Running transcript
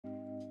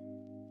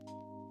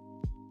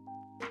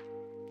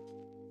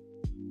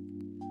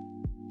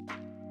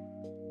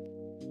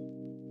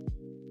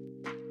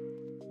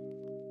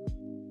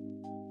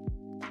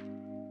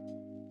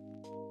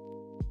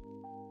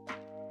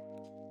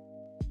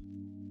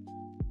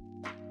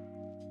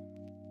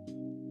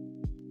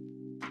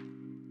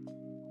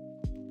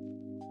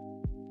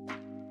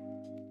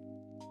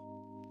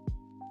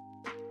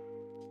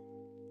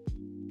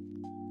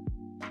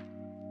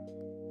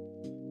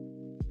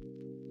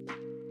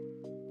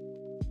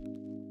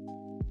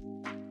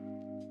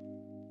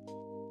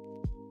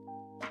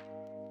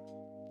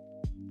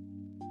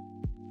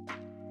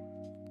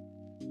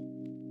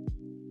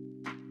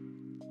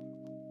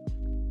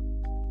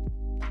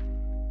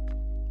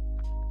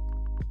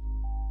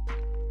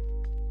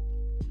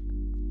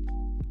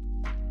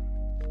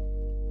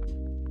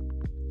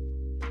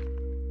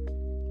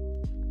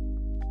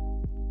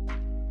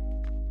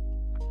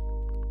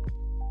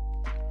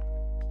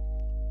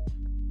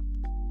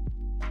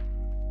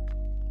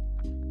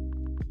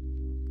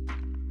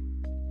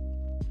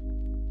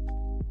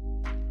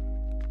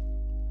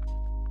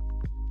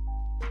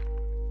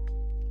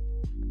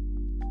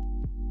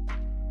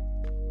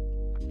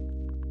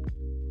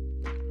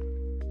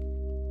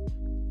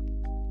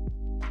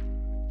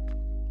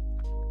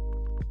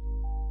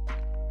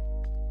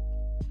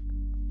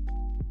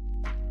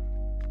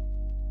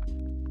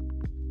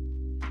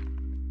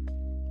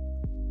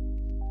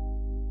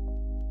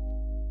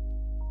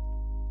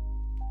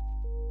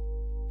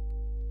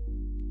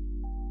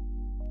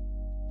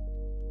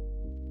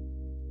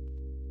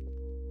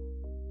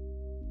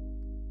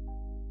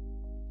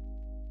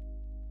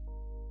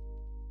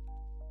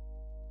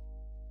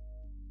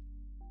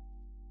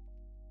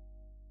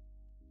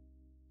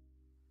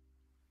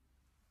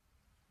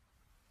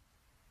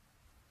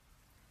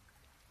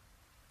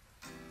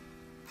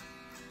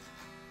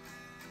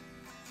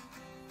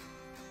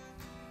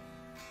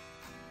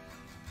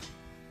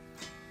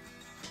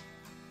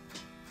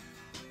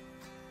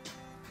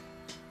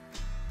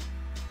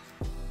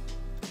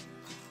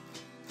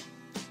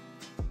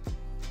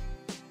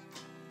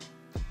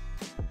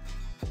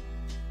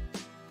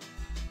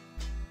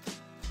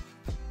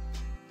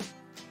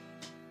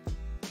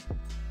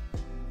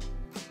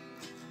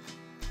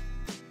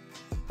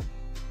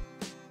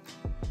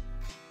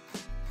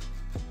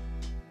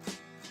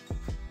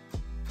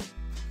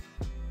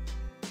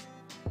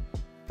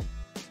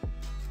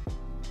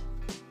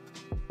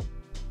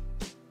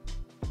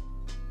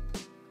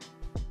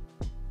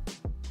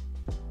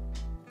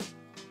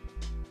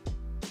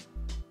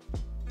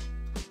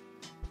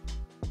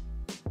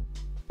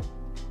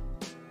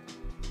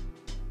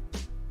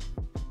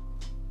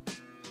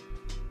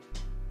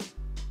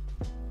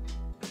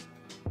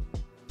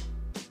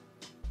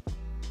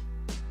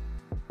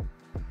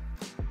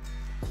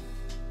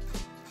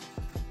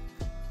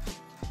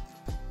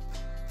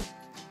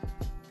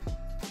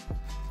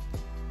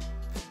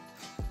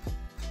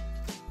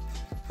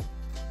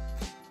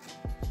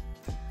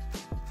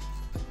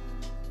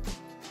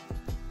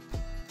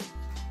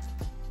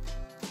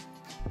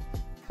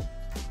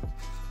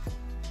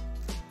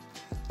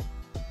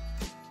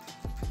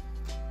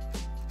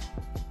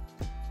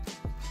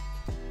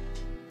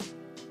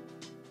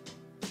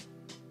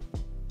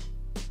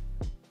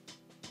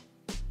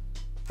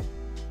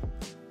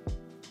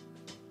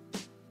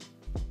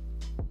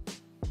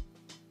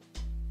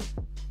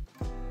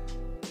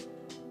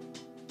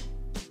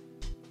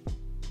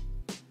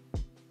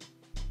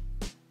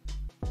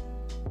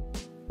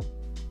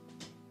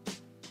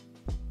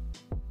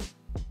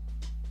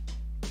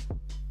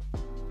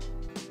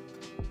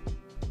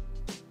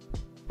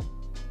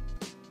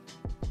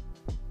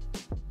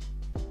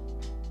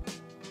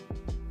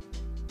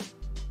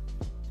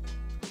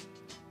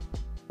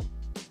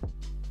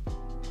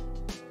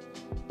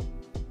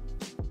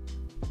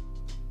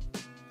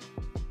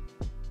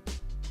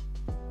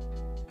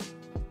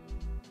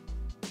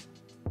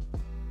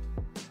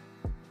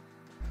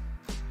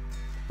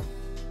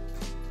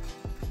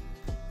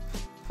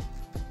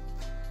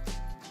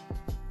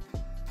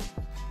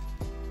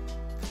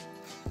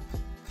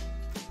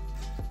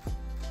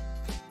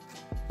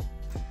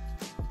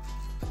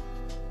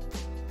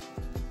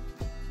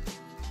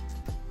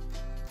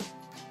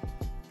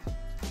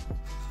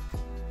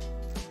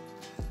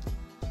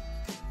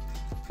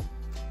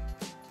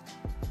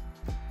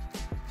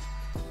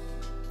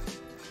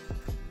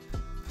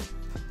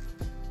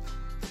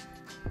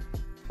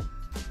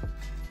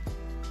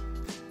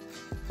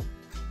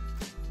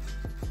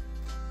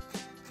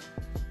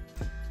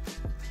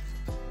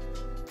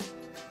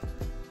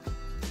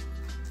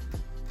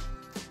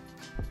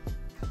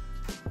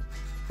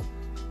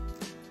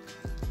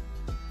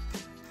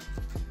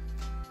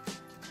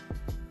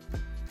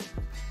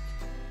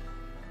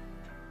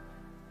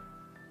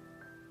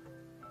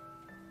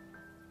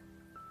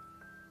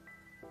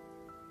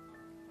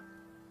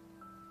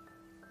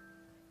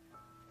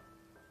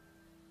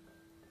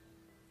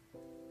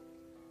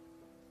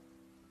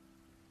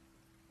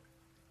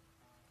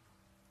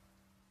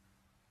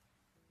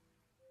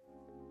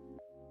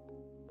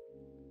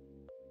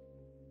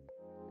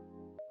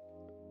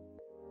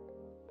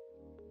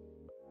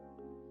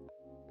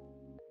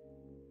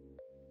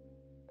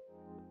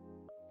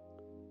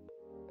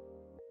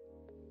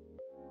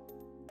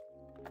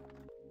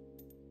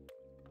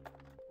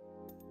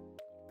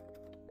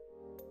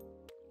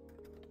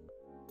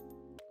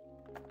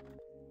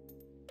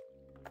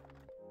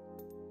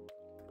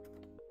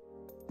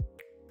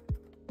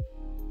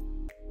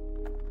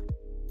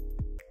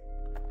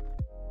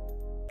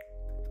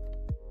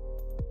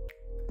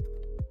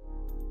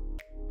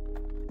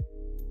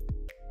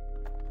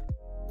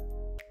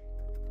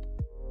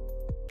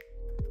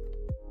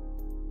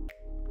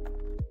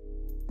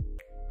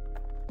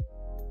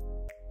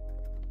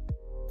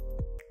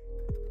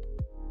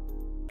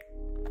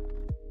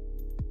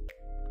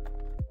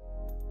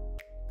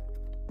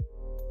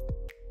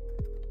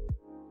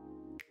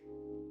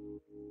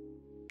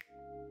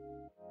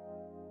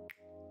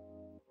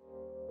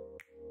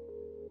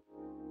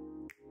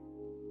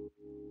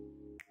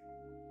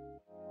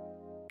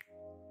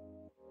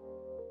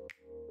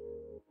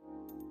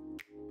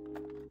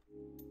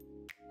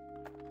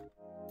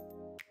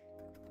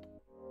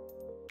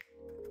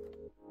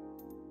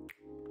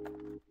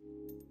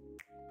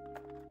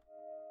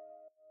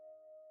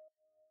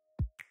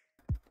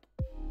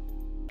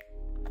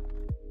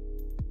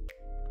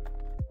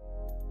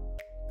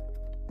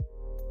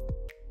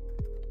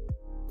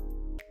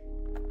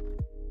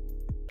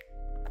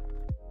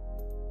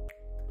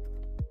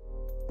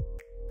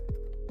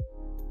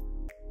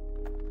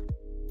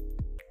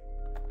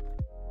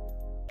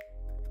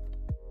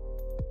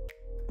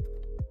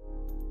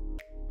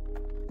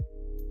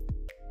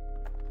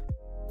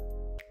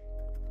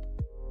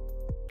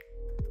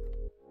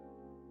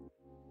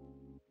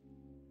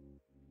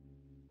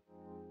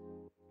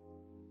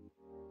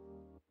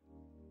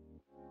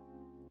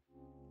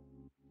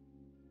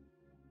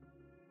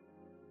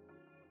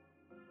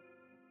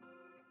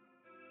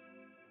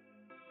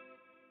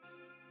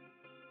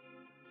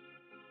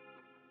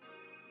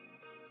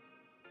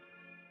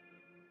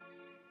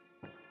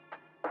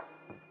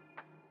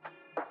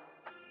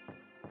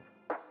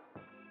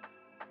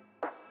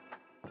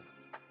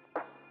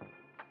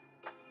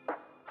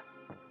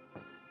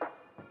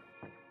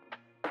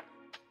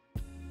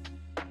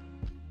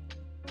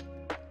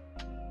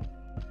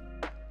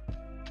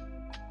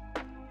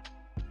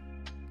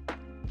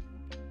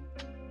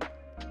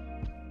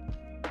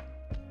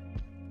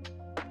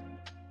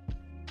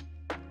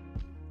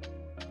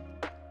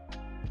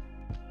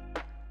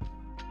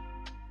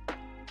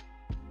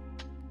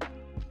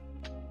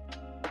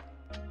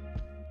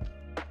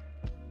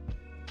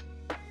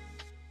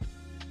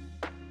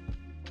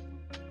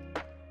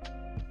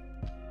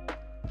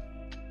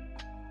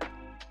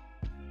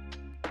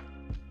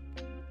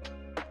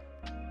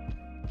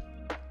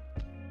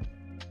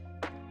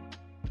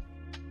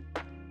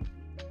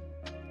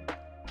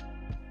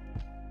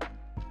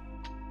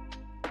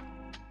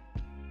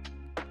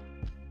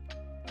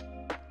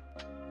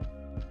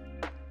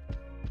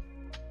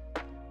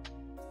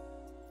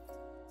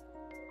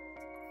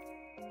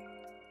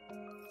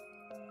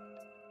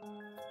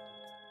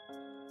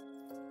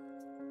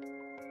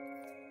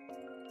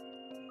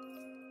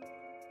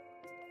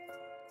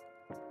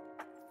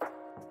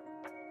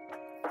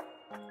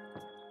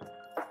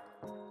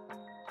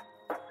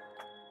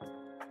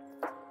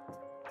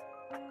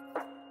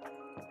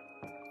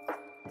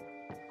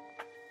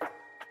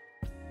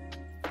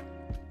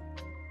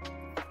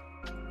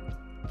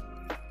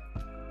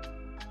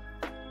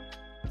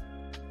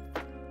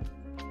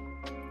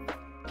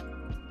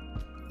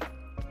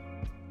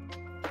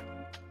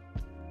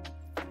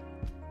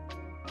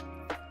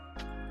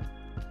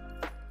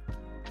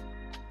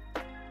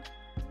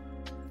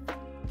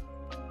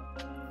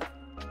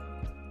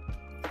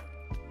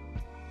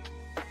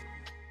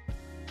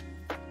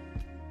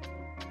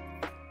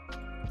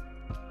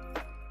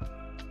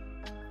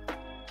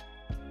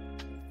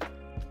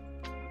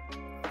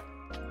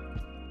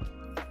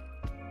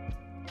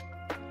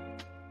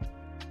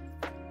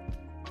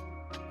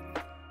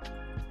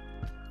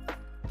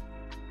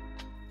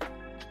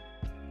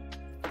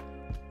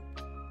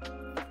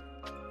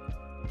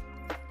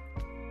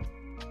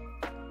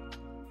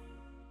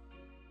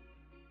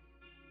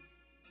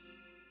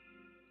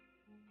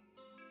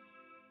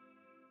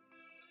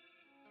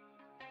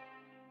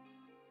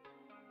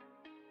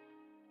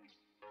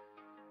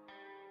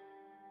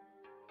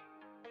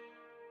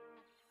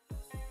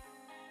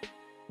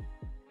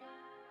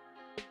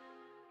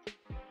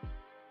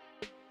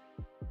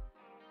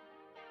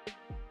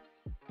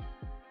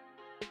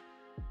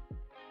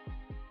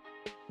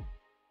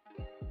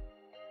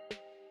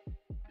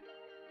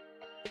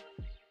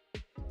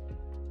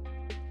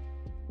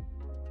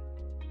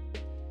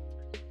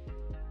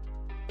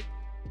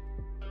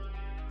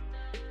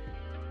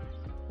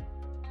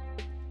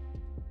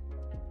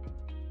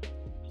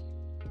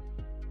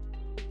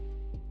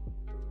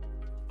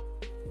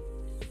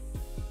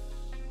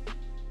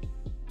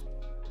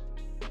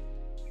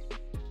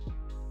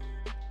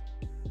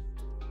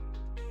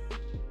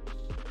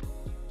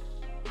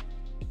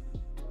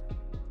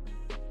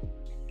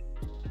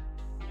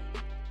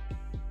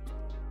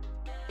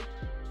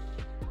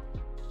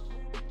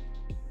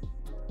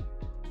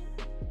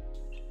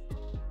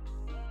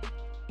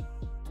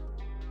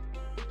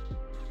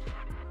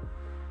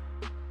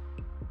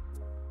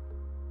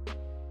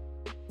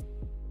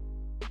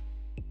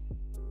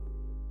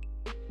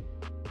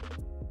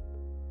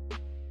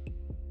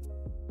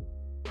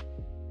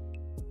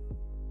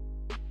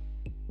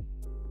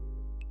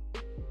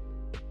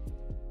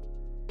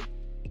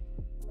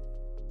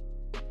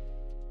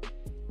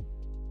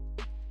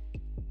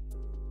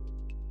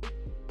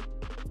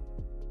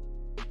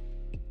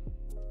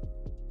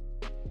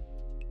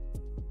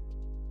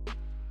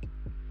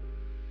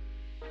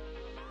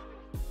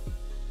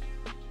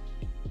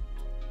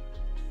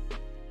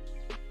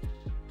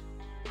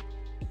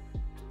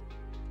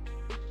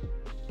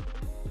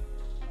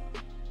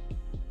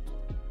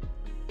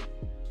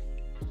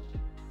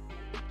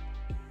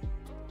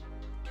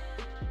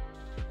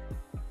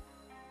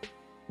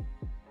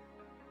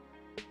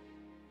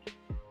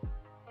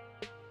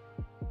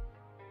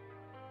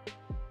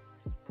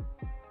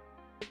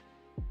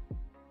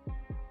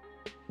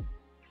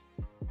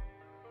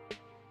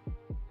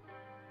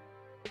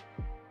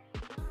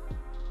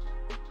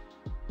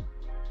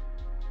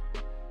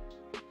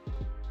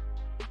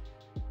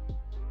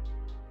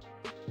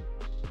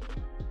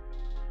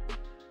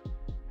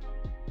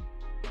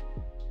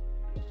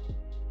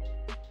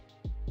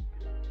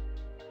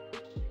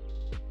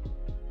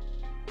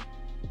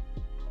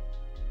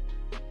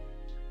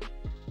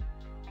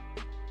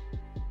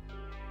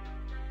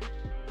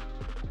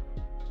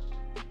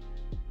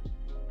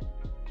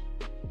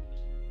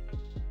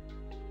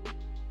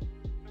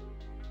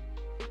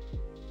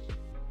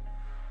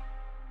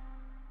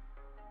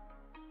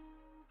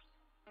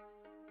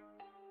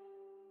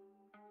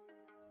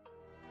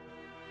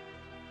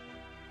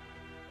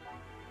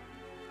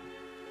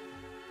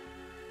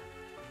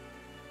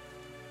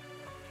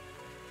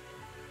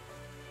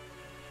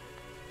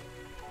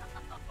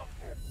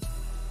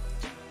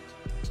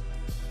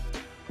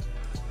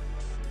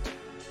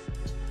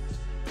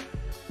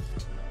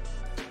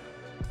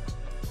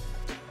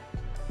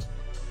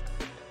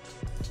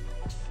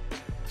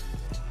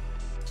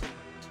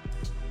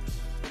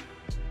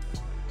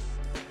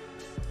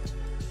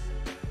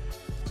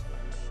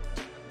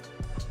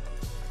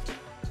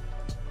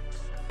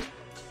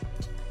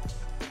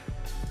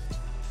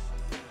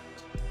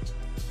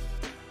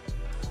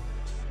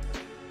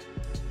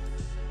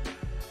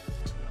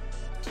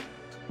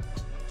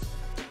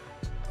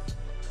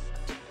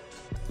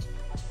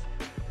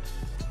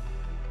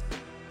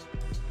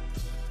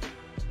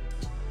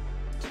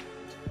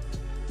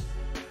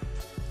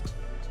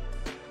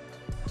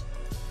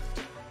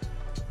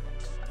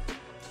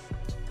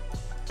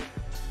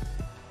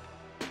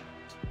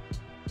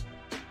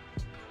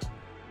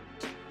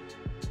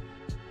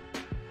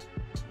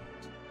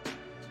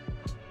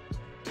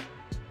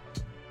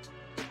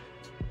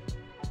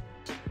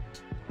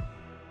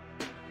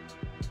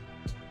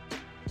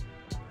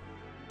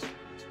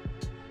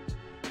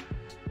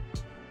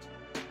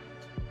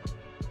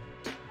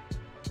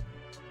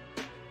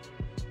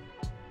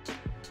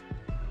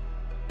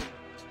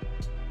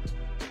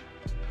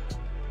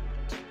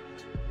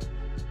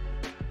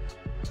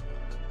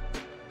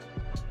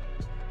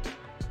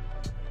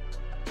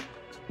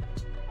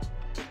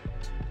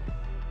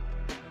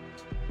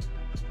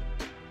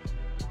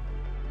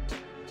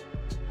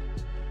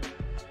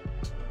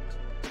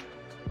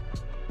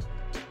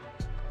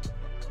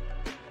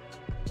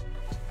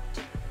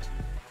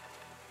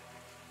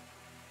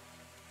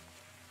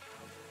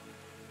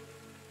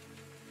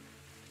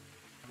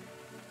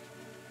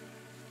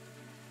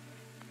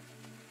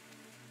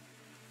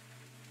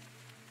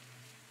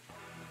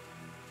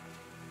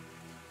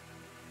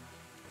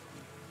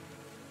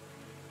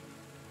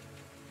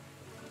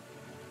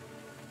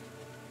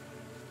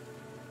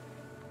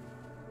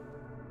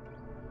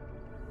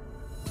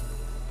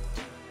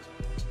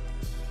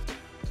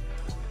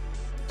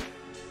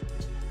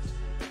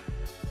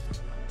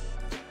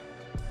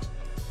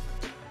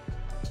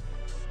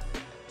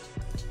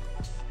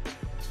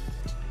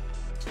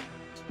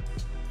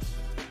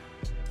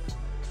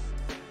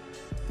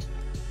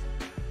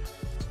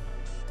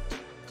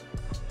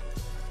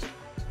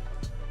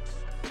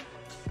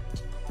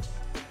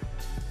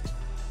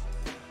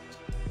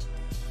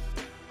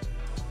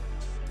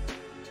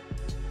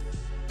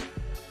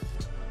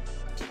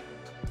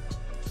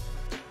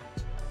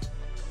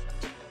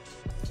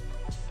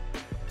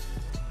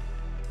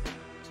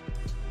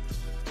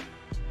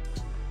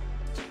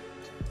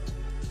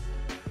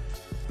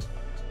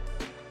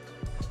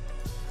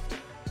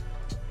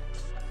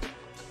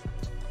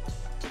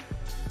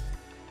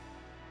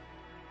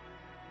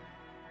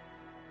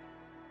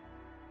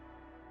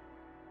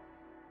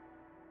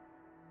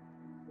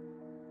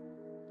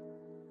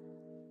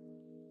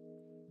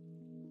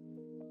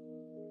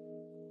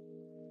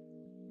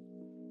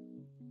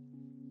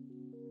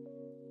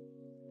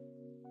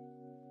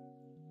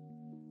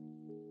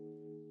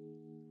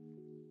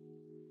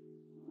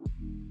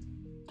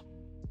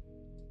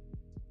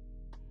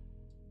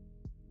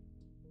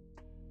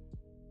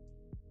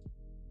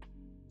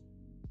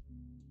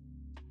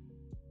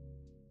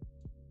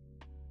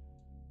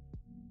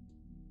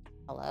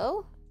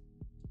Hello?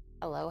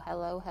 Hello,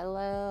 hello,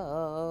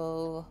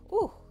 hello.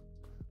 Ooh,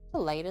 the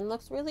lighting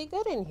looks really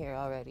good in here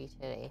already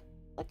today.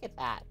 Look at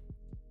that.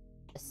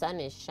 The sun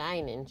is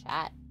shining,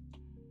 chat.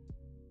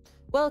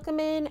 Welcome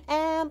in,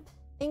 Amp.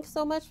 Thanks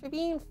so much for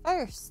being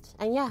first.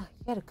 And yeah,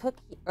 you got a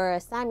cookie or a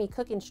Sammy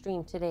cooking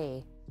stream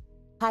today.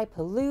 Hi,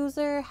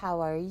 Paloozer.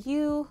 How are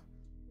you?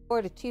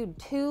 Fortitude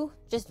 2.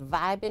 Just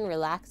vibing,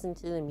 relaxing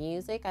to the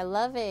music. I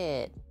love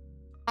it.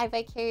 Hi,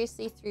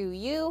 Vicariously Through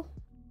You.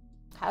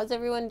 How's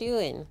everyone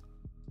doing?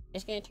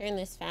 Just gonna turn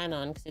this fan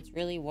on because it's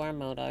really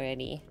warm out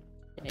already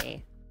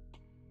today.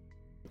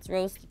 It's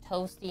roasty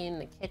toasty in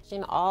the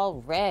kitchen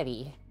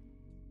already.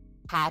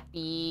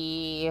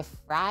 Happy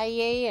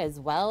Friday as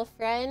well,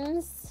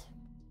 friends.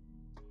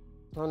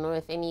 I don't know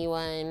if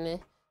anyone...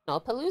 No,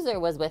 Paloozer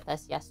was with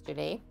us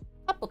yesterday.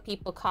 A couple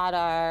people caught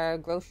our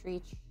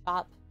grocery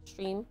shop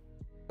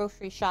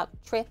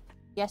trip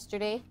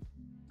yesterday.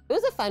 It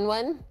was a fun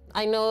one.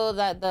 I know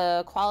that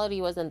the quality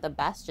wasn't the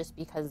best just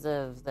because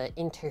of the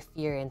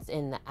interference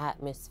in the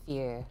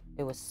atmosphere.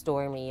 It was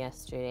stormy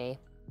yesterday.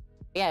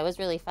 Yeah, it was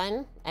really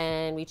fun.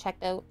 And we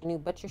checked out a new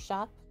butcher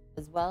shop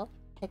as well.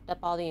 Picked up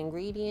all the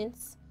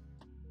ingredients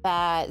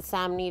that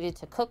Sam needed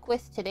to cook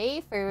with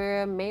today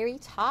for Mary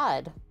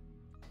Todd.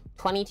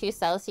 22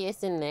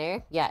 Celsius in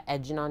there. Yeah,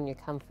 edging on your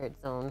comfort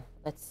zone.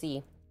 Let's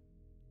see.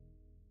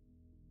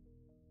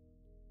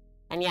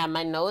 And yeah,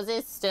 my nose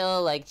is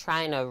still like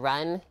trying to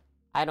run.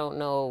 I don't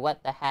know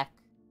what the heck.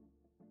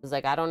 I was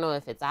like, I don't know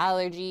if it's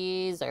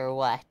allergies or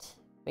what.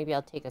 Maybe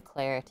I'll take a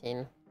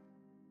Claritin.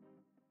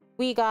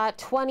 We got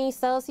 20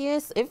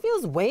 Celsius. It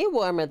feels way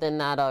warmer than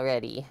that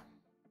already.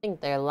 I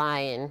think they're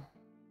lying.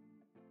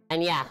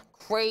 And yeah,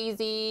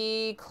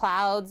 crazy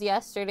clouds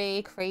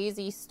yesterday.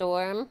 Crazy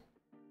storm.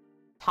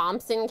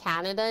 Thompson,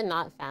 Canada,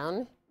 not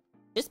found.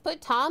 Just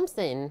put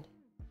Thompson.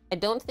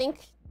 Don't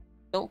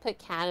put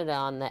Canada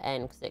on the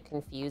end because it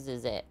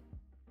confuses it.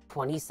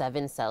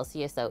 27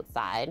 Celsius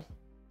outside.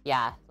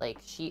 Yeah, like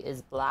she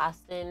is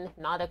blasting.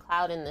 Not a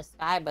cloud in the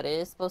sky, but it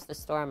is supposed to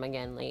storm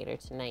again later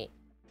tonight.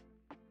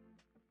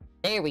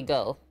 There we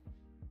go.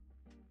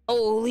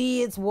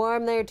 Holy, it's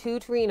warm there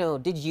too, Reno.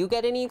 Did you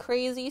get any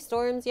crazy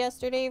storms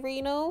yesterday,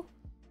 Reno?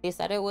 They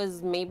said it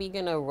was maybe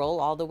gonna roll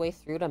all the way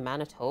through to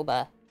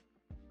Manitoba.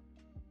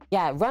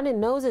 Yeah, running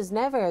nose is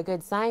never a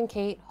good sign,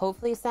 Kate.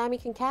 Hopefully Sammy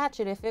can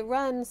catch it if it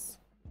runs.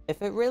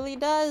 If it really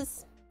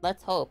does.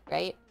 Let's hope,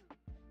 right?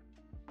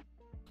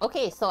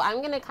 Okay, so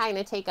I'm gonna kind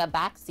of take a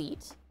back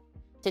seat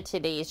to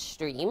today's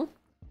stream.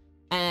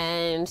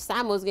 And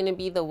Sam was gonna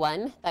be the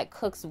one that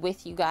cooks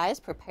with you guys,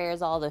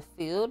 prepares all the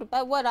food.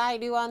 But what I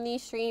do on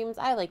these streams,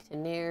 I like to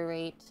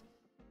narrate.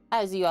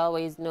 As you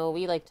always know,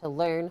 we like to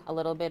learn a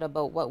little bit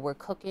about what we're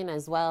cooking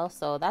as well.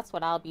 So that's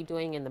what I'll be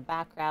doing in the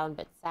background.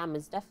 But Sam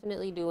is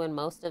definitely doing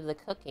most of the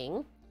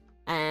cooking.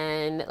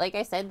 And like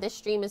I said, this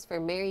stream is for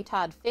Mary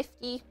Todd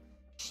 50.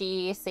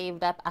 She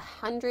saved up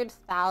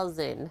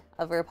 100,000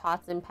 of her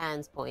pots and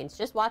pans points.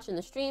 Just watching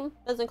the stream,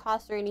 doesn't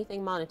cost her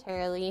anything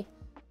monetarily.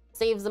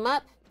 Saves them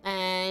up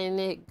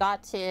and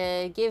got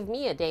to give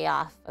me a day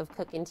off of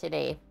cooking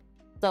today.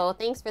 So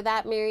thanks for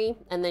that, Mary.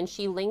 And then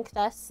she linked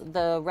us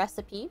the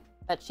recipe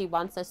that she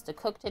wants us to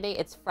cook today.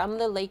 It's from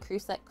the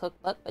Cresuset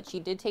cookbook, but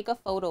she did take a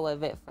photo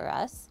of it for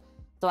us.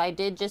 So I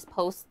did just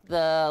post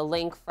the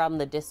link from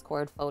the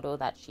Discord photo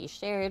that she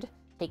shared.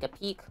 Take a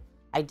peek.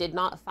 I did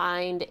not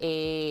find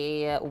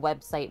a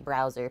website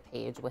browser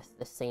page with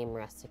the same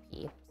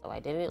recipe, so I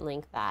didn't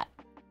link that.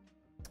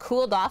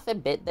 Cooled off a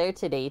bit there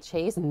today,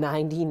 Chase.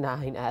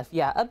 99F.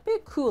 Yeah, a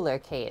bit cooler,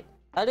 Kate.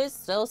 That is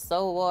still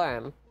so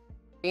warm.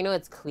 You know,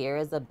 it's clear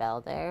as a bell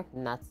there.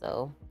 Not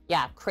so.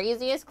 Yeah,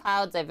 craziest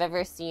clouds I've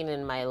ever seen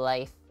in my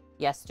life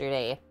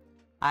yesterday.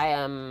 I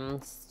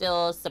am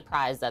still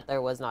surprised that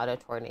there was not a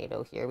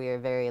tornado here. We are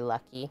very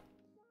lucky.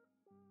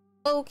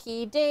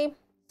 Okay, day.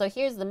 So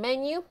here's the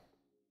menu.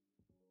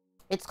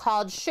 It's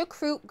called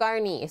Choucroute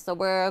Garnie. So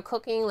we're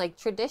cooking like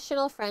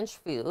traditional French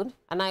food.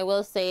 And I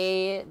will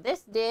say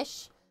this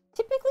dish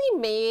typically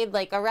made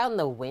like around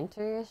the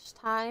winterish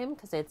time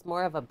because it's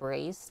more of a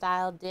braised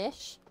style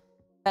dish.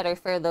 Better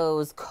for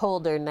those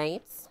colder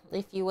nights,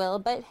 if you will.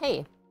 But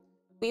hey,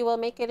 we will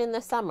make it in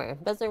the summer.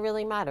 Doesn't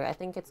really matter. I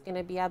think it's going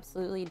to be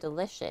absolutely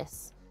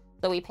delicious.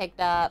 So we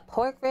picked up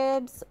pork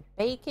ribs,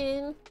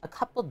 bacon, a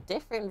couple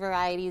different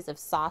varieties of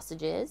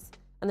sausages.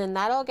 And then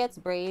that all gets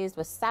braised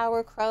with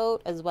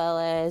sauerkraut as well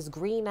as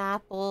green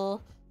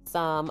apple,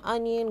 some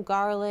onion,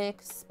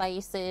 garlic,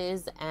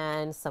 spices,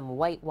 and some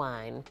white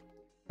wine.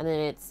 And then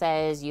it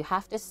says you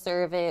have to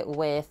serve it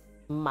with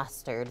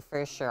mustard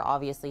for sure.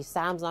 Obviously,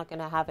 Sam's not going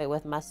to have it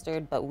with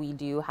mustard, but we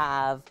do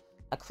have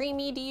a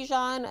creamy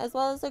Dijon as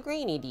well as a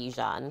grainy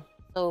Dijon.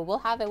 So we'll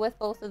have it with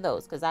both of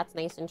those because that's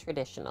nice and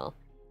traditional.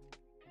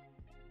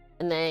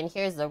 And then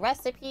here's the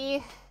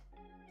recipe.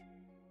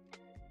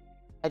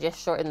 I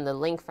just shortened the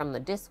link from the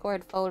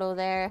Discord photo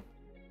there.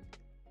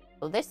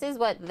 So this is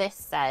what this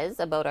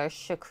says about our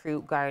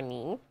choucroute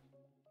garni.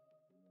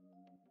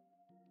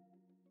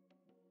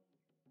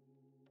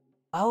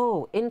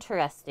 Oh,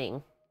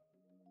 interesting.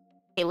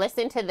 Okay,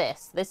 listen to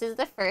this. This is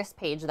the first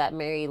page that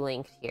Mary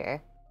linked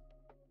here.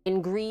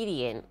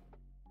 Ingredient.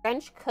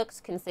 French cooks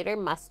consider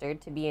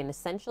mustard to be an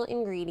essential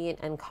ingredient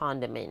and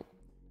condiment,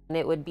 and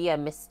it would be a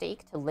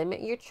mistake to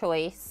limit your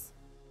choice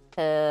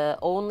to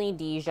only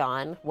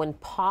Dijon when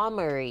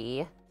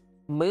Pommery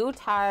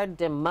Moutard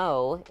de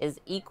Meaux is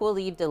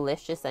equally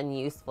delicious and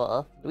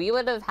useful. We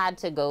would have had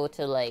to go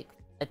to like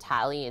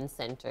Italian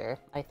Center,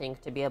 I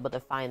think, to be able to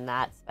find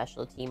that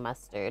specialty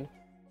mustard.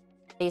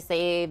 They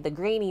say the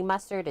grainy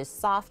mustard is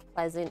soft,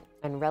 pleasant,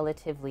 and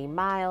relatively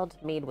mild,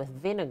 made with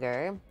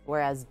vinegar,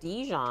 whereas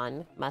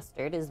Dijon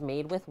mustard is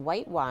made with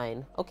white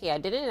wine. Okay, I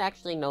didn't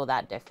actually know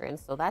that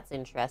difference, so that's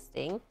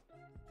interesting.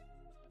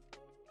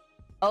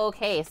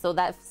 Okay, so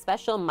that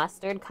special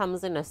mustard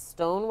comes in a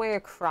stoneware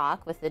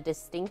crock with a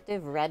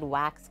distinctive red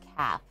wax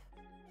cap.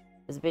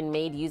 Has been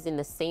made using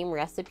the same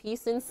recipe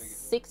since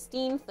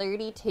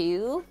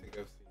 1632. I think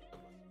I've seen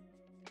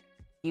that.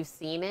 You've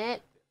seen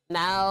it?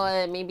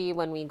 Now, maybe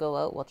when we go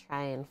out, we'll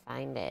try and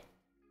find it.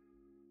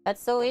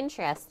 That's so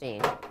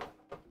interesting.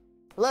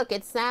 Look,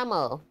 it's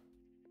Samo.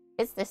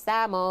 It's the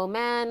Samo,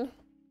 man.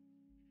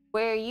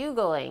 Where are you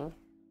going?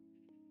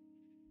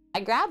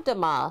 I grabbed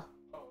them all.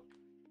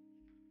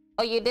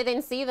 Oh, you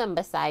didn't see them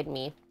beside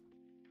me.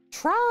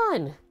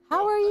 Tron,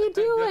 how are you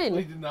doing?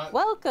 I did not.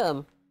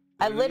 Welcome.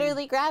 I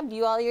literally grabbed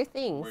you all your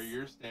things. Where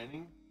you're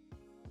standing,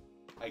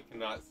 I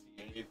cannot see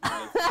anything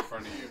that's in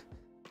front of you.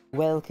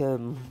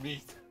 Welcome.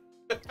 Meat.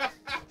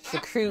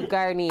 Choucroute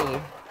Garnie. You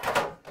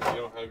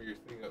don't have your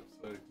thing up,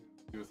 so you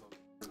can do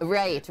something.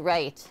 Right,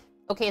 right.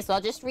 Okay, so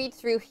I'll just read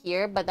through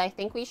here, but I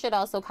think we should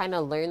also kind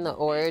of learn the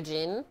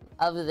origin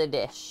of the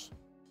dish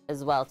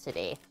as well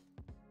today.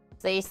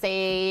 They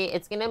say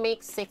it's gonna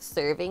make 6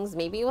 servings.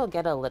 Maybe we'll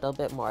get a little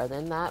bit more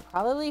than that.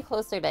 Probably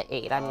closer to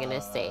 8, I'm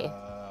gonna say.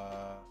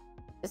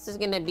 This is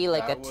gonna be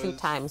like a 2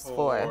 times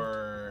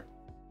 4.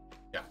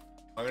 Yeah,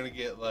 I'm gonna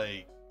get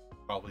like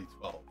probably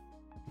 12.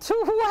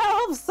 12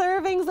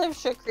 servings of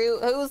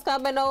choucroute. Who's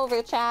coming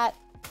over, chat?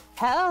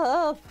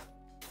 Help!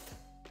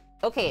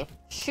 Okay,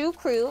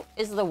 choucroute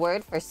is the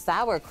word for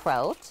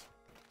sauerkraut,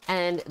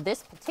 and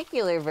this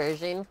particular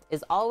version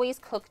is always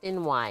cooked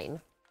in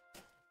wine.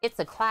 It's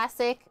a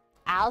classic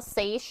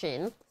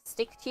Alsatian,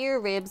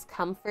 stick-to-your-ribs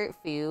comfort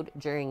food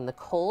during the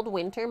cold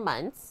winter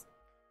months,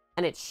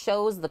 and it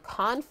shows the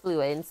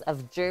confluence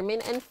of German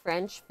and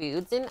French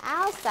foods in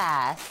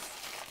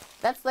Alsace.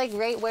 That's like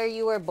right where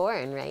you were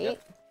born, right?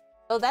 Yep.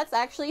 So that's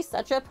actually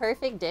such a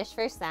perfect dish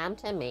for Sam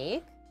to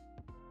make.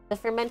 The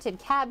fermented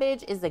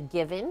cabbage is a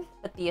given,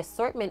 but the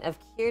assortment of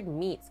cured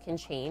meats can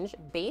change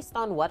based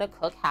on what a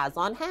cook has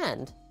on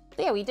hand.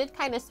 So yeah, we did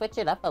kind of switch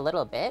it up a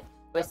little bit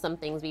with some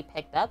things we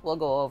picked up. We'll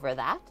go over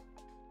that.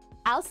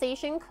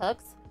 Alsatian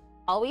cooks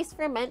always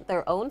ferment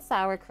their own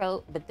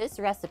sauerkraut, but this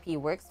recipe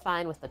works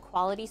fine with a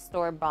quality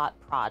store-bought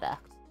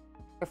product,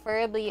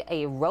 preferably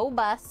a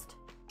robust,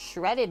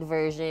 shredded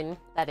version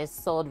that is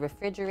sold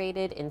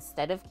refrigerated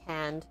instead of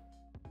canned.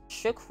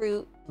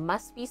 Choucroute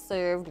must be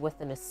served with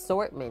an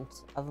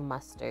assortment of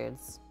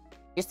mustards.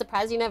 You're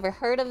surprised you never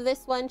heard of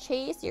this one,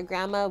 Chase? Your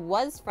grandma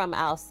was from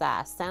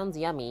Alsace. Sounds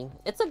yummy.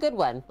 It's a good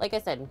one. Like I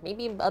said,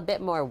 maybe a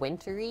bit more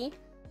wintry,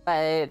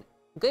 but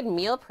good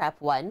meal prep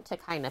one to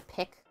kind of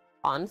pick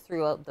on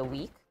throughout the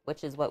week,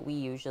 which is what we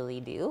usually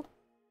do.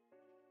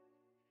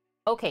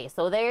 Okay,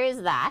 so there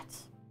is that.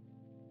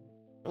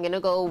 I'm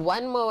gonna go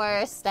one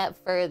more step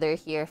further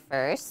here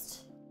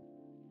first.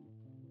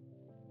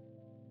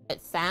 But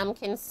Sam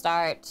can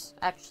start.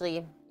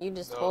 Actually, you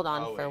just hold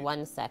on for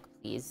 1 sec,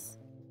 please.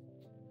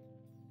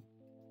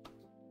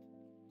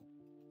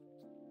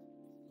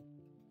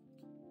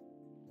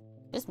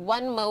 Just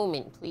one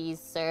moment, please,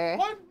 sir.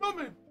 1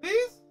 moment,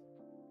 please.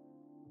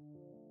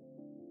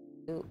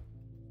 Ooh.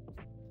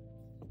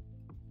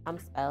 I'm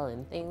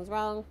spelling things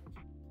wrong.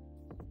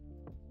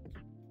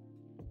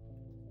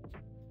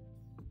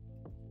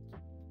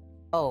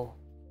 Oh,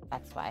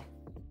 that's why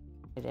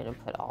I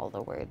didn't put all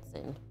the words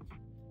in.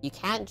 You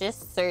can't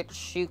just search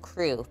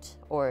choucroute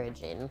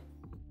origin.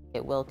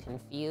 It will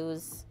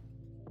confuse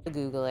the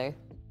Googler.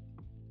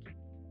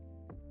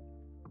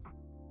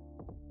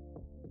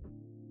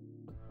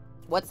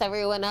 What's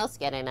everyone else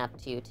getting up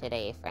to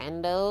today,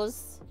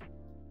 friendos?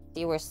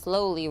 See, we're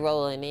slowly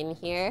rolling in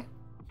here.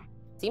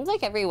 Seems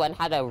like everyone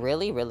had a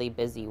really, really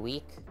busy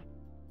week.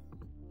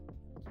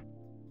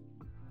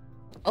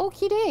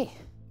 Okie day.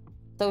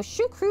 So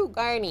choucroute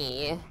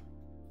garni.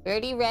 We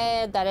already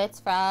read that it's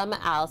from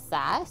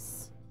Alsace.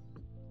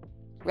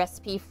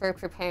 Recipe for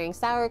preparing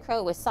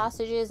sauerkraut with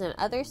sausages and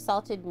other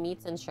salted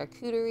meats and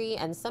charcuterie,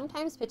 and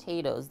sometimes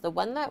potatoes. The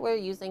one that we're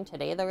using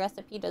today, the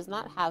recipe does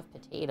not have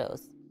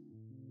potatoes.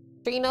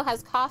 Trino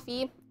has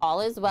coffee.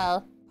 All is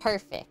well.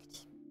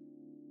 Perfect.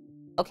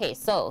 Okay,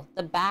 so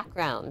the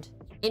background.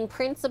 In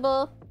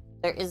principle,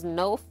 there is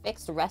no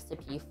fixed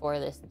recipe for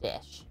this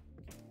dish.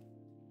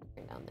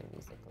 Turn down the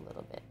music a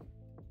little bit.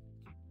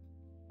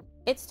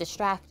 It's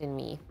distracting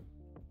me.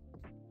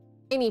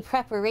 Any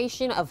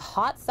preparation of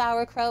hot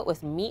sauerkraut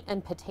with meat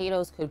and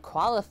potatoes could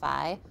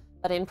qualify,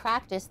 but in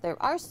practice there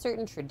are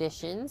certain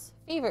traditions,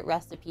 favorite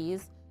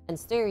recipes, and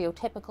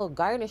stereotypical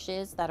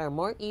garnishes that are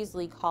more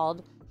easily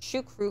called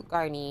Choucroute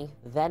Garnie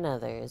than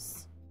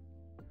others.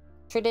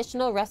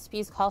 Traditional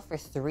recipes call for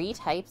 3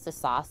 types of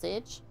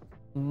sausage: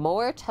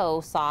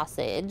 morteau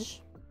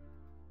sausage,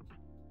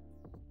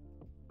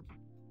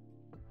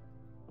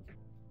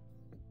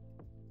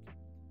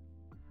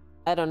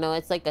 I don't know,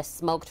 it's like a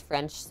smoked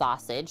French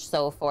sausage.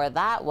 So for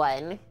that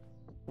one,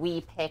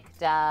 we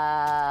picked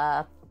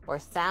up, or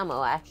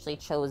Samo actually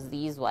chose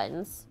these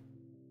ones.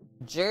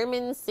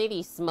 German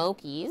City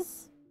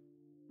Smokies.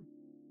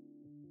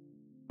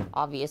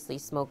 Obviously,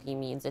 smoky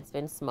means it's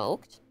been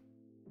smoked.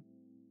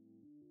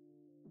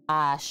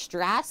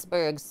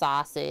 Strasbourg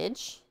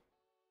sausage.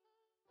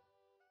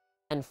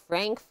 And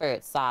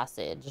Frankfurt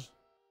sausage.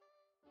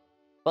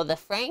 Well, the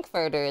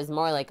Frankfurter is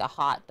more like a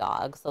hot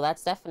dog, so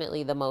that's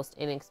definitely the most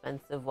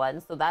inexpensive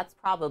one. So that's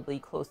probably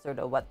closer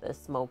to what the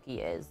smoky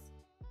is.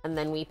 And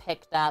then we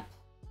picked up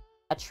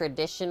a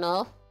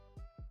traditional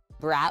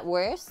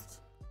bratwurst.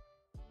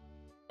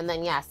 And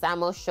then, yeah,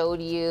 Samo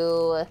showed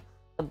you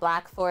the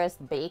Black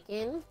Forest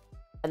bacon.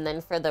 And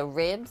then for the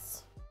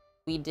ribs,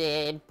 we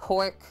did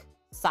pork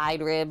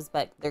side ribs,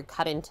 but they're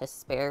cut into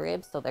spare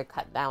ribs, so they're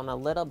cut down a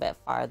little bit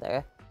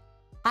farther.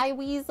 Hi,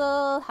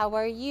 Weasel. How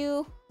are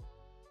you?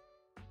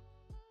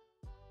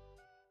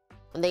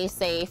 They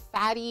say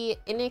fatty,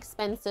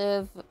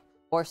 inexpensive,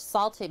 or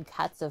salted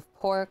cuts of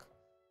pork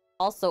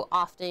also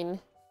often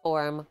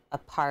form a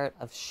part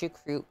of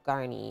Choucroute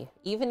Garnie,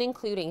 even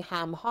including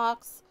ham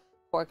hocks,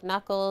 pork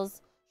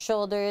knuckles,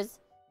 shoulders,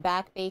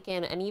 back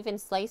bacon, and even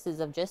slices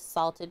of just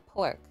salted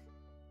pork.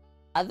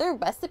 Other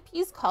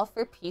recipes call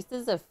for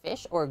pieces of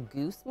fish or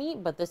goose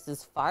meat, but this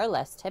is far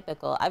less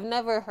typical. I've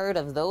never heard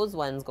of those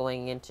ones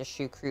going into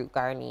Choucroute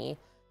Garnie.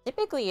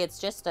 Typically, it's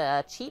just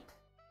a cheap,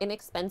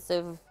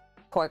 inexpensive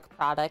pork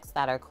products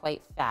that are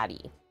quite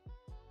fatty,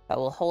 but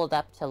will hold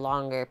up to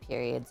longer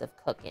periods of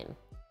cooking.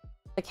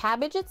 The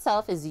cabbage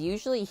itself is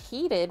usually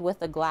heated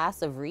with a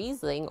glass of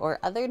Riesling or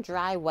other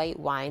dry white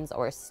wines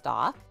or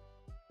stock,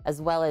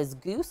 as well as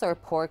goose or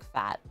pork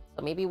fat.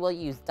 So maybe we'll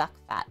use duck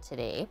fat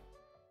today.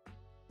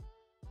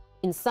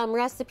 In some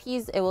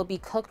recipes, it will be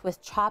cooked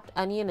with chopped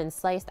onion and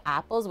sliced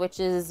apples, which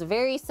is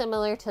very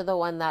similar to the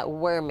one that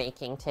we're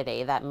making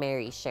today that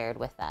Mary shared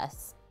with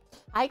us.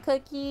 Hi,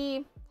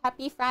 Cookie.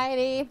 Happy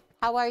Friday.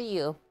 How are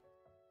you?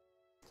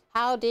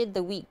 How did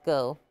the week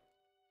go?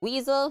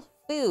 Weasel,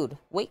 food.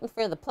 Waiting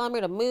for the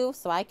plumber to move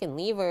so I can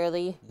leave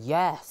early.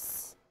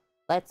 Yes.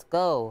 Let's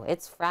go.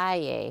 It's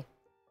Friday.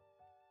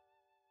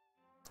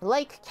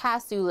 Like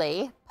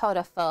cassoulet,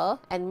 pot-au-feu,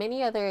 and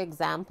many other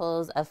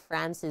examples of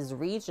France's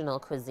regional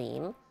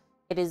cuisine,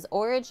 its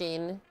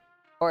origin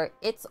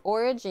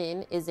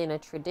is in a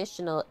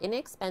traditional,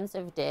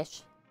 inexpensive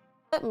dish,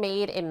 but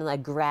made in a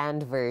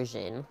grand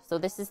version. So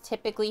this is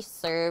typically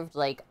served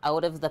like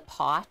out of the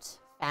pot,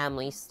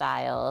 family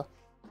style,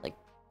 like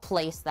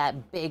place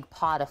that big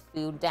pot of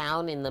food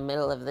down in the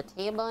middle of the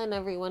table and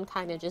everyone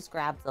kind of just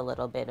grabs a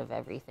little bit of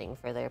everything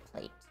for their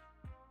plate.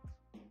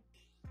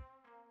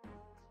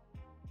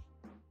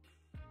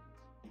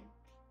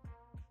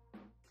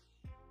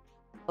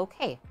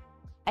 Okay,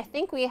 I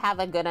think we have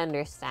a good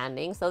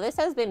understanding. So this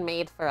has been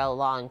made for a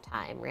long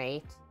time,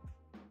 right?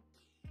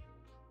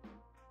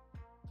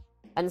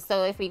 And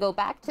so if we go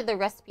back to the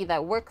recipe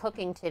that we're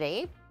cooking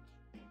today,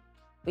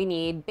 we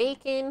need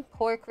bacon,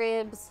 pork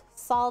ribs,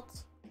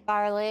 salt,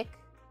 garlic,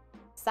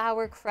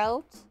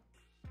 sauerkraut,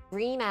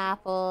 green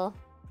apple,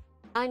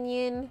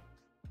 onion,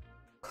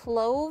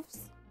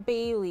 cloves,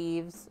 bay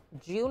leaves,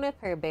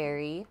 juniper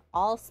berry,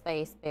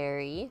 allspice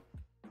berry,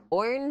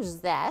 orange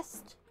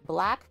zest,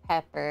 black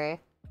pepper,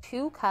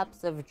 2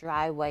 cups of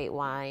dry white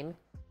wine,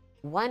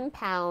 1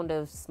 pound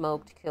of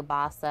smoked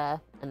kielbasa,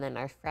 and then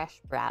our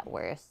fresh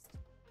bratwurst.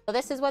 So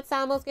this is what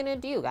Samo's gonna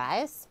do,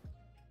 guys.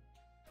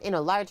 In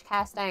a large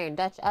cast iron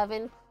Dutch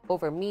oven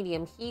over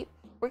medium heat,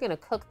 we're gonna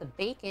cook the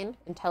bacon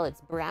until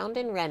it's browned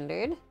and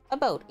rendered,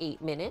 about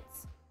 8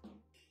 minutes.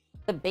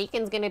 The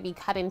bacon's gonna be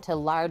cut into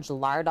large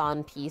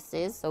lardon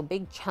pieces, so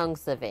big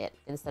chunks of it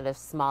instead of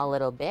small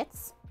little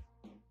bits.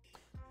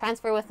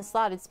 Transfer with a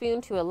slotted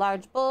spoon to a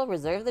large bowl,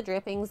 reserve the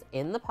drippings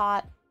in the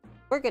pot.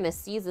 We're gonna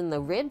season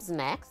the ribs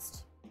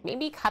next.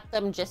 Maybe cut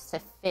them just to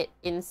fit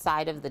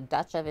inside of the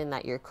Dutch oven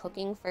that you're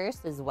cooking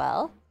first as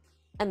well.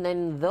 And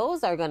then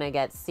those are gonna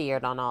get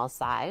seared on all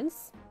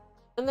sides.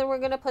 And then we're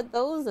gonna put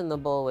those in the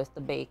bowl with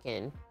the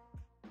bacon.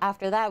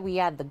 After that, we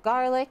add the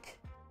garlic,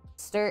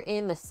 stir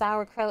in the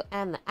sauerkraut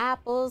and the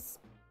apples,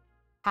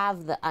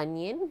 have the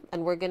onion,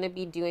 and we're gonna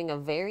be doing a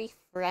very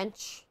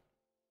French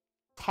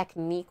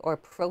technique or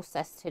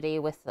process today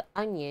with the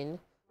onion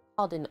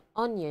called an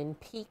onion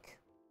pique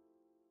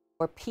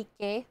or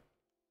pique,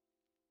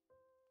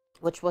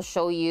 which will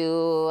show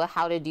you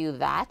how to do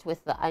that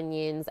with the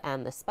onions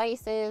and the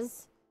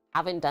spices.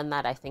 Haven't done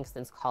that, I think,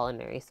 since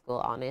culinary school,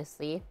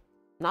 honestly.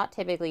 Not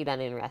typically done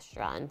in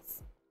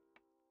restaurants.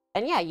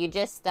 And yeah, you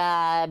just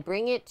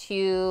bring it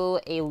to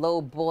a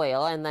low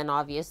boil and then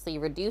obviously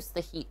reduce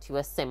the heat to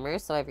a simmer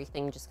so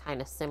everything just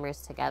kind of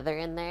simmers together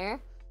in there. And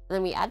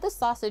then we add the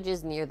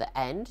sausages near the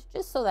end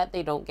just so that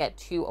they don't get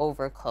too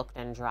overcooked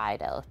and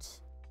dried out.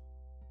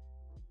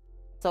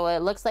 So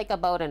it looks like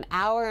about an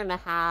hour and a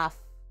half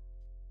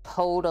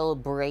total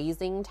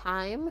braising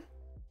time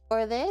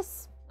for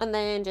this. And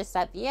then just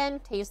at the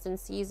end, taste and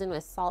season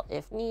with salt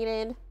if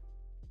needed.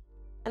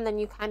 And then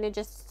you kind of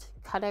just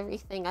cut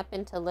everything up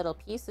into little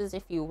pieces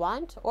if you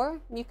want, or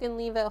you can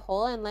leave it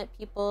whole and let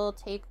people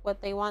take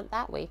what they want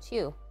that way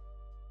too.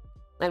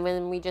 And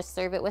then we just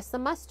serve it with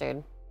some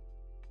mustard.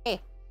 Hey,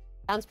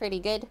 sounds pretty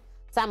good.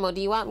 Samo, do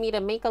you want me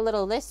to make a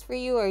little list for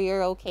you, or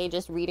you're okay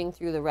just reading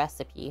through the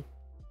recipe?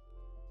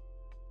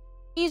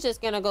 He's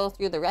just gonna go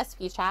through the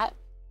recipe chat.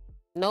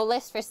 No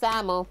list for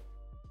Samo.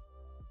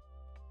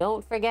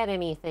 Don't forget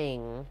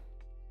anything.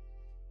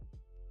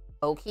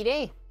 Okie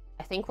day.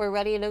 I think we're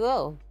ready to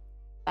go.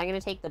 I'm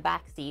gonna take the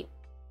back seat,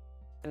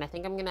 and I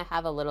think I'm gonna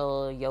have a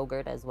little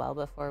yogurt as well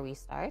before we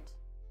start.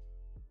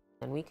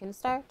 Then we can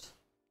start.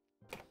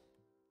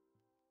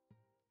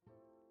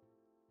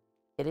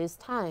 It is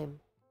time.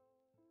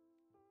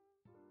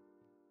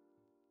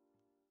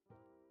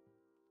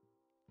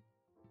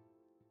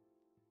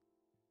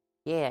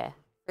 Yeah,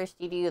 first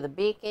you do the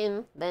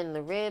bacon, then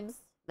the ribs,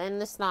 then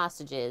the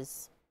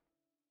sausages.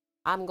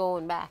 I'm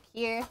going back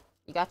here.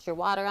 You got your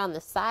water on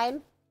the side.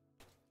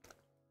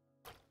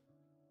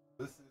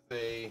 This is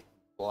a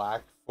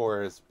Black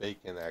Forest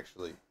bacon,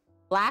 actually.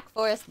 Black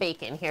Forest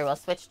bacon. Here, we'll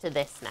switch to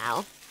this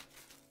now.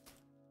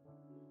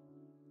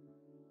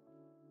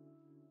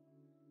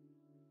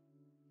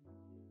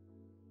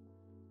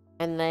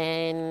 And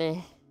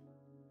then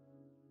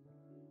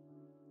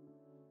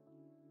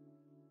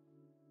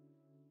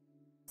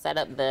set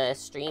up the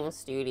stream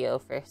studio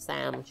for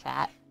Sam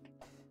chat.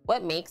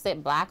 What makes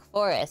it Black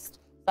Forest?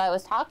 So I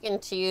was talking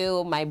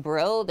to my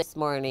bro this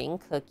morning,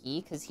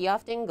 Cookie, because he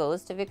often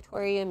goes to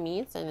Victoria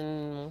Meats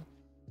and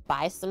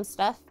buys some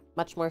stuff,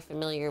 much more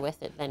familiar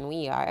with it than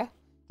we are.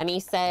 And he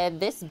said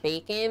this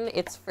bacon,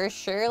 it's for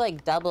sure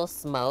like double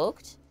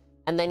smoked.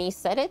 And then he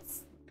said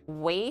it's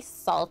way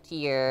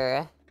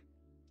saltier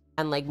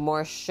and like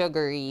more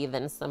sugary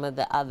than some of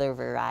the other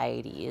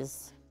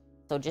varieties.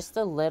 So just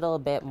a little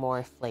bit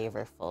more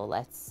flavorful,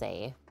 let's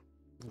say.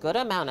 Good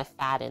amount of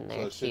fat in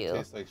there, so it too. should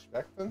taste like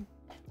speck then?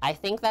 I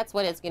think that's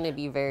what it's going to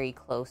be very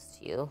close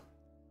to,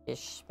 is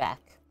speck.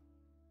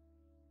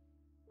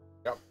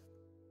 Yep.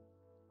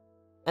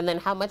 And then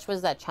how much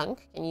was that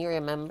chunk? Can you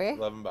remember?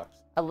 $11.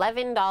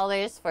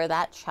 $11 for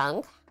that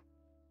chunk,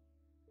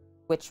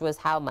 which was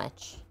how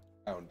much?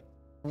 Pound.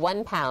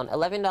 1 pound.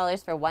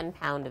 $11 for 1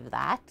 pound of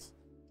that.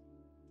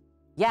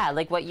 Yeah,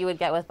 like what you would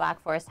get with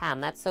Black Forest ham.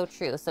 That's so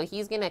true. So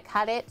he's going to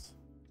cut it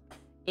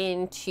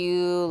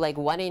into like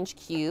 1-inch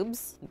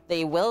cubes.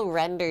 They will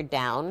render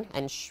down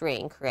and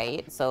shrink,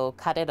 right? So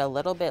cut it a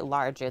little bit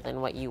larger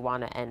than what you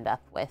want to end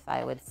up with,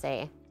 I would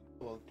say.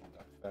 Well,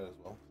 duck fat as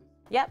well.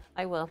 Yep,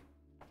 I will.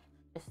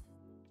 Just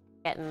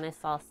getting this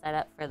all set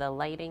up for the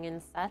lighting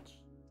and such.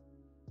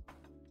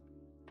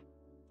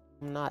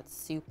 I'm not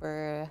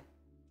super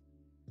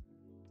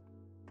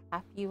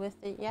happy with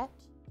it yet.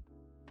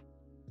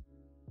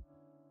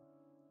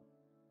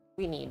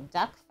 We need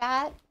duck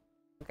fat.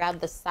 Grab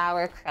the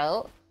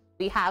sauerkraut.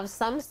 We have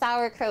some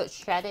sauerkraut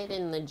shredded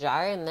in the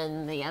jar, and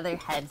then the other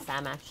head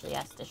Sam actually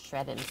has to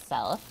shred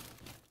himself.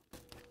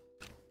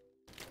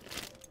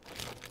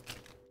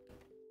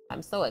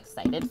 I'm so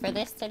excited for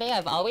this today.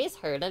 I've always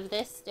heard of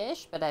this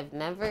dish, but I've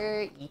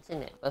never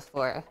eaten it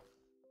before.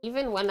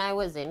 Even when I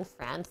was in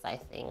France, I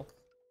think.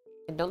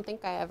 I don't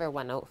think I ever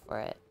went out for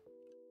it.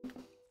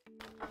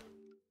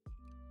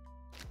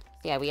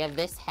 So yeah, we have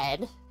this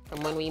head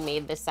from when we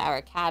made the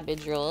sour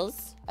cabbage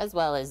rolls, as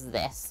well as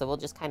this. So we'll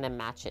just kind of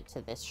match it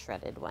to this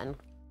shredded one.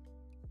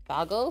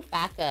 Doggo,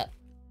 back up.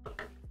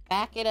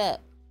 Back it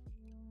up.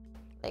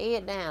 Lay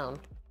it down.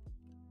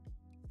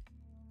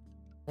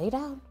 Lay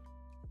down.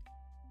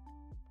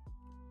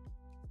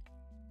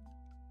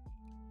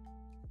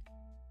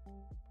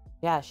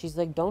 Yeah, she's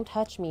like, don't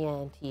touch me,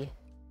 Auntie.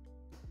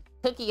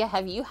 Cookie,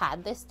 have you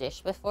had this dish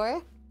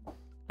before?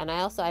 And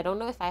I don't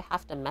know if I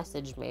have to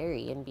message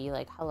Mary and be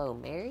like, hello,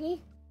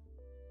 Mary?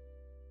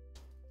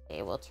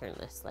 Okay, we'll turn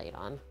this light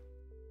on.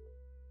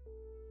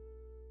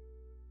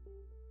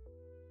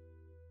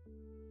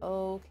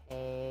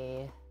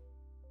 Okay.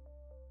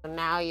 So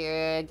now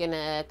you're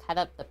gonna cut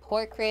up the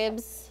pork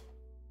ribs.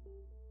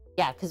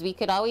 Yeah, because we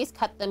could always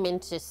cut them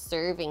into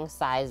serving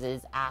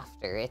sizes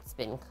after it's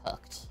been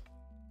cooked.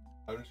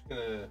 I'm just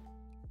gonna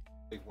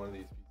take one of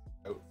these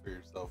pieces out for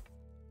yourself.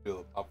 Feel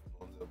the pop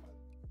bones up.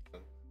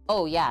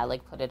 Oh yeah,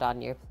 like put it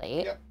on your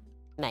plate. Yep.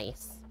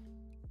 Nice.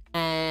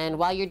 And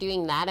while you're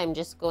doing that, I'm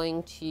just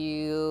going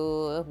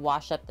to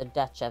wash up the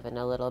Dutch oven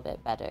a little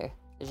bit better.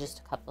 There's just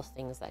a couple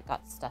things that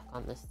got stuck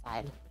on this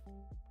side.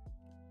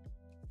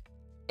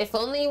 If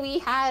only we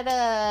had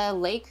a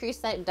Le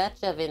Creuset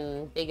Dutch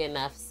oven big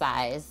enough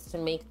size to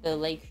make the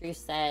Le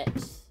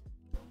Creuset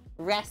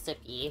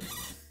recipe.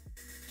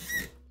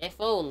 If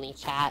only,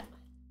 chat.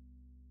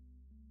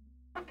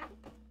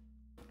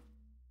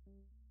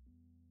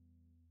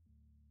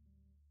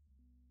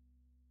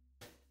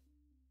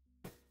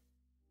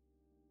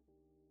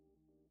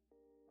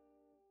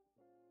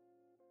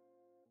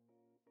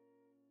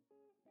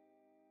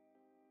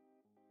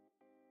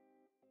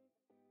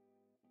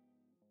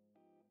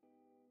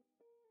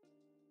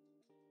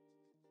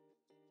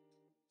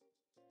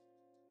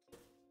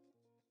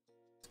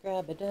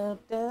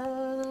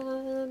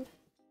 Scrub-a-dub-dub.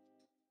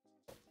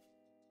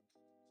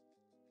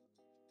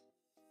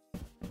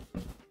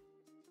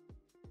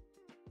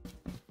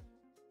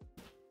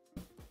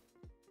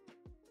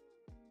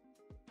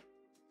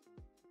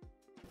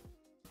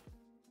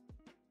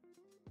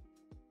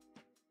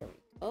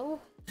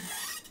 Oh.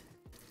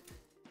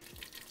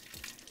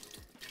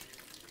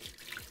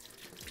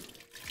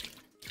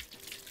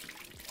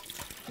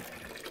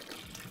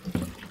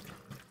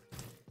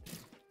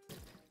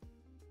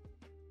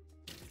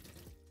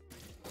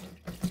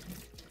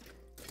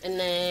 And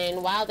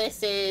then while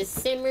this is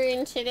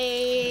simmering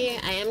today,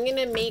 I am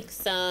gonna make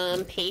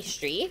some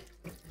pastry.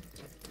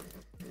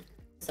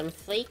 Some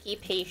flaky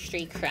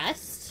pastry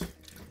crust.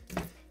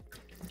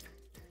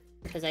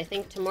 Because I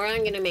think tomorrow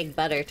I'm gonna make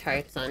butter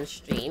tarts on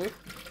stream.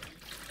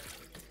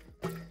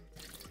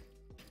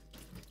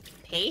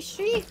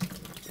 Pastry?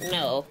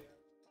 No.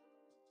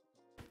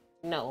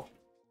 No,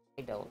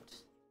 I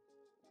don't.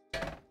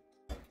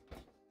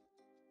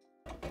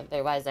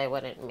 Otherwise I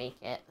wouldn't make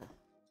it.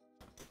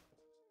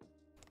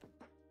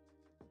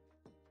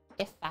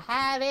 If I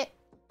had it,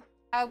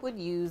 I would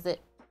use it.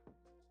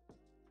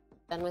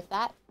 Done with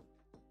that?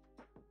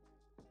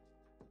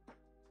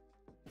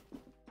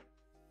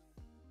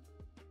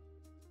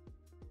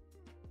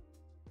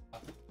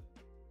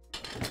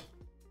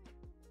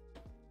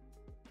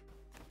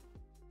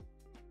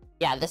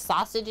 Yeah, the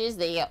sausages,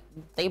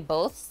 they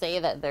both say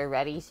that they're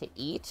ready to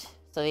eat,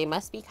 so they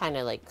must be kind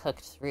of like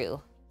cooked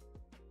through.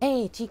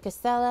 Hey,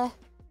 Chicasella,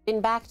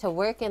 been back to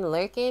work and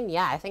lurking?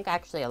 Yeah, I think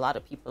actually a lot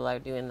of people are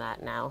doing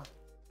that now.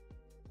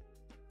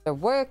 They're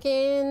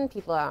working,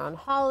 people are on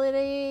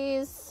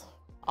holidays,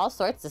 all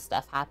sorts of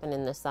stuff happen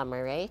in the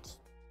summer, right?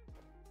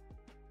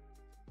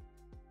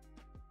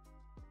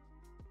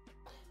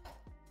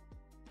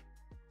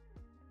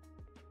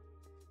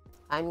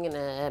 I'm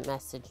gonna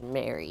message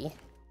Mary.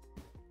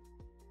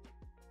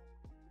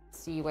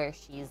 See where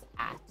she's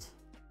at.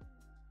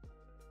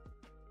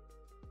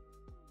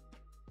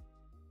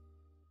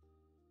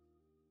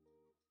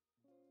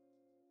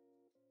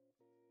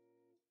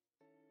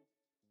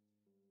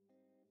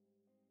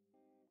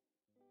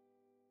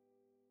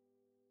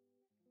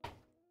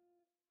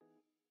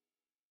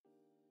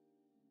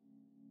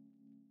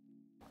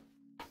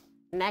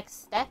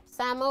 Next step,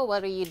 Samo,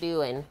 what are you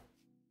doing?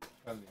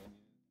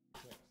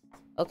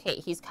 Okay,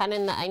 he's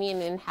cutting the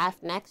onion in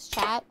half next,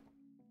 chat.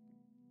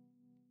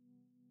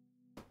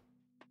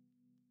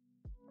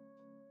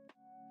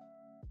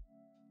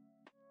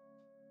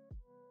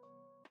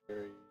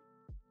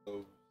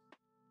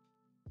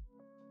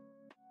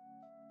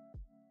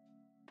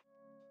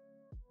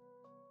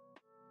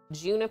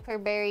 Juniper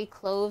berry,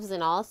 cloves,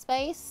 and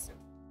allspice.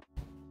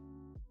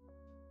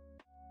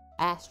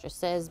 Astra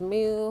says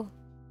moo.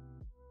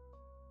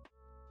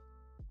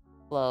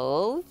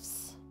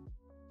 Cloves.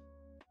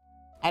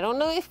 I don't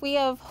know if we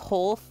have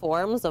whole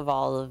forms of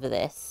all of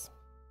this.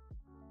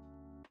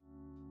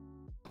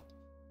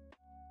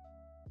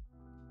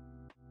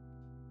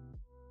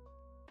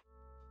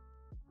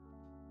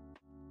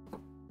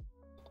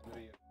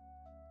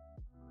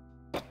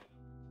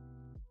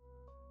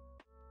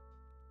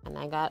 And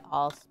I got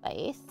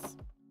allspice.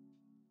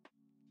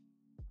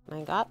 And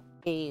I got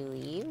bay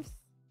leaves.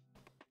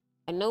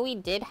 I know we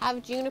did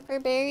have juniper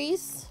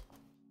berries.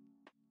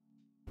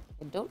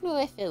 I don't know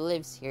if it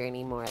lives here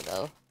anymore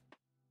though.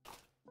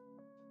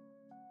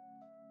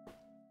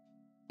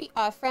 We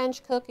are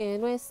French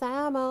cooking with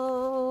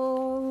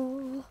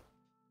Samo.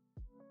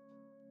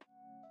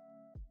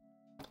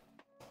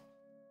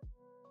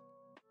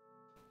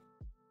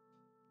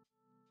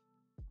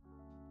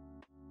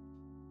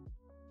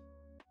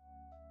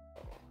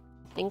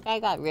 I think I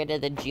got rid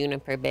of the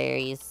juniper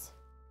berries.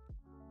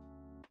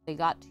 They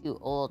got too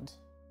old.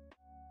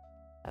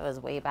 That was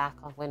way back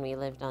when we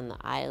lived on the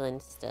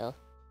island still.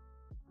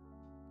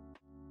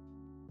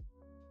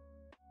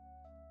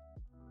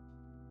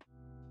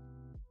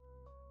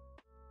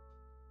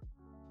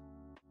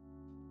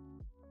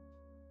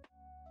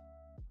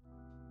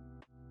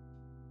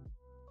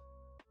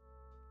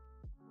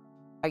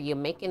 Are you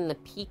making the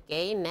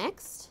piqué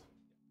next?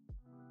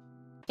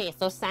 Okay,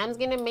 so Sam's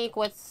gonna make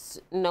what's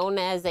known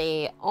as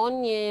a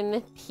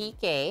onion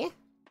piqué.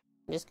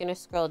 I'm just gonna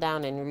scroll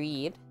down and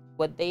read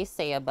what they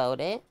say about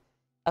it.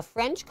 A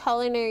French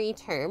culinary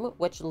term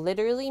which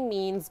literally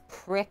means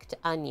pricked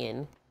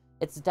onion.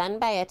 It's done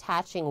by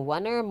attaching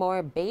one or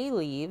more bay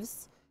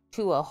leaves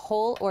to a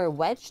whole or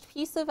wedged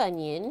piece of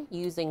onion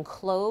using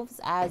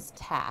cloves as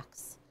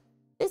tacks.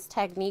 This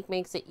technique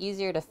makes it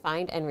easier to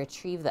find and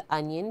retrieve the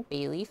onion,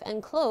 bay leaf,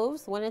 and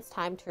cloves when it's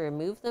time to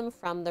remove them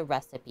from the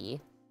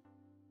recipe.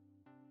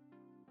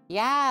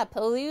 Yeah,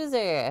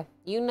 Paloozer.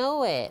 You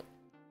know it.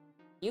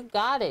 You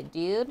got it,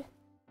 dude.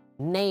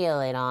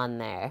 Nail it on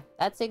there.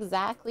 That's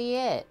exactly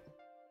it.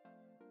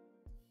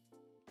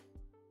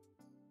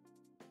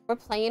 We're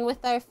playing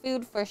with our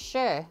food for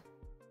sure.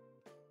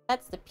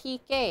 That's the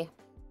PK.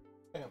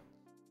 Damn.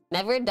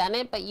 Never done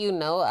it, but you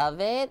know of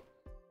it?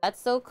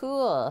 That's so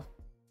cool.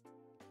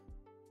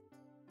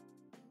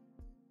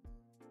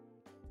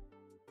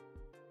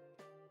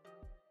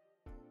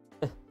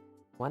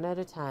 One at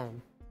a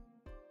time.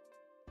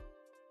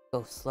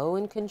 Go slow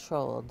and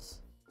controlled.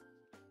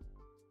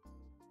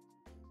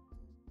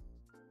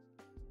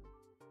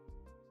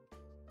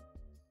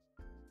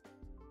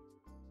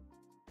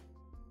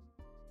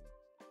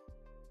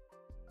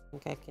 I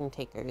think I can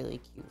take a really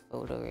cute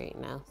photo right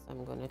now, so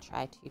I'm going to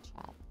try to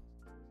chat.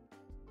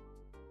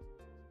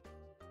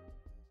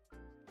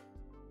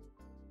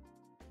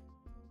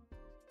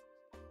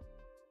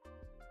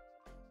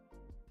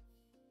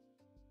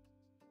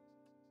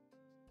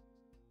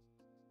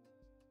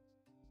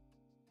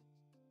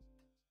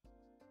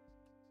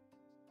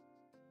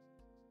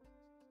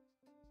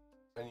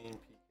 Onion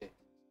PK.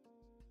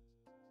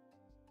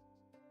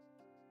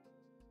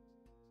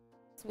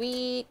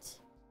 Sweet.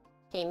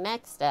 Okay,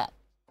 next up.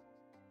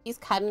 He's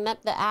cutting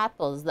up the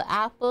apples. The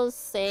apples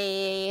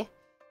say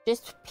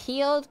just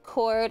peeled,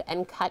 cored,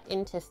 and cut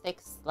into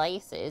thick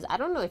slices. I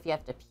don't know if you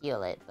have to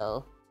peel it,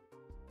 though.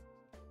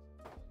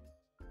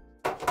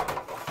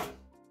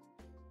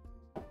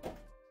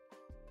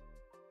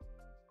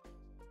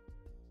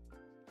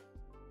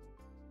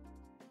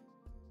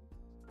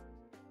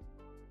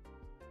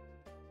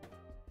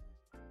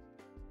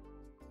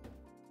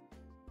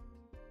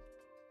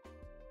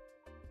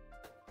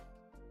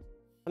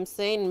 I'm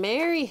saying,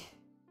 Mary,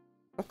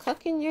 we're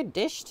cooking your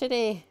dish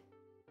today.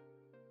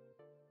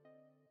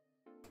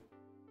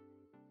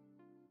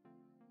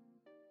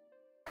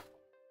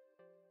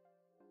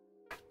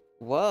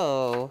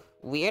 Whoa.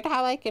 Weird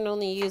how I can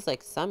only use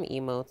like some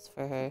emotes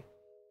for her.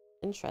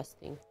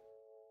 Interesting.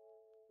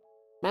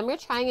 Remember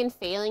trying and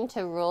failing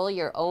to roll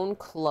your own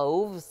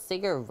clove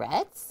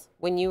cigarettes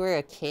when you were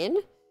a kid?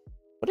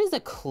 What is a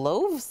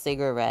clove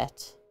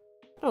cigarette?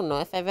 I don't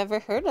know if I've ever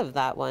heard of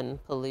that one,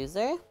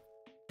 Paloozer.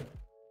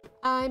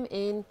 I'm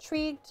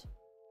intrigued.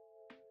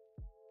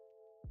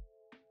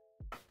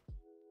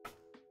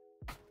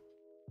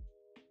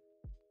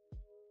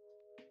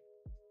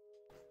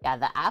 Yeah,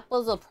 the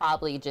apples will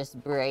probably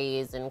just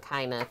braise and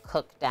kind of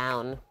cook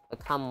down,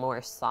 become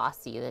more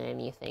saucy than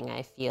anything,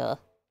 I feel.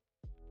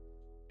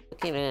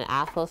 Cooking an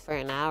apple for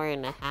an hour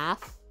and a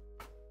half.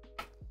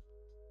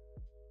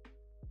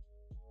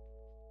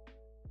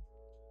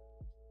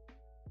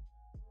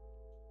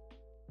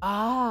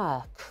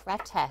 Ah,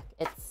 kretek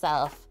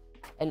itself.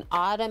 An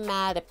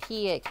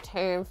onomatopoeic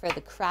term for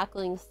the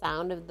crackling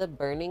sound of the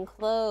burning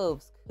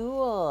cloves.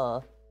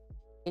 Cool.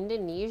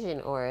 Indonesian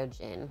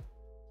origin.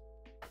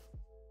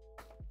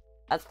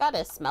 That's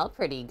gotta smell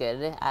pretty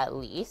good, at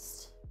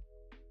least.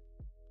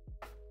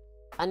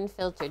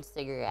 Unfiltered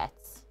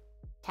cigarettes.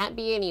 Can't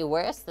be any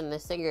worse than the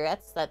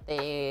cigarettes that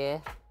they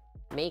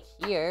make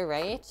here,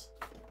 right?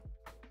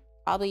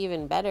 Probably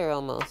even better,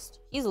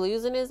 almost. He's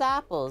losing his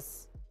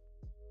apples.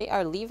 They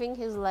are leaving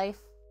his life.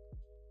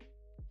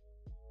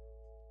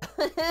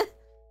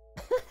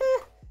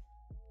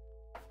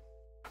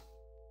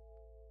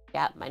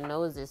 Yeah, my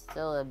nose is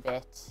still a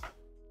bit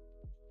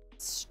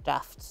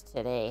stuffed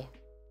today.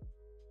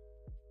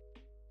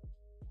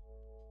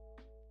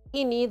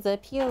 He needs a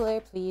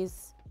peeler,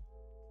 please.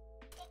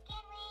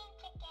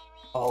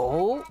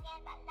 Oh.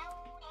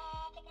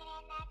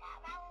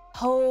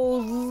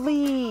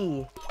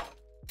 Holy.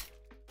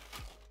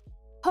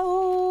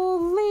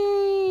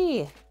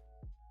 Holy.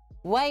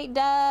 White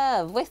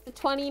Dove with the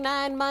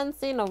 29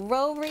 months in a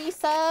row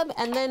resub.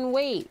 And then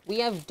wait, we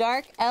have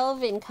Dark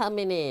Elvin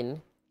coming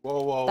in.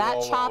 Whoa, whoa, that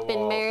whoa, chopping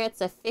whoa, whoa. merits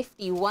a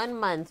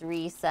 51-month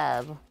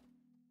resub.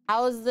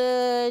 How's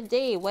the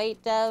day,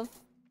 White Dove?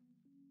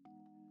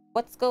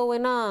 What's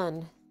going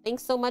on?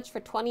 Thanks so much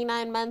for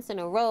 29 months in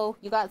a row.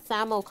 You got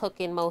Samo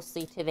cooking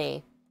mostly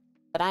today.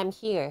 But I'm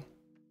here.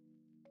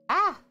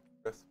 Ah!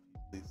 Recipe,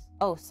 please.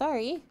 Oh,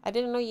 sorry. I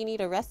didn't know you need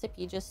a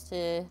recipe just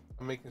to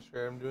I'm making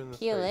sure I'm doing this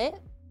peel right.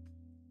 it.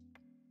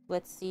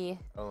 Let's see.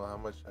 I don't know how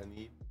much I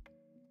need.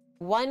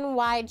 1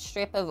 wide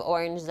strip of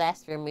orange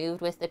zest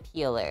removed with the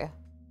peeler.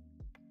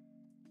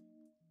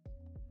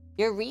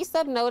 Your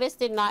resub notice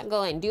did not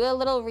go in. Do a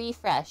little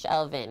refresh,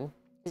 Elvin.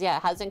 Because yeah,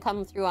 it hasn't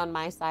come through on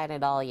my side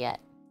at all yet.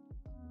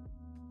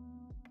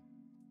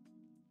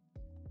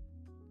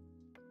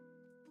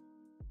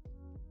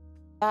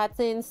 That's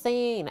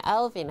insane.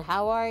 Elvin,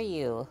 how are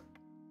you?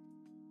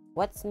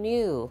 What's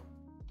new?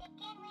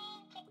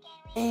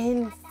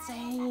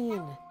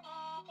 Insane.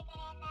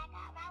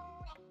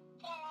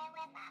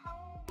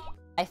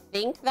 I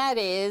think that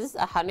is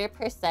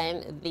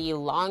 100% the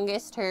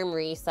longest term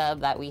resub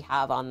that we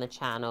have on the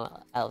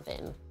channel,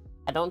 Elvin.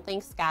 I don't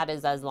think Scat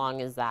is as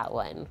long as that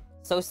one.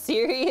 So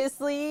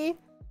seriously,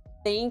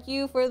 thank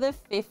you for the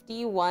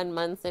 51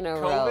 months in a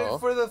row. COVID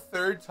for the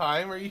 3rd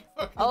time? Are you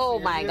fucking Oh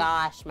serious? my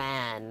gosh,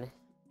 man.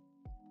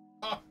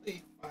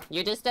 Holy fuck.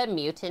 You're just a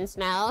mutant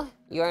now.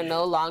 You are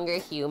no longer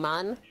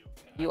human.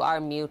 You are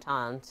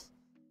mutant.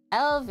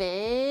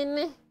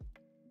 Elvin!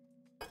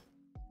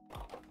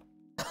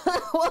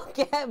 We'll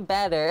get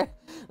better.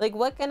 Like,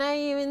 what can I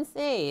even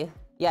say?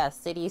 Yeah,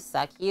 cities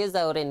suck. He is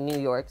out in New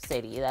York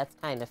City. That's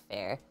kind of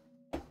fair.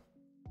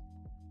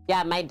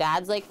 Yeah, my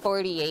dad's like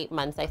 48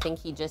 months. I think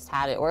he just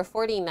had it. Or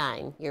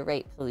 49. You're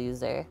right,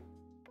 Paloozer.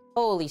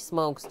 Holy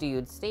smokes,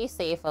 dude. Stay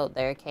safe out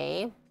there,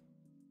 okay?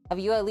 Have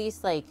you at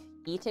least, like,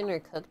 eaten or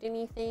cooked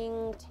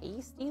anything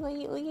tasty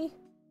lately?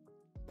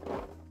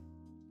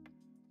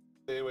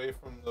 Stay away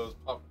from those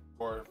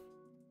popcorn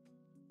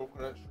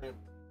coconut shrimp.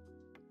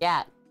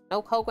 Yeah,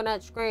 no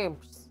coconut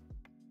shrimps.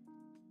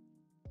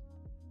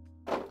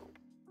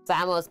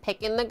 Samo's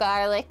picking the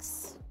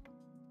garlics.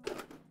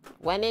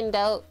 When in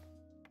doubt,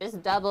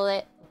 just double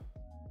it.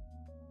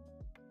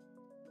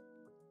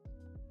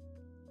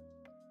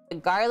 The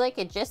garlic,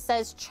 it just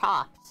says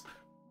chopped.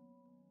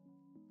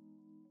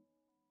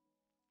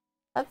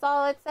 That's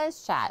all it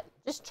says, chat.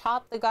 Just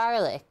chop the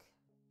garlic.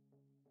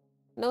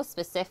 No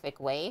specific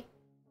way.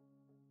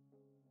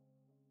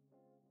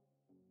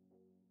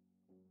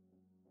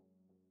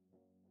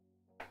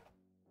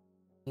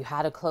 You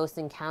had a close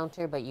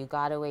encounter, but you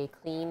got away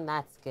clean.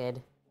 That's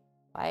good.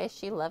 Why is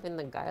she loving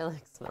the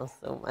garlic smell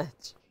so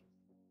much?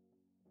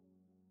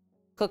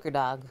 Cooker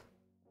dog.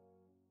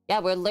 Yeah,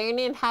 we're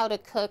learning how to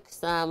cook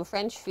some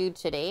French food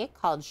today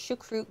called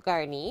Choucroute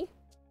Garnie.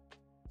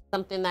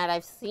 Something that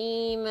I've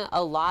seen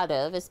a lot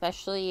of,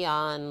 especially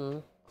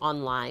on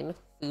online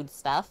food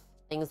stuff,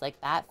 things like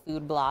that,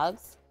 food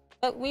blogs.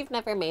 But we've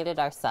never made it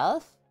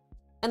ourselves.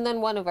 And then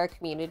one of our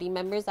community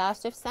members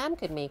asked if Sam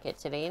could make it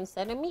today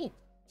instead of me.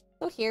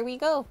 So here we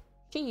go.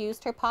 She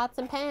used her pots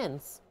and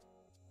pans.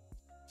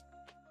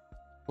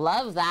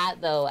 Love that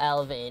though,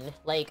 Elvin.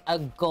 Like a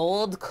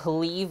gold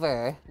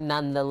cleaver,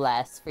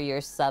 nonetheless, for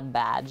your sub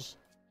badge.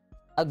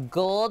 A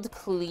gold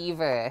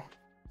cleaver.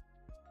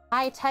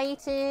 Hi,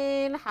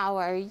 Titan. How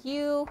are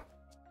you?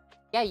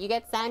 Yeah, you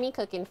get Sammy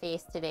cooking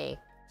face today.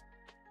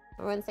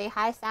 Everyone say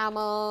hi,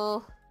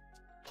 Samo.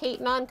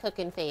 Kate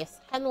non-cooking face.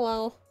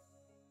 Hello.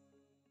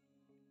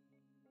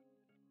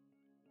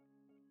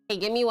 Hey,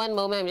 give me one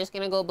moment. I'm just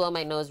gonna go blow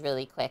my nose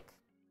really quick.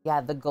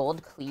 Yeah, the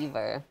gold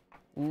cleaver.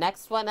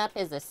 Next one up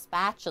is a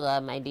spatula,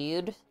 my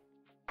dude.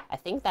 I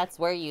think that's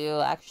where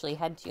you actually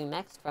head to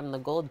next from the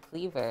gold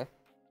cleaver.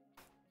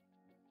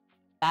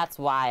 That's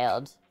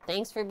wild.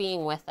 Thanks for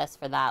being with us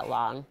for that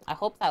long. I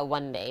hope that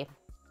one day,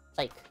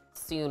 like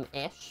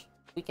soon-ish,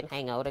 we can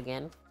hang out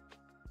again.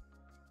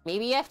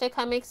 Maybe you have to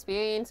come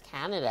experience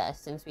Canada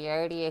since we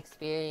already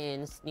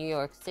experienced New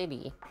York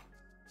City.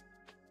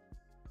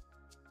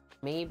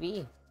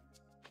 Maybe.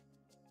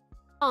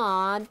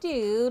 Aw,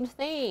 dude,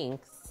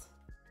 thanks.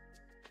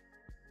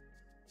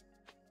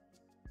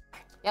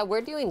 Yeah,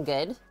 we're doing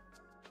good.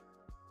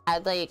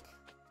 Had like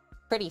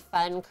pretty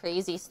fun,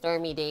 crazy,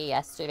 stormy day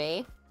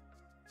yesterday.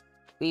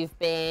 We've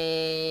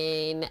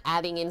been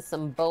adding in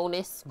some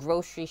bonus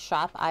grocery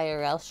shop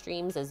IRL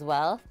streams as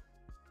well.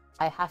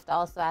 I have to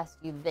also ask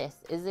you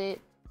this. Is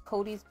it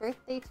Cody's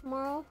birthday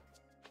tomorrow?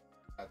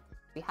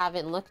 We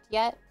haven't looked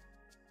yet.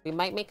 We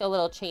might make a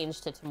little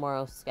change to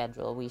tomorrow's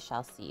schedule. We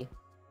shall see.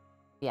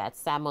 Yeah,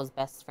 it's Samo's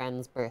best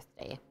friend's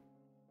birthday.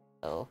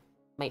 So,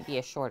 might be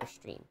a shorter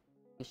stream.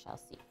 We shall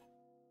see.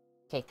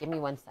 Okay, give me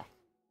one sec.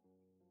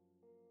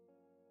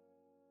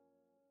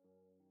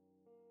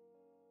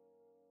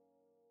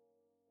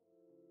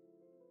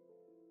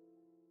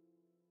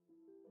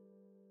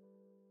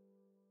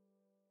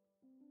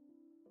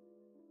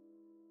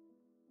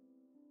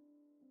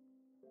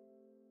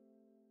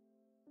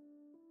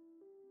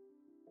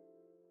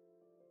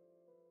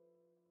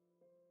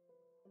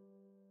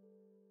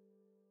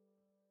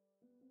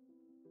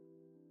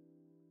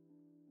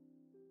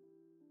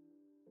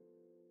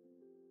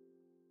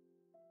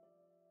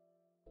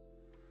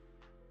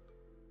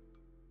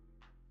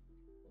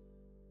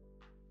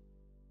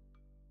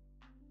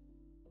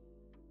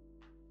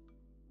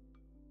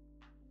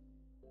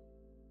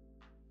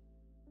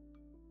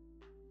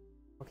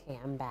 Okay,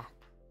 I'm back.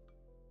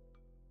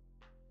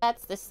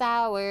 That's the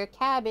sour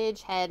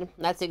cabbage head.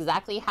 That's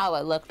exactly how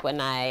it looked when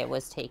I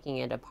was taking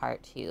it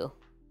apart too.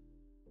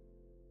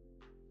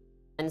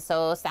 And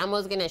so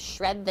Samo's gonna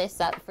shred this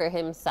up for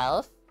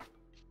himself.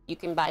 You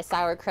can buy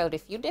sauerkraut a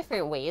few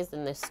different ways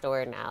in the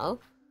store now.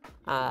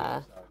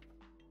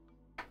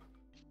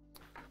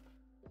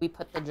 We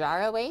put the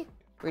jar away.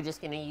 We're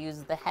just gonna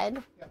use the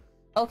head. Yeah.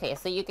 Okay,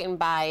 so you can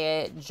buy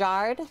it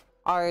jarred,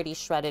 already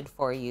shredded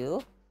for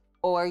you.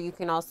 Or you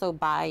can also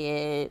buy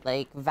it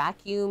like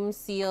vacuum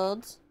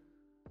sealed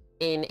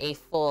in a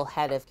full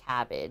head of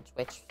cabbage,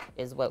 which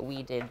is what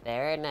we did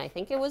there. And I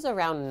think it was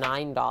around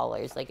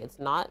 $9. Like it's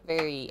not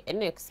very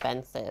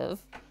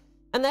inexpensive.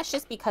 And that's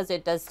just because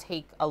it does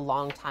take a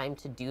long time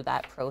to do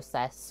that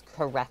process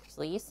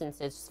correctly.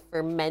 Since it's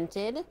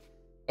fermented,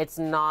 it's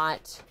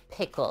not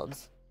pickled.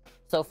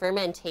 So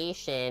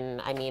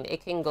fermentation, I mean,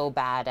 it can go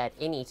bad at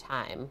any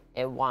time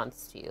it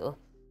wants to.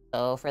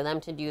 So for them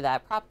to do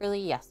that properly,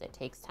 yes, it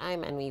takes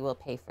time, and we will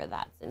pay for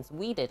that since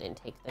we didn't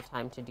take the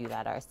time to do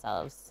that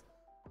ourselves.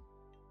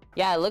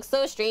 Yeah, it looks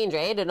so strange,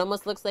 right? It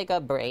almost looks like a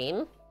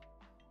brain.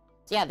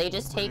 So yeah, they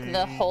just take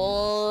the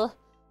whole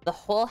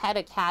head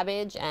of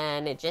cabbage,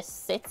 and it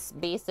just sits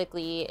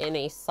basically in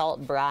a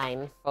salt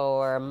brine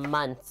for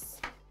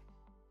months.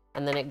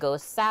 And then it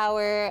goes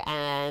sour,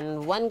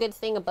 and one good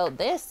thing about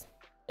this,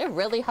 it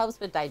really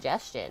helps with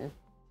digestion.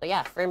 So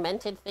yeah,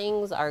 fermented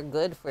things are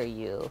good for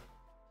you.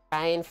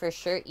 Try and for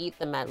sure eat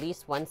them at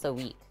least once a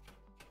week.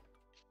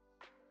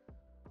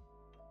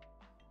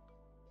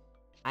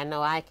 I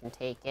know I can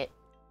take it.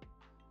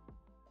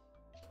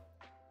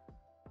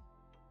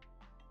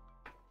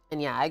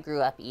 And yeah, I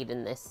grew up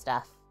eating this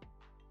stuff.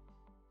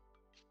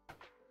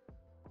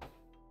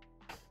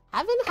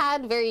 Haven't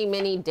had very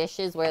many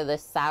dishes where the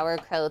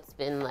sauerkraut's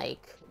been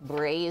like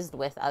braised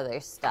with other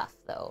stuff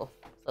though.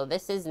 So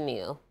this is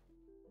new.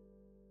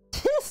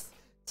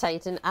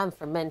 Titan, I'm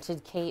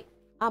fermented, Kate.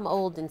 I'm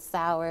old and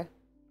sour.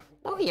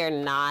 No, you're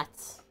not.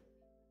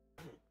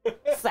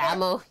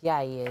 Samo,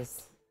 yeah, he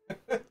is.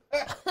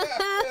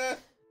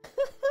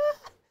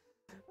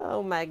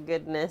 Oh my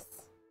goodness.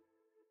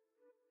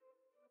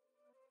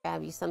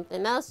 Grab you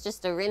something else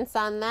just to rinse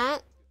on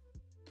that.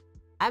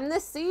 I'm the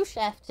sous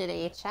chef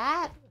today,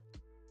 chat.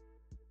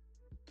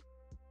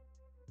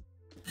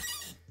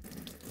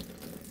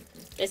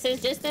 This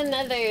is just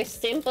another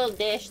simple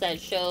dish that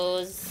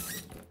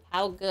shows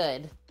how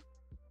good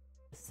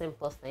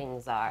simple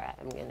things are,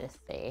 I'm gonna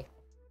say.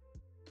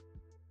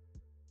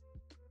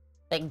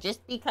 Like,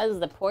 just because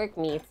the pork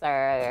meats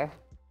are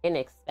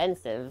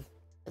inexpensive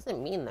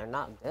doesn't mean they're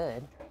not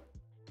good.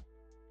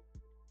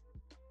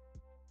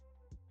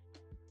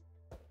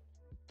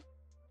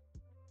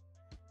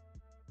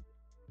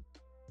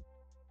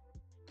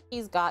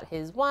 He's got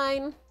his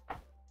wine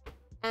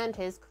and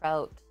his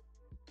kraut.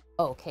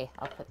 Okay,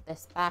 I'll put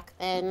this back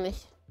then.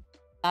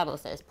 Bible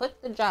says,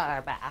 put the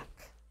jar back.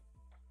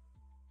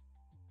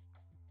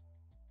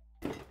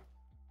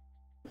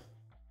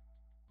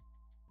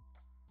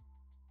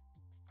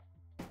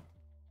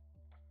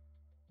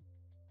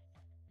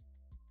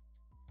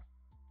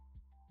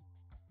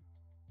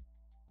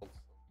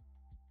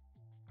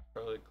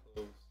 Garlic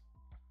cloves.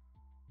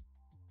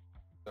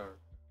 Dark.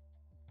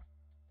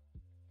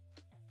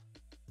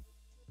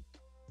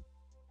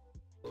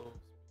 Cloves.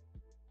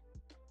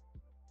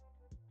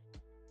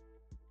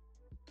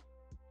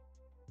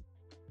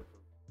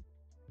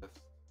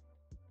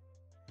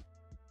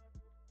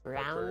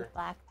 Brown Pepper.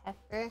 black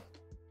pepper.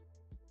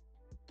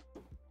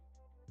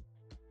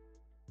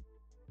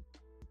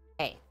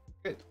 Hey,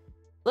 Good.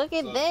 look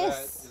at So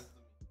this.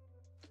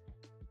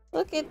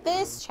 Look at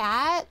this,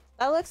 chat.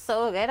 That looks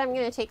so good. I'm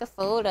gonna take a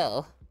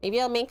photo. Maybe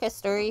I'll make a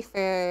story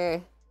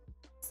for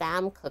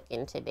Sam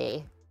cooking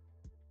today.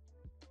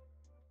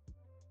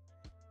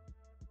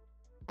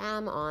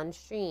 Sam on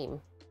stream.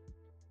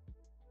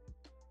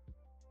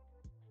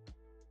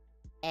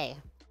 Hey.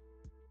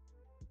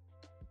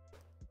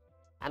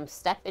 I'm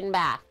stepping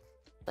back.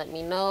 Let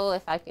me know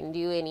if I can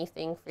do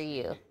anything for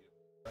you.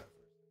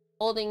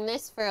 Holding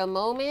this for a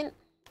moment.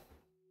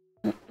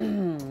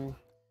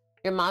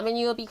 Your mom and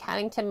you will be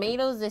counting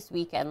tomatoes this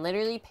weekend.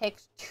 Literally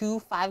picked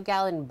 2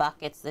 5-gallon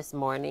buckets this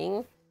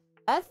morning.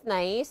 That's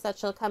nice that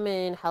she'll come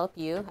in and help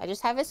you. I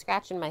just have a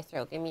scratch in my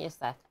throat. Give me a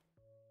sec.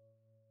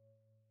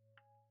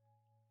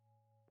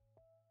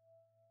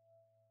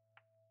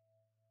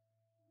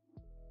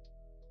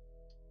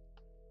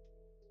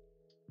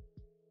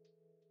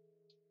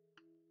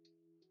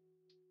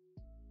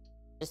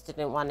 Just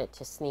didn't want it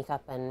to sneak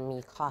up and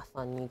me cough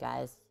on you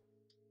guys.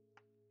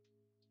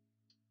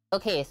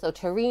 Okay, so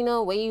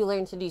Torino, way you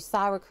learn to do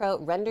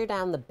sauerkraut, render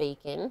down the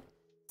bacon,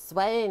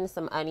 sweat in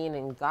some onion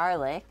and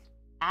garlic,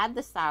 add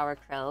the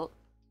sauerkraut,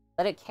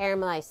 let it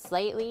caramelize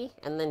slightly,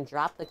 and then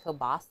drop the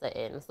kielbasa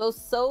in.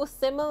 So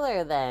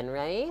similar then,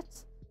 right?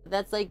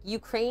 That's like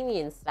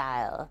Ukrainian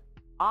style.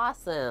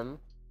 Awesome.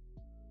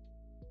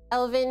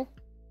 Elvin,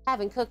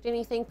 haven't cooked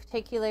anything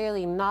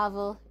particularly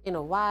novel in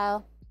a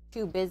while.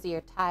 Too busy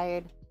or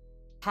tired.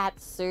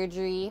 Cat's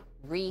surgery,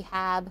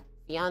 rehab,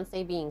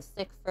 fiance being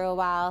sick for a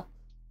while.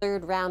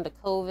 3rd round of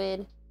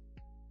COVID,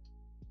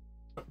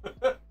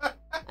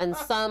 and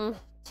some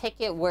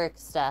ticket work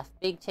stuff,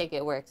 big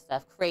ticket work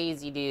stuff.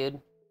 Crazy, dude.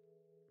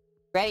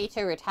 Ready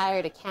to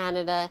retire to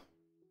Canada.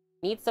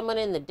 Need someone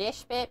in the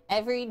dish pit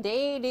every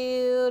day,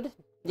 dude.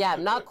 Yeah,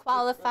 I'm not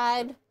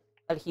qualified,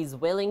 but he's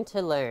willing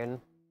to learn.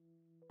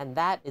 And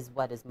that is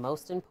what is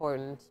most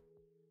important.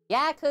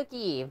 Yeah,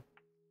 Cookie.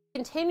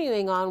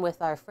 Continuing on with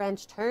our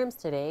French terms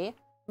today.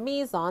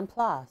 Mise en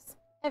place.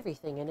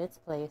 Everything in its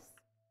place.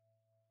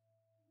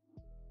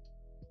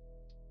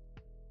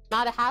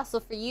 Not a hassle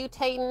for you,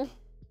 Titan.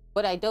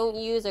 What I don't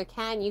use or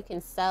can, you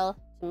can sell.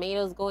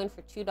 Tomatoes going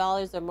for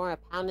 $2 or more a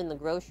pound in the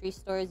grocery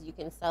stores. You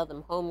can sell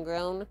them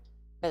homegrown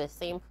for the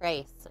same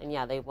price. And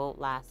yeah, they won't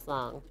last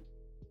long.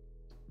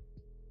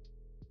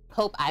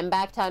 Hope I'm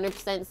back to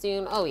 100%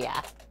 soon. Oh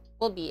yeah,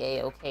 we'll be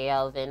a-okay,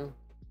 Elvin.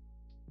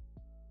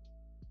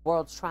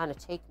 World's trying to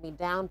take me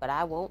down, but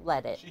I won't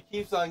let it. She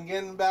keeps on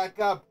getting back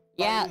up.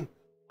 Yeah.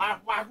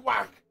 Whack, whack,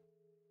 whack.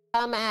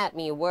 Come at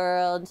me,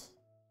 world.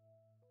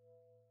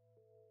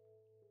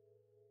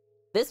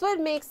 This would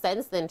make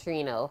sense then,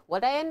 Trino.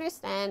 What I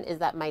understand is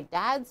that my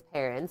dad's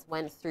parents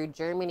went through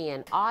Germany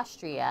and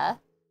Austria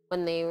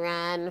when they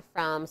ran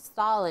from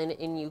Stalin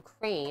in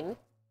Ukraine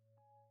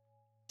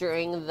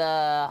during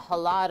the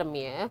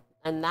Holodomor,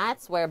 and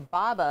that's where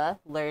Baba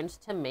learned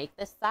to make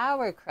the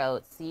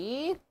sauerkraut.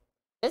 See?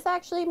 This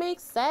actually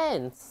makes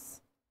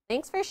sense.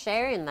 Thanks for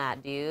sharing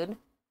that, dude.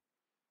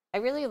 I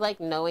really like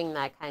knowing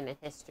that kind of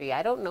history.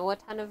 I don't know a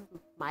ton of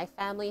my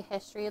family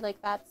history like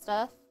that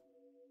stuff.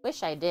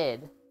 Wish I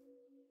did.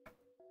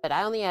 But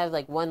I only have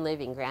like one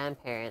living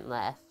grandparent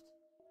left.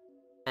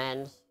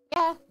 And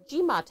yeah,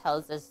 Jima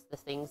tells us the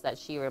things that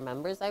she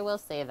remembers. I will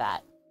say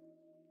that.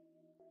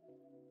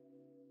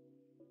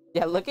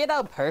 Yeah, look at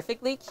how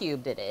perfectly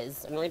cubed it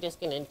is. And we're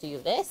just gonna do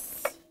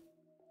this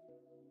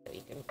so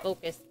we can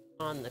focus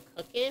on the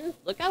cooking.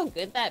 Look how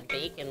good that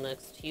bacon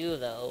looks too,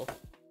 though.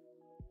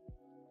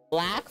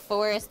 Black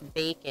Forest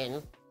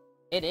bacon.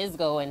 It is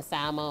going,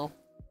 Samo.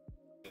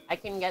 I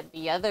can get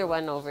the other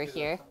one over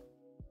here.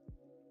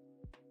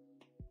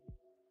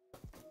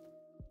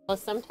 Well,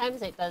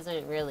 sometimes it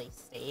doesn't really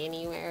stay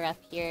anywhere up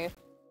here.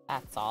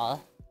 That's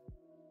all.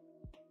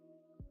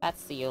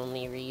 That's the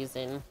only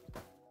reason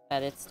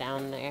that it's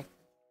down there.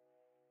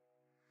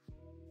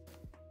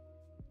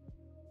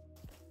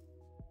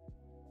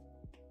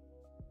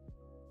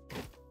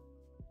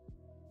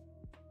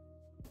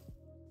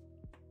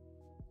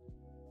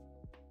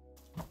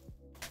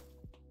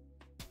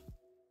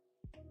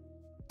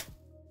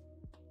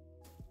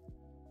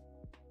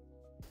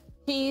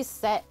 He's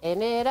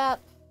setting it up.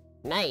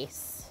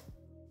 Nice.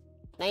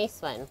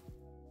 Nice one.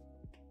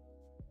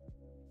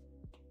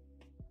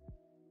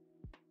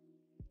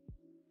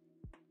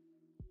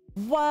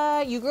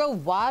 What? You grow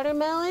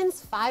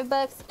watermelons?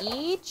 $5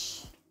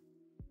 each?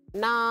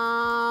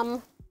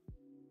 Nom.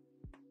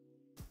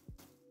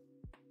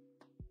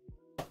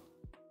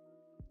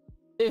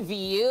 The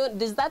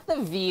Vune? Is that the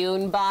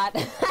Vune bot?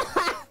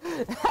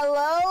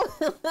 Hello?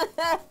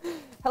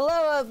 Hello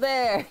out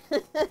there.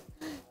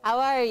 How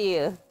are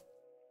you?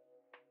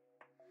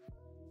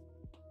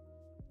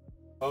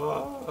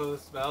 Oh, the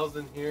smells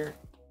in here.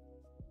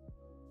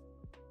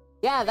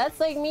 Yeah,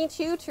 that's like me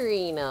too,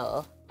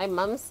 Torino. My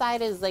mom's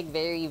side is like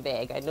very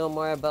big. I know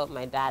more about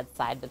my dad's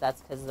side, but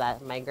that's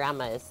because my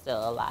grandma is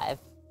still alive.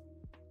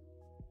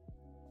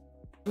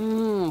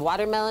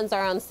 Watermelons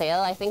are on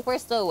sale. I think we're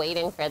still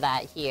waiting for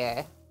that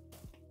here.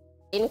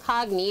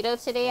 Incognito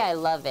today, I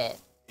love it.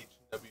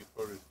 H&W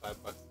produce, $5.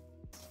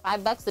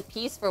 $5 a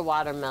piece for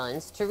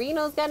watermelons.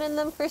 Torino's getting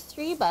them for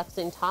 $3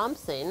 in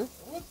Thompson.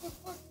 What the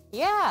fuck?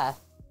 Yeah.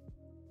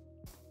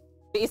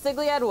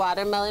 Basically had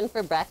watermelon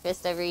for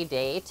breakfast every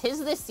day. 'Tis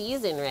the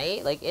season,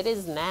 right? Like, it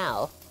is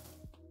now.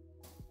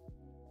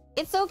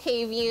 It's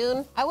okay,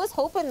 Vune. I was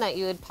hoping that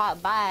you would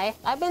pop by.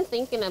 I've been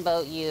thinking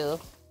about you.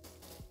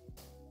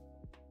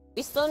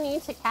 We still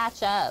need to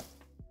catch up.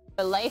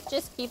 But life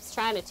just keeps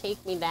trying to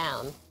take me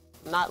down.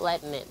 I'm not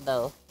letting it,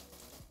 though.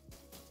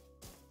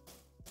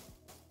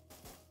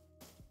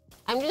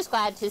 I'm just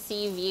glad to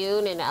see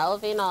Vune and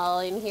Elvin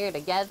all in here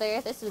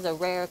together. This is a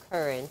rare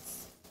occurrence.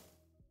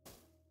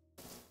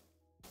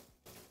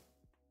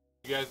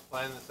 You guys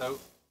plan this out?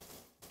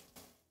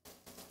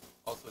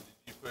 Also, did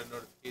you put a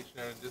notification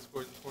out in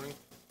Discord this morning?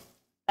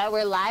 That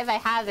we're live? I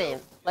haven't.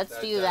 No, Let's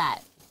do that.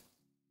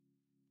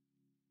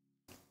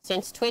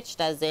 Since Twitch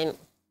doesn't.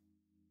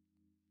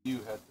 You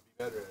have to be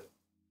better at it.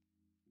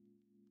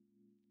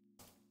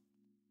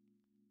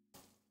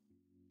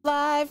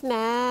 Live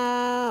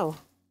now.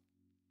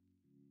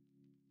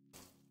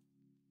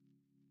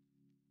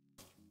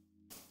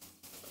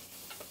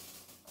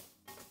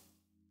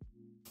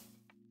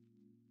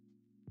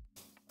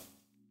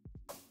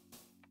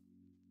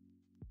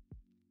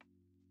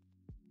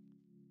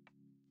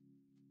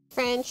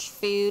 French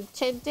food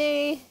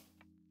today.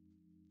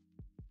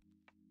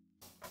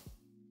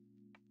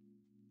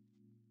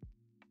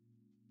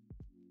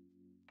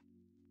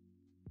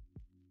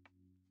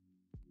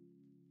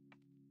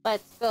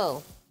 Let's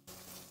go.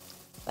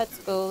 Let's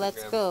go.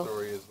 Let's go.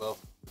 Story as well.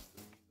 With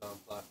the mise en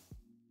place.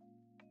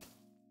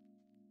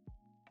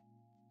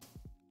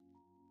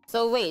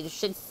 So wait,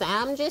 should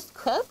Sam just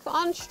cook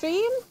on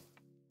stream?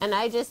 And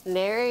I just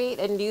narrate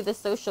and do the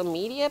social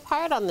media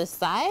part on the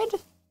side?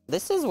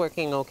 This is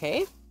working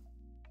okay.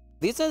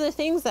 These are the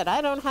things that I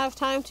don't have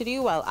time to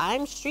do while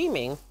I'm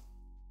streaming.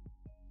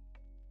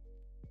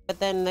 But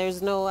then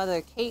there's no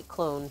other Kate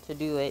clone to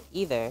do it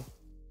either.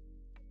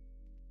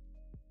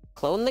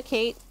 Clone the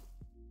Kate.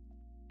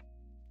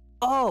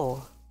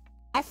 Oh,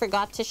 I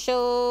forgot to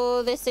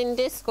show this in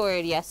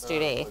Discord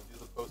yesterday. Do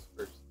the post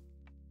first.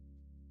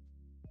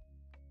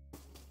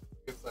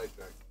 Get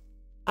sidetracked.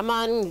 I'm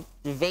on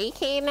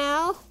vacay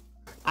now?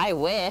 I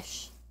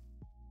wish.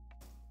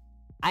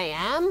 I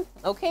am?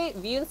 Okay,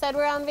 Vune said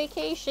we're on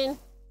vacation.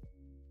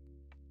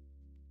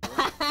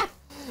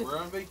 We're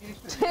on vacation?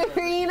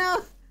 Torino?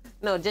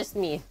 No, just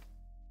me.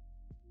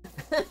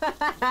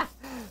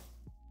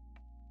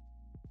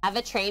 Have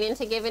a training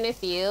to give in a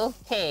few.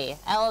 Okay,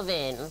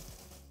 Elvin.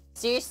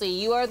 Seriously,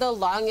 you are the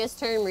longest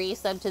term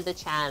resub to the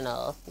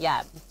channel.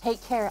 Yeah,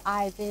 take care,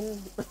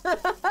 Ivan.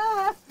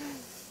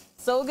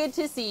 So good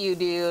to see you,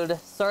 dude.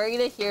 Sorry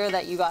to hear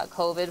that you got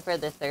COVID for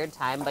the 3rd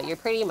time, but you're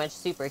pretty much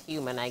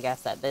superhuman, I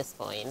guess, at this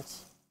point.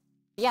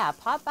 Yeah,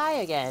 pop by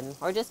again,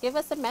 or just give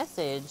us a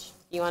message.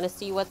 You want to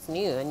see what's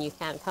new and you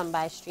can't come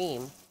by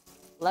stream.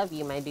 Love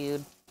you, my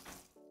dude.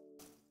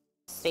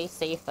 Stay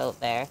safe out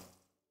there.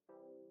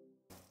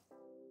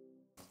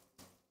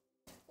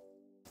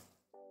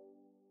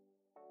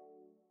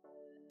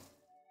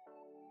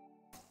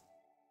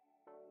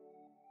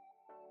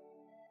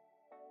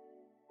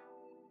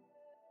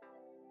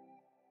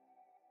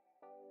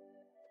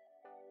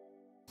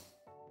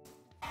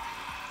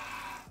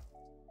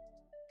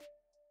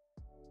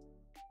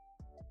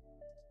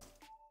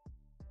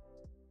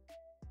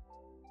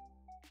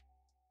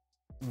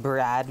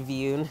 Brad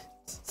Vune.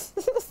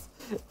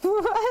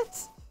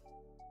 What?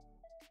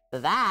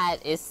 That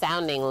is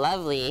sounding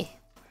lovely.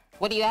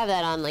 What do you have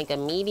that on, like a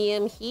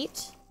medium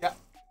heat? Yeah,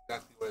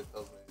 exactly what it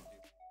tells me to do.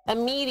 A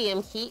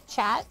medium heat,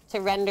 chat, to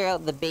render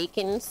out the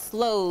bacon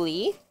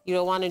slowly. You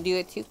don't want to do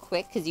it too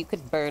quick because you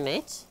could burn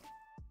it.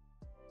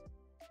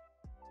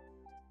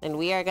 And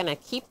we are going to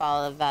keep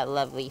all of that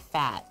lovely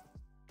fat.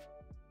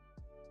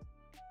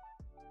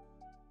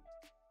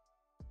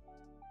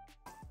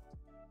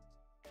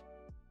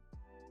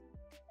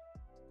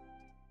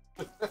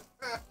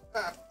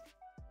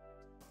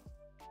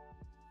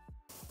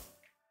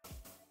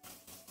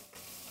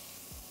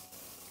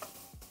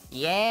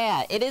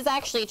 Yeah, it is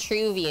actually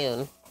true,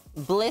 Vune.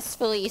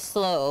 Blissfully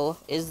slow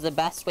is the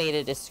best way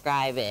to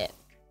describe it.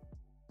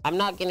 I'm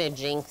not gonna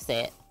jinx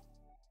it.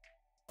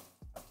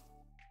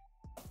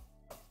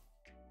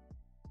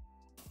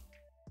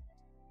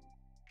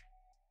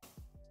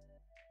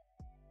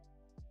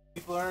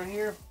 People aren't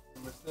here.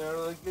 You're missing out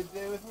on a good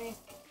day with me.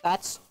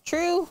 That's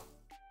true.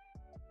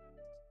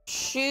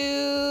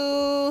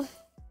 Choucroute.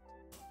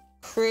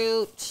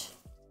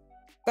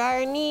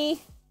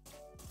 Garnie.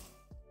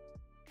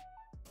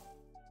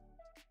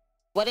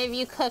 What have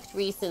you cooked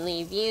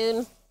recently,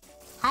 Vune?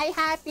 Hi,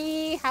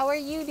 Happy. How are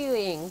you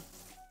doing?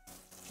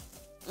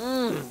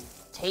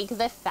 Take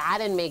the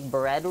fat and make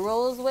bread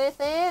rolls with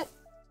it.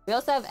 We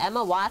also have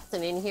Emma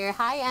Watson in here.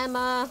 Hi,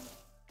 Emma.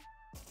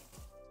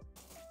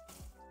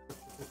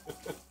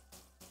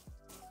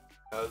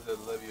 How's it,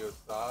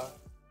 Leviosa?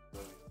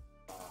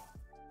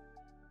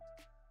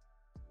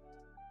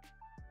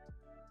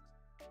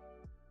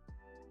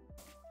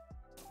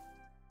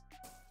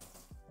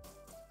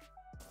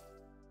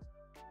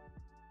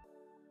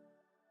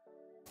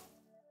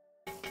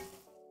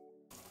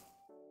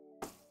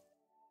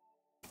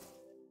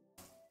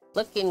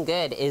 Looking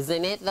good,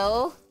 isn't it,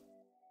 though?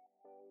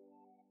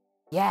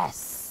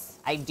 Yes,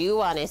 I do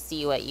want to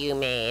see what you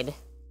made.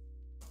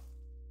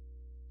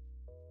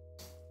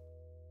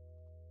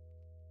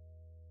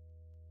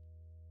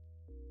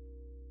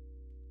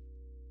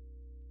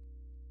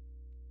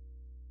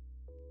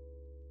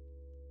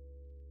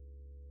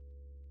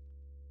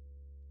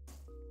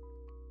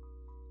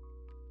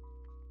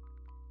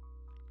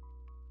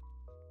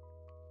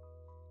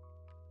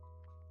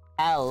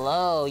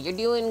 Hello, you're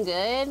doing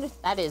good?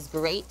 That is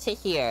great to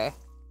hear.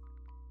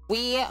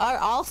 We are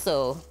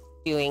also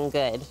doing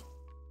good.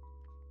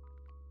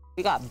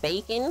 We got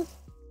bacon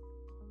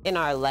in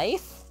our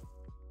life.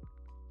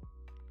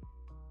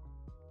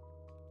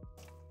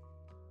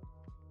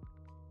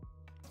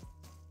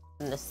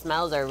 And the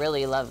smells are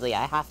really lovely,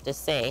 I have to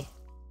say.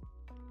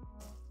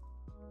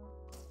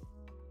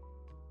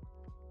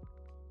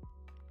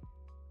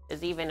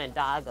 There's even a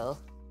doggo.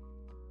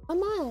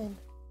 Come on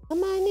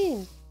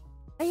in.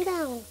 Lay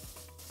down.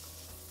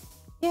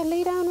 Yeah,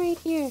 lay down right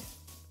here.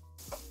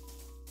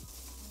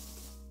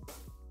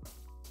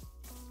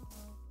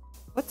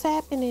 What's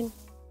happening?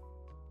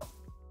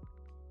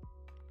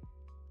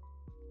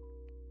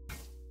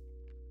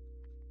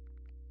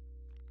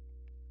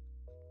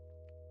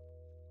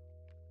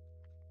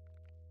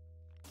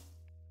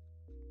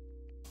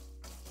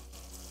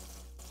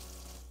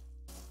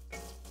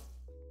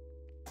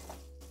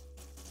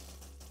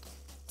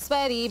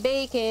 Sweaty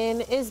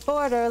bacon is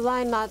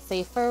borderline not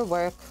safe for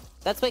work.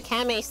 That's what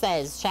Kame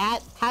says,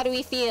 chat. How do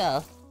we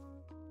feel?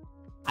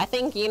 I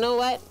think, you know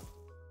what?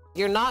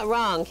 You're not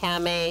wrong,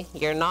 Kame.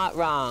 You're not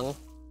wrong.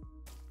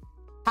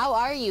 How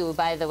are you,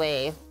 by the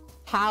way?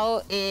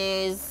 How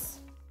is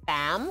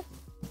Bam?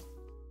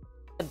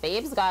 The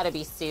babe's gotta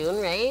be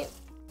soon, right?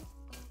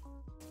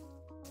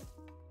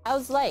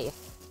 How's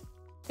life?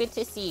 Good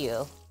to see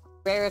you.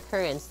 Rare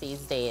occurrence these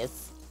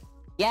days.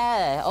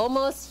 Yeah,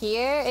 almost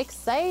here.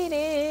 Exciting.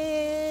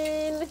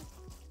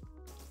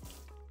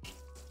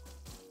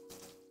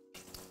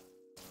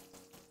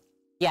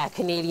 Yeah,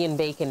 Canadian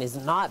bacon is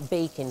not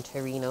bacon,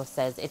 Torino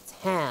says. It's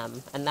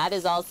ham. And that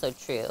is also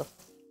true.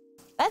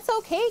 That's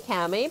okay,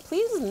 Kame.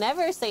 Please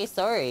never say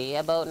sorry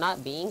about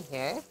not being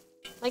here.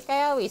 Like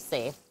I always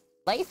say,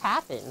 life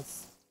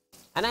happens.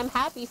 And I'm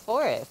happy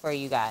for it for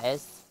you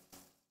guys.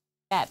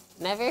 Yeah,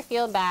 never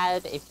feel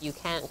bad if you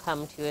can't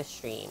come to a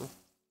stream.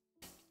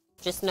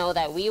 Just know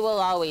that we will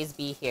always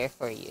be here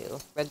for you,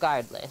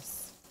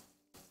 regardless.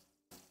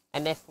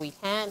 And if we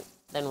can't,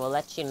 then we'll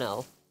let you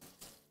know.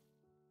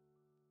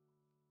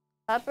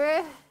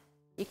 Pepper,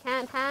 you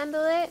can't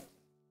handle it?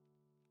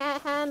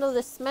 Can't handle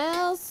the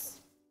smells?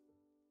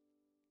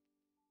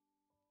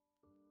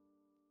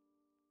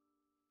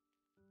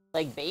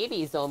 Like,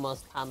 baby's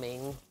almost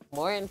coming.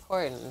 More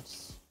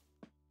important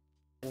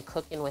than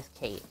cooking with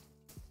Kate.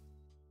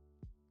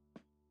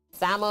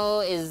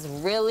 Samo is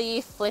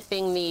really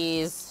flipping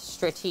these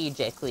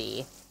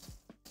strategically.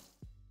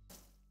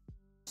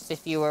 Just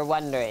if you were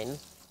wondering.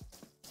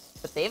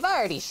 But they've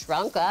already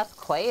shrunk up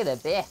quite a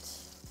bit.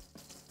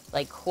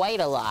 Like, quite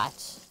a lot.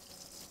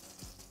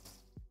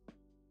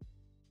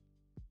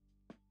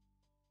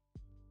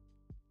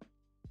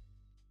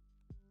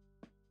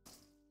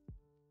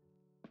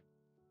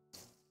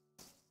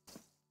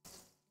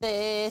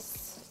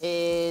 This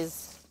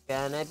is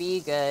gonna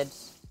be good.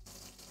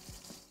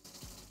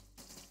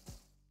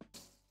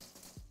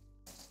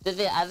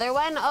 The other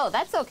one? Oh,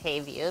 that's okay,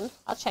 Vune.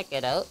 I'll check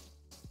it out.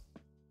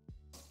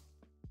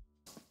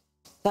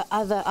 The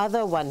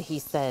other one, he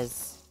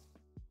says.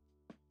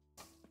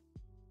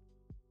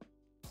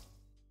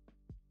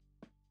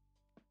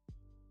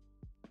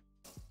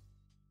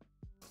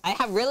 I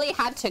have really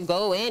had to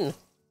go in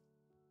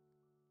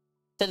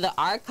to the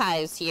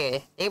archives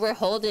here. They were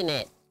holding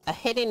it. A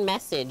hidden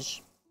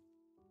message.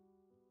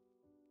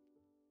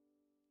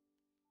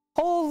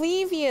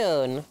 Holy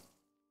Vune.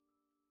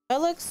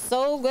 That looks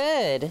so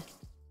good.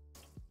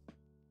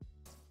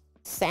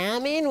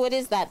 Salmon, what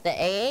is that? The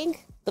egg?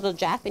 Little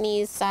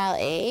Japanese style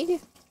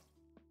egg.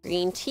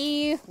 Green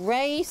tea,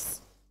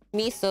 rice,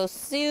 miso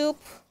soup.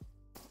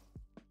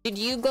 Did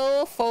you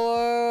go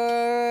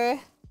for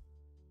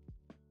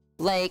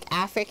like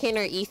African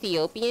or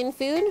Ethiopian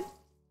food?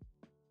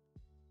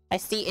 I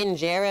see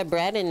injera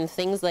bread and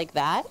things like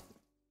that.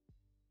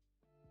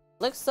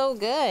 Looks so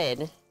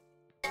good.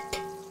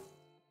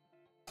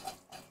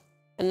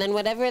 And then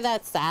whatever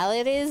that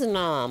salad is,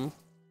 nom.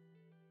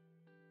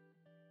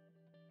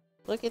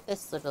 Look at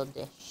this little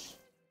dish.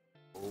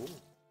 Oh.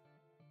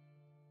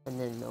 And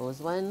then those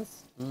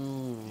ones.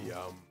 Mmm.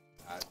 Yum.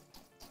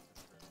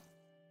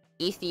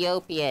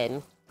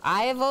 Ethiopian.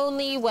 I've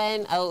only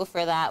went out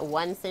for that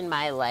once in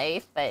my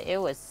life, but it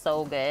was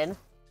so good.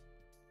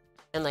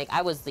 And like,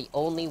 I was the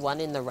only one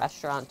in the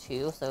restaurant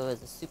too, so it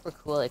was a super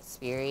cool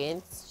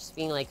experience. Just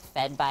being like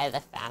fed by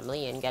the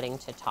family and getting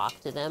to talk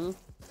to them.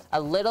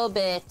 A little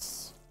bit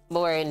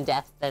more in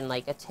depth than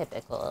like a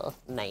typical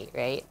night,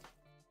 right?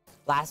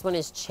 Last one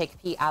is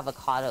chickpea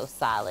avocado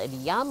salad.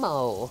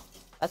 Yummo!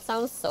 That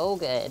sounds so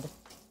good.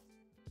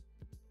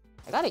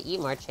 I gotta eat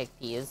more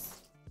chickpeas.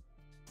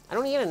 I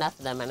don't eat enough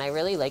of them, and I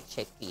really like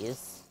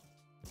chickpeas.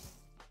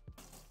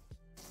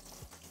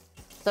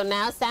 So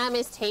now Sam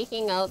is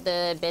taking out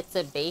the bits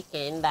of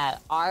bacon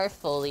that are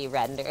fully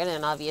rendered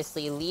and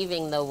obviously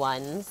leaving the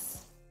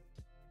ones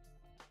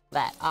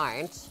that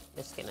aren't.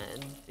 Just gonna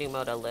zoom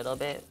out a little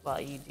bit while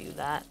you do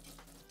that.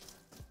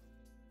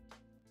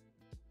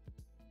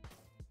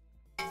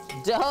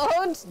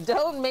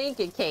 Don't make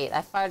it, Kate.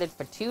 I farted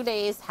for 2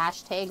 days.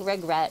 Hashtag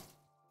regret.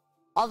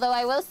 Although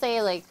I will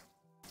say, like,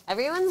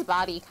 everyone's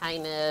body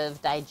kind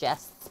of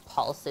digests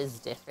pulses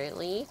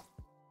differently.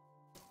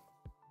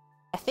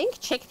 I think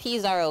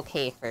chickpeas are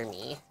okay for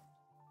me.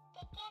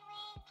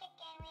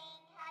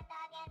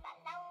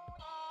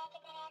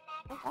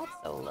 Oh, that's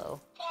so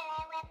low.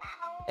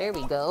 There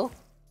we go.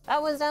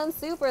 That was down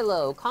super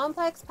low.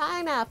 Complex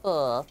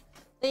Pineapple.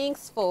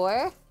 Thanks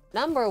for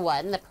number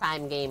 1, the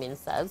Prime Gaming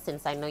sub,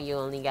 since I know you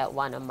only get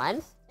 1 a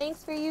month.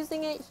 Thanks for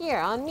using it here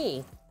on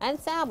me and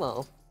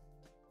Samo.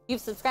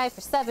 You've subscribed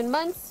for 7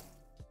 months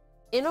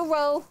in a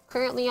row,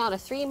 currently on a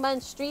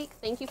 3-month streak.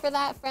 Thank you for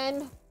that,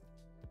 friend.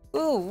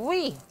 Ooh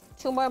wee.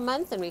 2 more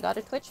months and we got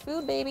a Twitch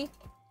food, baby.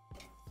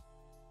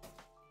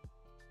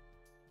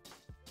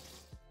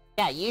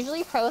 Yeah,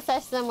 usually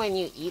process them when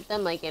you eat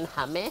them, like in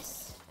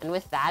hummus. And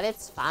with that,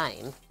 it's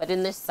fine. But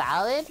in this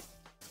salad,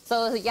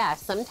 so yeah,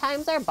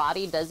 sometimes our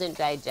body doesn't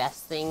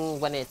digest things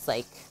when it's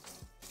like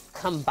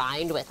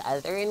combined with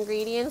other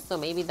ingredients. So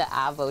maybe the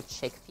avo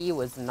chickpea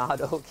was not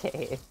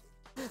okay.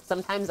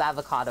 Sometimes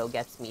avocado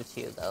gets me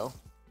too, though.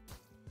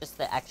 Just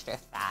the extra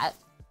fat.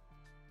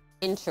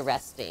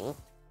 Interesting.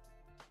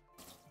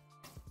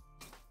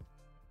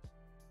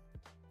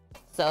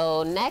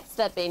 So next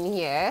up in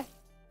here,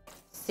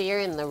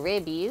 searing the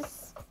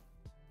ribbies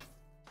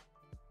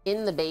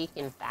in the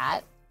bacon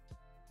fat.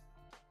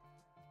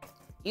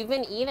 You've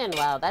been eating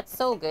well. That's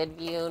so good,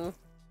 Vune.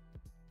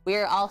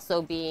 We're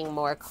also being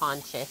more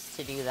conscious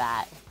to do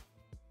that.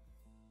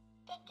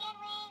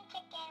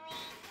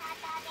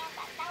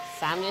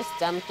 Sam just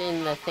dumped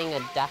in the thing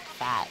of duck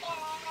fat.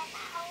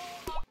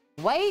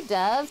 White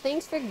Dove,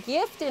 thanks for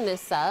gifting a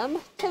sub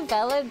to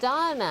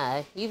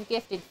Belladonna. You've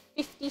gifted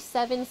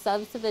 57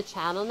 subs to the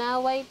channel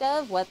now, White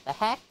Dove. What the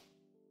heck?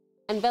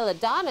 And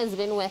Belladonna's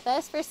been with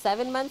us for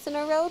 7 months in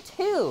a row,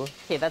 too.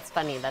 Okay, that's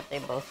funny that they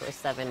both were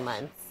 7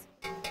 months.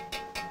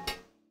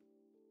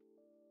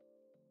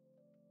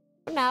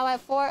 We're now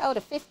at 4 out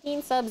of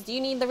 15 subs. Do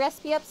you need the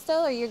recipe up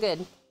still, or you're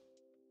good?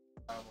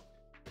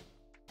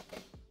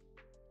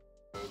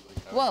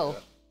 Whoa.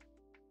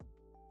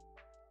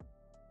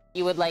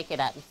 You would like it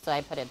up, so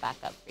I put it back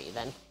up for you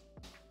then.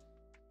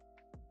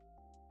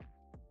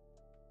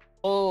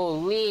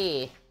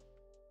 Holy.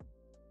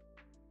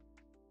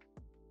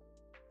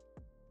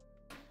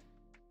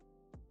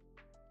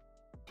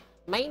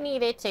 Might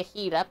need it to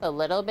heat up a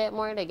little bit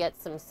more to get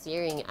some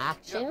searing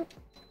action. Yep.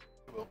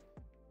 It will.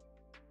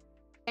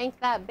 Crank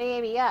that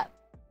baby up.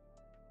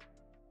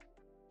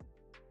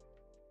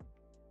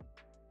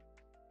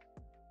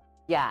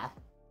 Yeah.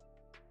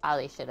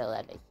 Probably should have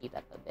let it heat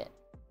up a bit.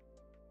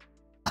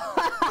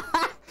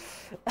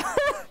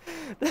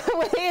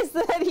 The ways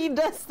that he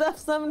does stuff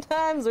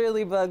sometimes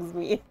really bugs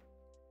me.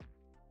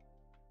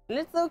 And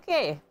it's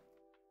okay.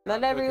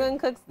 Not everyone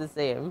cooks the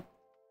same.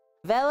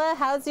 Vela,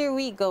 how's your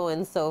week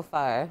going so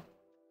far?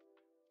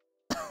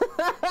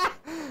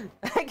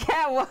 I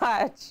can't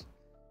watch.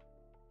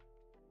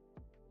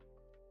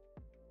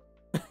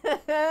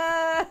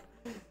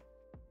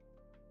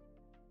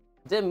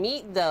 The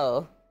meat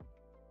though.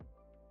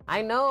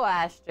 I know,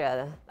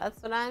 Astra.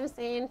 That's what I'm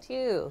saying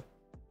too.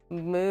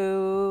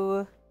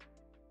 Moo.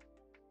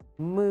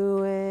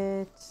 Moo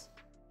it.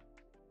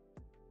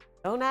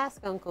 Don't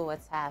ask Uncle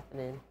what's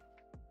happening.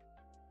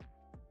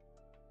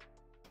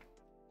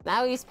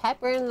 Now he's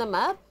peppering them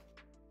up?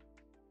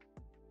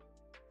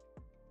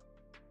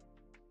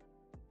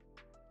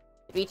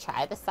 Did we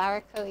try the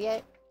sauerkraut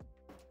yet?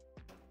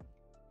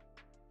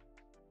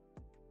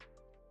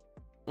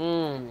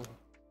 Mmm.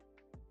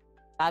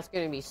 That's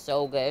gonna be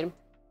so good.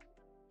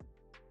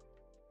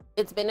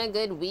 It's been a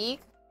good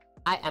week.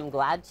 I am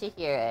glad to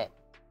hear it.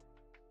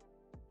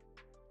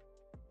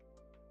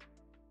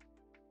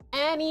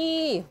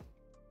 Annie!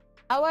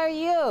 How are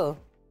you?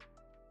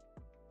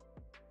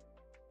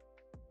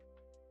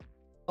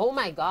 Oh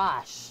my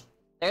gosh.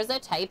 There's a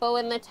typo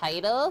in the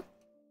title.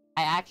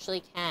 I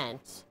actually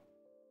can't.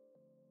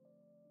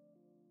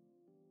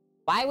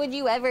 Why would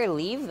you ever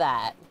leave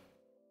that?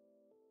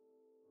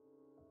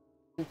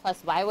 And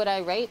plus, why would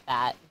I write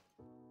that?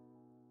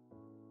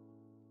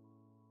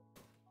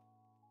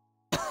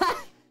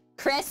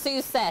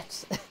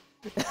 Cresuset.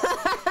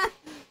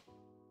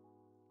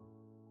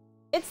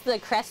 It's the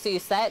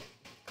Cresuset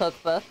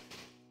cookbook,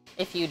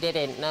 if you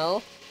didn't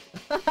know.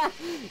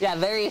 Yeah,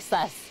 very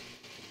sus.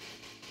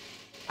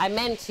 I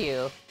meant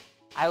to.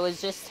 I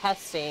was just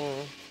testing,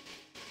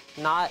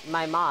 not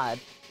my mod.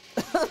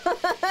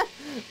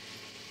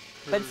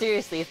 But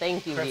seriously,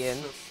 thank you, Vian.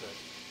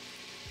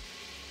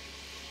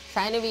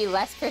 Trying to be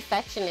less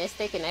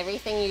perfectionistic in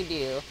everything you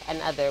do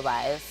and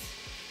otherwise.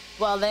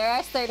 Well, there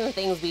are certain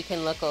things we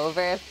can look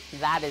over.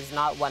 That is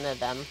not one of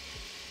them.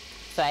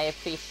 So I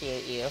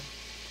appreciate you.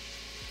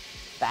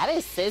 That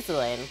is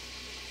sizzling.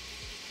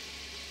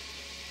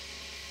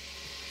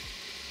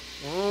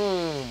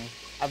 Mmm.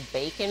 A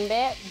bacon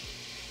bit?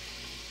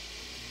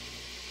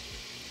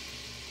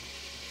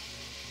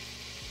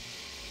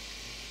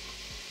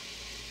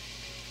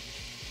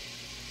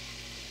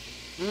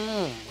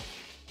 Mmm.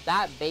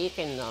 That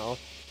bacon, though.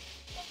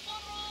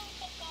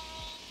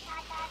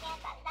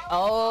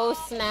 Oh,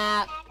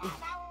 snap.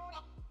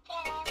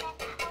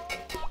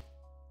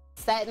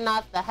 Setting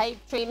off the hype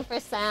train for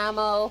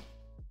Samo.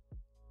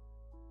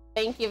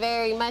 Thank you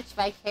very much,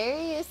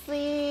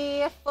 Vicariously.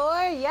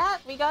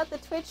 Yep, we got the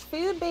Twitch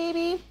food,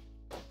 baby.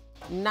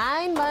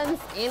 9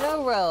 months in a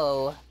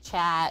row,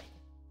 chat.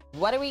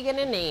 What are we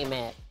gonna name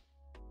it?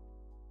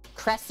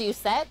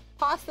 Cresuset,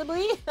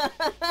 possibly?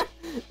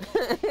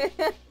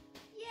 Yay!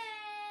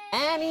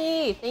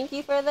 Annie, thank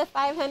you for the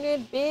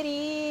 500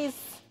 biddies.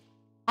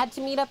 Had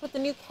to meet up with the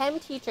new chem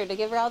teacher to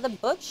give her all the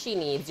books she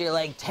needs. You're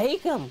like,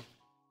 take them.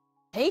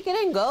 Take it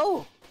and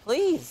go,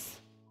 please.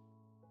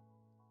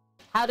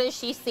 How does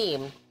she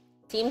seem?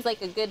 Seems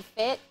like a good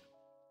fit.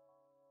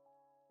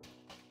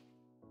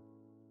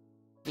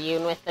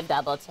 Vune with the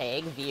double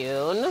tag.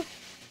 Vune.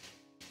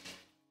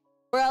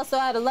 We're also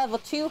at a level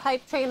 2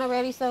 hype train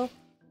already, so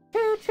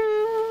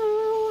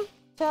choo-choo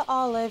to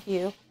all of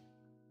you.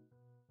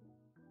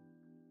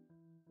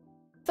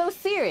 So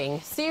searing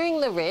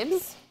the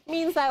ribs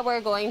means that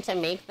we're going to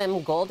make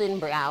them golden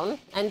brown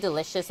and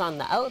delicious on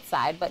the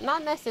outside, but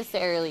not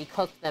necessarily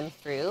cook them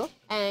through.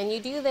 And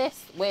you do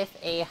this with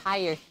a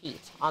higher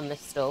heat on the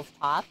stove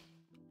top.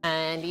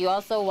 And you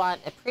also want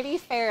a pretty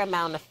fair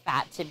amount of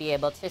fat to be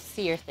able to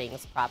sear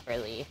things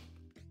properly.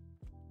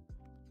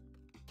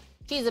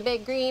 She's a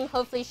bit green.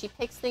 Hopefully she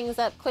picks things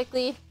up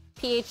quickly.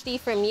 PhD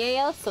from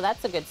Yale, so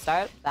that's a good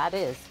start. That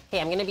is. Okay,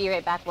 I'm gonna be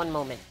right back, one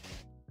moment.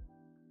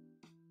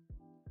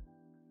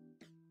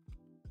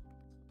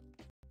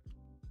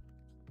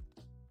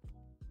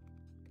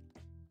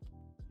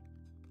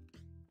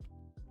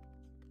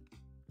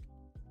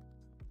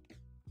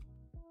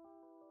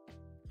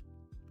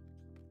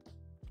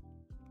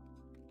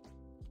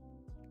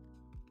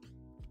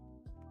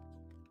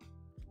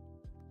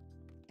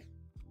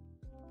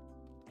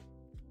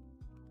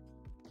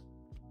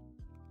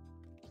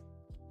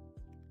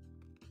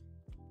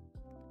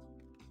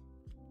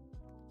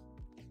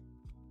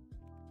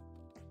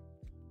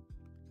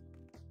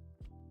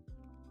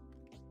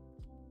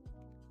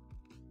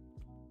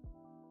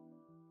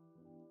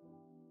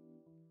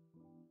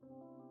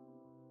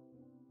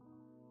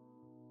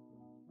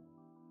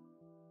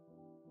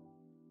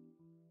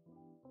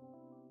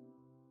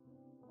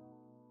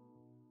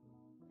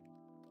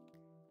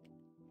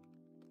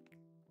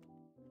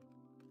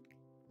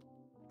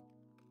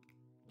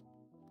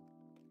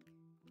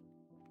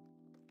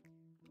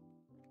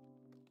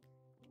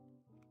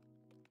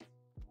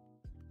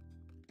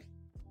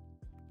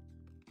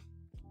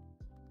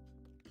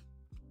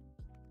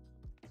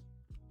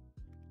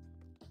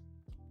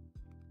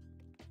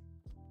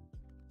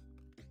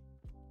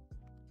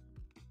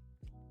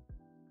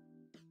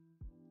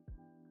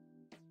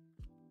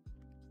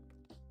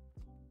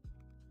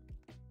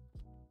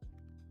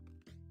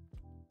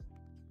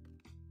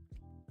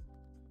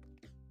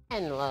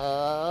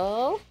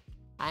 Hello.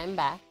 I'm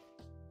back.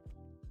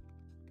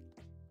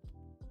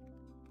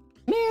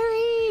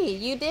 Mary,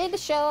 you did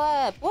show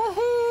up.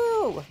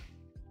 Woohoo!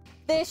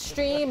 This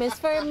stream is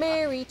for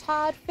Mary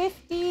Todd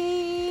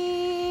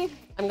 50.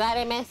 I'm glad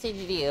I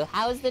messaged you.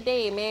 How's the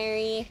day,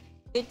 Mary?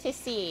 Good to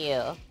see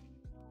you.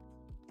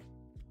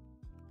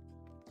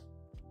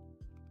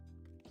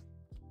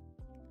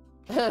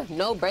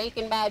 No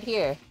Breaking Bad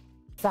here.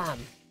 Sam,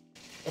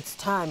 it's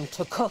time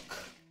to cook.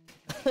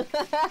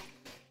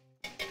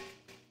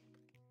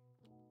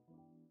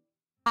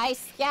 Hi,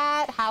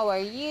 Scat. How are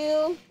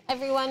you?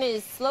 Everyone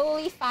is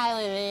slowly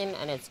filing in,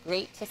 and it's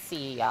great to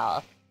see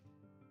y'all.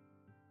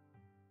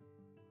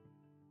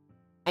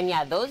 And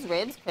yeah, those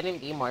ribs couldn't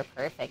be more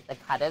perfect. The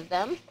cut of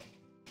them.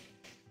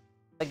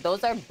 Like,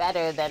 those are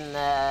better than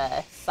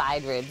the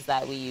side ribs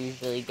that we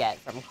usually get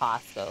from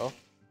Costco.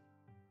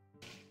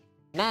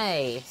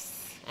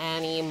 Nice.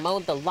 Annie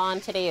mowed the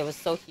lawn today. It was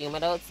so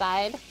humid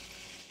outside.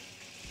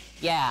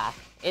 Yeah,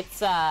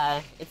 it's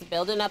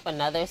building up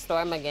another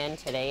storm again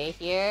today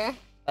here.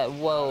 But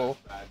whoa,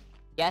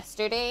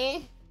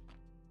 yesterday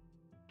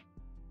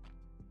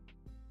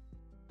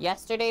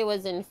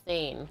was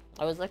insane.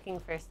 I was looking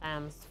for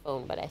Sam's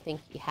phone, but I think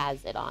he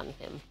has it on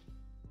him.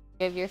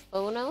 You have your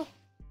phone out?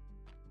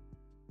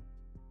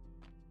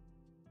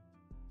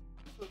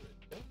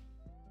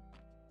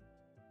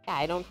 Yeah,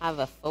 I don't have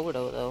a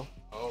photo though.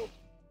 Oh.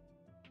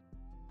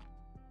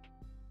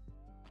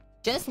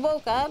 Just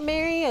woke up,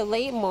 Mary, a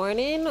late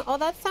morning? Oh,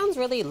 that sounds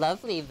really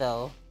lovely,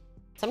 though.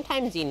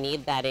 Sometimes you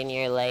need that in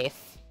your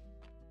life.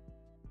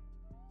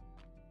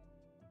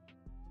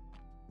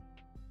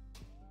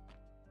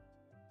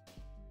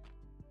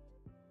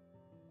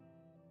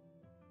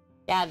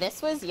 Yeah,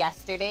 this was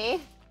yesterday.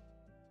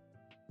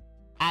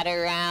 At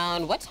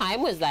around... What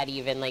time was that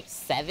even? Like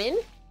 7?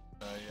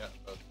 Yeah,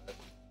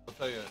 I'll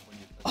tell you when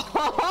you...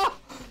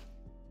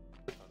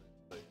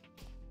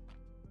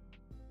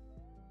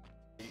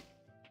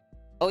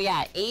 Oh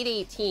yeah,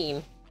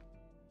 8:18.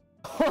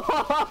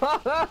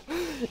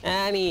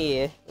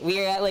 Annie, we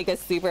were at like a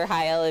super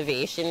high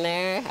elevation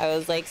there. I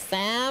was like,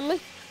 Sam,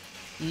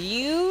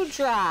 you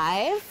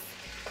drive.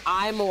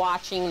 I'm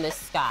watching the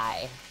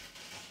sky.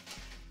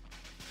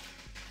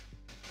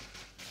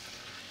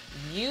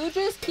 You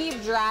just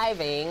keep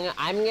driving.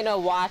 I'm gonna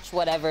watch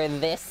whatever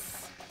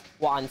this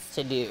wants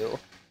to do.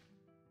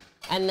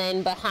 And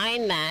then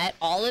behind that,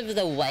 all of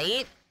the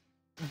white,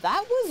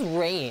 that was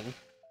rain.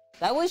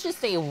 That was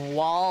just a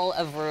wall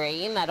of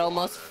rain that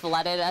almost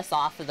flooded us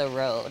off of the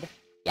road.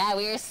 Yeah,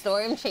 we were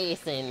storm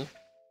chasing.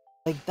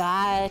 Like,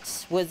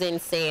 that was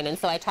insane. And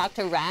so I talked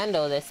to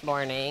Rando this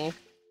morning,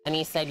 and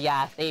he said,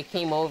 yeah, they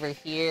came over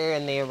here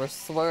and they were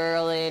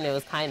swirling. It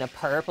was kind of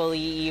purpley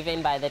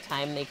even by the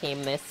time they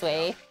came this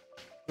way.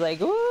 Like,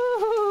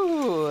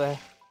 woo! A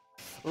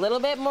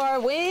little bit more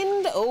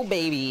wind. Oh,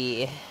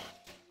 baby.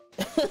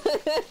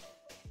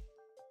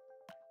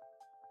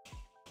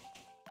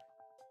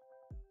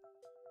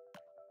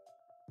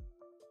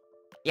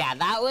 Yeah,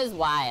 that was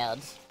wild.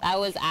 That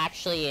was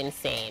actually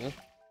insane.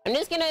 I'm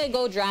just gonna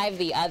go drive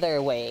the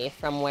other way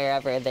from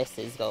wherever this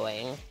is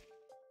going.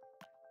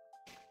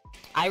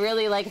 I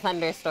really like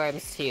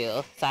thunderstorms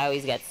too, so I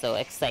always get so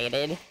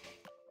excited.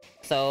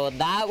 So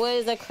that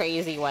was a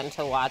crazy one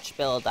to watch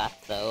build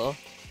up though.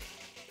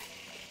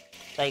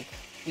 Like,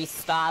 we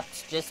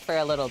stopped just for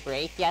a little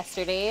break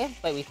yesterday,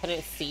 but we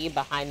couldn't see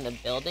behind the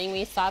building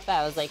we stopped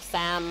at. I was like,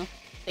 Sam,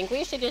 I think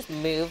we should just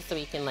move so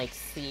we can like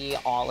see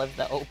all of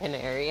the open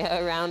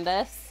area around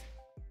us.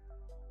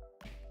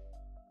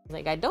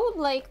 Like, I don't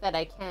like that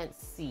I can't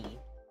see.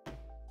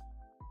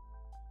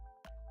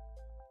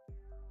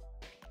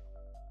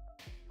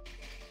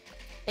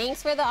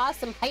 Thanks for the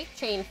awesome hype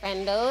train,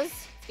 friendos.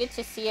 It's good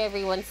to see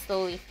everyone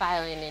slowly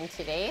filing in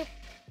today.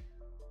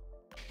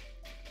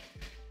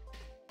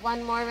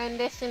 One more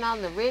rendition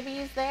on the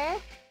ribbies there.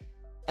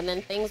 And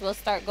then things will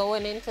start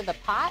going into the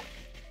pot.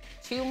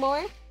 2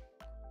 more.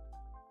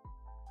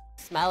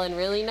 Smelling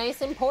really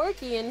nice and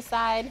porky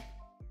inside.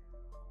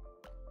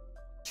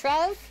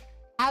 Trev,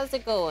 how's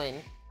it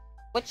going?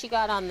 What you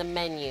got on the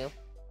menu?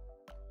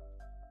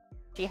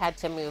 She had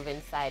to move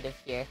inside of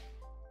here.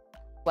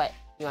 What?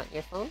 You want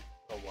your phone?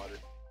 Oh, water.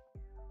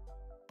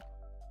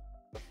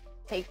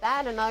 Take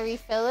that and I'll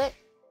refill it.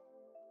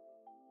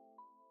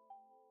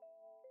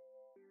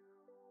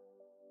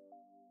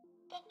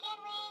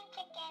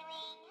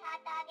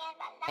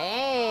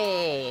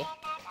 Hey!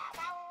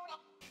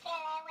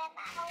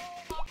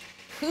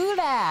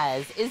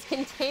 Kudaz is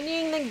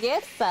continuing the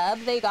gift sub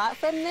they got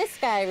from this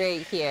guy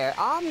right here,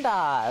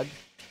 Omdog.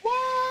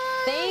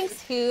 What?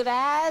 Thanks,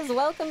 Kudaz.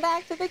 Welcome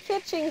back to the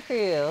kitchen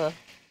crew.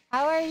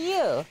 How are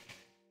you?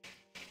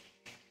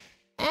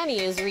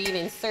 Annie is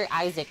reading Sir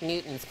Isaac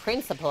Newton's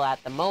Principle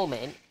at the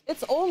moment.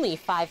 It's only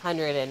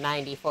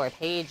 594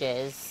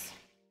 pages.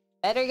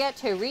 Better get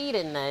to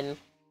reading then.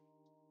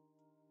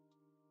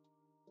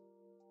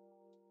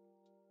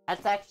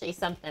 That's actually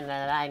something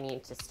that I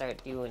need to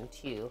start doing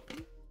too.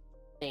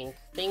 I think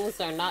things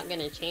are not going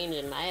to change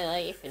in my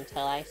life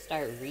until I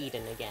start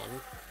reading again.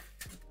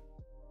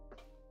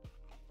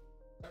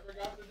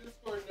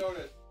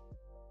 notice.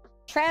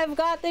 Trev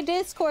got the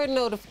Discord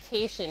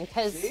notification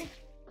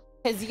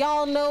because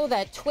y'all know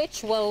that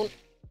Twitch won't.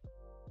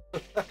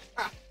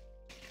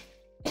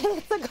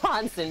 It's a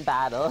constant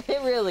battle.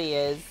 It really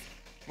is.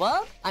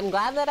 Well, I'm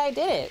glad that I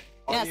did it.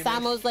 Yeah,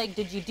 Sam was like,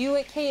 did you do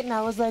it, Kate? And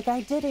I was like,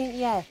 I didn't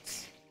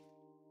yet.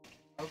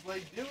 I was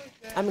like, do it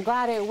then. I'm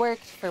glad it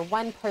worked for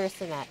one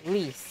person at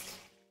least.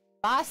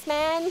 Boss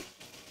man?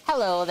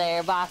 Hello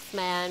there, boss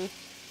man.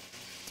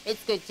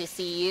 It's good to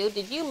see you.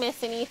 Did you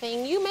miss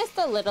anything? You missed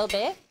a little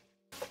bit.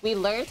 We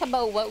learned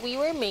about what we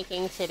were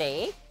making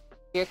today.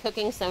 You're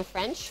cooking some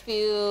French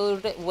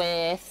food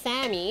with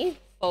Sammy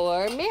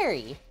for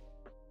Mary.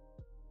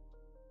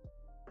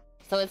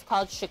 So it's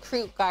called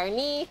Choucroute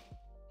Garnie.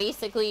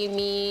 Basically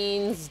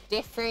means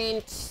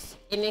different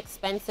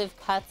inexpensive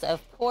cuts of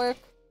pork,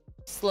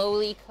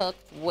 slowly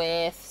cooked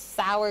with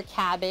sour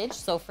cabbage,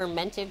 so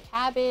fermented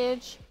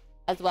cabbage,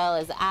 as well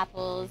as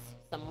apples,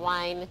 some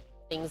wine,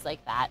 things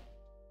like that.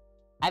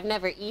 I've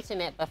never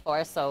eaten it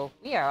before, so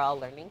we are all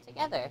learning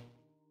together.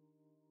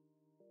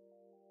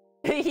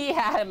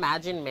 Yeah,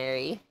 imagine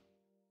Mary.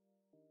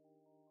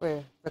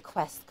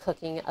 Request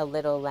cooking a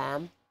little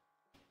lamb.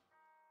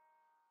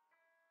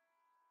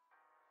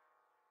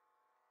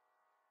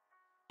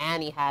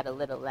 Annie had a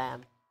little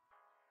lamb.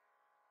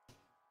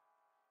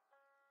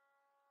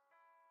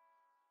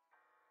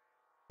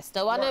 I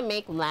still want to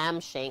make lamb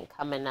shank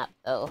coming up,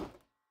 though.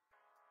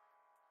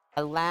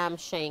 A lamb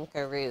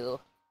shankaroo.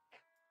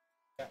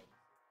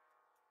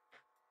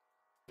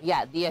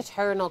 Yeah, the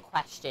eternal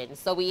question.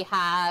 So we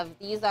have,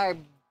 these are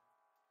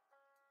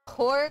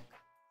pork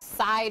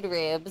side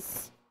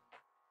ribs,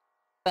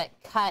 but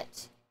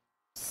cut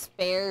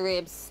spare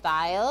rib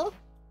style.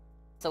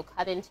 So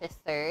cut into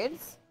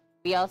thirds.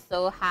 We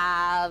also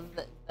have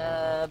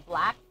the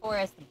Black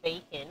Forest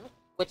bacon,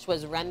 which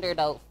was rendered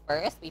out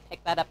first. We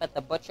picked that up at the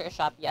butcher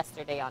shop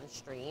yesterday on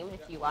stream,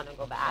 if you want to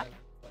go back.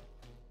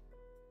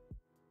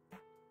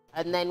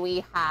 And then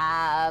we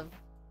have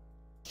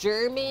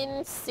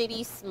German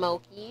City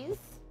Smokies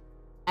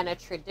and a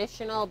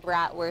traditional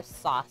bratwurst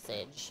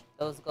sausage.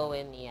 Those go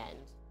in the end.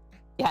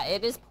 Yeah,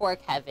 it is pork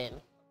heaven.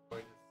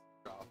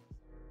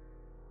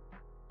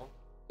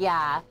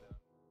 Yeah.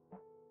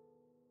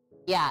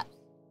 Yeah.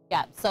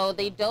 Yeah, so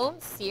they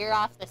don't sear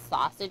off the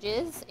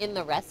sausages in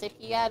the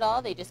recipe at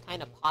all. They just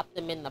kind of pop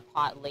them in the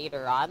pot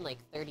later on, like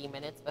 30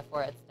 minutes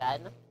before it's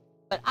done.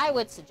 But I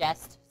would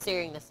suggest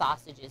searing the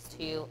sausages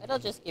too. It'll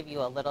just give you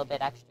a little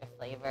bit extra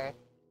flavor.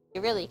 You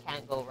really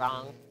can't go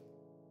wrong.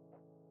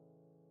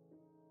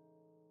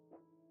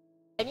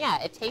 And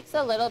yeah, it takes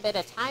a little bit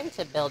of time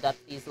to build up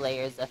these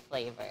layers of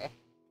flavor.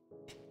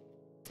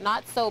 It's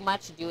not so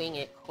much doing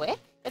it quick,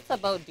 it's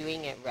about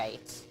doing it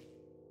right.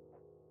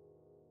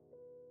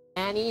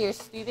 Annie, your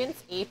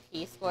students'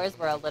 AP scores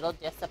were a little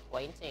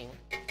disappointing.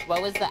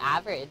 What was the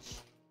average?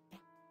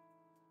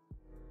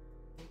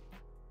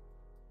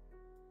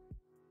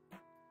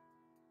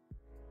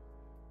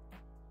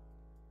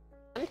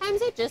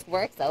 Sometimes it just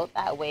works out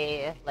that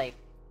way, like,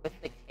 with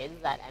the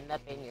kids that end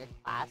up in your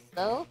class,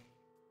 though.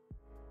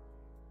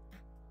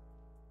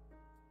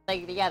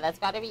 Like, yeah, that's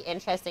got to be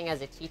interesting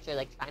as a teacher,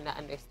 like, trying to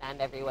understand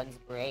everyone's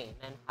brain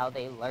and how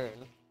they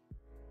learn.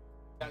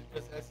 Yeah,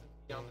 just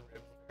S&P on the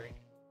ribs, Mary.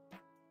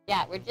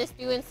 Yeah, we're just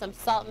doing some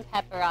salt and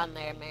pepper on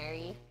there,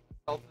 Mary.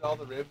 Salted all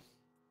the ribs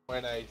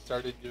when I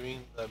started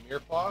doing the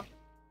mirepoix.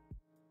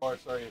 Or,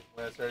 sorry,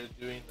 when I started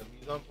doing the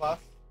mise en place.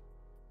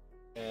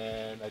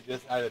 And I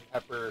just added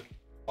pepper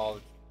while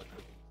it's in the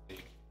cooking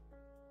stage.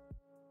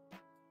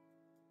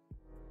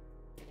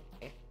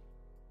 Okay.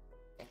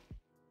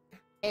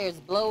 Air's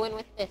blowing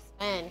with this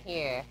fan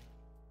here.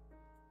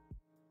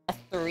 A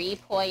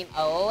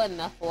 3.0 and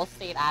the whole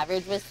state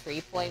average was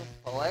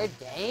 3.4.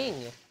 Dang.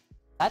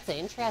 That's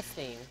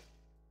interesting.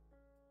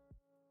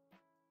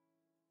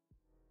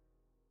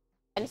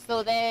 And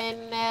so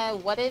then,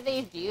 what do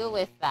they do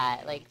with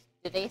that? Like,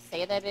 do they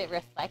say that it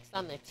reflects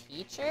on the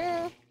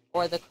teacher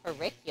or the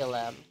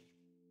curriculum?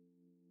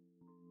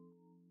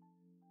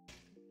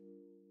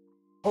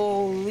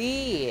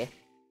 Holy!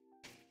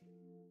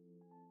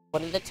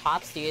 One of the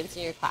top students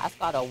in your class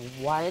got a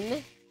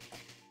 1?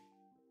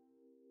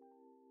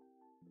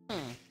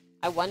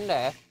 I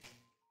wonder.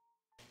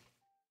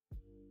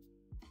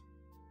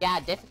 Yeah,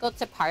 difficult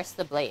to parse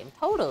the blame.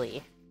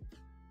 Totally.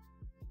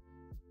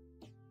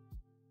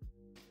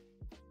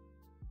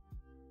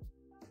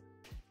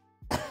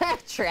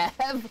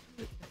 Trev.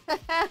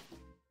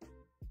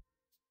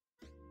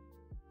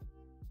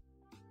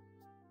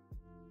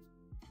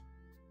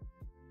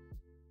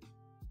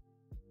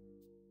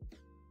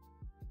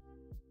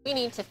 We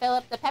need to fill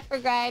up the pepper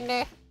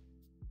grinder.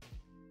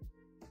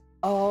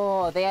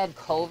 Oh, they had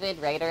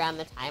COVID right around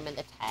the time of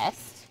the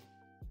test.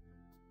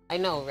 I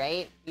know,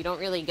 right? You don't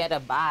really get a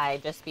bye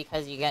just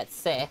because you get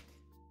sick.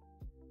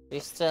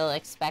 You're still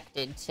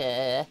expected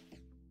to,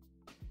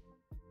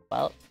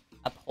 well,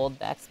 uphold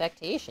the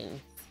expectations.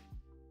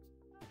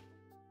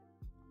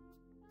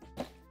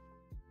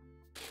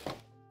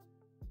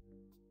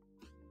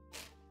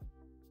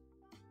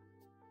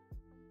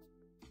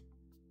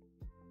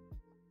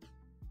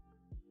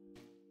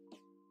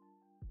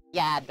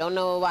 Yeah, don't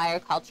know why our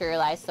culture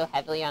relies so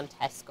heavily on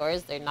test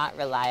scores. They're not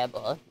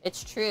reliable.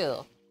 It's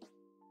true.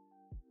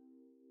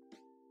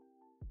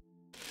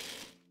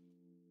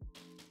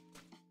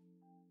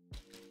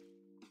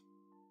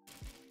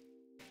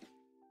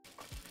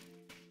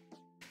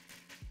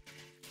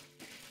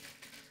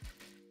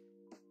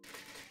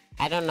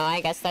 I don't know, I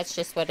guess that's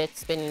just what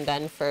it's been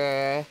done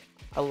for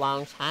a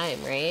long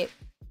time, right?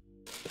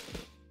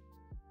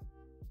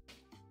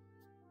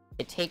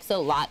 It takes a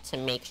lot to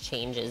make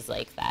changes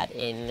like that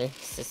in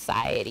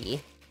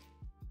society.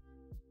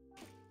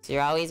 So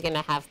you're always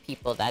gonna have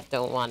people that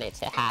don't want it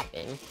to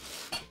happen.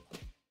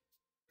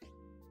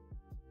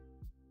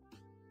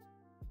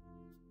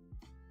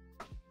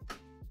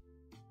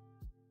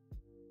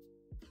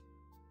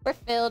 We're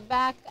filled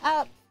back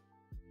up.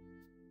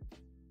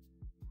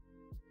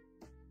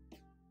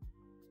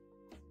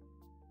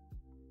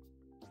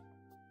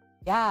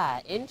 Yeah,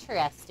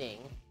 interesting.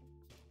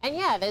 And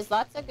yeah, there's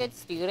lots of good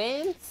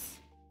students.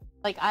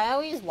 Like, I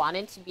always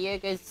wanted to be a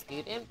good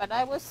student, but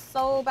I was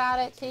so bad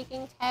at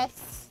taking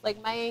tests.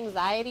 Like, my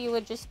anxiety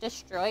would just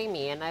destroy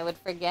me, and I would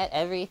forget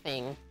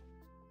everything.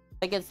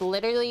 Like, it's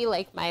literally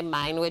like my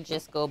mind would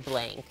just go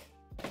blank.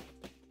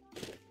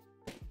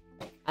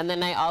 And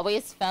then I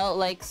always felt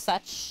like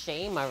such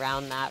shame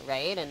around that,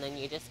 right? And then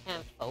you just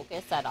can't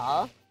focus at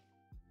all.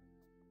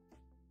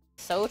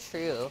 So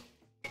true.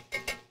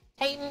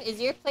 Titan, is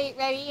your plate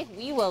ready?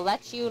 We will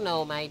let you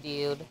know, my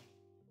dude.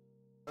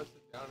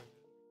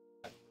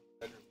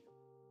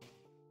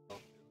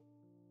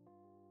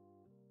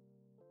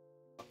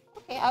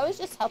 Okay, I was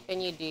just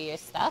helping you do your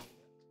stuff.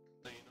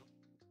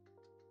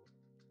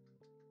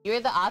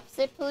 You're the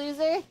opposite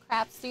Paloozer,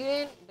 crap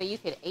student, but you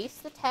could ace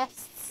the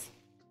tests.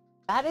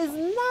 That is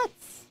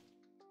nuts!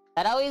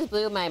 That always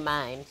blew my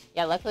mind.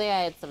 Yeah, luckily I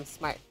had some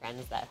smart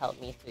friends that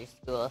helped me through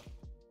school.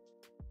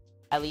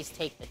 At least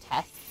take the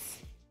tests.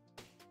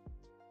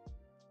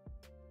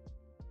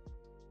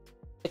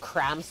 The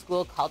cram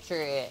school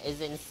culture is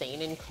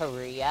insane in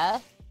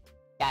Korea.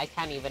 Yeah, I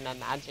can't even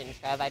imagine,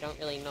 Trev. I don't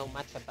really know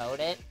much about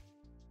it.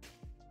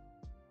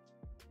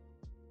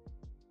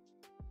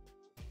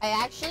 I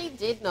actually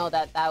did know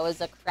that that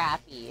was a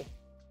crappie.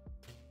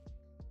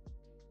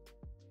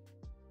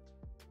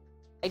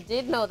 I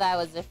did know that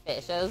was a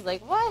fish. I was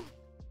like, what?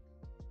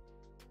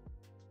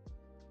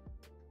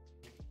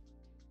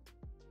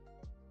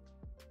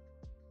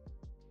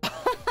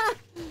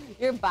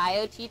 Your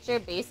bio teacher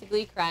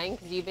basically crying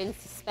because you've been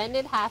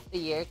suspended half the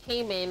year,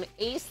 came in,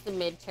 aced the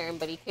midterm,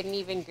 but he couldn't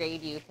even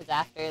grade you because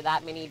after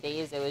that many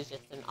days it was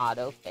just an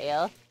auto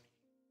fail.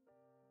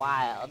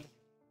 Wild.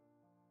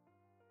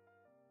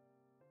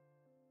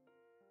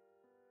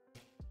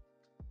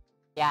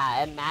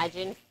 Yeah,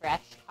 imagine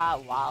fresh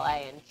caught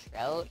walleye and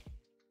trout.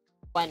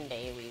 One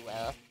day we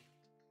will.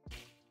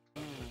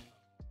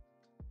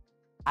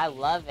 I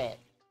love it.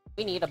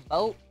 We need a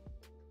boat.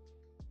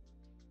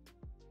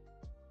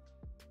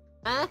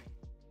 Huh?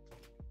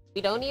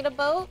 We don't need a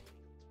boat?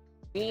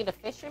 We need a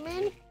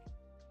fisherman?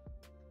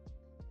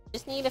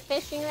 Just need a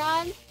fishing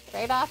rod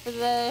right off of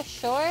the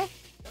shore?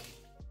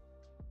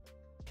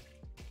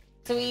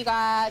 So we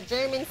got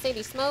German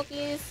City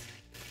Smokies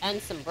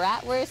and some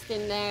bratwurst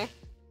in there.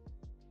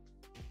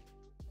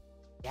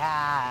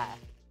 Yeah.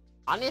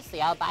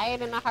 Honestly, I'll buy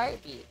it in a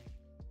heartbeat.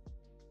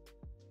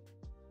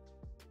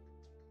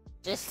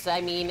 Just, I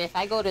mean, if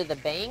I go to the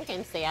bank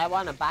and say I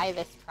want to buy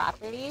this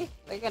property,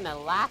 they're gonna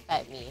laugh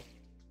at me.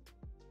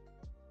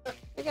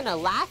 They're gonna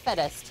laugh at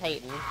us,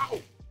 Titan.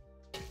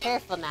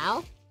 Careful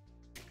now.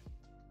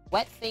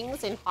 Wet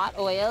things in hot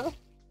oil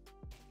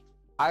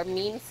are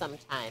mean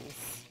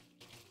sometimes.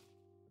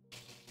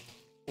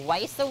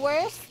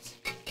 Weisswurst?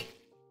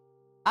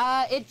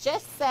 It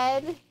just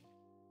said...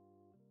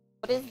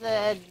 What is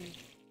the...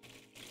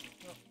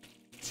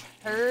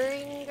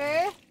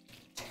 Thüringer?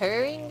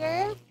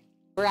 Thüringer?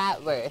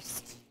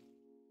 Bratwurst.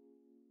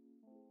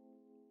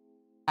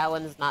 That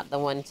one's not the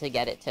one to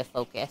get it to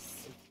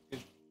focus.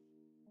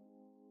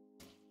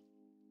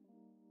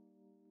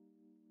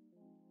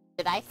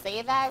 Did I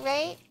say that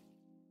right?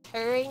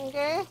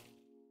 Thüringer?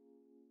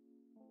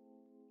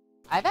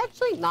 I've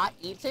actually not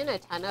eaten a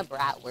ton of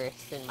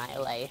bratwurst in my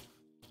life.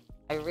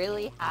 I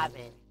really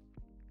haven't.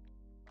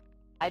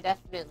 I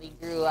definitely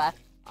grew up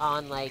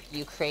on, like,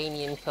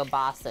 Ukrainian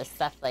kielbasa,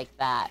 stuff like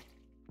that.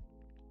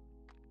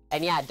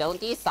 And yeah, don't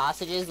these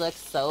sausages look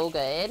so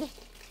good?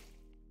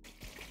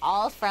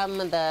 All from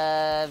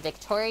the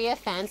Victoria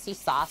Fancy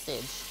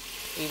Sausage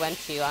we went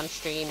to on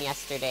stream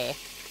yesterday.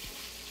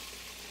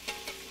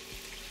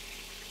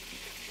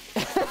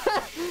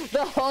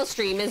 The whole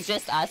stream is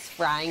just us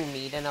frying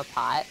meat in a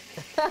pot.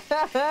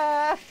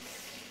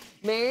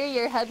 Mary,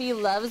 your hubby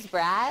loves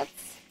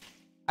brats.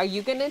 Are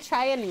you gonna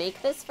try and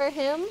make this for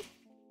him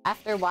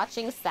after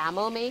watching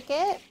Samo make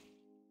it?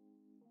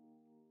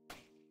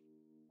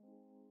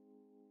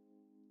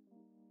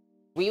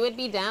 We would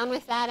be down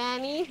with that,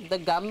 Annie. The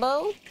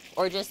gumbo,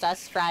 or just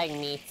us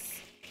frying meats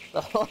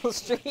the whole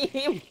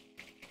stream.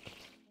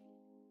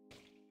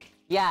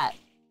 Yeah,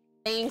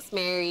 thanks,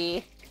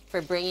 Mary,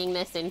 for bringing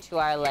this into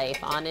our life,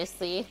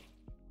 honestly.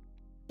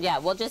 Yeah,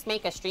 we'll just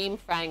make a stream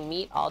frying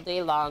meat all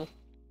day long.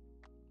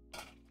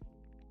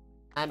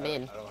 I'm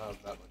in. I don't have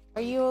that much.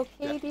 Are you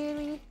okay,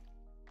 dearie?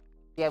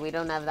 Yeah, we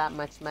don't have that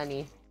much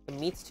money. The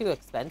meat's too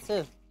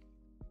expensive.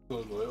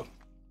 So loyal.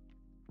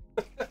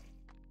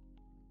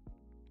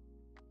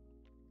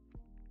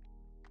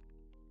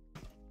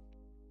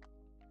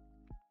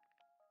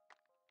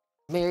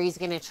 Mary's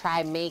gonna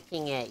try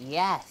making it.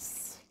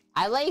 Yes.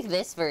 I like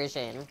this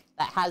version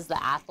that has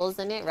the apples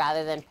in it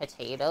rather than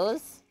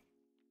potatoes.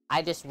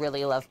 I just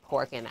really love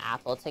pork and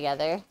apple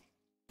together.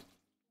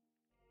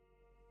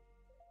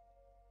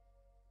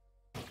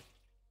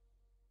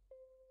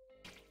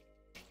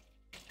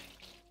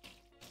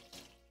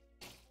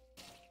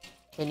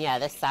 And yeah,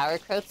 the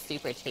sauerkraut's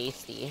super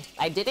tasty.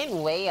 I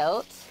didn't weigh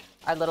out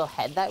our little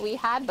head that we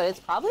had, but it's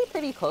probably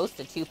pretty close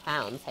to 2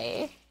 pounds,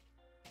 hey?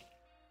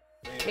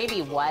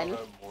 Maybe one.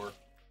 More.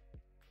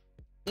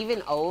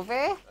 Even over?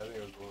 I think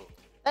it was a little.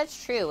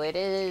 That's true. It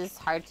is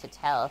hard to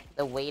tell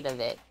the weight of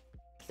it,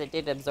 because it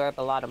did absorb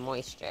a lot of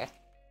moisture.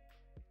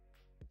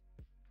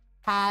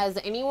 Has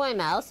anyone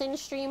else in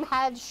stream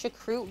had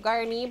Choucroute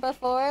Garnie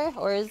before?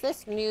 Or is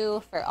this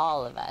new for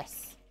all of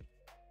us?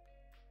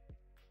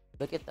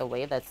 Look at the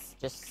way that's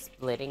just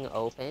splitting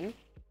open.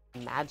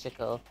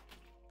 Magical.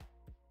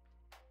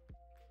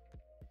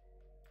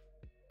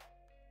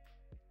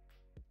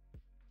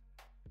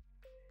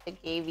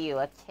 It gave you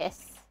a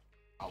kiss.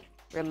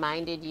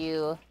 Reminded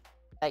you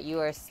that you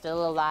are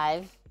still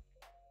alive.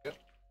 Yep.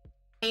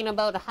 Paying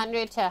about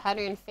 100 to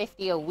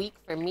 150 a week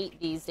for meat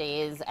these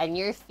days, and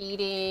you're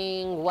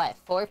feeding, what,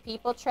 4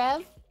 people,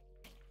 Trev?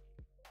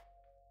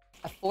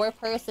 A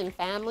 4-person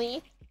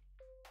family?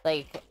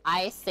 Like,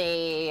 I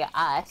say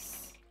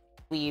us,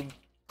 we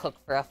cook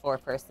for a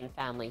 4-person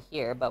family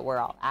here, but we're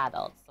all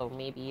adults, so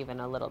maybe even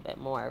a little bit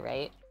more,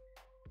 right?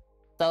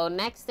 So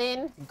next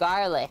in,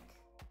 garlic.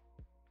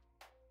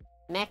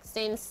 Next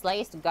in,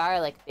 sliced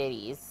garlic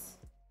bitties,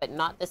 but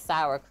not the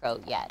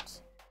sauerkraut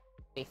yet.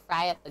 We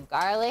fry up the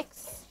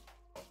garlics.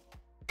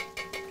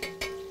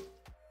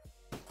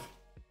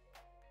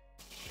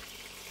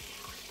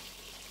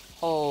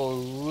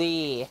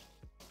 Holy.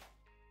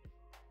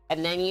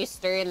 And then you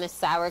stir in the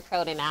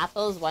sauerkraut and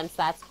apples once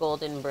that's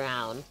golden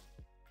brown.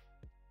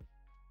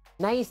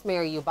 Nice,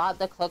 Mary, you bought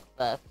the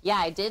cookbook. Yeah,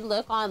 I did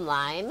look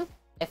online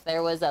if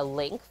there was a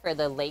link for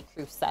the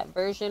Cresuset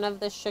version of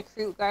the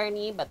Choucroute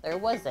Garnie, but there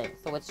wasn't,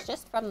 so it's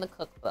just from the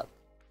cookbook.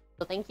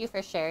 So thank you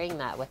for sharing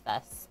that with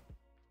us.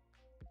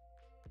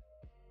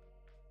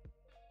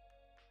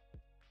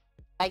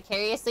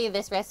 Vicariously,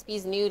 this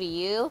recipe's new to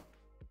you?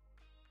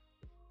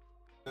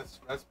 This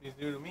recipe's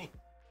new to me.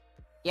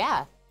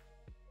 Yeah.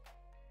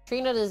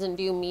 Trina doesn't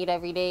do meat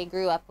every day,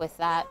 grew up with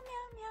that.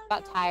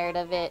 Got tired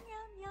of it.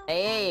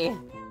 Hey!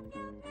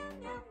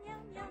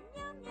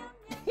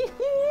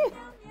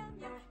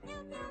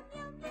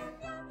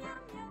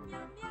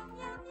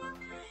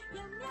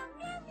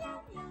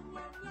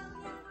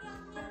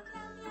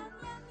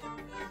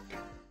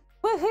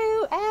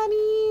 Woohoo,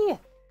 Annie!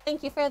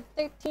 Thank you for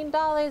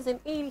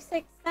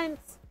 $13.86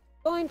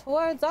 going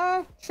towards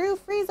our True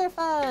Freezer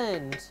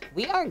Fund.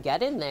 We are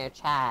getting there,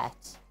 chat.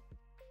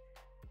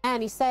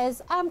 Annie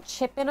says, I'm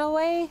chipping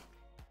away.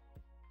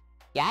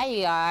 Yeah,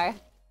 you are.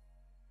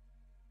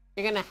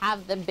 You're gonna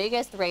have the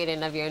biggest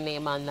rating of your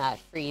name on that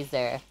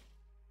freezer.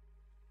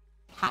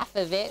 Half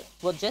of it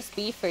will just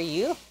be for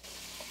you.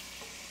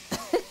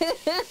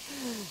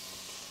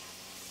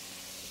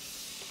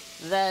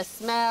 The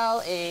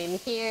smell in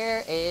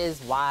here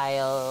is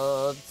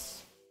wild.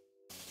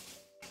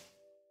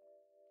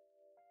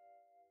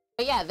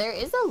 But yeah, there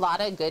is a lot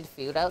of good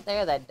food out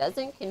there that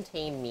doesn't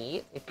contain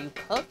meat. If you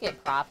cook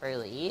it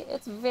properly,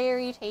 it's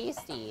very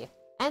tasty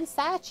and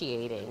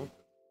satiating.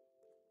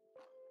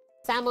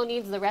 Samo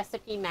needs the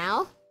recipe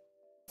now.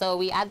 So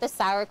we add the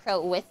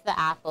sauerkraut with the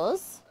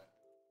apples.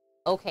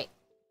 Okay.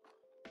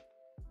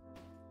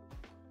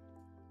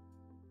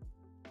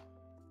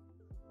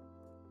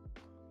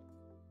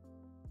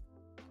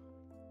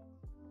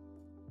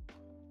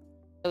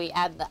 So we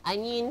add the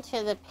onion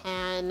to the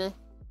pan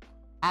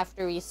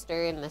after we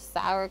stir in the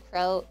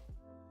sauerkraut.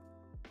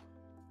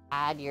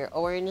 Add your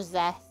orange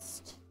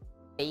zest,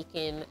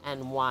 bacon,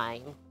 and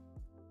wine.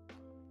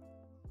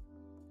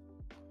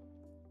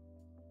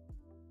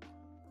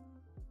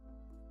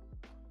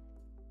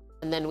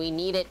 And then we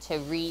need it to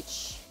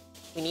reach,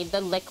 we need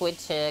the liquid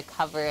to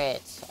cover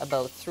it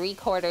about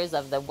 3/4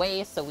 of the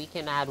way, so we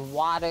can add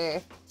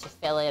water to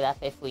fill it up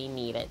if we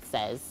need it,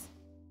 says.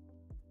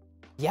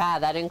 Yeah,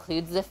 that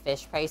includes the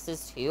fish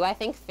prices too. I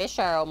think fish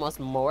are almost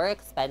more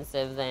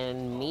expensive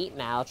than meat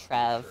now,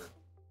 Trev.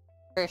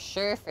 For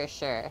sure, for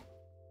sure.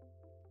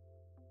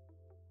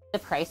 The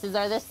prices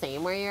are the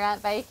same where you're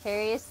at,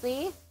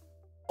 Vicariously?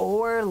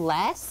 Or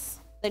less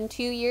than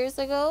 2 years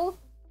ago?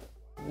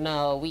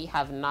 No, we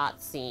have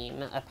not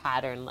seen a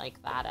pattern like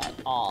that at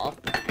all.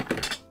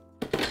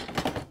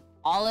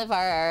 All of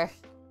our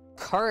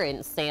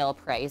current sale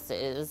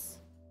prices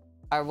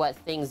are what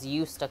things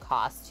used to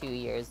cost 2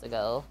 years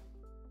ago.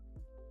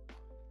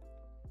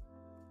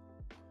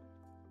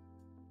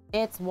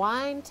 It's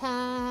wine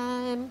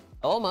time.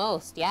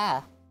 Almost,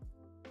 yeah.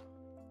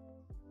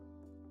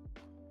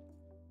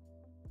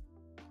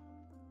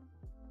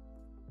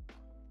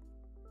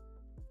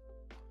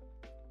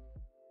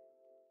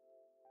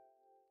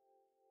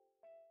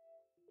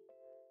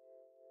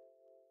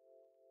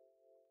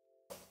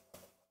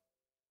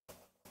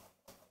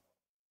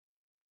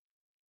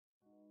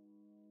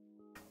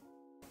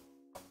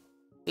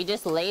 We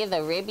just lay the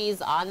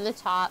ribbies on the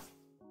top.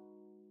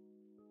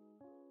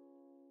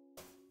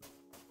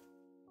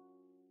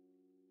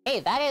 Hey,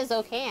 that is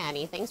okay,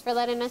 Annie. Thanks for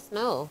letting us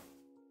know.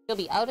 You'll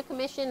be out of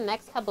commission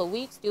next couple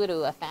weeks due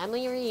to a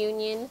family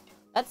reunion.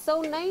 That's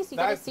so nice. You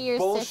get to see your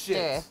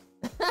sister.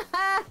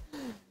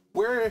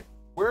 Where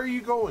are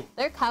you going?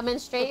 They're coming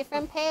straight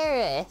from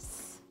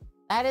Paris.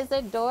 That is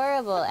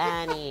adorable,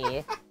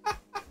 Annie.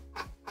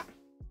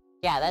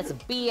 Yeah, that's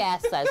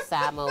BS, as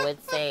Samo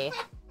would say.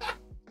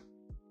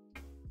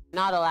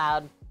 Not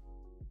allowed.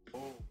 Oh,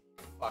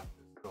 fuck.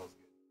 This smells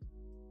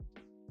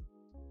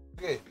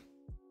good. Okay.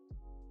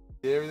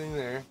 Get everything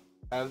there.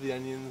 Have the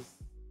onions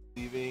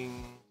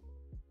leaving.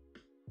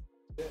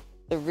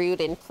 The root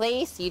in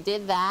place. You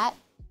did that.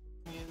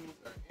 Onions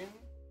are in.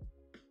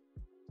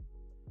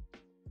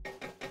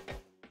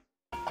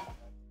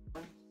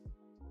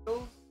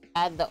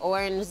 Add the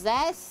orange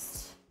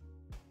zest.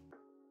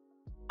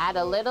 Add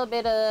a little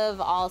bit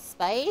of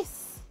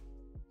allspice.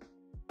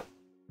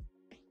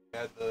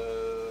 Add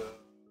the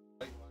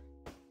white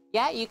wine.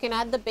 Yeah, you can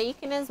add the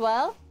bacon as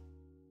well.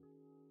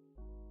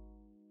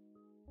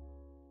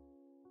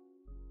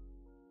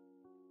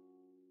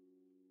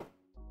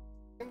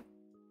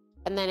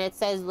 And then it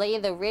says lay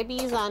the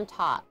ribbies on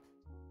top.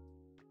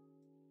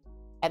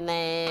 And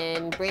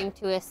then bring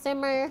to a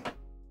simmer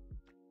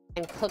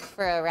and cook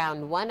for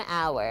around 1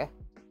 hour.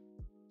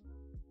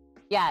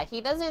 Yeah,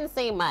 he doesn't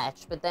say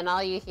much, but then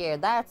all you hear,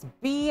 that's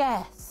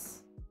BS.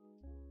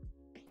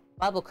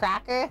 Bubble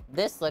cracker,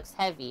 this looks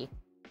heavy.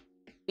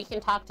 We can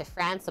talk to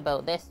France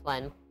about this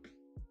one.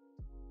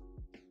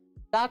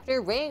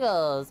 Dr.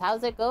 Regals,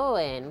 how's it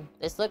going?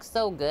 This looks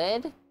so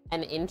good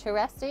and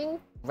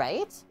interesting,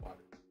 right? Water.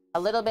 A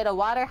little bit of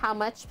water, how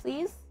much,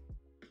 please?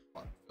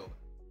 Water, fill it.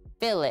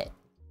 Fill it.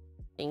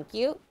 Thank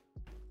you.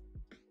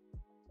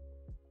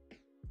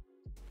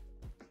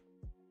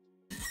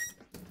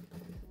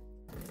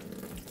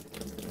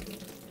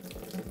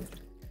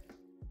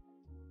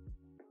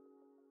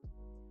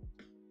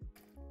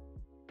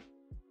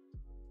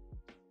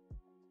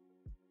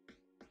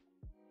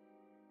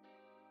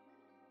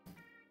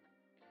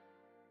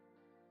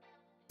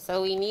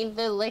 So we need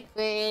the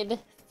liquid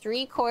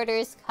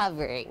 3/4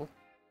 covering.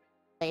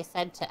 They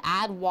said to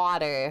add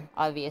water,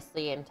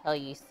 obviously, until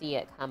you see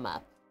it come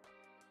up.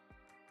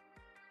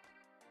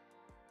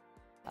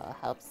 I'll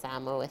help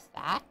Samo with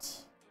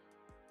that.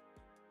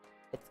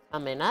 It's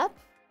coming up.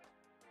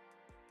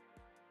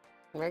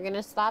 We're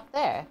gonna stop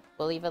there.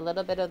 We'll leave a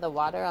little bit of the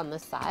water on the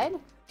side.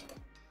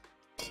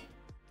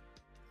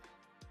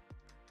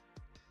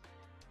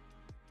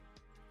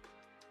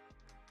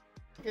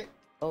 Okay.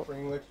 Oh.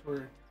 Bring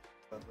mixture,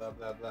 blah blah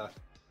blah blah.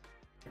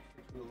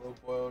 Mixture to a low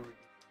boil.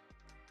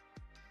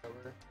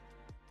 Cover.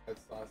 Add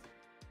sauce.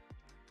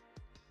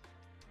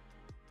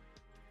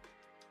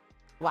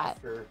 Why?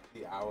 After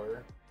the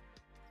hour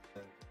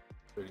and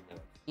 30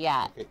 minutes.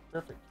 Yeah. Okay,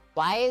 perfect.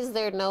 Why is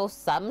there no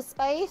some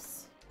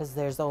spice? Because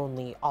there's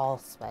only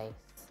allspice.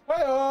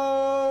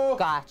 Hi-oh!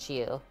 Got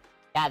you.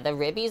 Yeah, the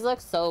ribbies look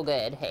so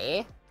good,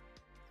 hey?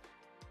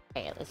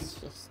 Okay, let's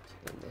just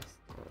turn this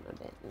down a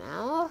bit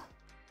now.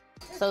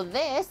 So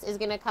this is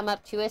gonna come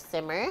up to a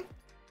simmer.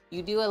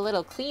 You do a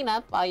little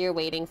cleanup while you're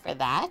waiting for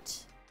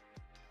that.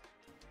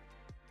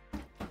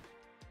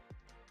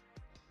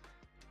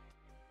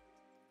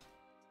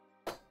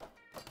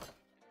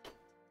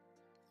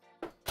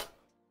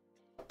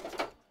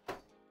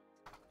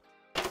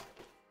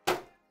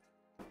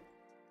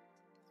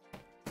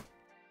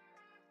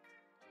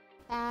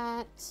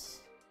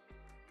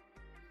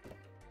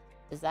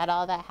 Is that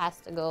all that has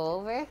to go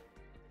over?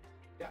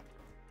 Yeah.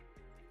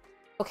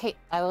 Okay,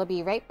 I will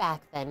be right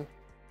back then.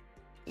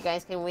 You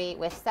guys can wait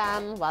with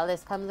Sam while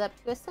this comes up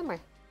to a simmer.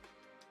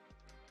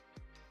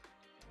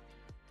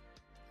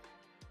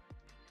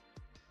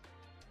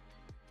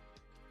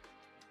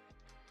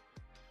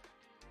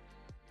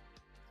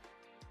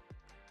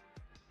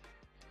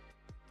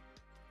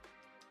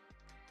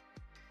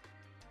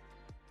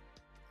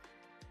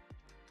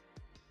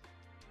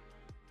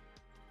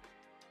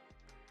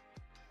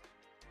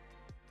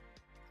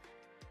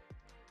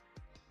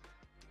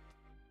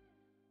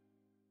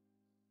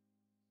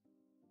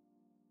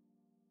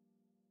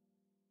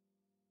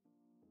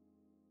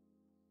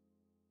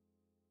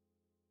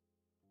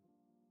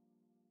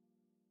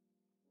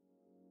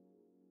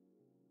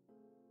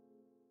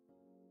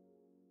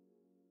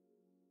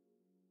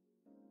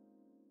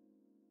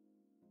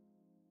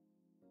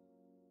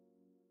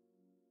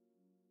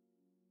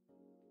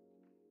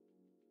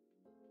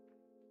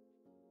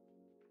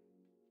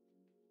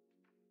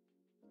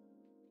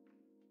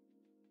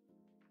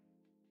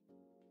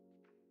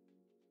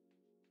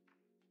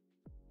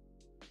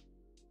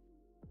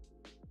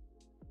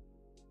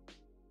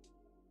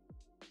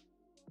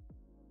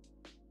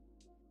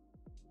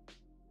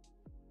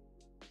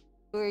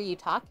 Who are you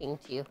talking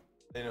to?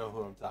 They know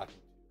who I'm talking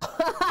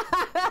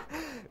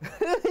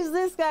Who is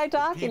this guy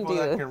talking People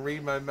to? that can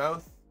read my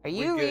mouth. Are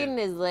you reading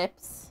his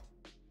lips?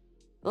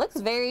 It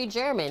looks very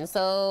German.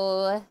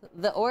 So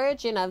the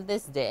origin of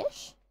this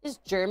dish is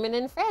German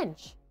and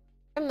French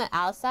from the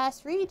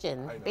Alsace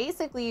region.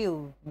 Basically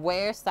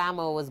where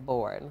Samo was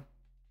born.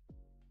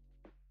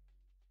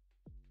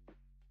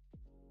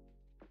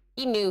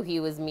 He knew he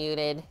was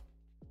muted.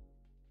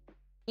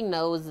 He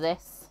knows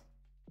this.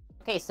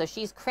 Okay, so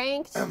she's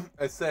cranked.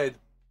 I said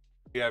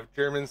we have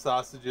German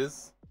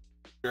sausages,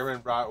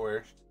 German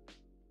bratwurst,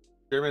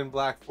 German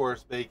black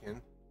forest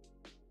bacon,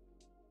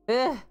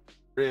 Ugh.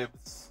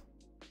 ribs,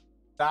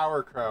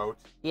 sauerkraut.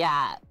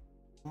 Yeah.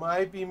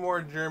 Might be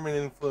more German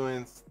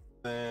influenced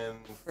than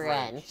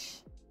French.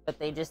 But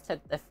they just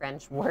took the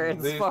French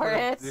words They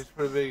just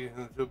put it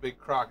into a big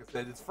crock and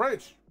said it's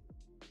French.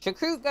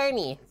 Choucroute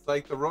Garnie. It's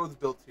like the roads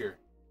built here.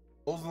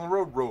 Holes in the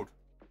road.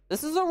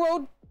 This is a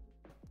road.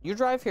 You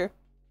drive here.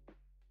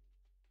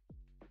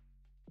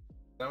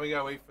 Now we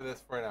gotta wait for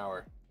this for an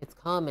hour. It's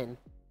coming.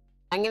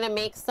 I'm gonna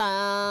make some.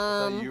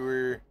 I thought you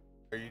were.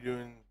 Are you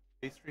doing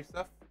pastry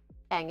stuff?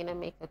 Yeah, I'm gonna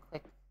make a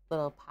quick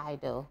little pie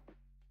dough.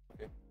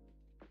 Okay.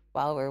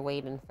 While we're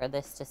waiting for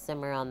this to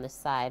simmer on the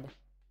side.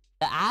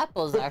 The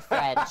apples are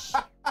French.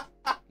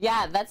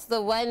 Yeah, that's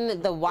the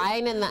one. The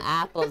wine and the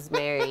apples,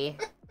 Mary.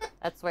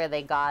 That's where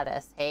they got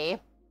us, hey?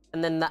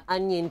 And then the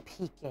onion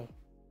pique.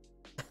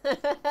 Fucking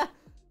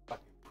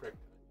prick.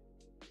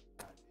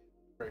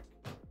 Prick.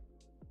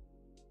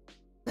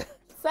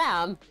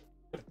 Sam.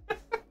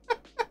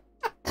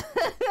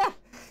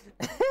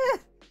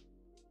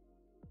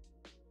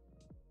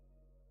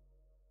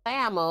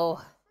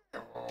 Samo.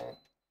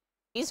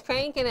 He's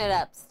cranking it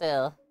up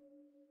still.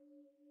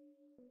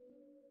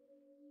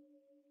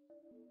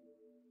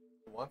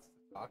 He wants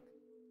to talk.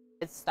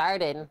 It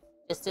started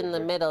just in the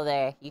middle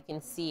there. You can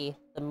see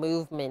the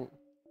movement.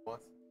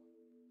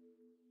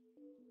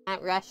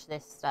 Can't rush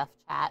this stuff,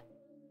 chat.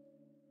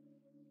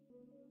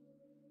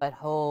 But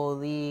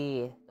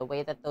holy, the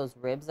way that those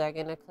ribs are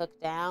gonna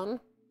cook down,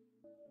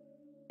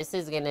 this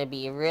is gonna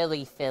be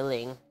really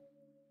filling.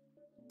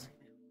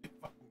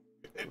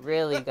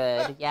 Really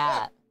good,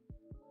 yeah.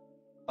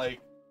 Like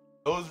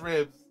those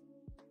ribs,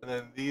 and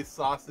then these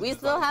sausages. We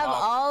still have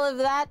all of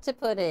that to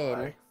put in.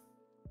 Right.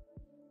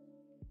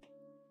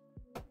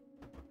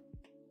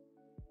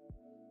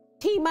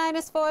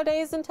 T-minus 4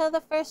 days until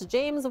the first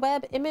James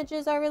Webb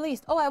images are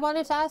released. Oh, I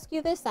wanted to ask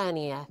you this,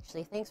 Annie,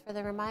 actually. Thanks for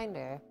the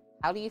reminder.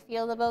 How do you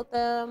feel about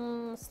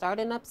them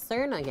starting up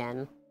CERN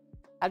again?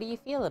 How do you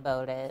feel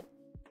about it?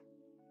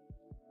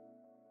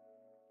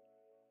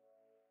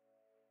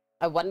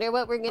 I wonder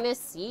what we're gonna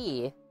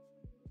see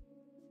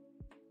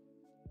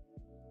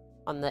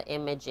on the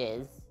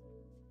images.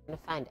 I'm gonna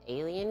find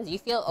aliens. You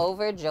feel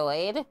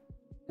overjoyed?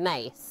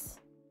 Nice.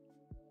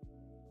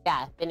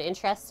 Yeah, been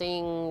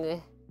interesting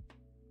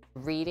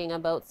reading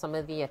about some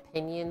of the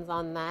opinions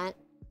on that.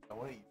 I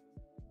want to eat.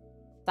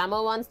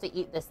 Samo wants to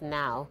eat this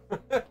now,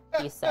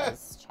 he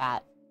says,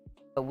 chat.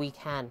 But we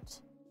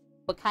can't.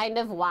 What kind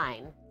of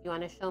wine? You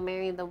want to show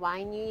Mary the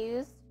wine you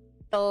used?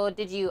 So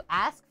did you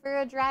ask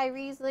for a dry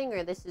Riesling,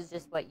 or this is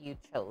just what you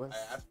chose?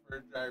 I asked for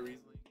a dry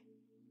Riesling.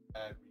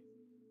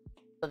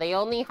 So they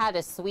only had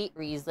a sweet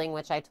Riesling,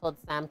 which I told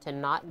Sam to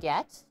not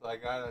get. So I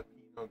got a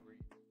Pinot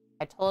Grigio.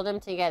 I told him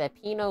to get a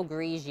Pinot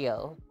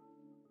Grigio,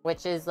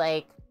 which is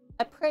like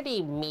a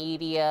pretty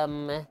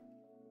medium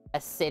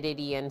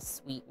acidity and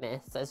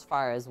sweetness as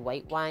far as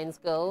white wines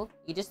go.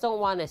 You just don't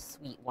want a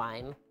sweet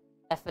wine.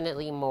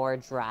 Definitely more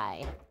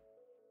dry.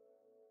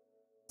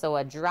 So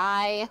a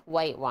dry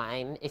white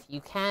wine, if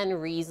you can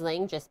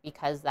Riesling, just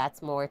because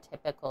that's more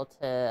typical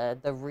to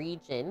the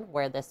region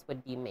where this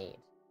would be made.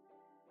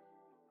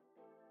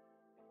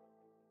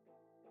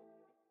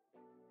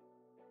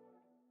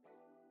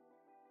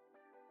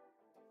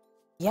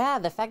 Yeah,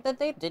 the fact that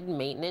they did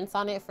maintenance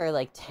on it for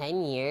like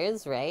 10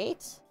 years,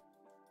 right?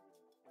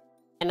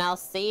 An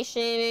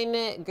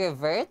Alsatian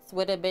Gewürz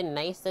would have been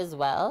nice as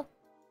well,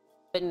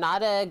 but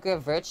not a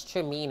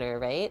Gewürztraminer,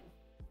 right?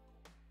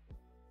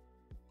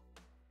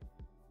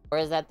 Or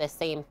is that the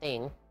same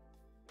thing?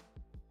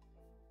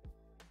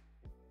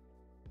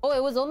 Oh,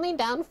 it was only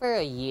down for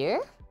a year?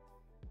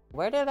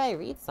 Where did I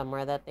read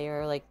somewhere that they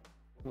were like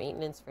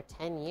maintenance for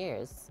 10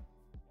 years?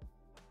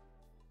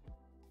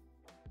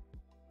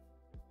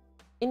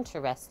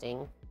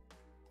 Interesting.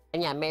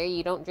 And yeah, Mary,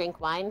 you don't drink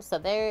wine, so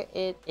there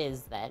it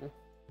is then.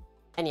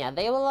 And yeah,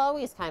 they will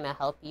always kind of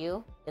help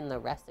you in the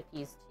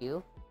recipes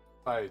too.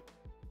 Right.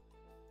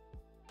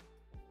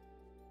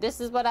 This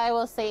is what I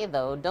will say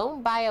though.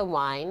 Don't buy a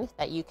wine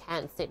that you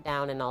can't sit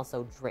down and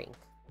also drink.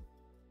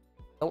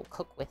 Don't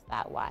cook with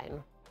that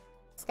wine.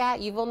 Scat,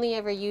 you've only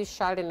ever used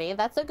Chardonnay.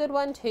 That's a good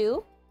one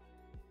too.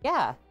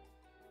 Yeah.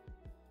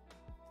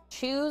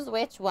 Choose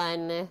which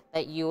one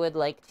that you would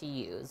like to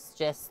use.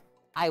 Just,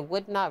 I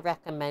would not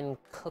recommend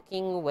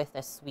cooking with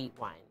a sweet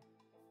wine.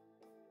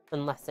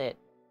 Unless it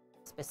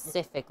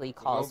specifically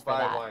calls for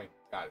that. Wine.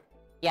 Got it.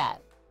 Yeah.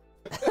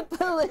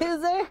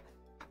 Loser.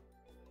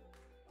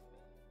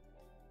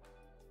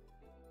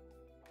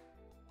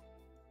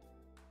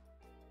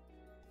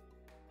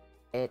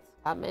 It's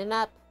coming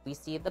up. We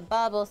see the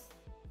bubbles.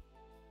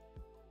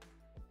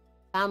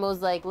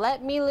 Samo's like,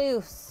 let me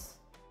loose.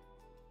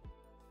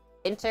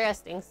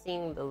 Interesting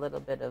seeing the little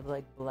bit of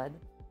like blood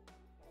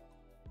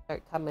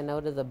start coming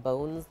out of the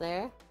bones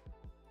there.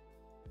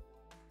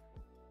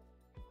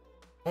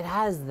 It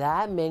has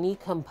that many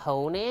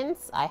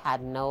components? I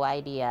had no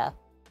idea.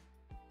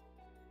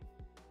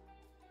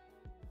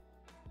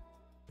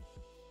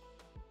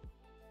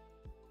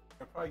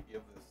 I'd probably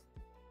give this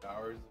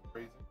hours of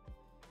praising.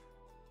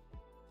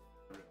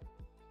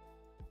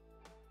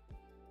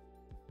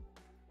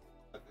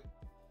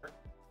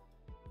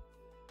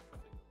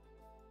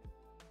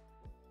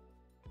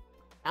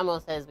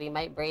 Samo says we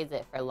might braise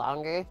it for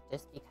longer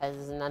just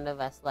because none of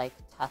us like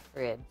tough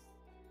ribs.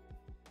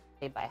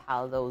 By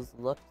how those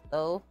looked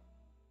though, I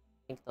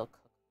think they'll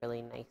cook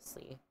really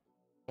nicely.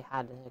 They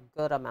had a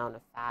good amount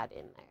of fat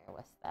in there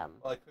with them.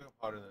 Well, I cook them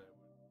hotter than it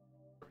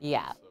would.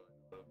 Yeah. So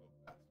it'll go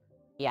faster.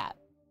 Yeah.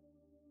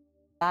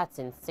 That's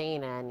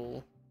insane,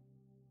 Annie.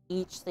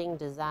 Each thing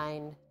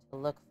designed to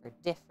look for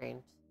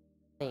different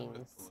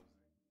things.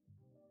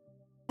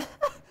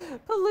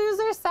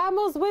 Paloozer,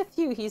 Samo's with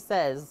you, he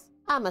says.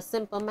 I'm a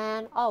simple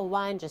man. All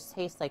wine just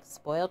tastes like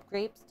spoiled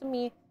grapes to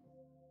me.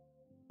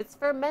 It's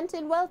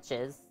fermented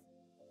Welch's.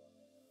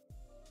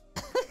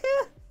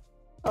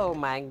 Oh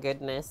my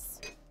goodness.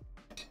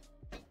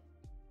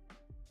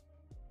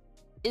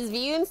 Is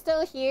Vune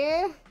still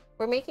here?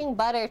 We're making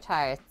butter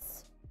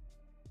tarts.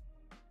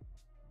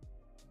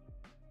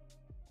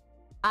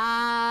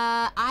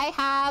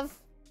 I've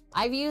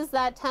used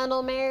that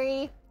tunnel,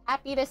 Mary.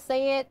 Happy to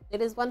say it.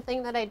 It is one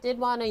thing that I did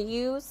want to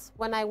use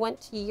when I went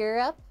to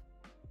Europe.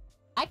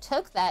 I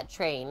took that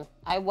train.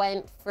 I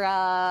went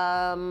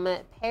from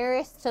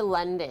Paris to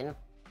London.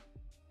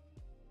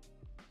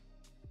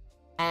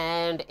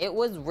 And it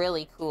was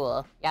really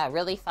cool. Yeah,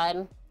 really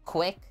fun,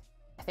 quick.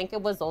 I think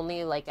it was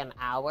only like an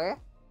hour.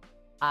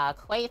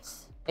 Quite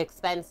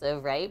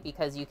expensive, right?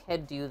 Because you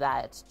could do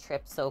that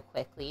trip so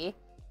quickly.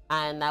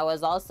 And that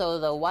was also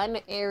the one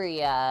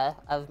area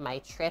of my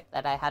trip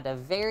that I had a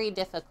very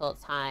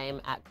difficult time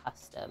at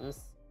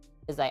customs.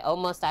 Because I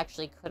almost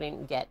actually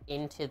couldn't get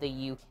into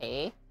the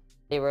UK.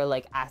 They were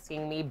like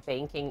asking me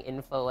banking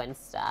info and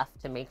stuff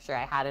to make sure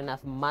I had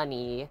enough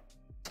money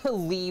to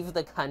leave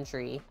the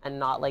country and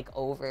not like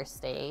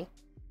overstay.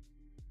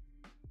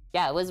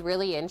 Yeah, it was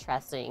really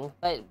interesting,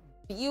 but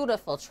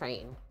beautiful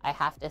train. I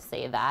have to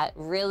say that.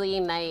 Really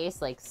nice,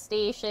 like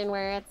station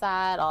where it's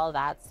at, all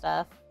that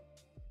stuff.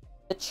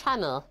 The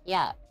channel,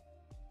 yeah.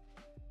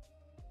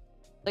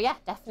 So yeah,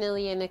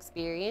 definitely an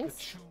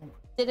experience.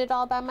 Did it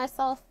all by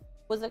myself.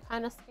 Was it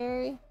kind of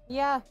scary?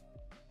 Yeah.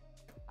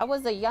 I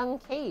was a young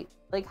Kate.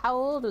 Like, how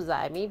old was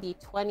I? Maybe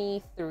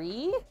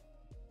 23? It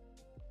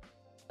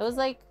was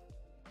like,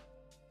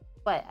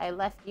 what? I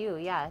left you.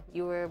 Yeah,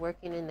 you were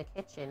working in the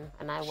kitchen,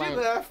 and I went. She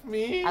left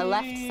me. I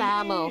left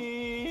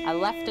Samo. I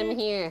left him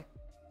here.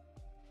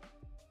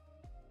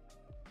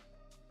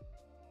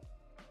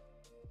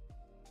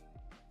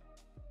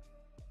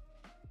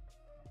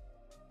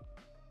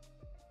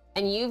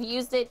 And you've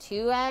used it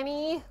too,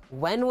 Annie?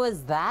 When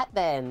was that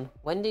then?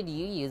 When did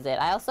you use it?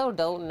 I also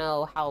don't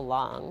know how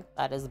long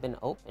that has been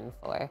open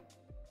for.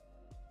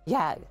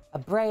 Yeah, a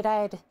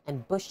bright-eyed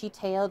and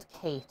bushy-tailed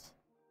Kate.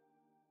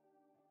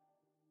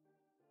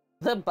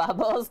 The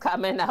bubbles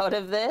coming out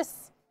of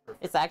this.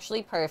 Perfect. It's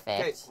actually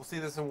perfect. Okay, we'll see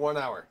this in 1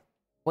 hour.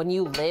 When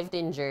you lived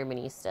in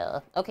Germany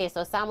still. Okay,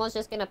 so Samuel's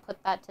just gonna put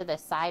that to the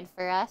side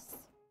for us.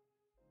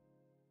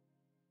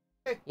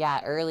 Okay.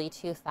 Yeah, early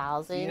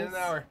 2000s. See you in an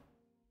hour.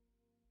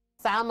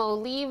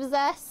 Samo leaves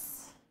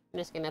us. I'm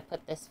just gonna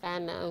put this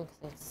fan down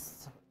because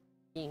it's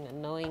being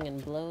annoying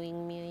and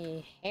blowing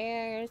me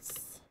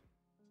hairs.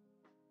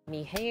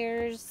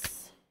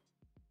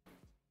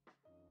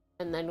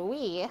 And then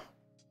we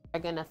are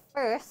gonna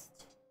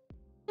first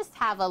just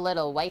have a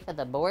little wipe of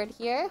the board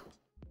here.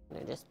 I'm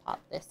gonna just pop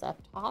this up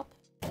top.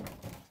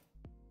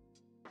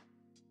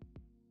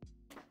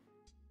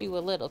 Do a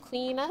little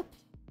cleanup.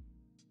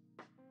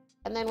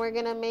 And then we're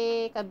gonna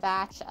make a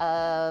batch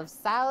of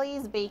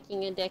Sally's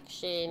Baking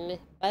Addiction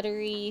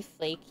buttery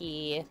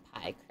flaky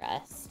pie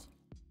crust.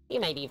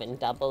 You might even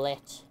double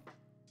it.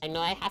 I know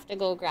I have to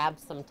go grab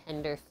some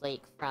tender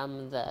flake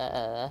from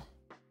the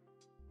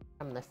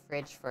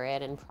fridge for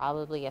it, and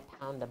probably a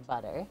pound of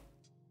butter.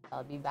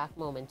 I'll be back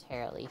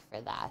momentarily for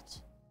that.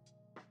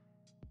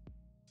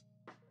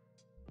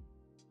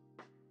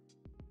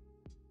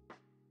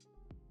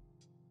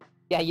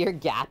 Yeah, your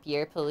gap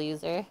year,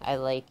 Paloozer. I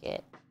like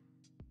it.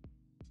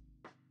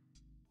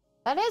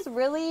 That is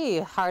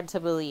really hard to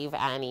believe,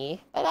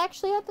 Annie. But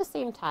actually at the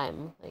same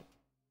time, like,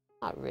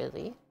 not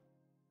really.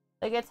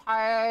 Like, it's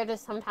hard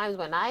sometimes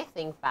when I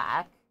think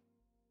back.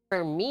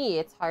 For me,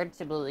 it's hard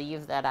to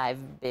believe that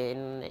I've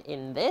been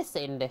in this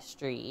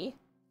industry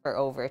for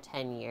over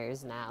 10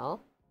 years now.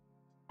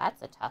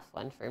 That's a tough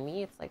one for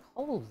me. It's like,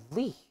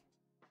 holy.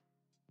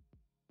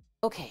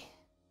 Okay,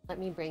 let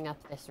me bring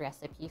up this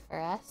recipe for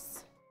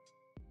us.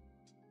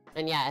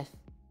 And yeah,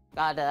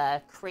 got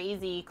a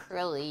crazy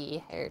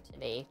curly hair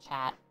today,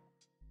 chat.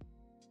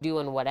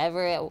 doing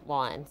whatever it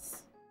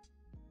wants.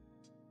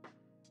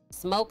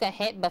 Smoke a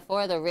hit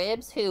before the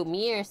ribs? Who,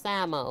 me or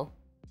Samo?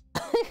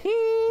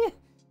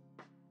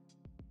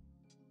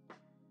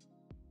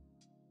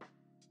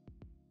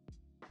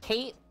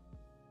 Kate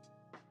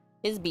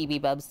is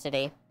BB Bubs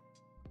today.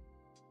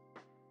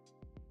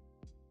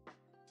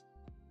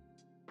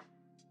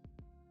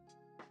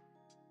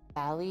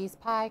 Sally's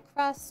pie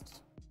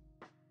crust.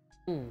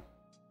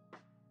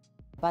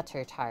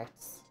 Butter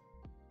tarts.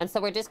 And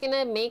so we're just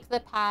gonna make the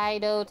pie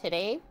dough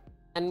today,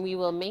 and we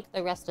will make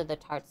the rest of the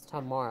tarts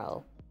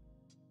tomorrow.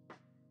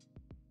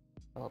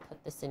 We'll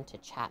put this into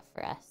chat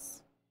for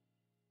us.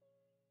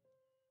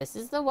 This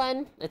is the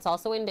one. It's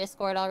also in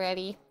Discord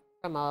already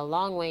from a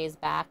long ways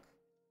back.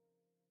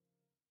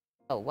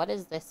 Oh, what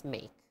does this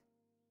make?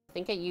 I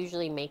think it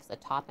usually makes a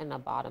top and a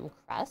bottom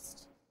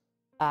crust.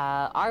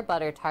 Our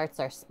butter tarts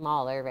are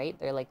smaller, right?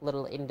 They're like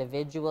little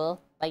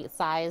individual bite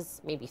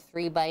size, maybe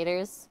 3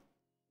 biters.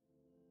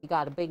 You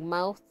got a big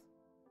mouth.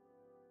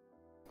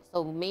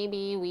 So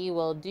maybe we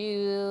will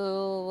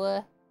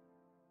do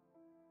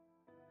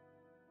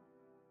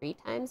 3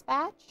 times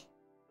batch.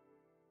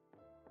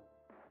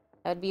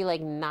 That would be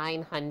like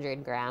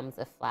 900 grams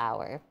of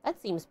flour. That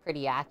seems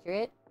pretty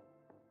accurate.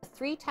 A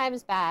 3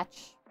 times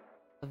batch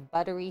of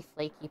buttery,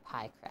 flaky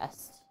pie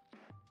crust.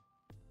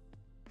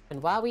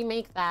 And while we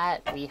make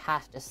that, we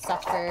have to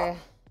suffer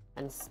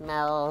and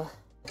smell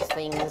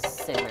things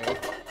simmer.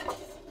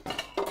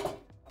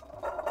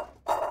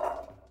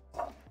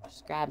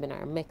 Just grabbing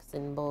our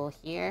mixing bowl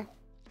here.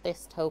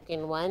 This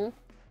token one.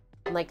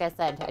 And like I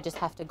said, I just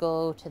have to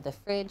go to the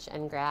fridge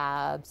and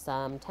grab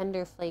some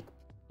tender flake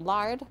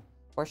lard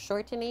for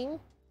shortening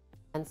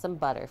and some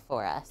butter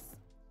for us.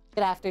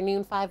 Good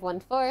afternoon,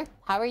 514.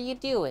 How are you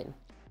doing?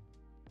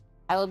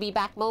 I will be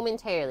back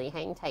momentarily.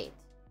 Hang tight.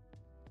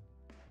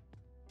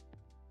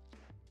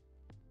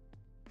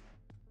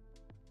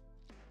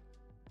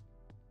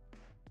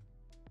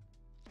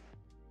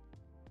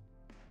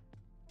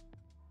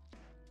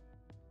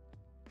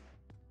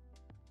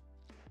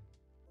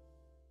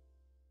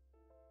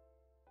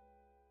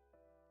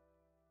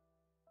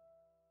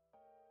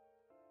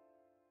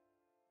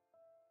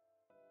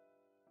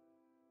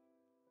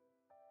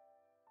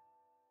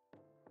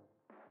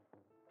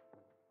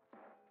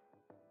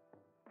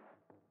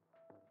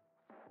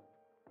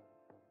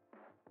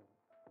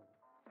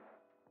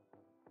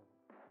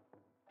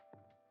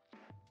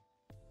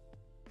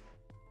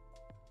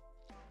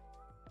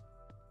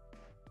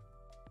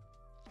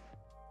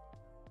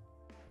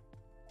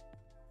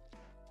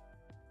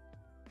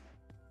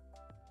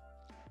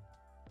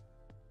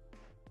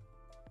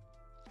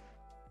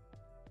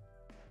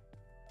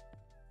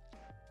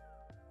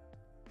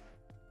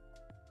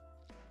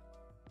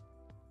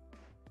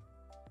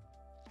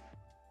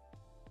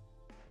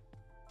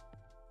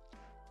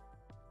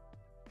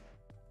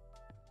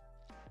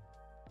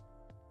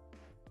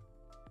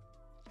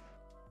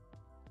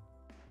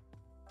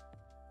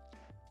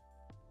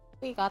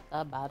 We got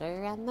the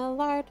butter and the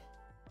lard.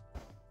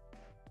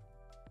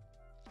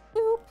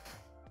 Boop.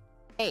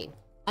 Hey,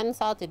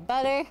 unsalted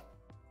butter,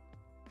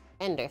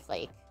 tender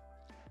flake.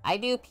 I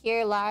do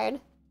pure lard,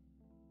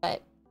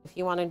 but if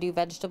you want to do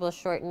vegetable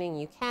shortening,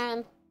 you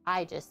can.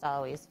 I just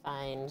always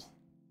find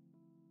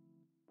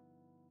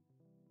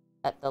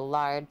that the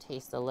lard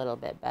tastes a little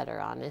bit better,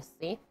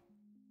 honestly.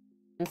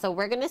 And so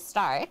we're going to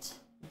start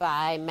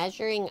by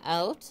measuring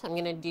out. I'm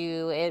going to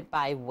do it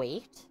by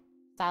weight.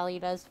 Sally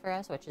does for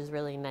us, which is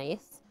really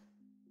nice.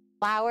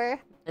 Flour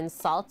and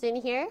salt in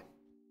here,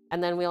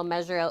 and then we'll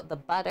measure out the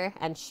butter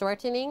and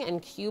shortening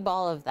and cube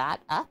all of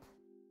that up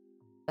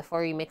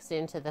before we mix it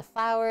into the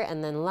flour.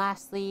 And then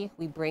lastly,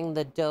 we bring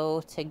the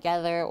dough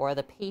together, or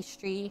the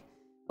pastry,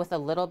 with a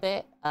little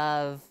bit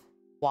of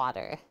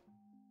water.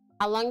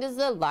 How long does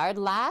the lard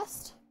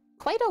last?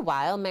 Quite a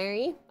while,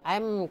 Mary.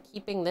 I'm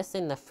keeping this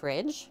in the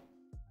fridge.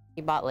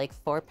 We bought like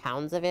 4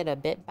 pounds of it a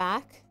bit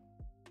back.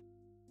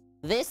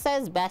 This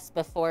says best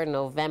before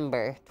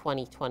November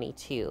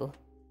 2022.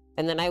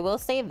 And then I will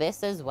say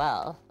this as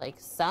well. Like,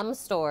 some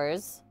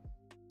stores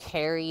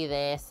carry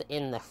this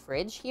in the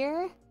fridge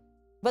here,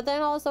 but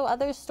then also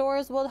other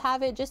stores will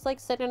have it just like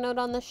sitting out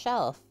on the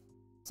shelf.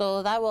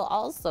 So that will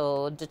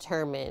also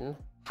determine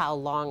how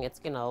long it's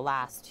gonna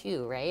last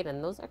too, right?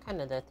 And those are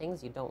kind of the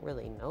things you don't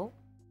really know.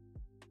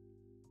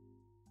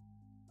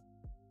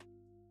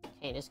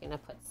 Okay, just gonna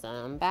put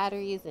some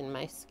batteries in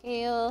my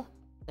scale,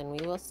 then we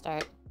will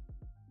start.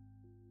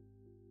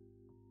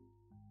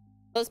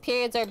 Those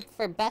periods are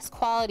for best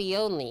quality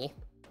only.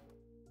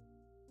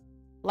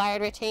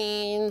 Lard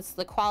retains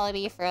the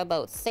quality for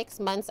about 6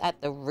 months at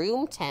the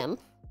room temp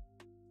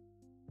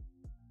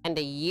and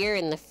a year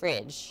in the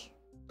fridge.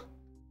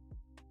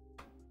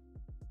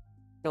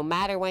 No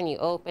matter when you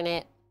open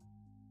it.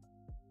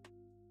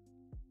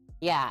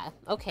 Yeah,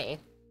 okay.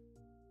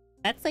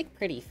 That's like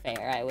pretty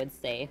fair, I would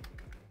say.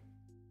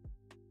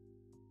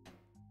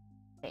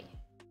 Okay.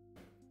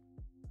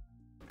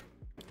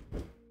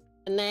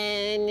 And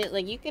then,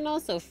 like, you can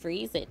also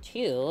freeze it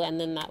too, and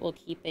then that will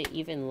keep it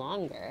even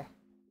longer.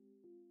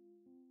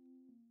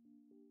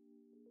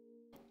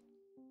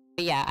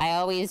 But yeah, I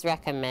always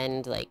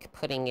recommend like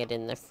putting it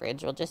in the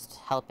fridge. Will just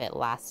help it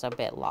last a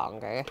bit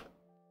longer.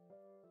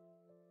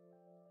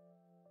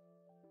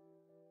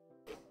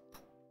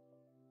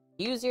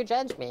 Use your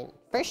judgment.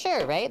 For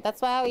sure, right?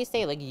 That's why I always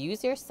say, like,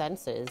 use your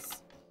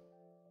senses.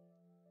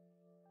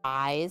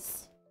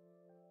 Eyes.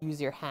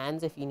 Use your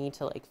hands if you need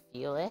to, like,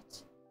 feel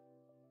it.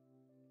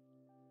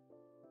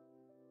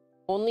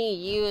 Only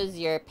use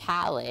your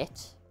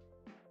palate.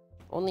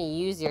 Only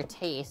use your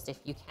taste if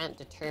you can't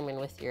determine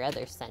with your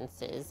other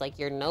senses. Like,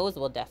 your nose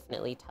will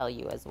definitely tell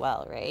you as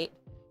well, right?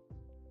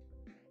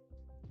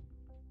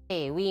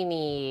 Okay, we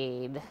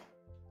need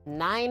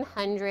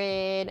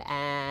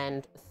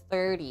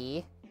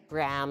 930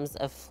 grams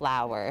of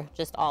flour,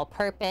 just all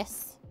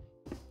purpose.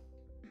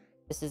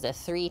 This is a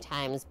 3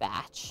 times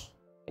batch.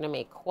 I'm gonna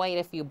make quite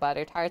a few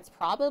butter tarts,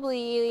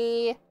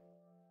 probably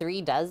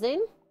 3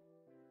 dozen.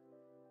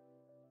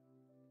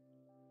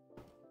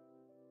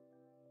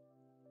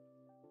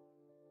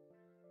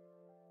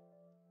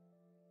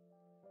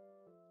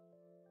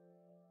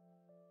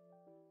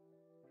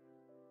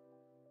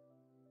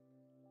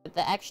 But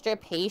the extra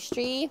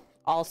pastry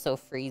also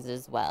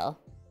freezes well.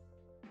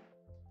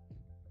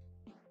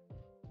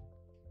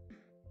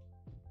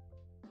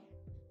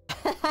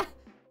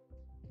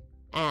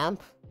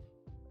 Amp.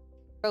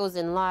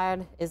 Frozen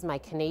lard is my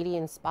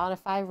Canadian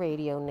Spotify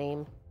radio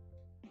name.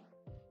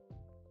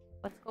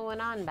 What's going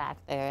on back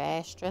there,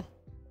 Astra?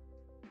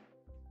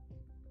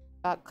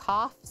 Got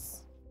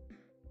coughs?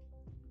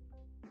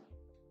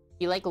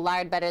 You like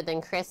lard better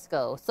than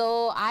Crisco.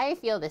 So I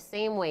feel the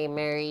same way,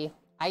 Mary.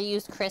 I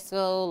used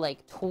Crisco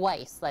like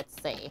twice,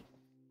 let's say.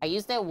 I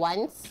used it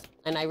once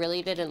and I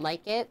really didn't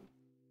like it.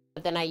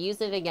 But then I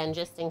used it again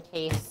just in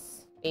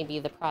case maybe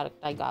the product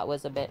I got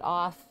was a bit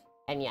off.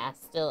 And yeah,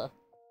 still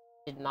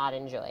did not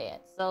enjoy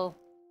it. So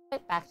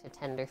put back to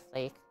tender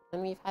flake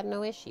and we've had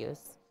no issues.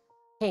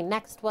 Okay,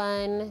 next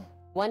one.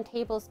 1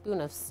 tablespoon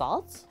of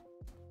salt.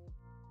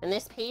 And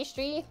this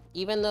pastry,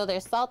 even though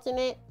there's salt in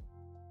it,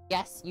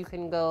 yes, you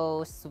can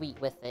go sweet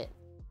with it.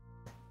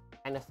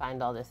 Trying to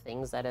find all the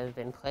things that have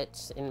been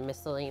put in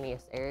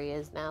miscellaneous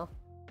areas now.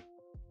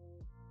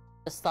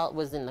 The salt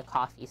was in the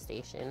coffee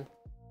station.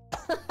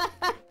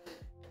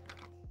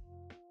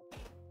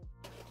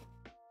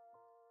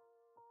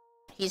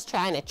 He's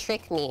trying to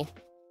trick me.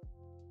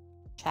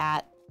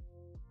 Chat.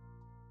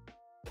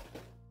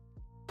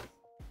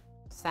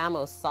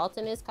 Samo's salt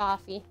in his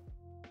coffee.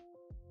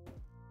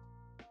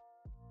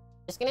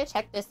 Just gonna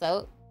check this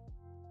out.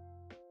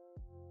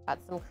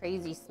 Got some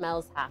crazy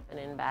smells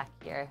happening back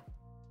here.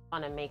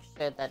 Want to make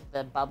sure that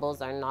the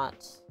bubbles are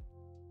not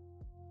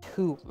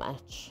too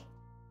much.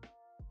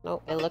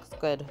 Nope, it looks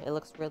good. It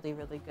looks really,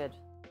 really good.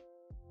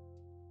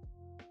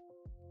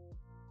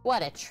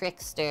 What a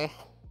trickster.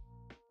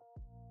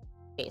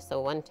 Okay,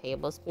 so 1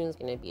 tablespoon is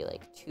going to be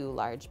like 2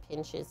 large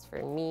pinches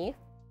for me.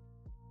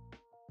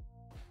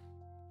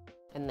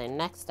 And then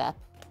next up,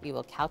 we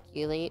will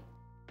calculate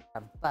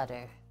our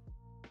butter.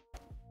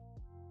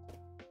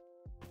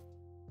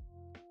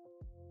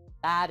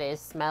 That is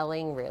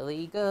smelling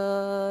really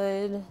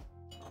good.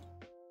 Put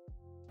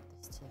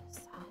this to the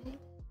side.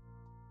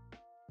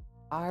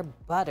 Our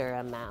butter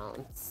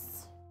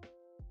amounts.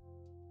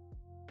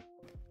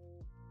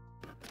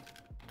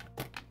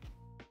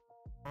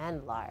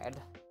 And lard.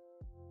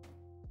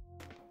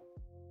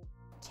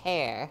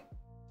 Tear.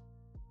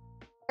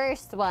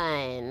 First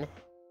one.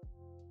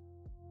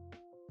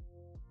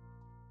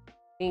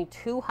 We need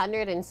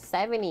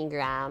 270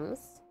 grams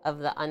of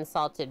the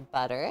unsalted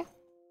butter.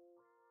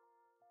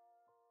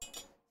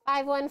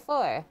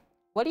 514.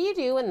 What do you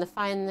do when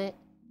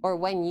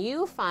when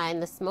you find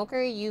the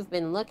smoker you've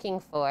been looking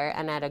for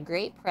and at a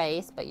great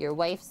price, but your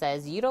wife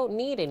says you don't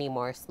need any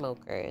more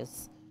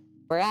smokers?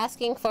 We're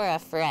asking for a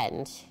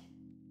friend.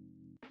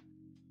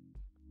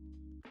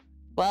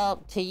 Well,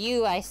 to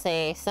you I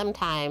say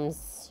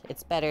sometimes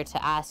it's better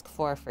to ask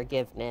for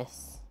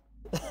forgiveness.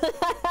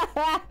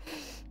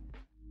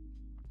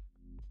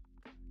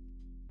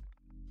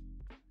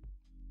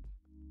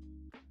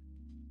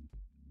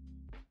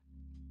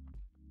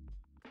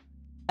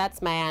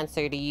 That's my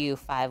answer to you,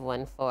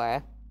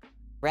 514.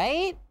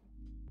 Right?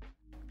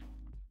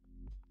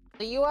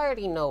 So you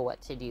already know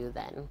what to do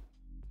then.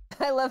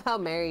 I love how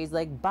Mary's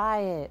like,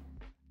 buy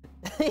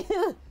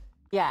it.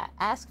 Yeah,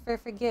 ask for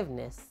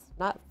forgiveness,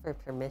 not for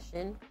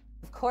permission.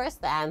 Of course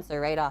the answer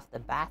right off the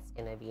bat's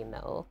gonna be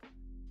no.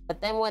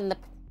 But then when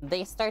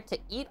they start to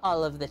eat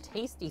all of the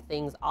tasty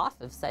things off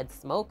of said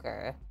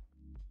smoker,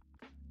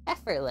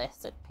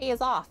 effortless, it pays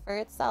off for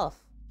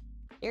itself.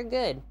 You're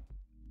good.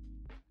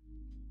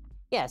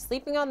 Yeah,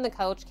 sleeping on the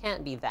couch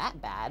can't be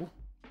that bad,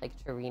 like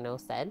Torino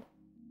said.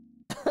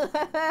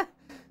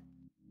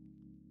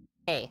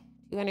 Okay,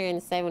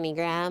 270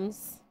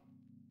 grams.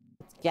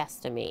 Let's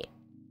guesstimate.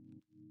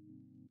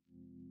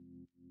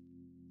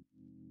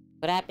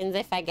 What happens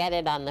if I get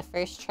it on the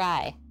first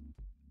try?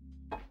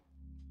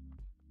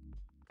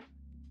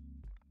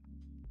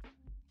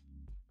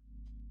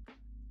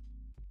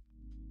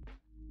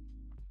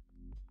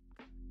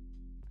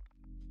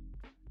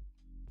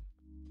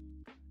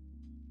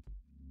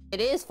 It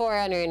is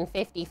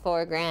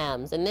 454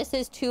 grams, and this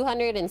is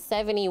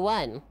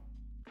 271.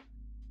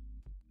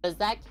 Does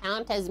that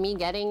count as me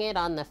getting it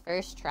on the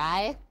first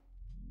try?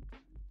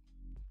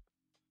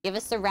 You have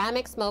a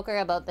ceramic smoker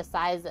about the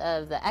size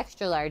of the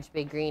extra large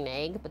big green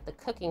egg, but the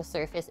cooking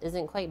surface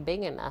isn't quite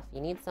big enough.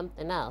 You need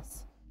something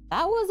else.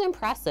 That was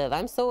impressive.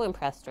 I'm so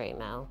impressed right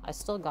now. I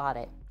still got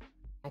it.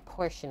 My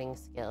portioning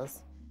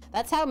skills.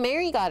 That's how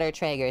Mary got her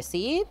Traeger,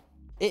 see?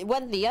 It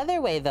went the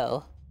other way,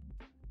 though.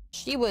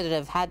 She would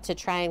have had to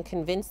try and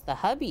convince the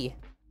hubby.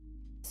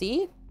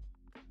 See?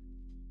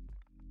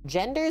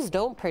 Genders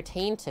don't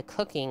pertain to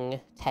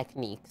cooking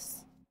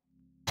techniques.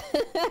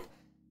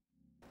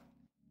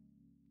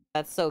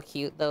 That's so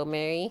cute, though,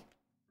 Mary.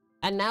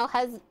 And now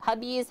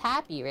hubby is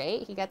happy,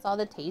 right? He gets all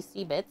the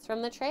tasty bits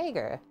from the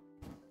Traeger.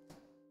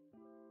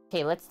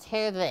 Okay, let's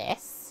tear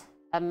this.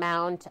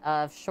 Amount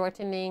of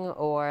shortening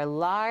or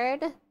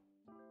lard.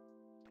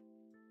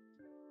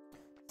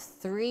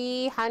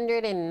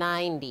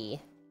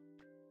 390.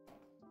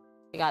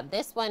 We got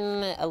this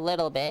one a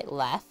little bit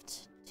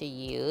left to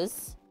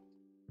use.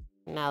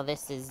 Now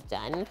this is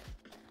done.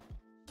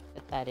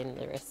 Put that in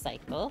the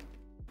recycle.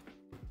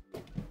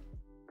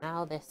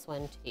 Now this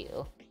one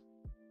too.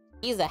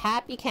 He's a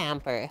happy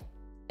camper.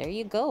 There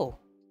you go.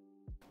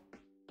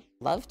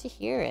 Love to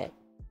hear it.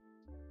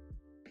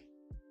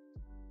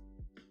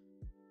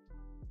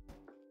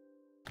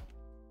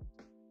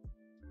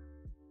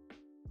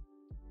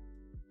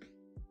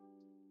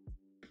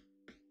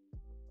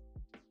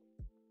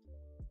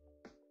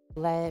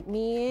 Let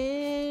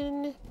me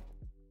in.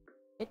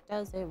 It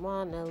doesn't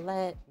want to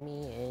let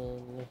me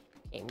in.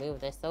 Okay, move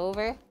this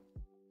over.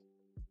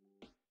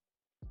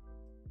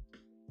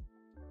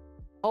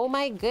 Oh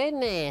my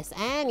goodness,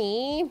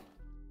 Annie.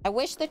 I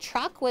wish the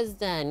truck was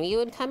done. We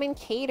would come and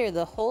cater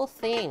the whole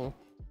thing.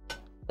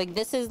 Like,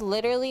 this is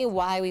literally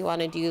why we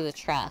want to do the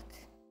truck.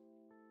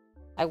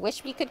 I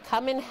wish we could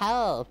come and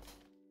help.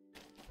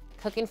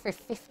 Cooking for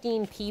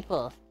 15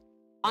 people.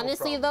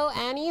 Honestly, though,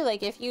 Annie,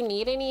 like, if you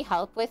need any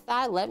help with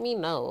that, let me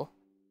know.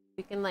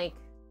 We can, like,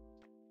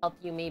 help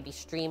you maybe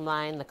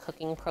streamline the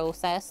cooking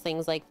process,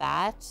 things like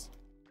that.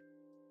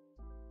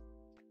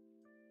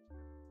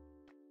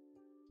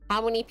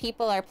 How many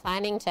people are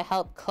planning to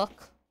help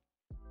cook?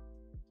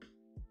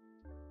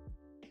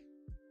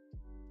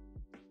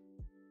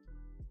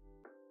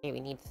 Okay, we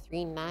need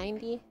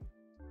 390.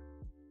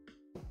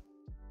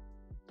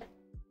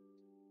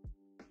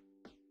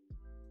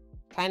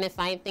 Trying to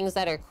find things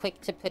that are quick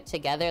to put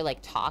together,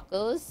 like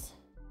tacos.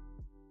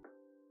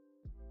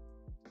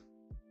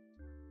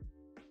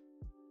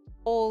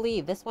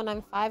 Holy, this one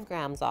I'm 5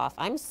 grams off.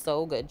 I'm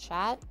so good,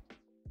 chat.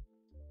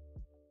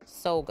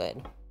 So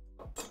good.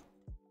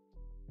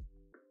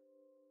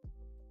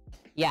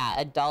 Yeah,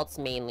 adults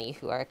mainly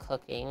who are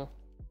cooking.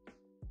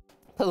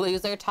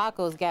 Palooza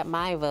tacos get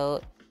my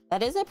vote.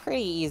 That is a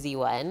pretty easy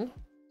one.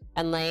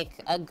 And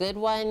like a good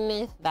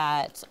one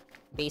that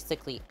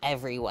basically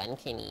everyone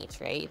can eat,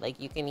 right? Like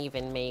you can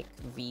even make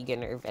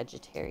vegan or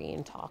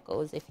vegetarian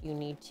tacos if you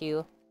need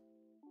to.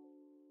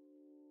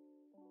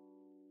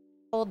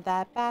 Hold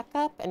that back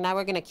up. And now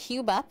we're gonna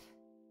cube up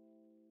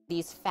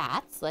these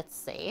fats, let's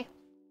say.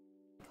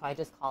 I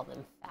just call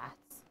them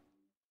fats.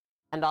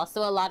 And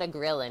also a lot of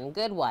grilling.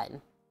 Good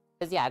one.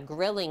 Because yeah,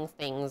 grilling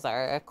things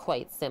are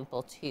quite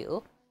simple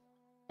too.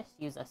 Just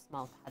use a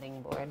small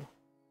cutting board.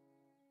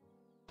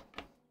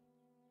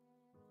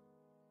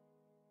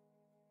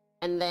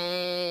 And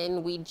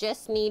then we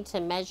just need to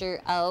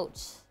measure out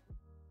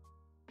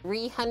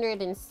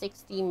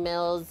 360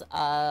 mils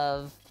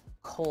of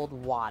cold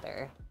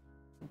water.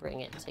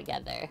 Bring it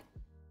together.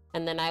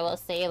 And then I will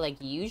say, like,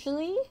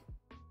 usually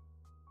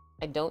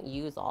I don't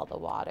use all the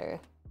water.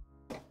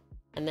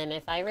 And then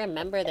if I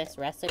remember this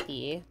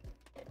recipe,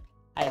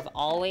 I've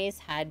always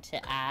had to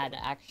add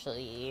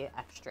actually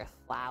extra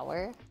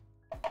flour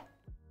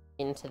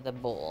into the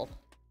bowl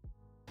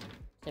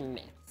to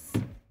mix.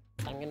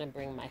 So I'm gonna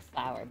bring my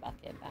flour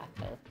bucket back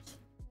out.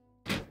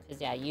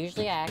 Because yeah,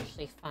 usually I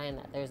actually find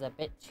that there's a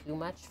bit too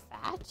much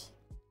fat.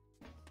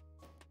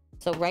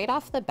 So right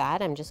off the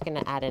bat, I'm just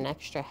gonna add an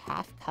extra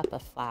 ½ cup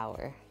of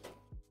flour.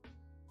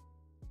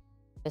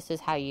 This is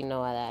how you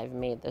know that I've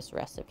made this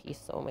recipe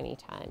so many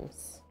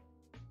times.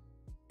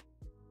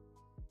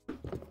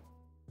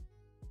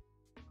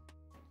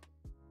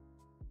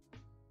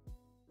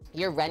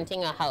 You're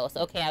renting a house.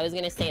 Okay, I was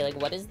gonna say,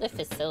 like, what is the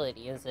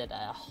facility? Is it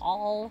a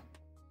hall?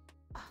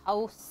 A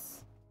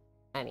house?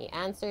 And he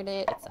answered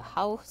it. It's a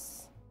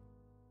house.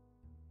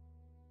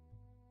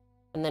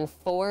 And then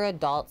 4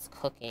 adults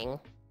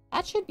cooking.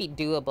 That should be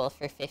doable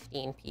for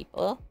 15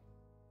 people.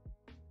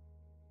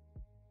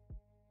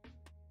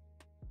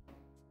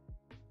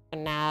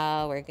 And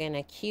now we're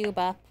gonna cube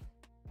up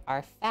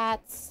our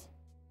fats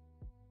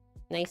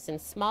nice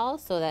and small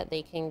so that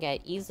they can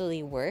get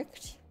easily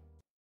worked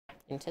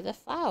into the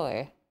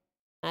flour.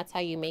 That's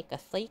how you make a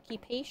flaky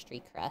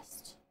pastry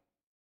crust.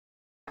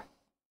 Put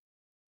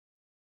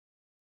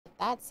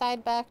that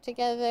side back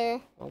together.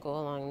 We'll go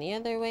along the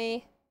other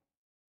way.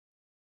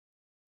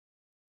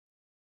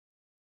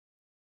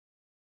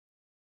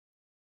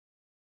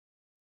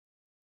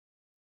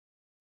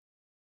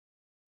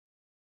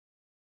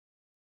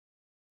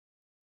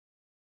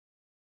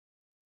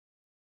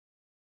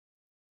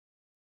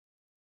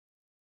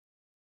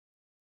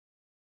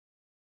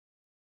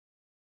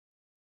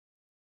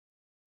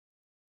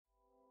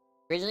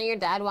 Originally, your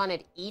dad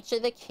wanted each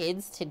of the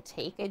kids to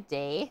take a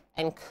day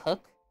and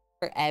cook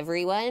for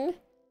everyone.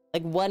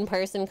 Like, one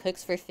person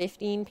cooks for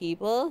 15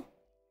 people.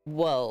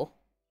 Whoa.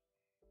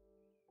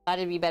 Thought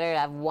it'd be better to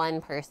have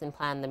one person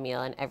plan the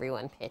meal and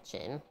everyone pitch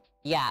in.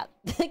 Yeah,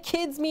 the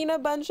kids mean a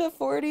bunch of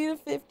 40 to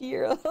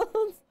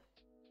 50-year-olds.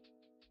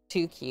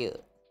 Too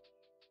cute.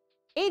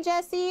 Hey,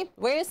 Jesse,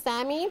 where's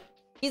Sammy?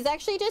 He's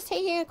actually just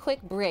taking a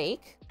quick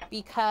break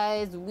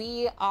because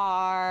we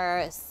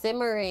are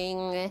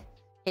simmering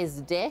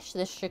his dish,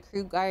 the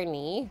Choucroute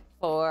Garnie,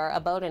 for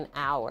about an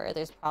hour.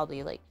 There's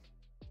probably like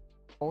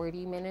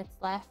 40 minutes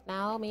left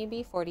now,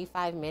 maybe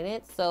 45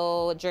 minutes.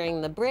 So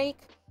during the break,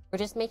 we're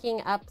just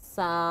making up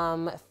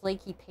some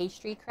flaky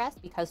pastry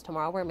crust because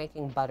tomorrow we're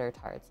making butter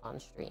tarts on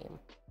stream.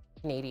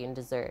 Canadian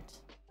dessert.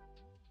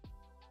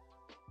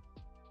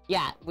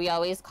 Yeah, we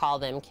always call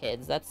them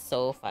kids. That's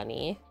so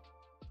funny.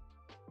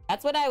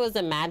 That's what I was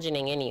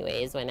imagining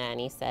anyways when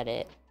Annie said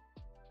it.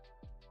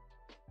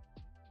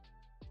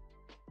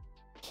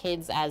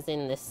 Kids as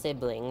in the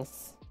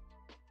siblings,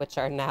 which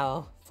are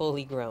now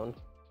fully grown.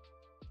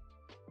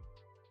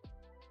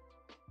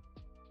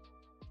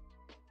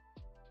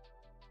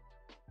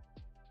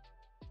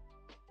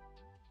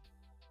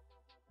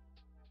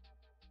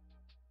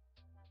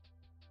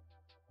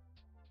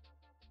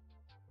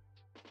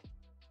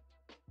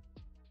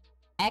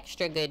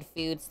 Extra good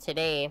foods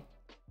today.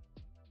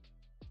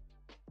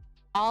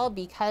 All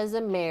because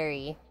of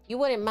Mary. You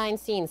wouldn't mind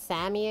seeing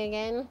Sammy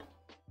again?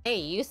 Hey,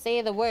 you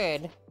say the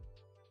word,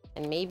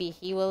 and maybe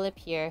he will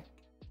appear.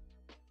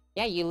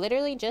 Yeah, you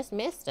literally just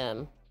missed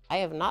him. I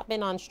have not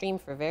been on stream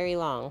for very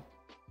long.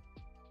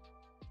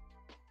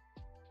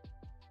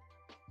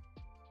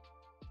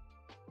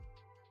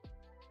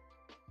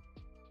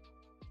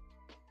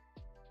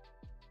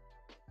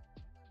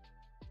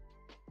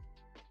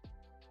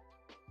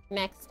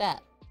 Next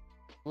up,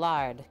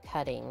 lard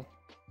cutting.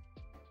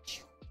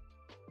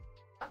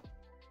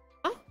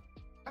 Huh?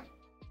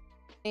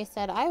 They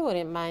said I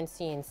wouldn't mind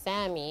seeing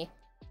Sammy.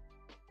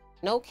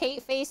 No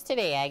Kate face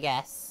today, I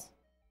guess.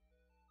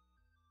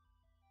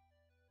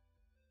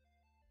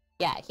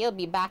 Yeah, he'll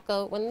be back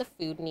out when the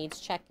food needs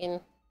checking.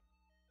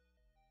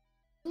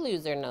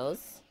 Loser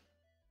knows.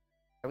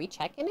 Are we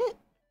checking it?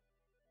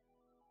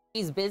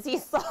 He's busy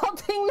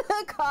salting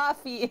the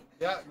coffee.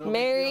 Yeah, no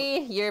Mary,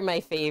 you're my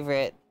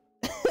favorite.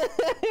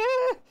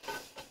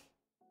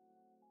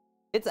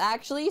 It's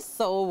actually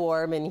so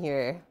warm in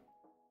here.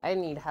 I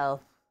need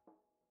help.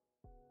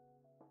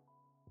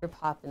 We're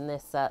popping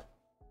this up.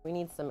 We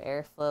need some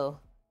airflow.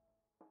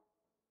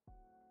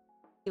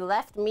 He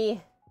left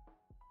me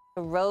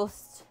to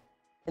roast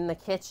in the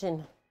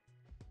kitchen.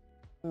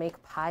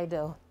 Make pie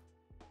dough.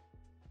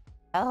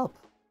 Help.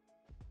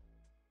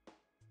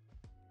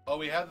 Oh,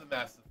 we have the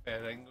massive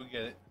fan. I can go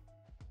get it.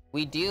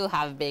 We do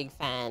have big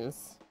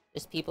fans.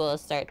 Just people will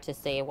start to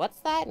say, what's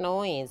that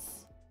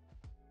noise?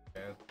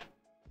 Man.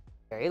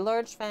 Very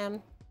large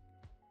fan.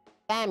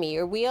 Sammy,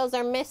 your wheels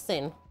are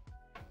missing.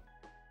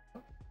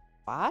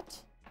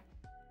 What?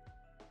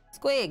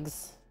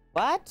 Squigs.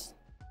 What?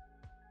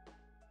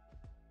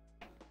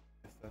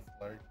 That's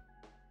large.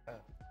 Yeah.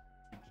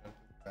 Big chunk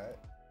of fat.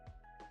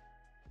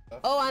 Stuff.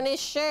 Oh, on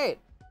his shirt.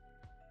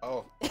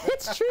 Oh.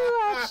 It's true,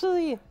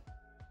 actually.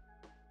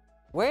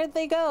 Where'd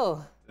they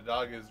go? The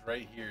dog is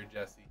right here,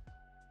 Jesse.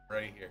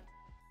 Right here.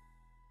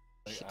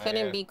 Like, She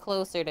couldn't be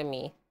closer to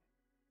me.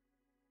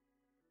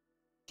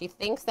 She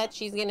thinks that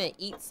she's gonna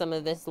eat some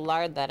of this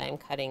lard that I'm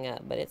cutting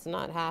up, but it's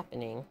not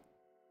happening.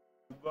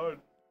 Lord.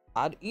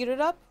 I'd eat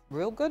it up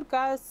real good,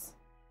 guys.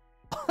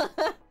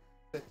 I've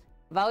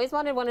always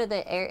wanted one of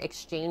the air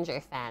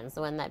exchanger fans,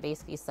 the one that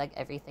basically suck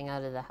everything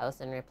out of the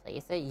house and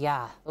replace it.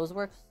 Yeah, those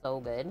work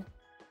so good.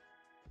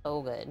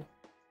 So good.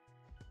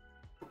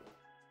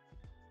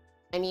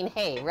 I mean,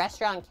 hey,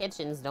 restaurant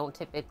kitchens don't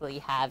typically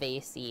have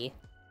AC.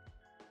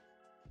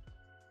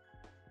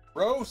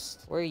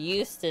 Roast. We're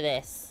used to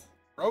this.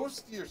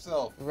 Roast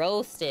yourself.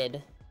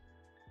 Roasted.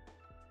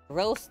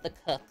 Roast the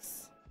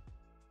cooks.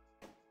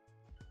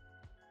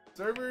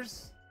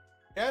 Servers,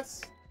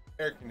 yes,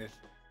 air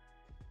conditioning.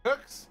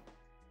 Cooks,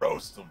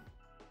 roast them.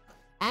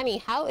 Annie,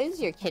 how is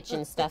your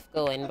kitchen stuff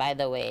going, by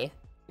the way?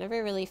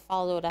 Never really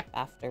followed up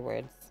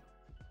afterwards.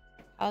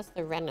 How's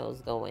the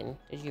renos going?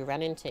 Did you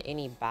run into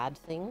any bad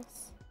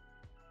things?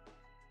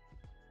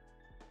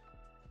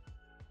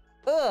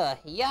 Ugh,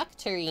 yuck,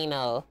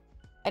 Torino.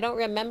 I don't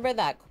remember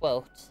that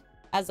quote,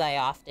 as I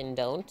often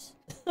don't.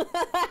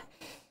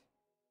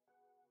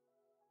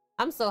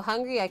 I'm so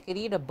hungry I could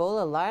eat a bowl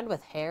of lard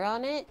with hair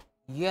on it.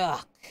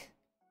 Yuck.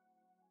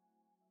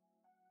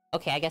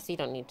 Okay, I guess we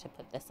don't need to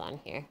put this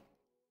on here.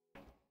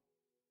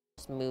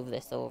 Just move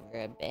this over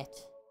a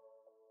bit.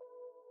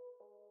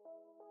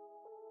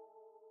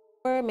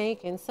 We're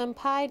making some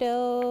pie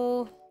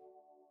dough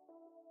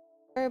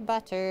for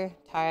butter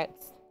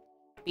tarts.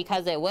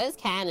 Because it was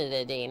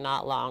Canada Day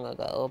not long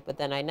ago, but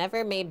then I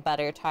never made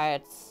butter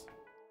tarts,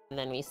 and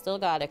then we still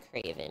got a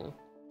craving.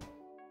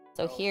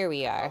 So here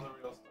we are. Tell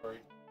the real story.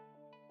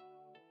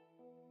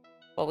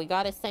 Well, we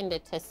gotta send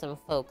it to some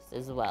folks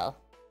as well.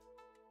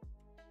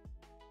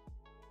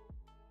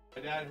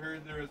 My dad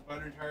heard there was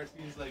butter tarts,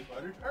 and he's like,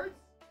 butter tarts?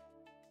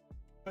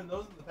 Putting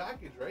those in the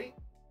package, right?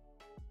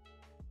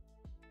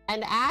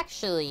 And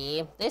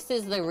actually, this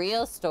is the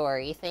real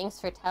story. Thanks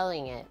for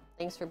telling it.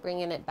 Thanks for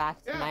bringing it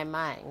back to my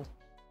mind.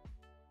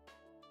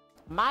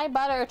 My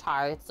butter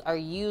tarts are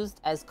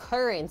used as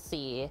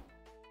currency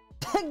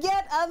to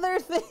get other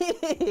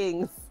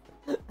things.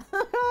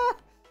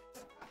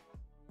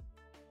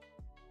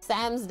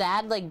 Sam's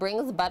dad like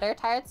brings butter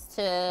tarts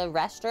to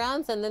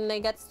restaurants and then they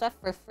get stuff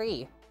for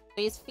free.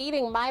 So he's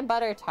feeding my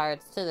butter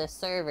tarts to the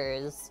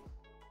servers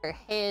for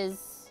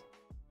his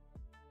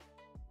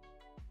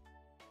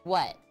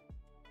what?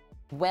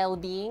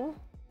 Well-being?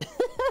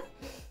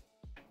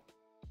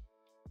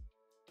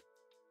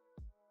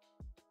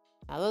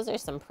 Now those are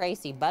some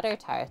pricey butter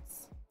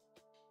tarts.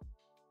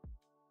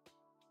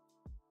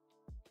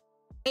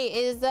 Hey,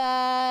 is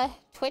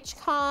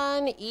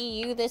TwitchCon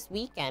EU this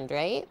weekend,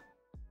 right?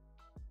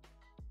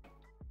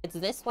 It's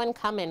this one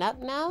coming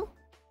up now?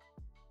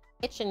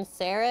 Hitch and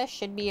Sarah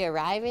should be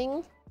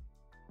arriving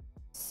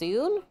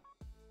soon?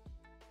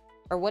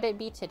 Or would it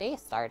be today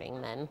starting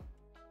then?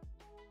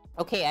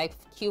 Okay, I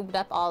cubed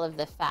up all of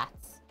the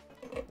fats.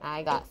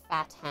 I got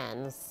fat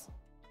hands.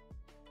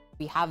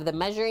 We have the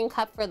measuring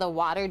cup for the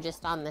water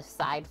just on the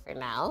side for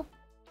now.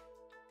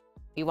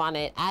 We want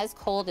it as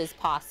cold as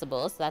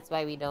possible, so that's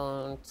why we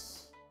don't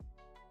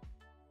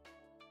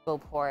go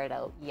pour it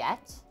out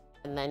yet.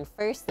 And then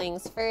first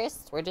things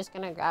first, we're just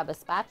gonna grab a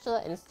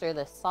spatula and stir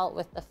the salt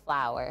with the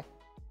flour.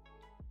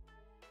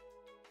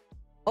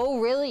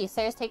 Oh, really?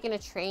 Sarah's taking a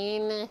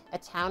train a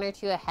town or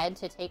two ahead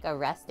to take a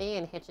rest day,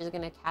 and Hitch is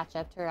gonna catch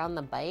up to her on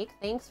the bike.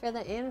 Thanks for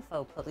the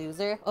info,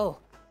 Paloozer. Oh,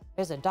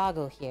 there's a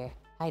doggo here.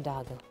 Hi,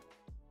 doggo.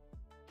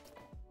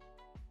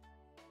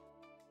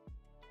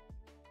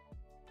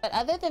 But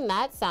other than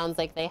that, sounds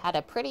like they had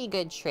a pretty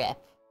good trip.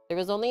 There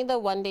was only the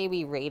one day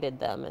we rated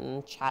them,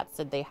 and chat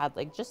said they had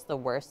like just the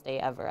worst day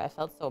ever. I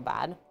felt so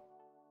bad.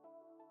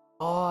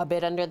 Oh, a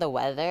bit under the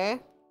weather.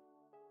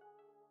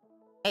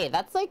 Hey,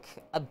 that's like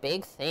a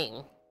big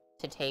thing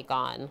to take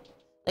on.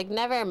 Like,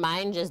 never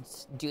mind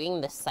just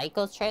doing the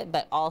cycle trip,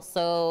 but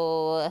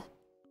also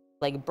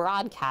like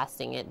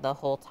broadcasting it the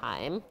whole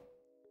time.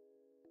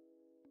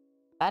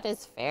 That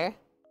is fair.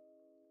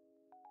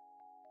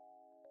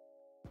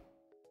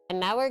 And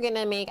now we're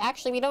gonna make,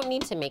 actually we don't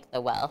need to make the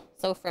well.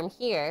 So from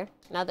here,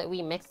 now that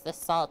we mix the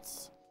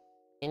salt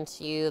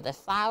into the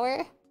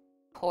flour,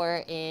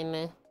 pour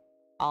in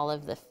all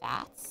of the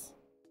fats.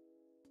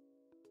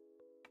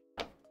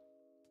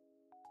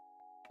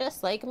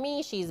 Just like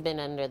me, she's been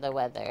under the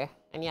weather.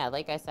 And yeah,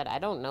 like I said, I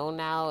don't know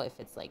now if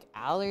it's like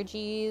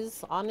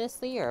allergies,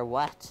 honestly, or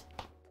what.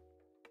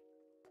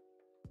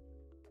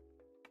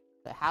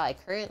 But how I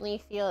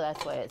currently feel,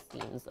 that's what it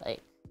seems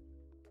like.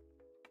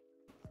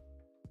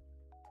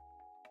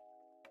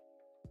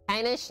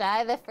 Kind of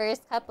shy the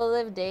first couple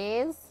of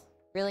days.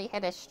 Really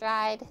hit a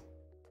stride.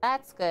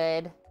 That's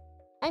good.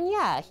 And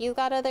yeah, he's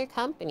got other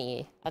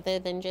company other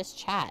than just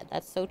chat.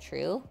 That's so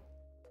true.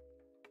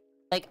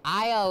 Like,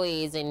 I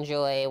always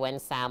enjoy when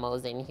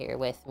Samo's in here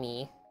with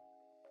me.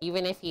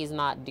 Even if he's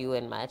not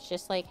doing much,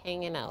 just like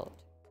hanging out.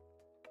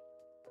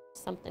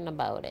 Something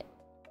about it.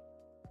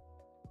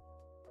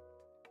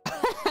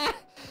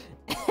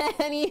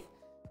 And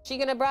she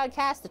gonna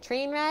broadcast the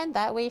train ride?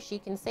 That way she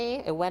can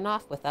say it went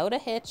off without a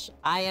hitch.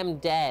 I am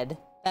dead.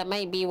 That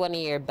might be one of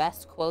your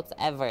best quotes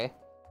ever.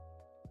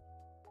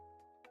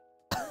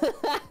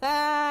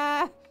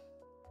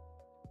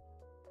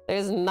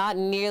 There's not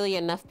nearly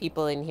enough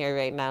people in here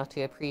right now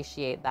to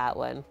appreciate that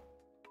one.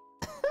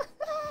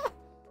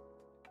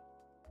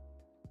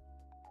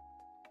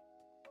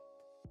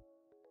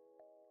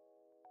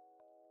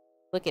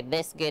 Look at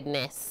this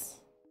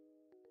goodness.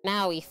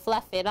 Now we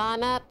fluff it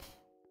on up.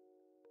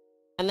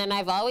 And then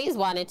I've always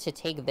wanted to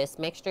take this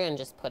mixture and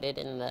just put it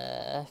in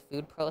the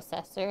food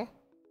processor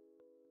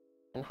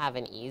and have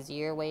an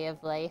easier way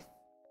of life.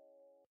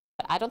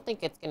 But I don't think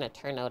it's gonna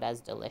turn out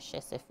as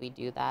delicious if we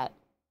do that.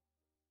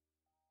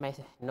 My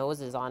nose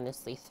is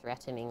honestly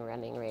threatening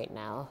running right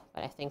now,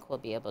 but I think we'll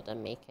be able to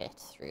make it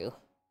through.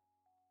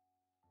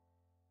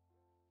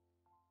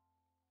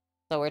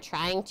 So we're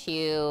trying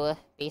to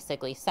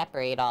basically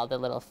separate all the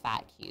little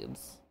fat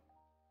cubes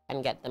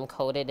and get them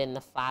coated in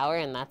the flour,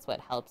 and that's what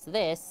helps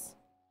this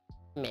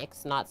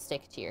mix not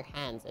stick to your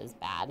hands as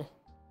bad.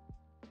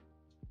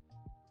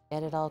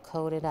 Get it all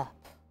coated up.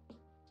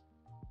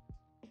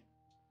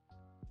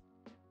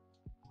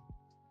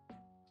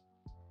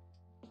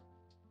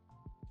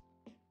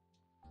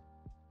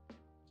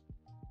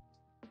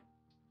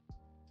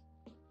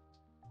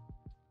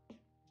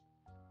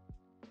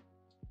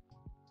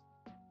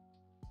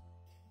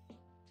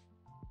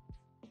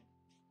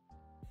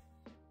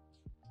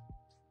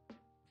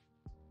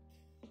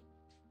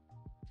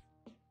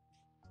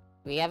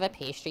 We have a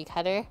pastry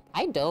cutter.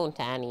 I don't,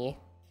 Annie.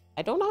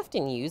 I don't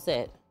often use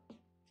it.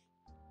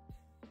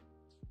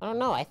 I don't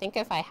know. I think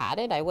if I had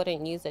it, I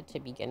wouldn't use it to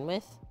begin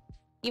with.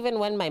 Even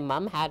when my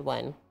mom had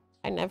one,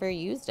 I never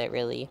used it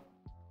really.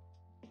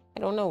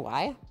 I don't know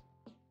why.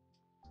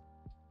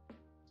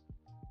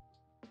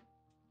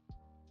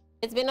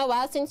 It's been a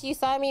while since you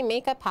saw me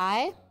make a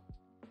pie.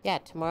 Yeah,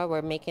 tomorrow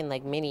we're making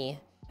like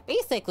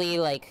basically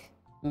like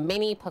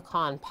mini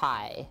pecan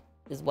pie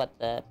is what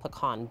the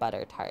pecan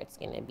butter tart's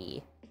gonna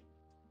be.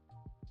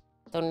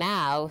 So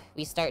now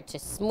we start to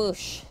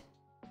smoosh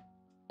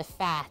the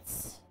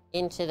fats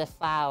into the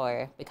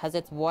flour. Because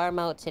it's warm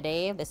out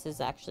today, this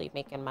is actually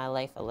making my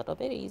life a little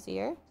bit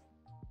easier.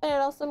 But it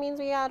also means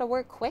we gotta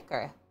work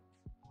quicker.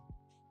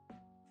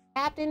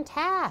 Captain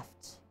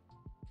Taft!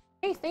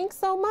 Hey, thanks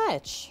so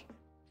much!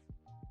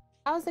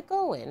 How's it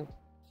going?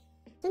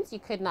 Since you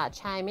could not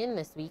chime in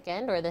this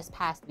weekend or this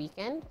past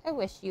weekend, I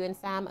wish you and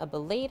Sam a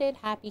belated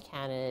Happy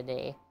Canada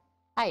Day.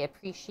 I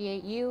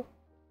appreciate you.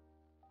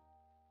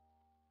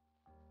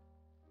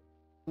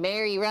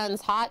 Mary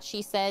runs hot.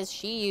 She says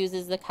she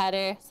uses the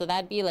cutter. So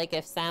that'd be like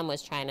if Sam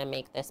was trying to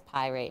make this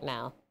pie right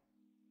now.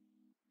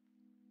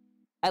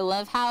 I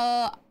love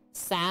how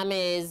Sam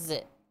is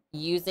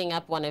using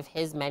up one of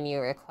his menu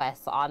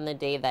requests on the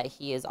day that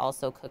he is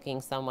also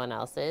cooking someone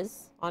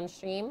else's on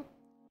stream.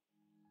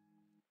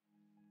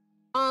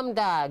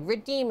 Dog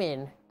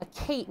redeeming a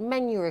Kate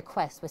menu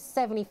request with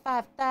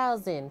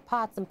 75,000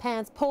 pots and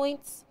pans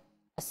points,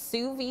 a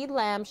sous vide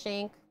lamb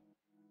shank.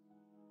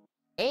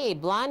 Hey,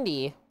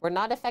 Blondie, we're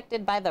not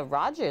affected by the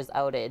Rogers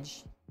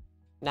outage.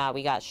 Nah,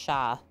 we got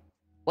Shaw.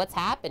 What's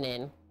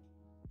happening?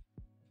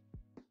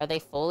 Are they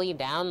fully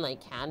down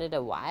like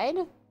Canada-wide?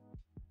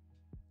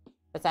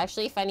 It's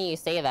actually funny you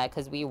say that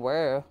because we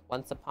were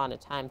once upon a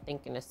time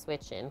thinking of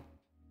switching.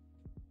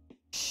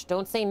 Shh,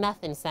 don't say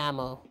nothing,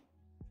 Samo.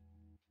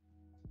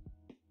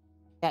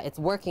 Yeah, it's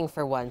working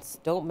for once.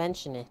 Don't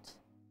mention it.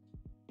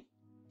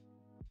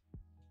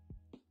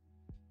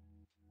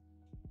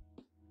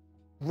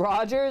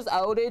 Rogers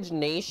outage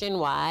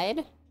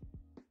nationwide?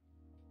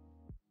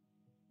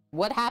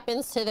 What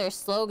happens to their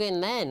slogan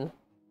then?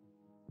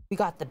 We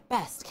got the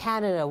best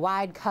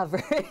Canada-wide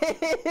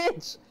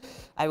coverage.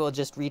 I will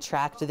just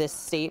retract this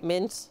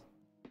statement.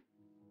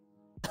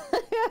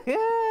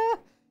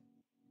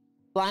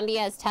 Blondie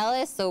has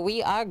TELUS, so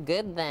we are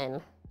good then.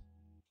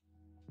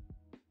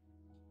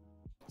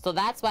 So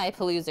that's why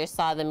Paloozer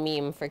saw the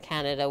meme for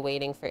Canada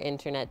waiting for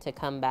internet to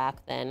come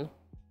back then.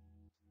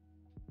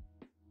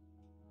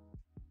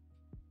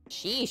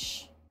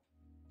 Sheesh.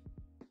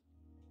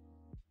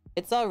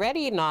 It's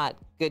already not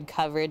good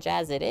coverage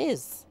as it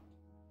is.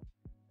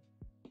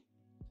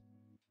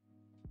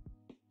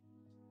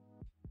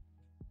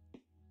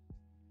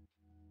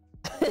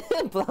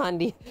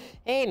 Blondie.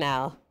 Hey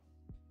now.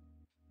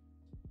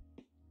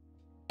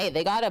 Hey,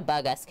 they gotta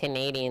bug us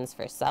Canadians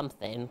for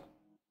something.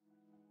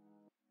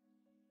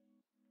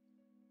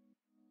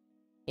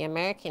 The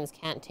Americans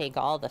can't take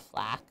all the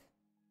flack.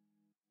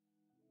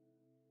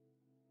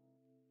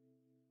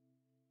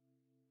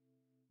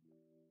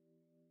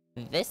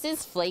 This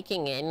is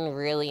flaking in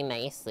really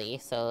nicely,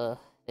 so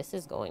this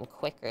is going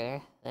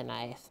quicker than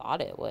I thought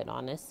it would,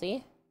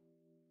 honestly.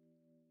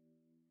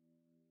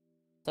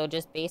 So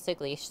just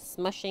basically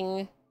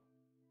smushing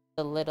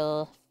the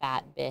little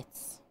fat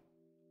bits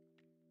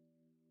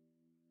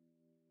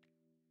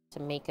to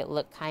make it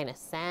look kind of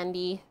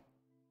sandy.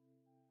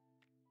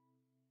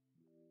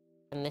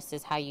 And this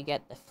is how you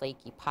get the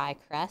flaky pie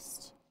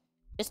crust.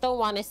 Just don't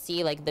want to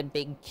see like the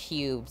big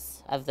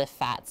cubes of the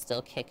fat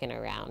still kicking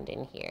around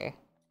in here.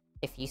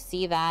 If you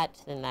see that,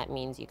 then that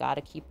means you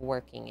gotta keep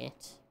working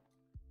it.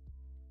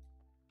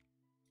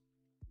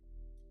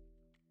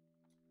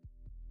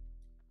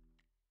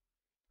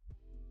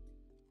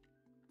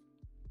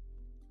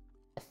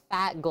 The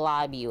fat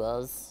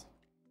globules.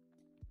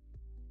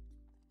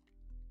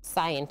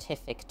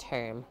 Scientific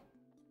term.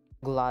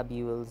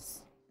 Globules.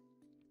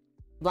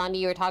 Blondie,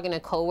 you were talking to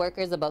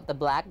coworkers about the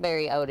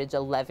BlackBerry outage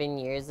 11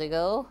 years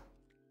ago.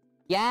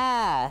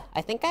 Yeah,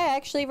 I think I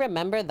actually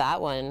remember that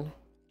one.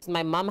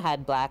 My mom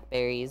had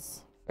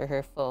Blackberries for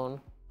her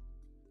phone.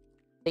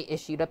 They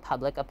issued a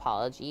public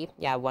apology.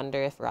 Yeah, I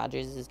wonder if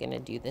Rogers is gonna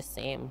do the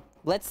same.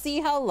 Let's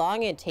see how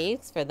long it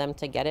takes for them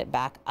to get it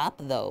back up,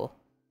 though.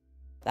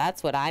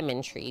 That's what I'm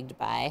intrigued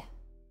by.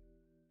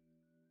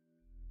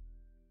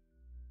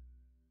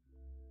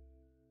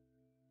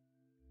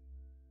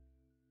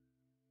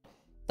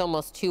 It's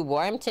almost too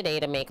warm today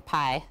to make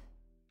pie.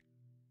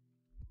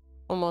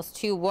 Almost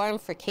too warm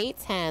for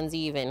Kate's hands,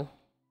 even.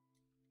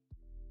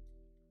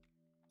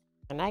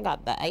 And I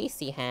got the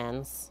icy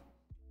hands.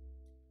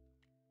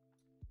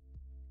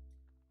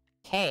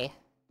 Okay. I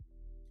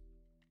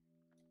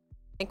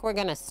think we're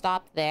gonna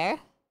stop there. If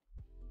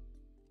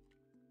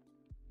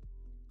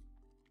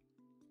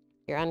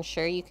you're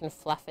unsure, you can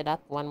fluff it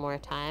up one more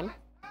time.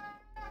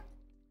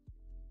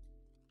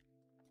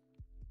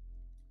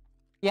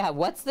 Yeah,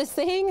 what's the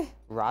saying?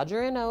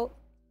 Roger and out.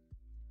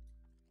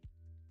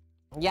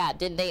 Yeah,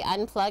 did they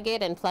unplug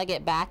it and plug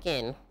it back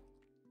in?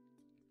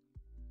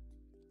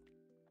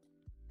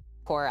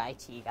 Poor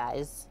IT,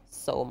 guys.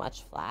 So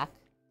much flack.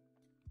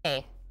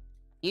 Okay.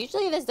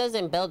 Usually this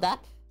doesn't build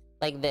up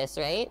like this,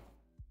 right?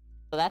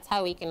 So that's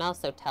how we can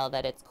also tell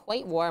that it's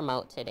quite warm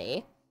out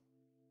today.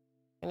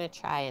 I'm gonna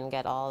try and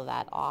get all of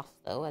that off,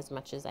 though, as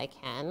much as I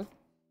can.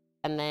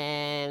 And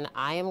then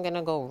I am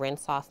gonna go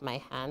rinse off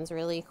my hands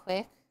really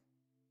quick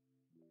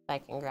so I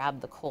can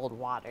grab the cold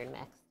water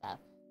next up.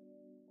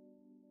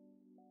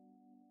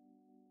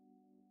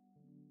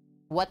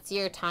 What's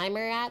your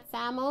timer at,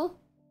 Samo?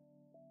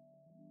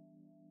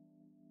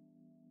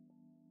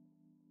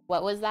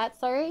 What was that,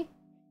 sorry?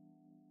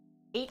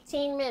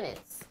 18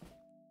 minutes.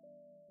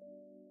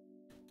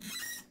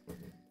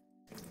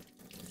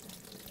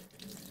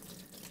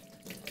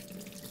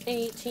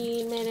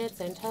 "18 minutes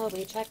until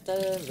we check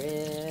the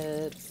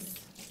ribs."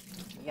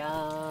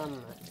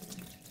 Yum.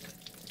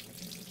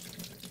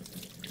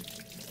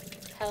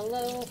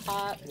 Hello,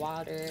 hot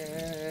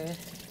water.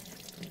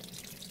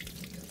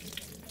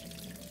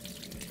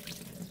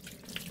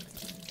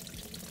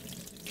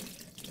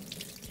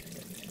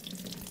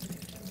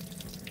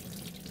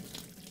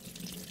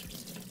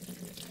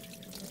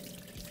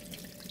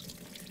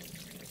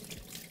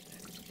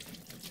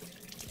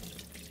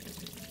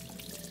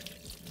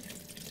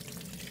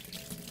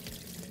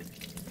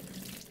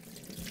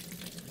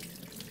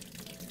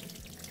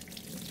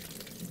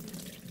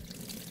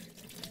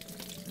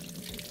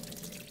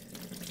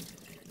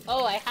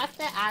 Oh, I have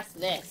to ask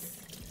this,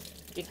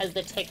 because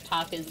the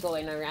TikTok is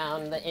going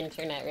around the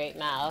internet right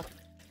now.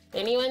 Did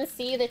anyone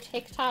see the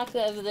TikTok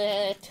of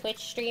the Twitch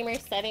streamer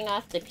setting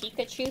off the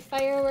Pikachu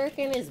firework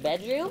in his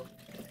bedroom?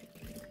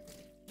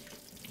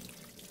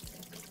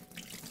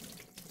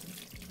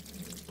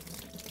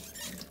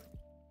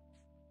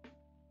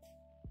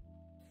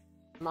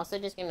 I'm also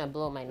just gonna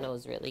blow my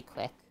nose really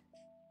quick.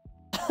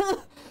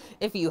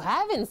 If you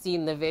haven't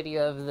seen the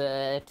video of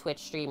the Twitch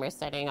streamer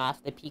setting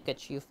off the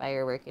Pikachu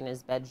firework in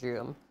his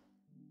bedroom,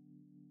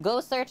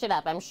 go search it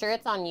up. I'm sure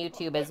it's on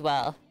YouTube as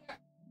well.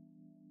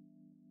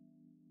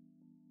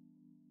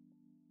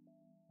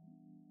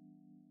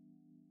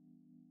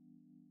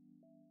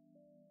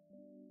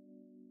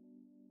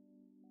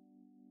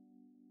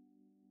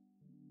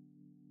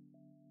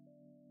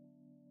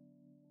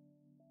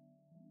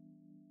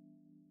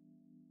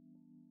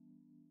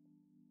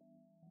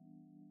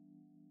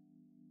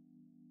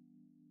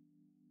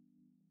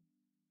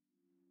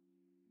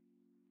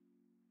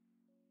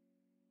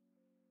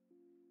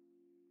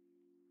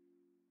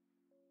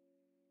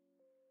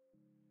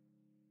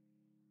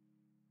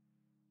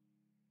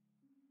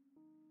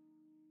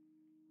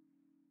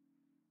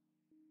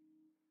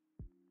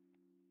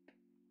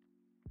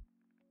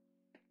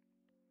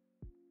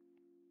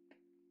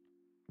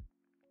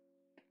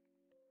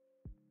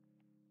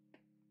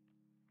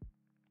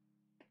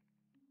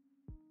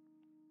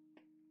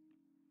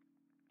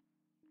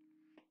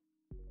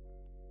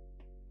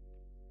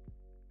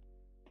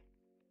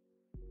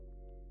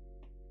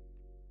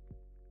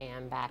 Okay,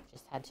 I'm back.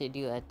 Just had to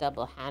do a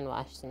double hand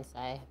wash since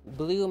I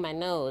blew my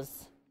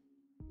nose.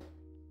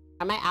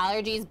 Are my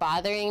allergies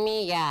bothering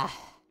me? Yeah.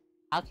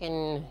 How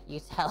can you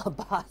tell,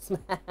 boss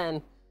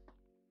man?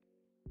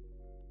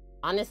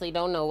 Honestly,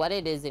 don't know what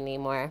it is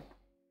anymore.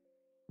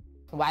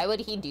 Why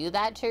would he do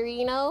that to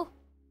Reno?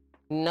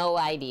 No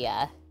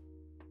idea.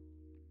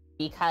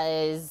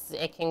 Because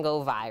it can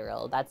go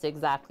viral. That's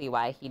exactly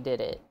why he did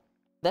it.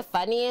 The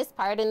funniest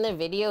part in the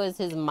video is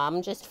his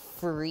mom just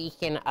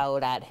freaking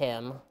out at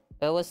him.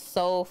 It was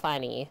so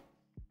funny.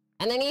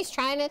 And then he's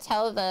trying to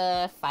tell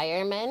the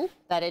firemen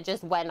that it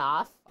just went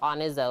off on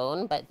his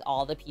own, but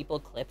all the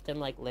people clipped him,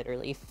 like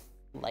literally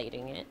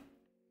lighting it.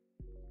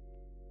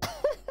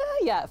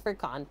 Yeah, for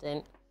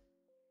content.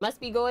 Must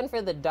be going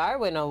for the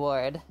Darwin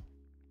Award.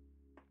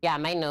 Yeah,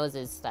 my nose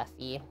is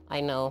stuffy. I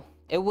know.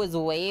 It was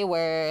way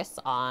worse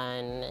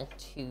on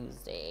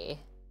Tuesday.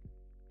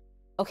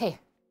 Okay.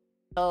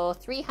 So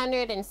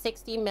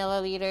 360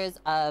 milliliters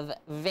of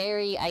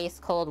very ice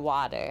cold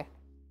water.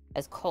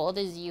 As cold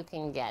as you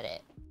can get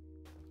it.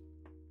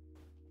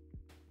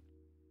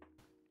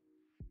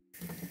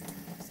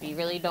 So you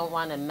really don't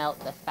want to melt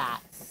the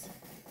fats.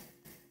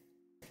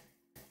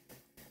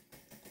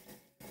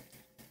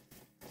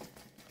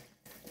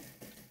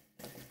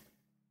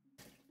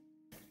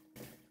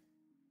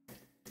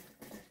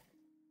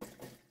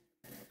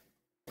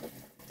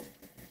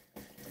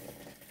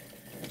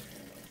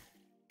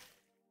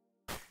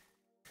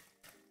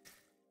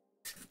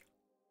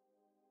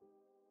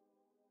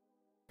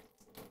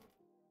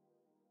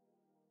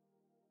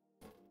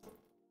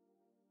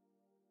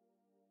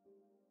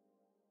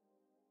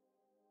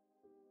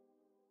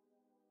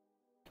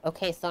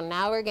 Okay, so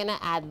now we're gonna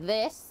add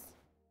this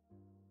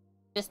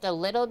just a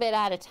little bit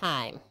at a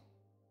time.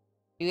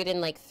 Do it in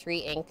like 3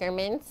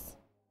 increments.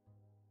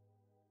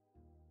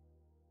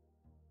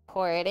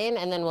 Pour it in,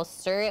 and then we'll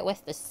stir it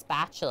with the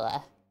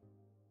spatula.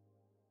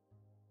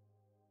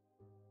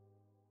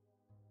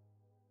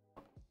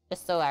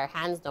 Just so our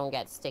hands don't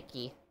get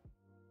sticky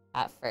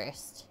at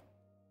first.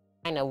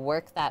 Kind of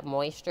work that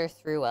moisture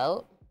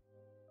throughout.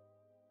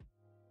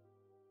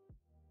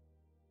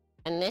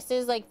 And this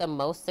is like the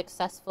most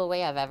successful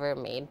way I've ever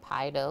made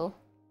pie dough,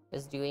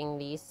 is doing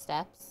these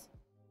steps,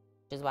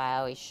 which is why I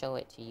always show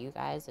it to you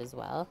guys as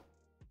well.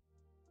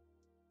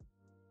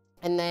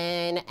 And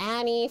then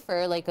Annie,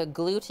 for like a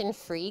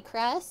gluten-free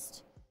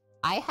crust,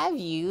 I have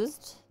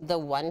used the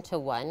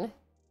 1-to-1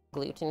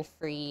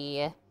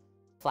 gluten-free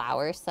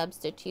flour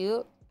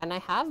substitute. And I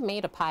have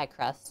made a pie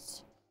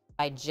crust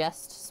by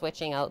just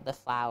switching out the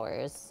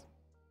flours.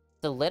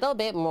 It's a little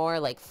bit more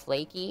like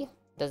flaky,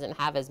 doesn't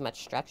have as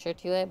much structure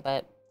to it,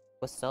 but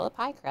was still a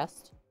pie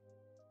crust.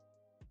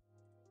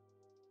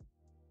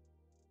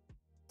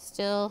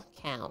 Still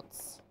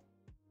counts.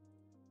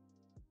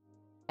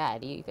 Yeah,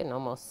 it even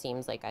almost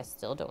seems like I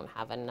still don't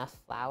have enough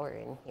flour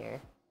in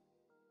here.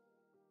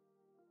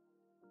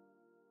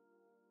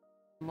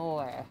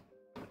 More.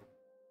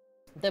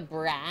 The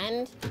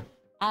brand,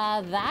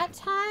 that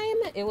time,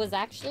 it was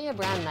actually a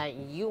brand that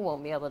you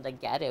won't be able to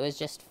get. It was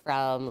just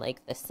from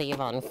like the Save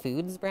on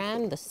Foods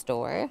brand, the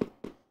store.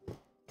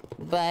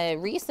 But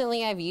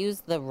recently I've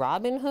used the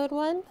Robin Hood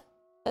one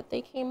that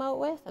they came out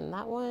with, and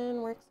that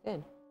one works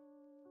good.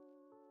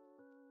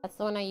 That's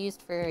the one I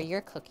used for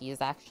your cookies,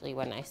 actually,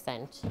 when I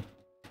sent.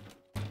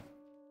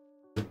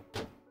 But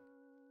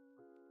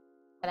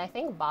I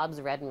think Bob's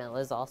Red Mill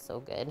is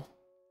also good.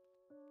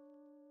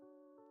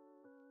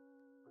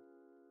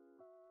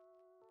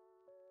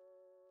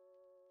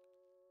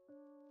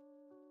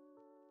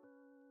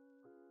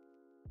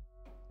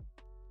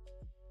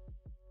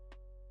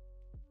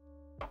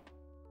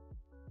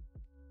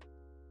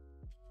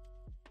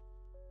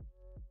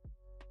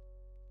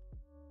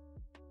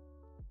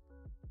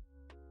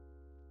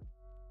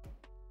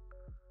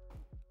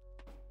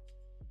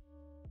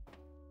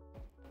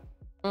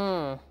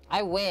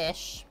 I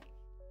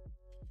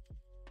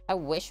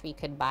wish we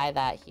could buy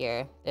that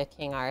here, the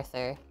King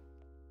Arthur.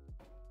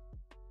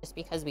 Just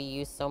because we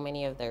use so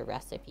many of their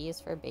recipes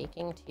for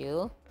baking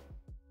too.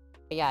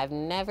 But yeah, I've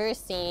never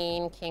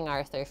seen King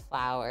Arthur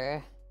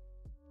flour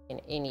in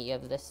any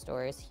of the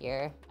stores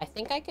here. I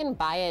think I can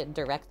buy it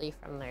directly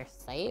from their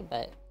site,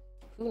 but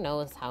who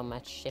knows how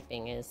much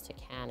shipping is to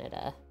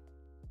Canada.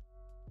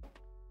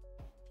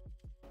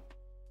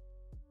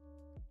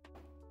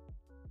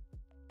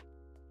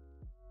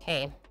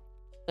 Okay,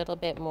 a little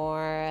bit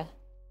more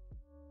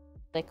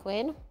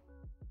liquid.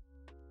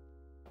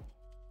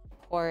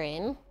 Pour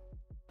in.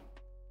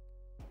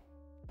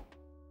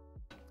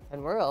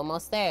 And we're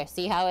almost there.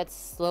 See how it's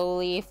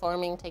slowly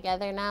forming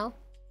together now?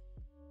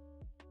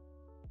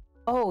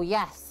 Oh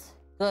yes,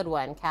 good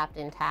one,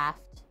 Captain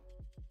Taft.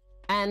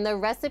 And the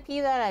recipe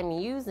that I'm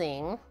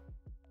using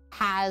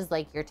has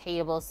like your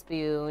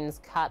tablespoons,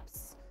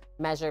 cups,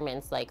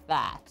 measurements like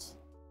that.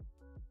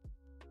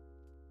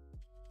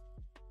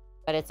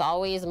 But it's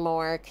always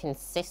more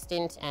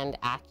consistent and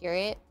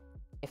accurate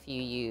if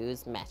you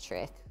use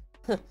metric.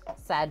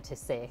 Sad to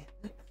say.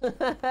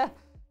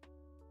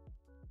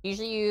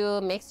 Usually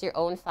you mix your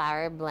own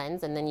flour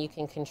blends and then you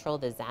can control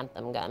the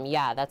xanthan gum.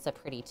 Yeah, that's a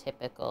pretty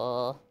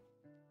typical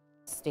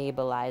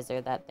stabilizer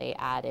that they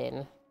add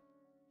in.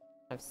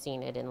 I've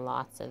seen it in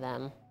lots of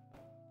them.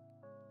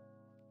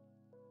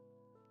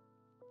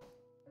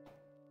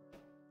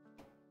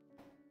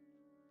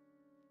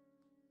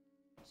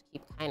 Just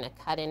keep kind of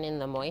cutting in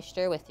the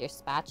moisture with your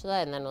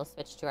spatula, and then we'll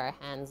switch to our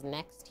hands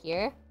next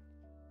here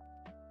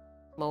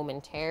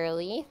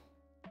momentarily.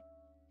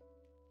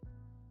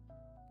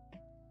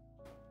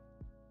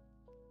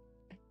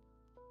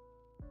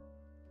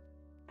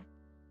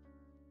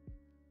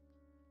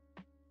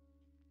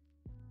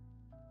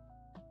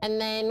 And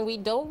then we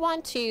don't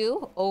want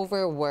to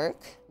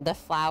overwork the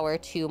flour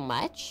too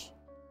much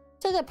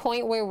to the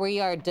point where we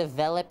are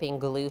developing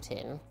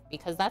gluten,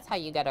 because that's how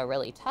you get a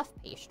really tough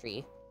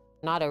pastry,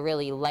 not a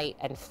really light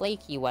and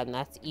flaky one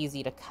that's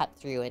easy to cut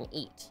through and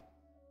eat.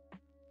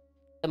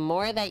 The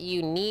more that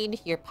you knead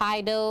your pie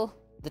dough,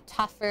 the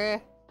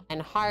tougher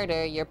and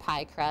harder your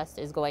pie crust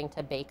is going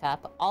to bake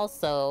up.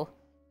 Also,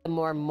 the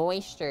more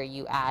moisture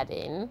you add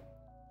in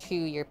to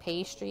your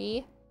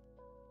pastry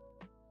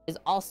is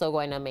also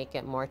going to make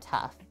it more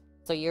tough.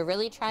 So you're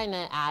really trying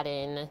to add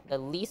in the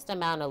least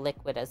amount of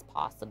liquid as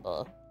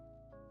possible.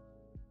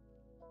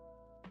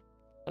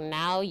 So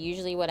now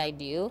usually what I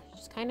do is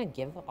just kind of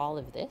give all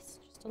of this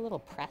just a little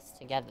press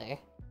together.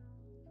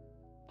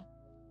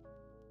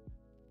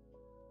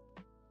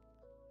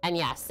 And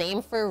yeah,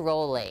 same for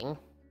rolling.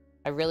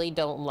 I really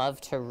don't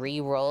love to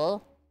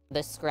re-roll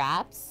the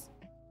scraps.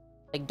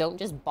 Like, don't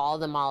just ball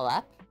them all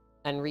up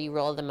and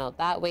re-roll them out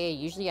that way.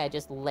 Usually I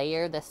just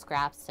layer the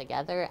scraps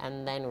together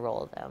and then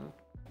roll them.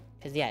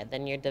 Because yeah,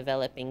 then you're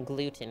developing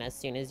gluten as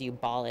soon as you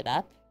ball it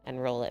up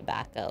and roll it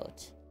back out.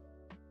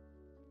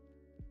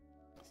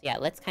 So yeah,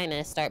 let's kind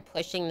of start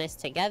pushing this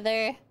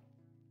together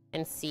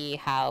and see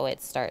how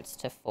it starts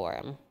to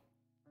form.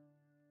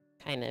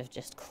 Kind of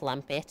just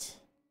clump it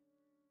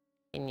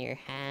in your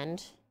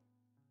hand.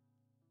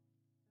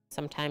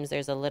 Sometimes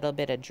there's a little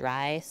bit of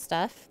dry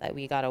stuff that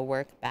we gotta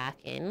work back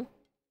in.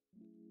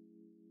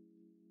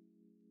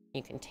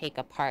 You can take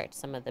apart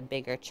some of the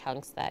bigger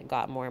chunks that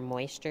got more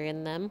moisture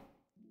in them,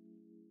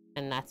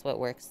 and that's what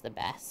works the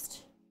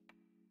best.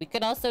 We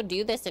could also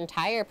do this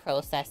entire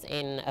process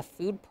in a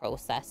food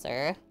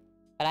processor,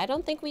 but I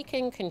don't think we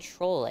can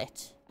control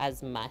it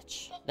as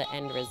much, the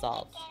end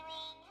result.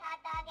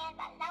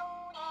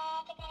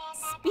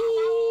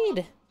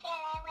 Speed!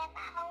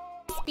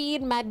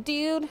 Speed, my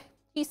dude!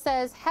 He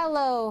says,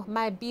 hello,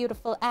 my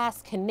beautiful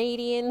ass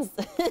Canadians.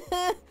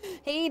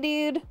 Hey,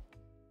 dude.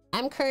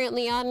 I'm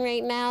currently on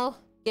right now,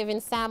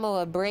 giving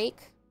Samo a break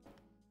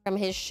from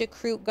his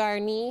Choucroute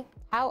Garnie.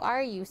 How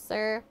are you,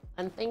 sir?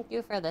 And thank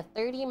you for the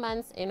 30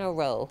 months in a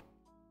row.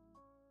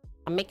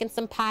 I'm making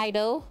some pie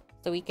dough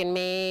so we can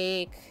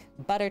make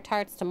butter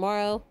tarts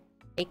tomorrow,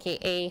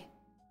 aka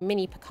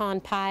mini pecan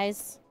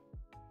pies.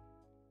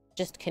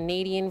 Just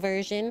Canadian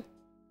version.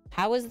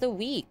 How was the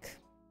week?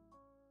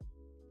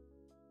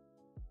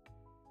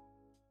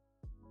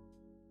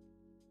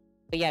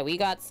 But yeah, we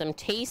got some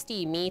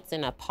tasty meats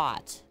in a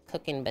pot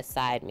cooking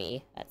beside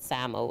me that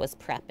Samo was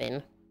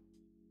prepping.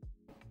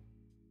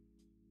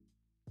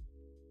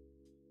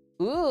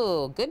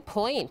 Ooh, good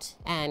point,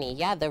 Annie.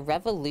 Yeah, the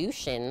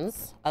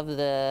revolutions of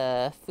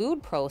the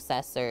food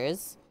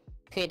processors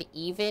could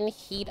even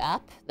heat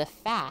up the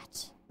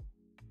fat,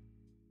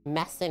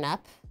 messing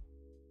up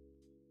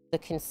the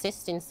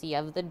consistency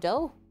of the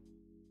dough.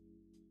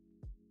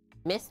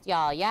 Missed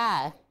y'all,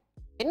 yeah.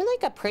 Been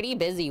like a pretty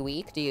busy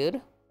week, dude.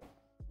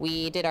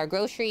 We did our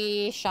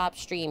grocery shop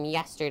stream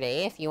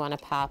yesterday. If you want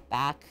to pop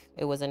back,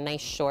 it was a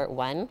nice short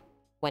one.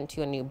 Went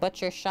to a new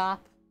butcher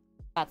shop.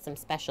 Got some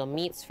special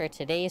meats for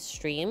today's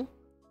stream.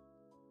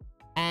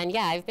 And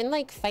yeah, I've been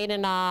like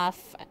fighting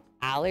off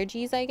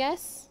allergies, I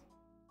guess.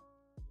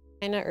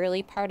 Kind of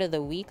early part of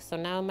the week, so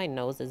now my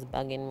nose is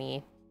bugging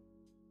me.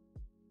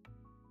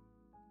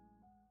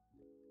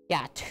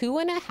 Yeah,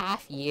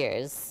 2.5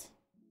 years.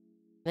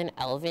 Then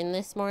Elvin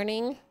this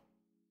morning.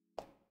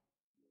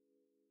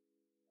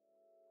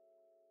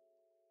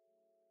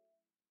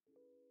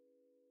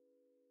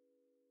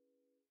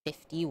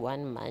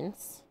 "51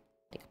 months.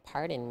 Like,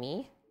 pardon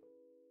me.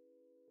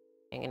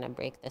 I'm gonna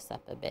break this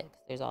up a bit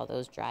because there's all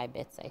those dry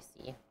bits I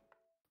see.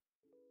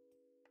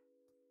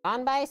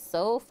 Gone by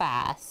so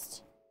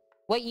fast.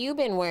 What you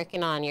been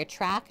working on? Your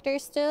tractor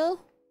still?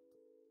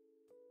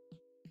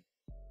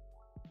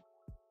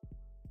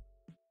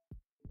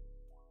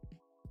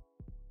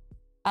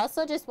 I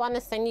also just want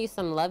to send you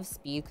some love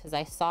speed because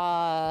I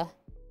saw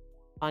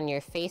on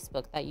your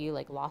Facebook that you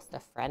like lost a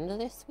friend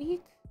this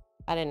week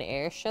at an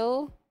air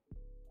show.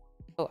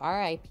 Oh,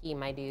 RIP,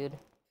 my dude.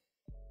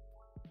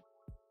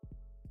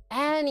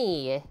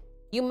 Annie,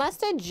 you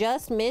must have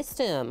just missed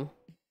him.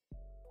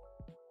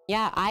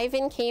 Yeah,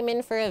 Ivan came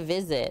in for a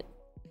visit.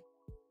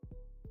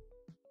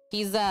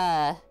 He's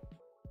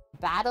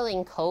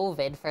battling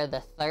COVID for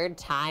the 3rd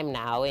time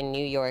now in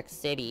New York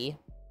City.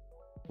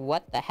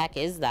 What the heck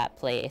is that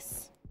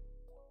place?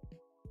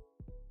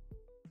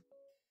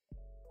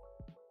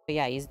 But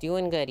yeah, he's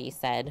doing good, he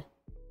said.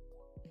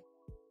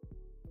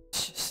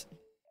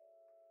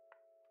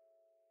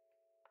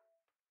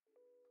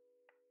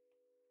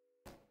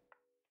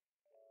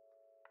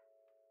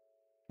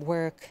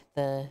 Work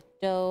the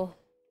dough.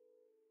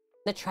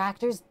 The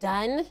tractor's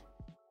done?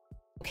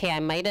 Okay, I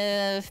might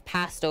have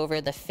passed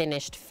over the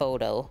finished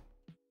photo.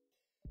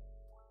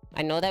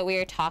 I know that we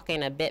were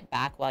talking a bit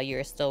back while you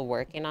were still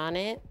working on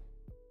it.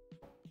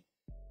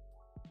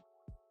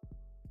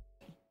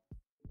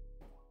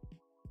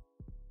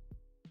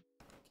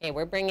 Okay,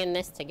 we're bringing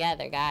this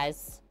together,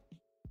 guys.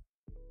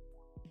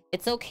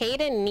 It's okay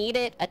to knead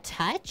it a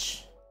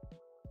touch.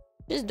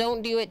 Just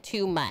don't do it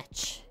too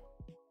much.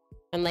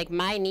 And like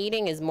my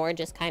kneading is more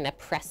just kind of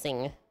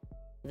pressing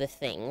the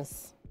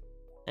things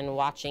and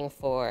watching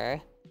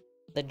for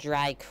the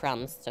dry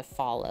crumbs to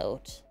fall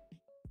out.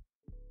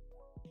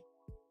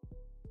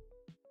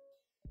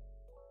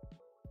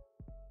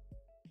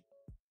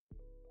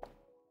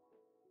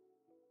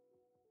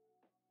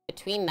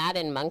 Between that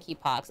and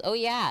monkeypox. Oh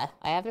yeah,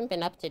 I haven't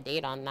been up to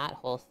date on that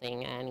whole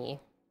thing, Annie.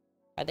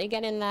 Are they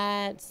getting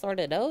that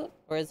sorted out?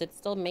 Or is it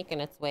still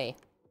making its way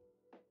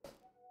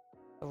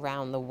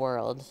around the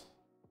world?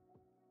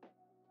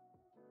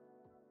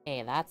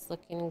 Okay, that's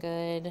looking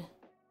good.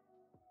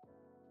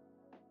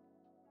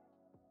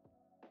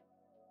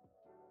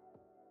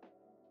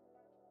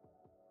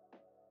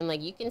 And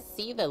like you can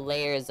see the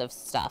layers of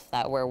stuff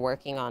that we're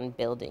working on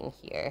building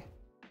here.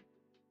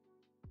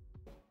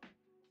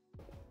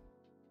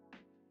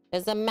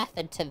 There's a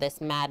method to this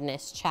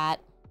madness,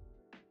 chat.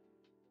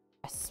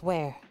 I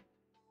swear.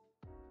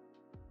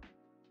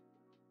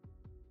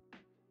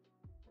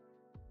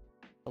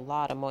 A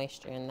lot of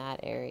moisture in that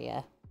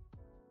area.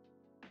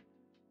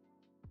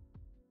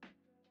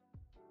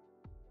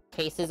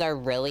 Cases are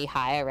really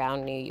high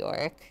around New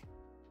York.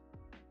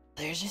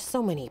 There's just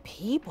so many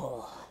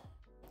people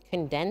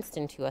condensed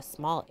into a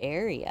small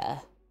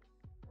area.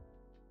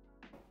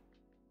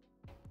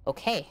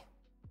 Okay.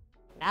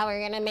 Now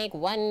we're gonna make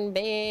one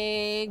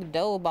big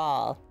dough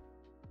ball.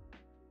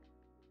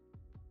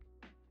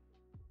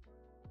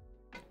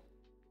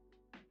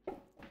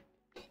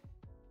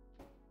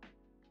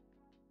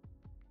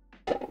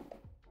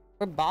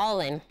 We're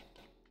balling.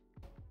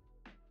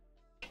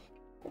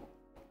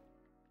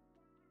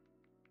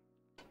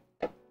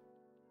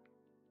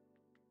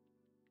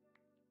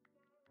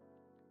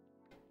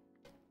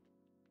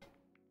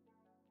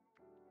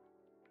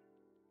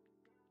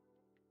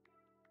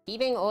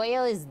 Heating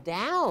oil is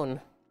down.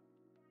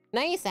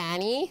 Nice,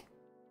 Annie.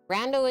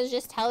 Brando was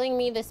just telling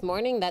me this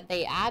morning that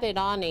they added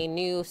on a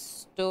new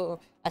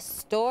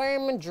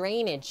storm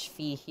drainage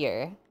fee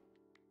here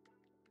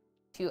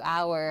to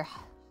our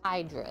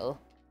hydro,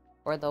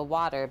 or the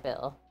water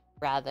bill,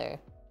 rather.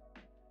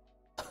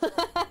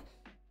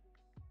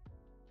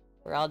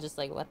 We're all just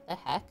like, what the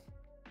heck?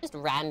 Just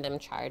random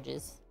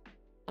charges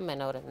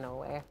coming out of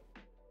nowhere.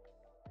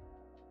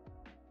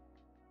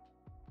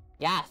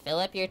 Yeah, fill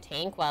up your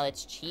tank while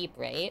it's cheap,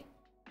 right?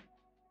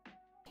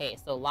 Okay,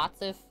 so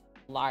lots of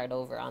lard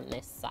over on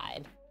this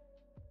side.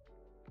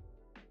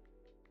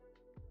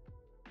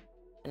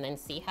 And then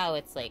see how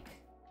it's like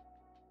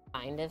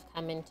kind of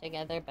coming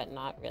together, but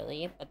not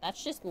really. But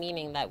that's just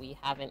meaning that we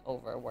haven't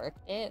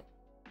overworked it,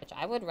 which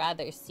I would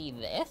rather see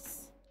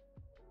this.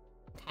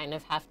 Kind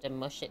of have to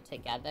mush it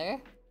together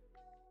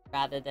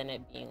rather than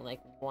it being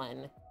like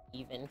one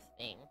even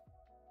thing.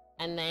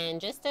 And then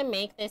just to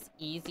make this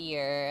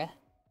easier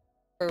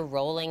for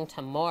rolling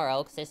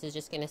tomorrow, because this is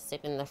just going to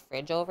sit in the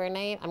fridge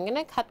overnight, I'm going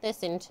to cut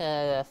this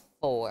into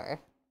 4.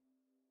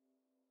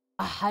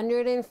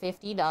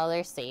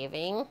 $150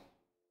 saving.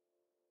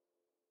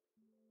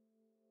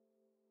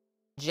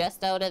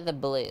 Just out of the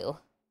blue.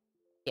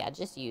 Yeah,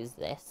 just use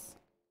this.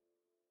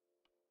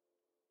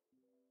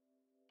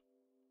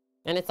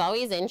 And it's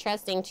always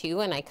interesting too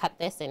when I cut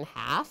this in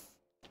half.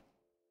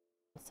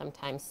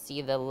 Sometimes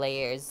see the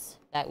layers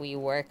that we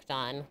worked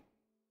on.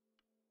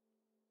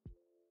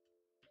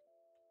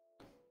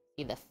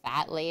 See the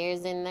fat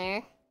layers in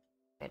there?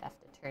 I'd have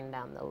to turn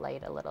down the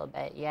light a little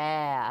bit.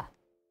 Yeah.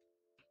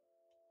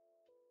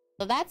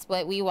 So that's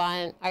what we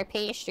want our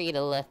pastry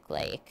to look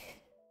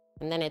like.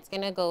 And then it's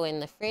gonna go in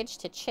the fridge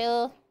to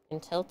chill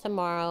until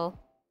tomorrow.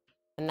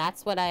 And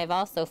that's what I've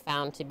also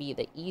found to be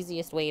the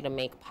easiest way to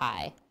make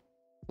pie.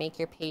 Make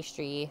your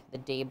pastry the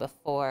day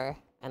before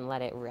and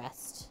let it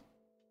rest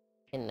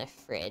in the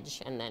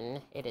fridge, and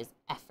then it is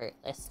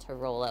effortless to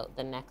roll out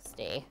the next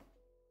day.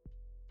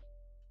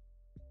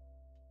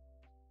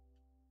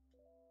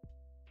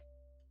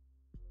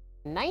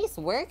 Nice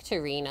work,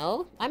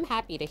 Torino. I'm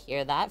happy to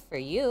hear that for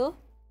you.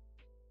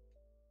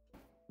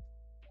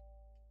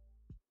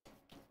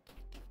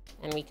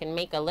 And we can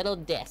make a little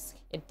disc.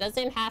 It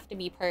doesn't have to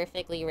be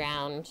perfectly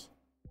round.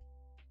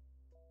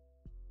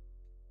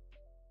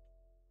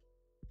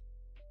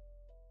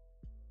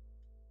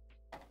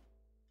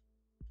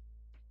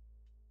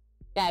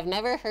 Yeah, I've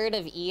never heard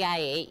of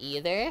EIA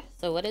either.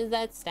 So what does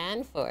that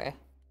stand for?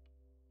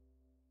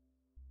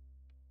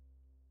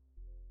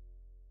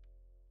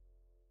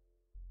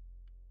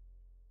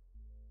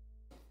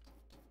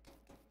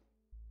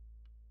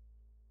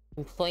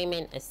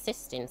 Employment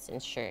Assistance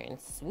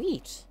Insurance.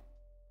 Sweet.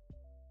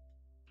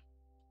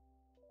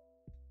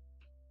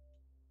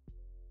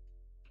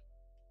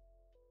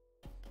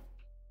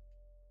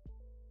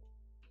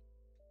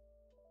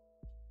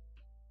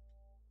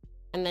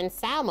 And then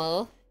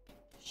Samo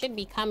should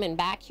be coming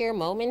back here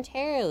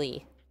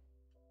momentarily.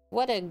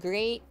 What a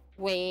great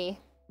way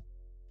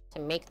to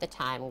make the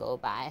time go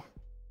by.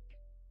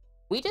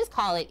 We just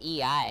call it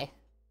EI.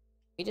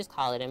 We just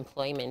call it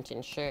employment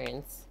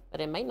insurance,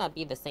 but it might not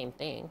be the same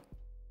thing.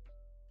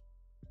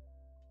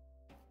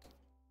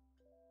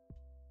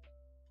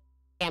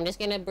 Okay, I'm just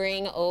gonna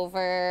bring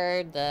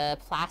over the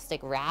plastic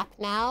wrap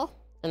now,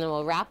 and then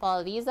we'll wrap all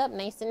of these up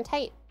nice and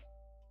tight.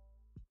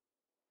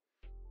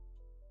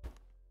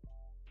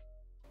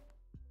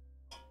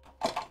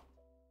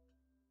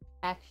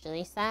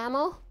 Actually,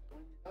 Samo,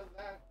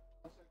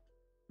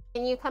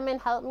 can you come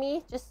and help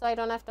me just so I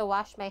don't have to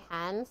wash my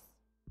hands?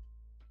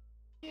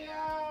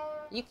 Yeah.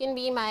 You can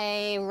be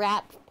my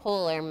wrap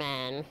puller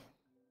man.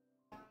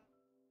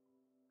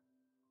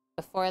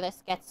 Before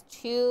this gets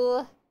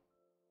too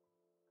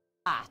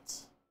hot.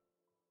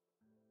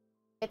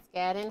 It's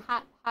getting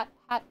hot, hot,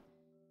 hot.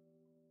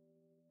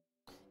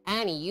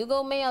 Annie, you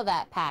go mail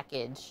that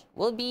package.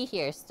 We'll be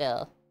here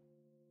still.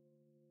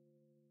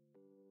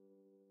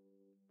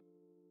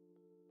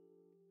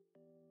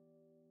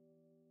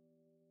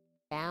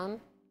 Down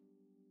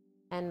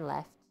and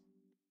left.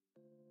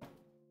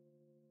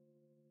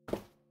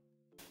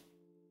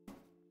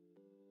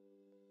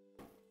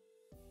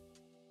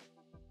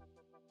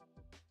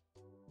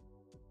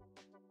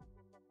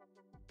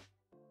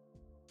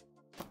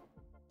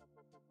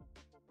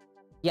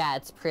 Yeah,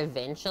 it's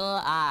provincial.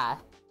 Ah.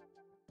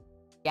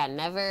 Yeah,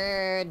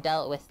 never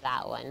dealt with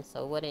that one,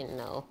 so wouldn't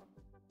know.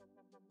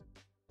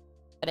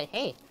 But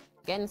hey,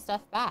 getting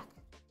stuff back.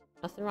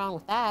 Nothing wrong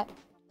with that.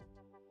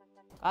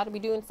 Gotta be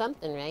doing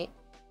something, right?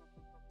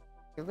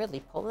 You're really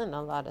pulling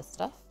a lot of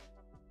stuff.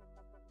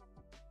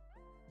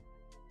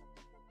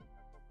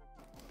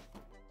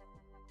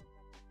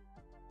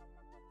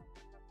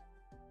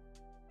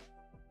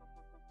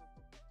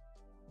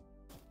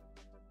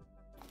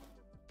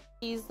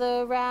 He's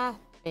the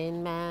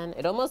wrapping man.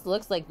 It almost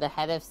looks like the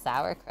head of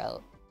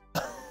sauerkraut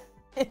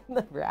in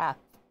the wrap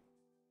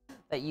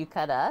that you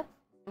cut up.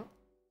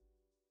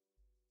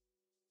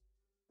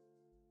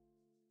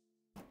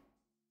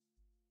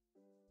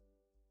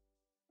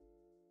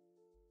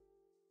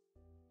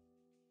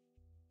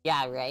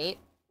 Yeah, right?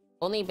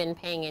 Only been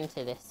paying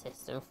into this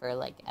system for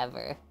like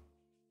ever.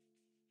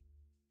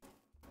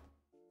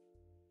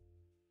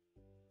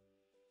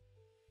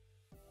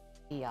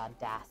 The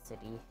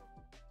audacity.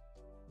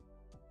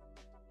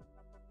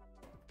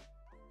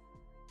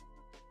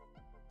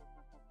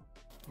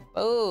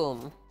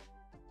 Boom.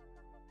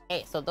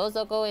 Okay, so those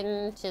will go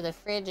into the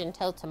fridge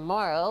until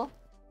tomorrow.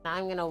 Now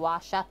I'm gonna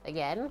wash up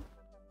again.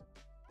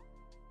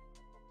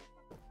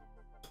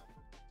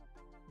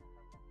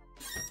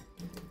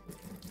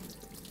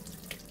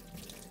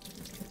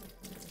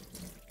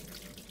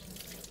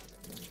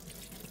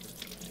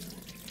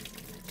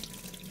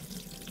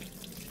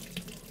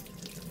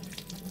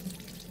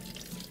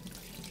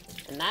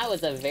 And that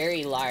was a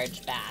very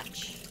large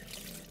batch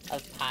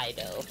of pie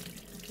dough.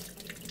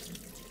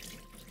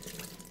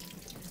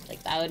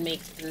 Like, that would make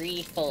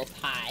 3 full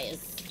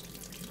pies.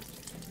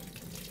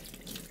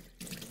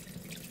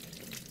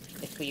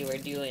 If we were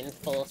doing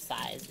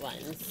full-size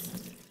ones.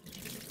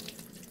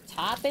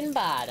 Top and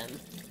bottom.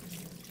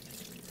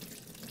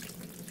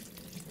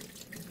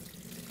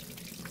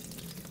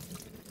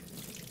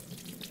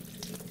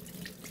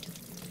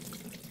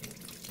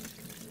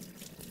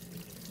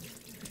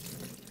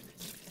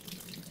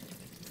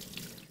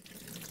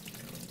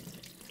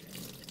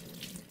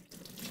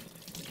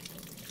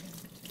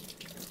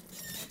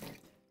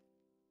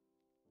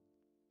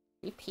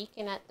 You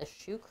peeking at the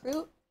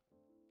choucroute?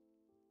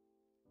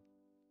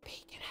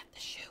 Peeking at the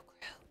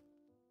choucroute.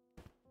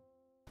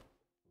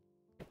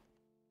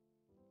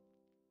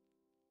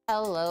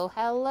 Hello,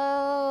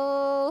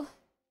 hello.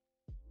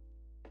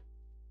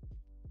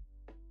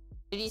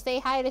 Did you say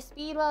hi to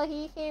Speed while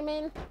he came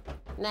in?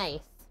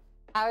 Nice.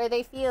 How are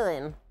they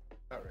feeling?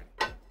 Not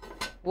ready.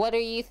 What do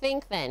you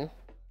think then?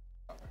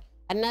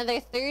 Another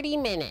 30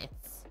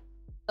 minutes.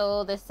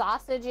 So the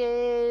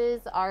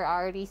sausages are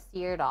already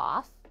seared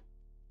off.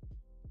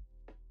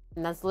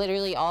 And that's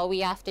literally all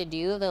we have to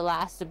do. The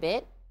last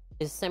bit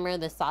is simmer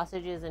the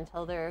sausages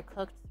until they're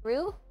cooked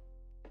through.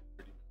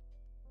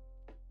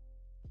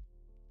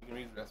 You can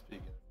read the recipe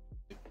again.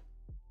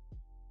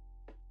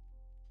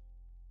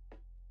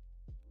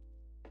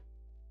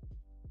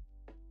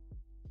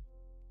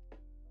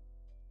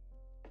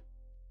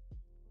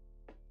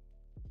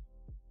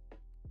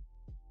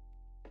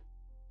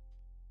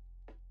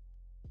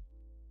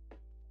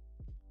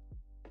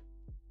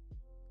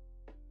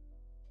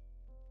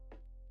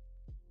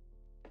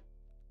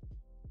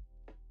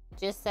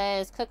 Just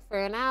says cook for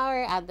an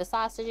hour, add the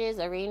sausages,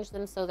 arrange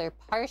them so they're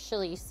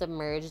partially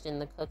submerged in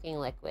the cooking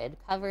liquid.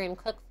 Cover and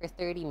cook for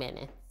 30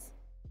 minutes.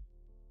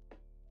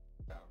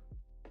 Half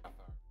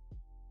hour.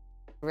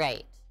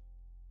 Right.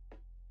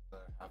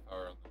 Half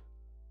hour on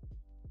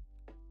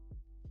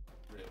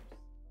the ribs.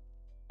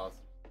 Sausage.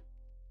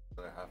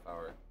 Another half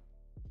hour.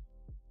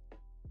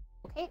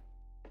 Okay.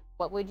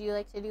 What would you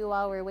like to do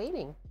while we're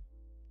waiting?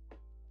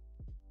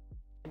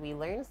 Did we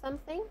learn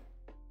something?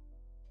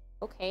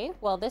 Okay,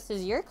 well, this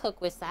is your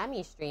Cook with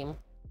Sammy stream.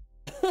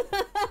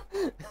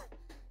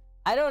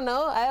 I don't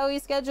know. I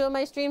always schedule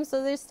my stream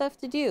so there's stuff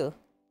to do.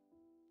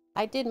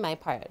 I did my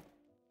part.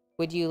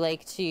 Would you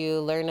like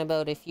to learn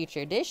about a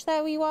future dish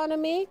that we want to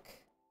make?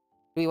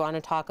 Do we want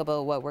to talk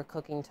about what we're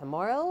cooking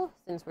tomorrow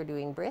since we're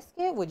doing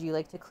brisket? Would you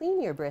like to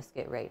clean your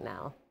brisket right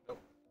now?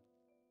 Nope.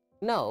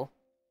 No.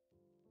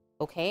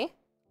 Okay.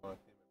 I want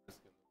to clean my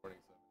brisket in the morning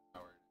so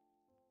I'm an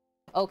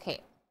hour.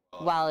 Okay.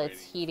 While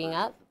it's heating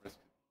up.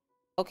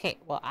 Okay,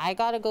 well, I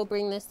gotta go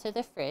bring this to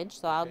the fridge,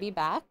 so I'll be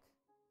back.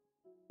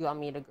 You want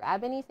me to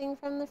grab anything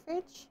from the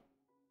fridge?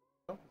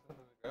 No, there's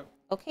nothing to grab.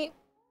 Okay.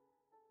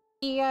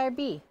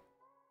 BRB.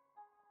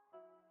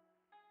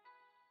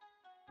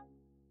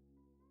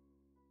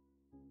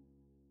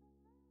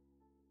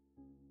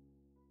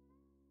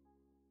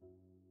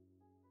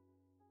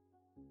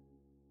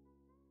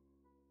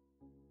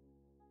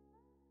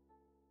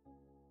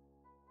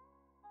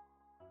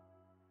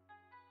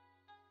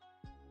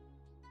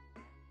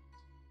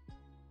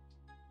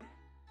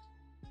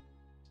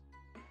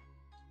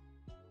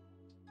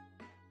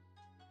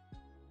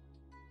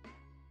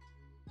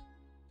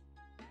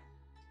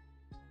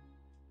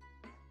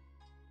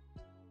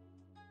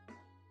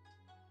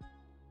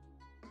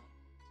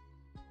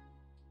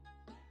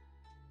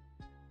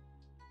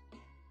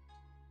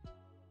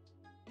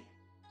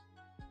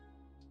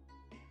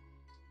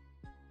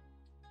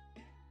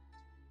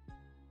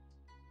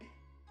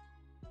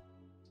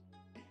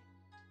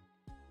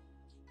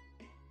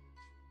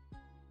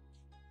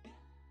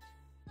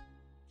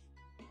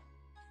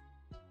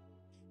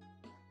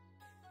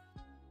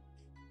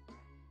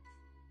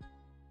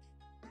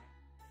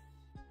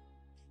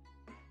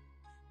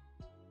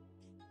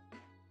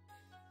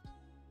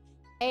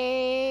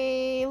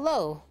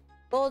 Hello,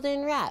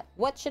 golden rat.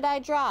 What should I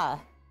draw?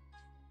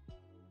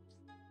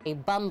 A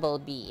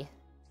bumblebee.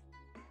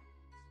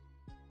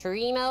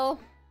 Torino,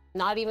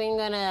 not even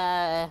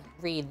gonna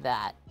read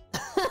that.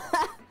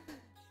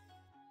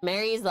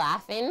 Mary's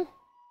laughing.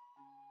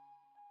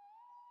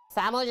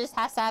 Samo just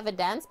has to have a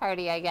dance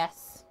party, I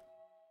guess.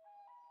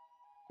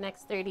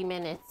 Next 30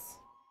 minutes.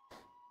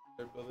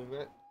 They're building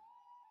that.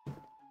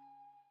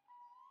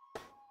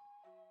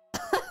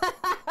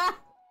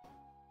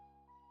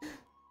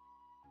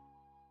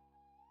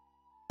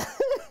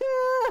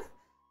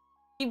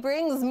 He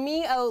brings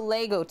me out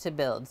Lego to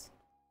build.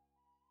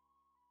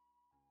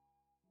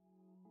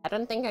 I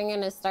don't think I'm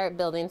gonna start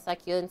building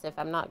succulents if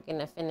I'm not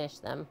gonna finish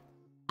them.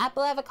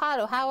 Apple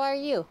Avocado, how are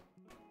you?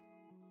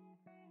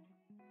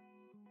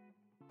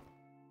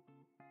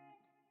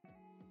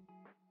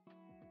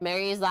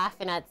 Mary's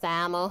laughing at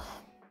Samo.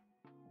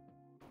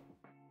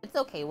 It's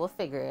okay, we'll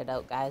figure it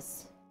out,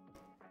 guys.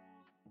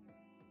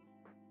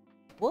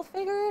 We'll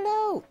figure it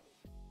out.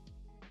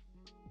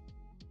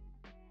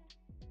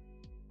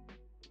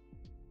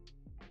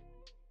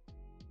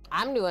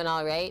 I'm doing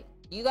all right.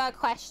 You got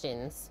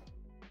questions?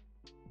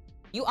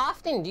 You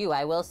often do,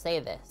 I will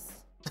say this.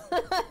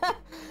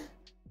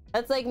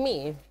 That's like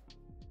me.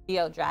 Be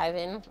out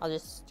driving, I'll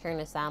just turn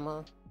to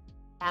Samo.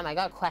 Sam, I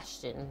got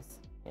questions.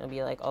 He'll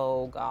be like,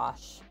 oh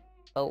gosh,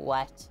 about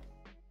what?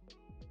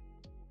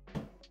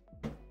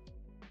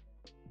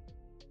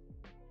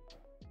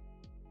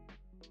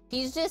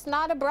 He's just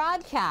not a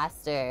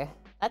broadcaster.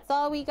 That's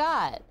all we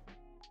got.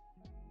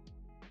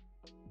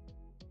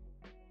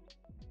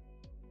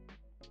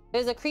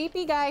 There's a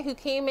creepy guy who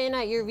came in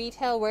at your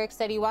retail work,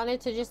 said he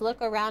wanted to just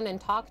look around and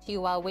talk to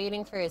you while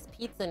waiting for his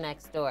pizza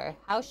next door.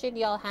 How should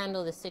y'all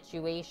handle the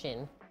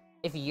situation?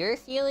 If you're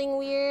feeling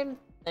weird,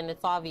 then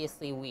it's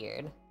obviously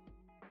weird.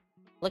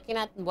 Looking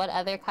at what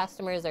other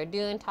customers are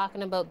doing,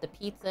 talking about the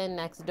pizza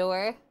next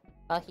door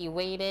while he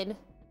waited.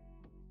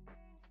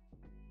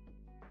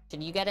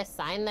 Should you get a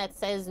sign that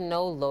says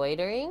no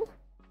loitering?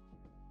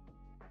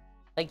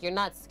 Like you're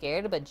not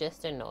scared, but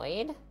just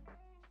annoyed?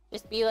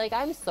 Just be like,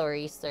 I'm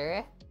sorry,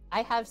 sir.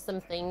 I have some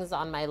things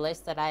on my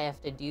list that I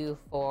have to do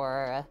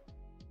for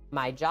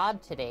my job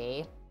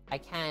today. I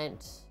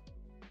can't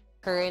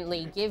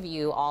currently give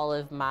you all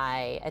of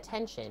my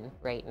attention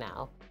right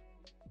now.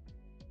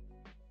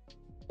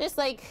 Just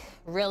like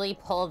really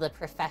pull the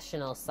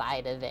professional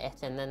side of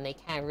it, and then they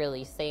can't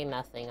really say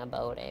nothing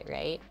about it,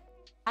 right?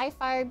 Hi,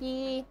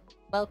 Farbee.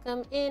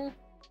 Welcome in.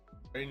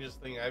 Strangest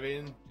thing I've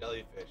eaten,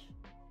 jellyfish.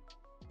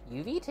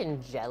 You've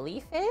eaten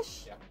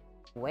jellyfish? Yeah.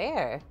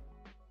 Where?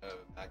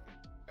 Package. Yeah.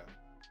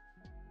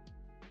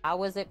 How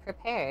was it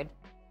prepared?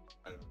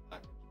 Out of a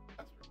package.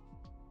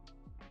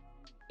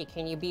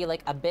 Can you be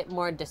like a bit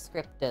more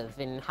descriptive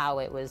in how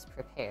it was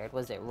prepared?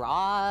 Was it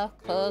raw,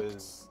 cooked? It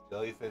was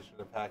jellyfish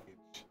in a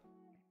package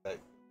that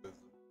was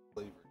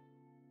flavored.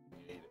 You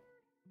ate it.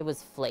 It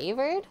was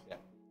flavored? Yeah.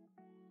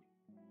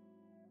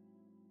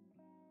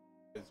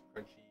 It was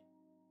crunchy.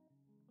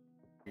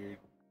 Weird.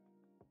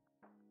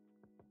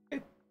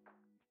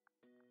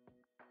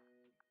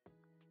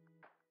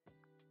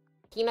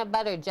 Peanut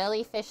butter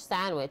jellyfish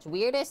sandwich.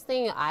 Weirdest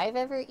thing I've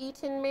ever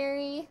eaten,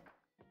 Mary?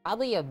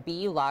 Probably a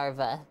bee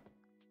larva.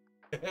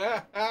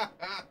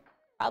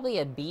 Probably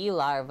a bee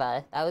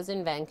larva. That was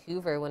in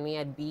Vancouver when we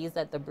had bees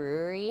at the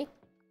brewery.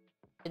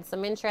 Did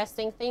some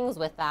interesting things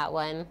with that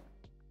one.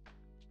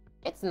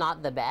 It's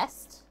not the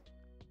best.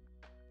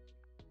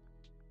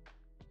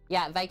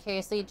 Yeah,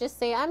 vicariously, just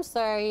say, I'm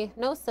sorry.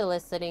 No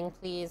soliciting,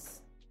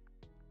 please.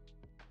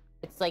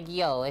 It's like,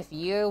 yo, if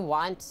you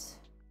want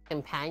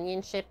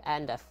companionship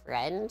and a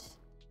friend,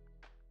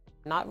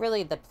 not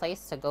really the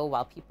place to go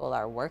while people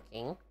are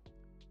working.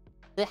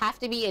 Does it have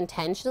to be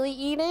intentionally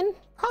eaten?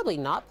 Probably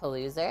not,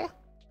 Paloozer.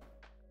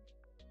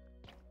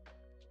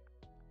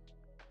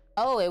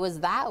 Oh, it was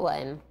that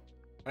one.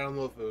 I don't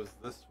know if it was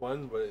this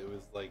one, but it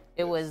was like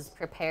It was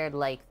prepared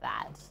like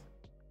that.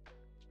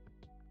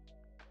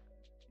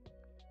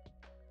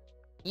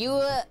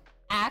 You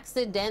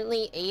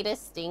accidentally ate a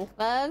stink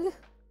bug?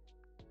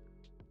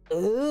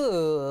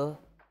 Ooh.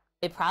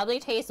 It probably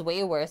tastes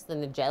way worse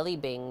than the jelly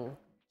bean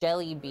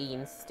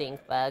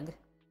stink bug.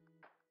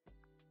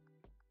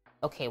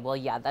 Okay, well,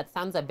 yeah, that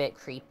sounds a bit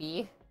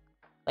creepy.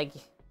 Like,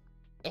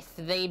 if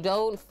they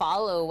don't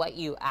follow what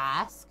you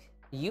ask,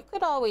 you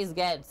could always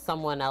get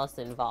someone else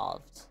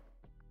involved.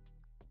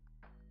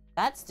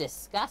 That's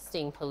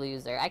disgusting,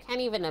 Paloozer. I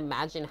can't even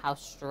imagine how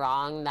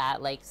strong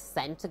that, like,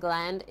 scent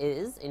gland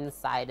is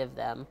inside of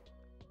them.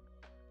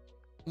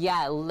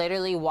 Yeah,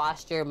 literally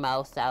washed your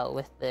mouth out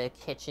with the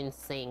kitchen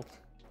sink.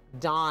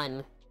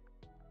 Dawn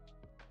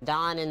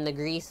and the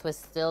grease was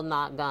still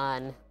not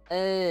gone.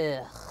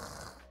 Ugh.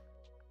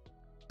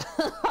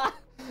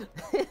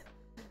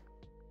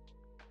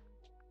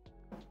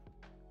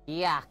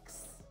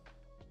 Yucks.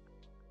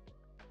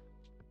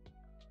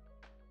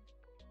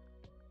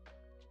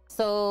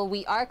 So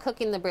we are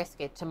cooking the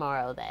brisket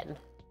tomorrow then.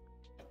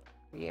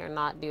 We are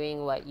not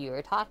doing what you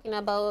were talking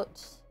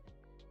about.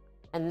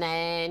 And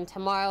then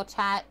tomorrow,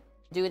 chat,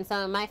 doing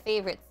some of my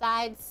favorite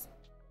sides.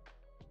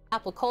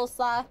 Apple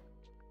coleslaw,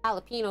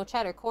 jalapeno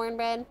cheddar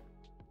cornbread.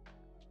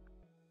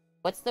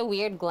 What's the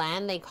weird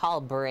gland they call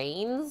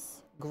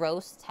brains?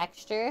 Gross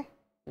texture,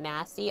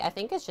 nasty. I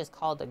think it's just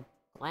called a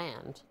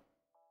gland.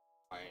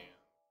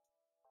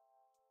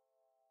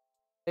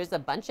 There's a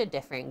bunch of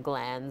different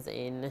glands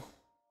in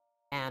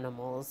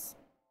animals.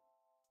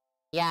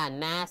 Yeah,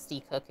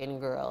 nasty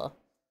cooking, girl.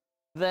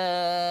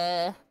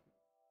 The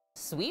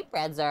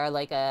sweetbreads are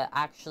like a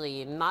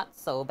actually not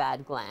so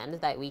bad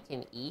gland that we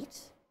can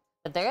eat.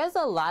 But there is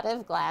a lot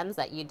of glands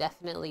that you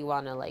definitely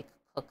want to like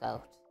cook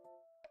out.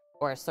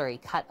 Or, sorry,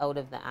 cut out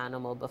of the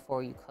animal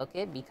before you cook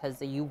it,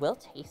 because you will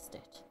taste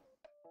it.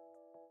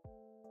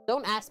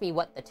 Don't ask me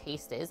what the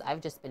taste is.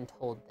 I've just been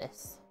told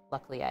this.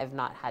 Luckily, I've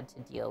not had to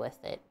deal with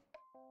it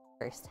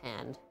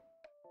firsthand.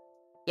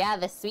 Yeah,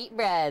 the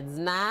sweetbreads,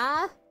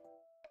 nah?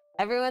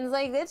 Everyone's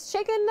like, it's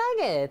chicken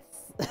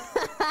nuggets.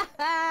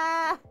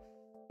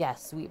 Yeah,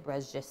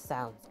 sweetbreads just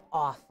sounds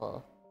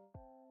awful.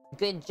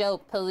 Good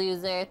joke,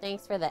 Paloozer.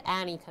 Thanks for the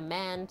Annie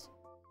command.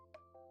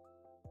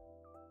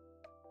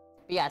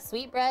 But yeah,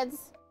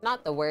 sweetbreads,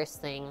 not the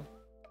worst thing.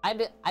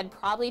 I'd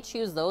probably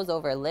choose those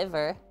over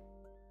liver.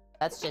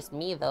 That's just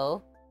me,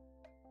 though.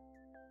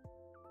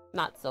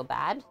 Not so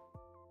bad.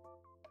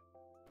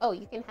 Oh,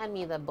 you can hand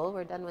me the bowl.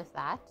 We're done with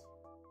that.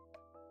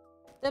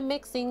 The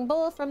mixing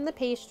bowl from the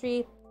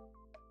pastry.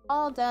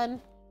 All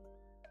done.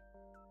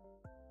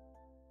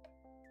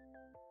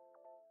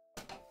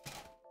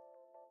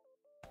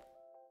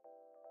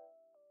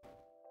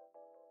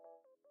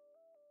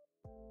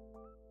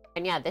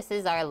 And yeah, this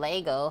is our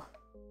Lego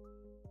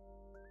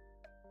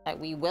that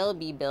we will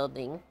be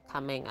building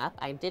coming up.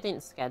 I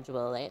didn't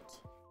schedule it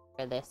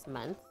for this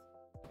month.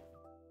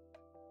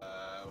 We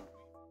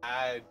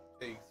had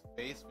pig's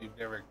face. We've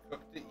never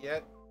cooked it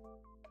yet.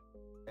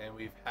 And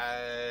we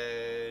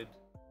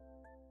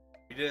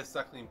did a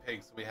suckling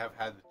pig, so we have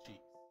had the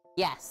cheeks.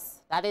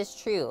 Yes, that is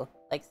true,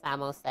 like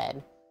Samo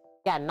said.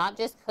 Yeah, not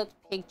just cooked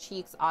pig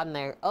cheeks on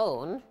their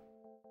own.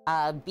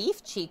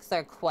 Beef cheeks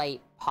are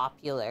quite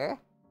popular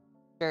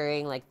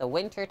during like the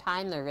winter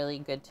time. They're really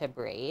good to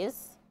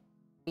braise.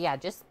 But yeah,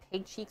 just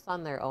pig cheeks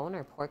on their own,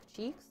 or pork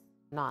cheeks,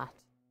 not.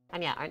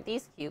 And yeah, aren't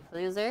these cute,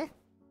 Loser?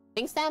 I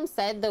think Sam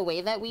said the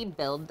way that we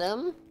build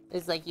them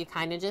is like you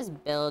kind of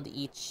just build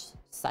each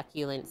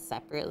succulent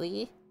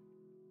separately.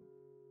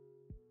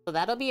 So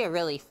that'll be a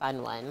really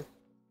fun one.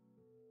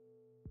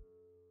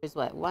 There's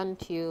what, 1,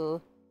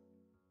 2,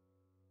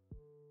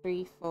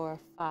 3, 4,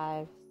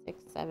 5,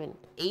 6, 7,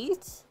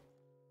 8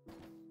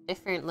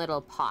 different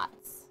little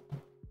pots.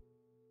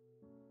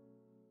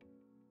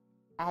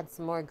 Add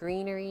some more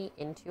greenery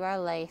into our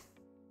life.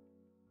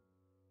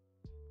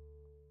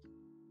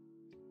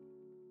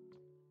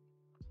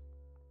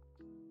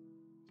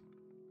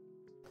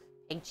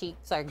 Pig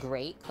cheeks are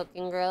great,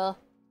 Cooking Grill.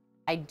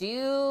 I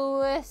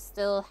do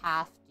still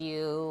have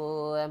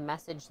to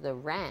message the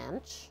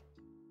ranch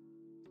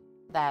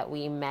that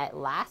we met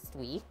last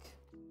week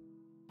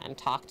and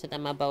talk to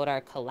them about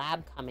our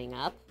collab coming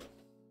up.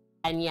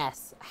 And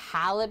yes,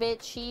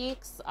 halibut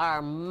cheeks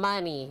are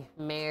money,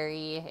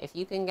 Mary. If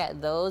you can get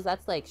those,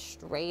 that's like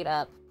straight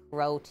up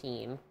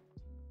protein.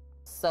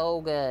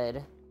 So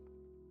good.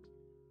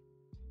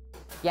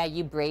 Yeah,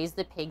 you braise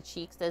the pig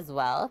cheeks as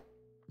well.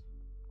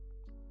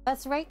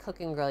 That's right,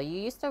 Cooking Girl. You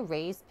used to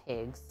raise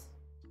pigs.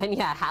 And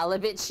yeah,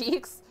 halibut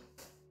cheeks.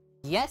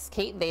 Yes,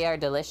 Kate, they are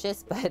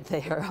delicious, but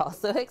they are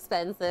also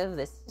expensive.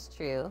 This is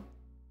true.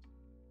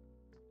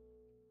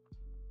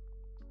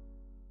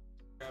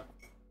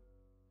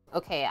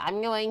 Okay,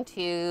 I'm going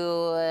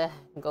to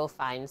go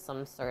find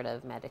some sort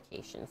of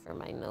medication for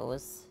my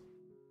nose.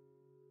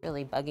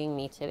 Really bugging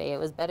me today. It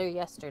was better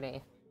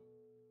yesterday.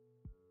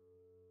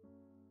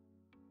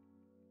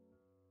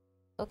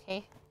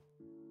 Okay.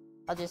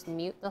 I'll just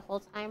mute the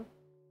whole time.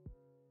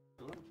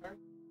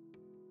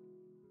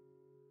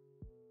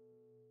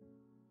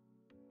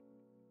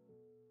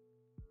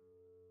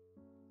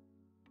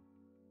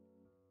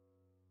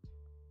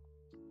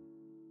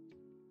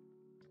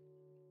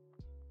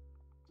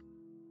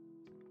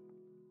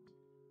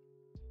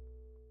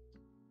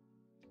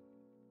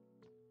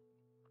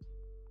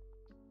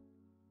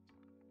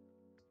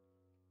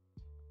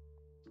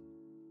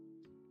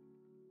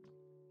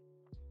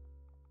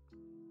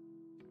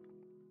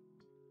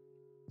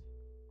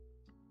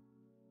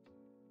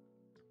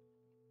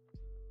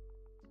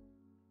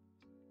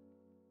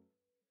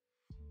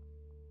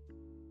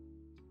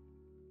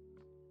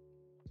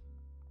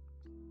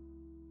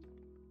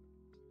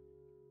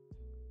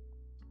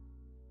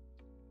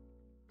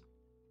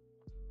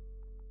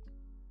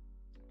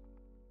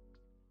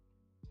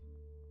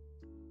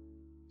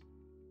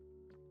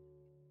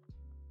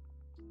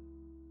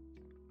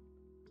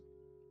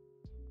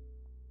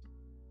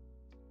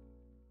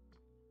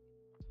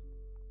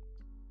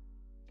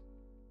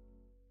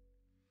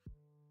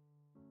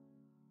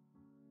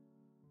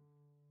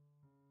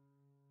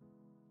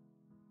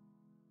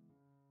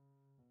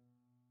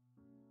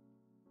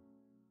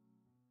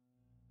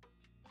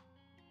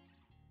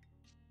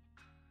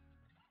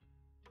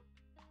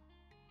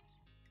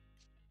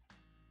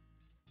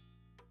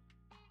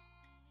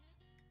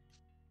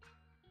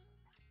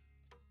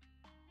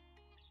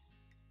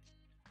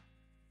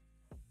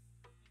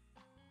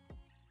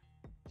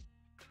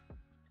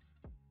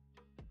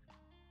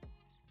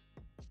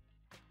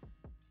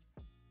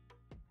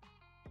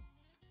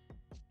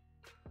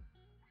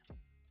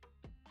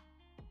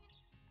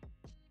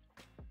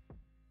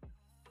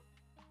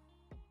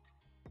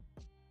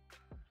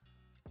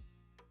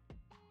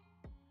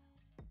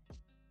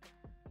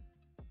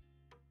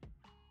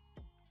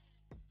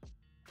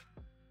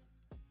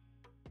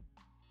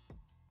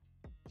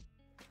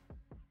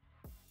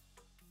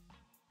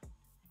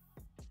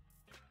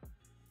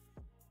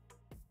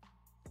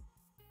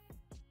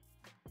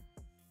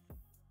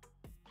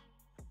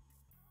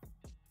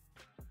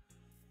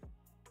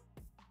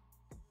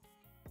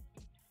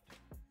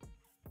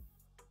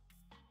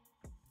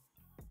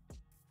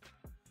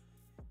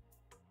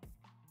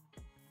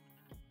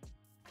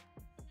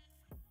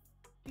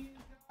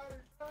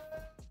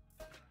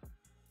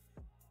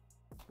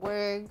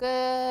 We're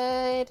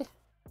good.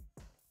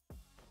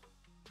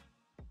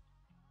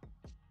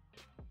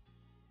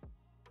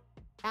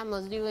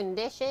 Emma's doing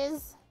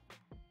dishes.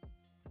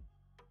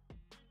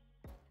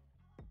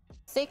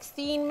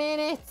 16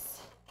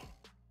 minutes.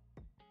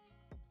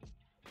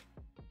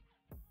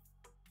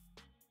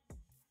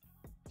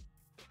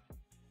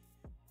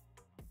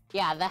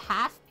 Yeah, the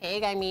half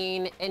pig, I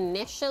mean,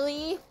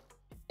 initially,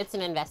 it's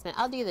an investment.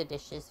 I'll do the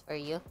dishes for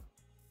you.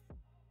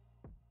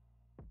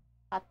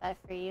 Got that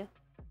for you.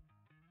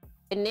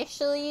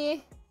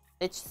 Initially,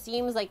 it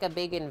seems like a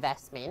big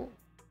investment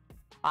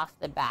off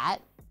the bat.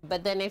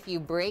 But then if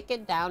you break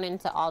it down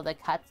into all the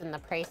cuts and the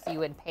price you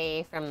would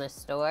pay from the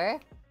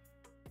store,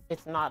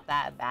 it's not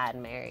that bad,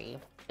 Mary.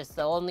 Just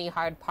the only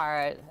hard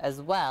part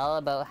as well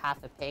about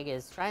half a pig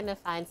is trying to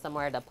find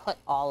somewhere to put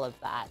all of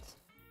that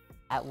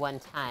at one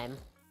time.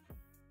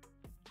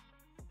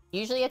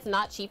 Usually it's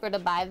not cheaper to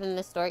buy than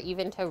the store,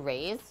 even to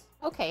raise.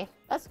 Okay,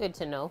 that's good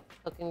to know,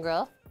 Cook and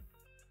Grill.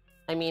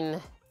 I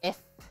mean,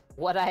 if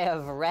what I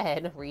have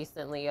read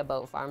recently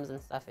about farms and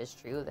stuff is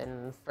true,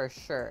 then for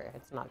sure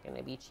it's not going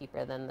to be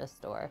cheaper than the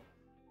store.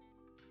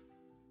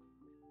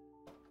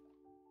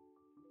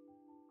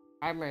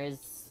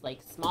 Farmers,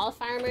 like small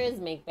farmers,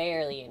 make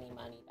barely any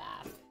money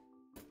back.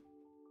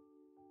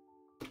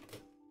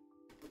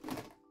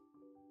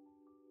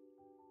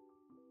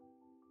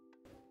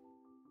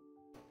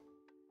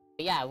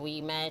 But yeah,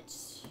 we met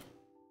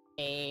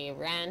a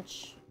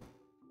ranch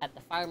at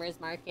the farmers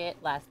market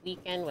last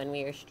weekend when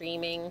we were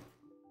streaming.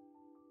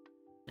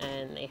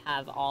 And they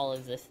have all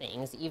of the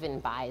things, even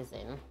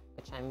bison,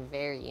 which I'm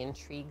very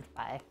intrigued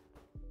by.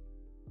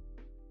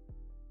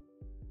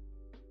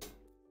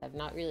 I've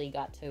not really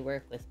got to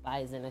work with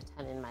bison a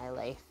ton in my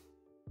life.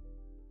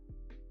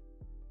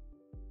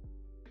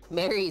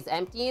 Mary's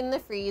emptying the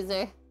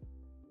freezer.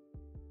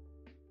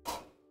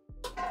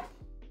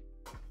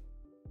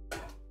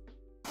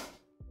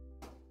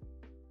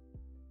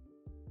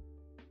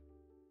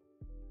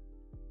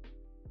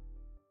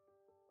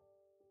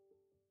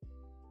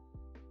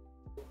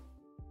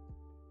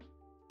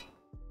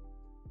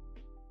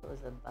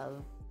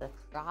 Above the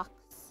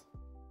Crocs.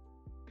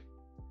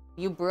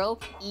 You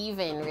broke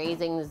even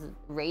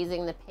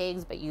raising the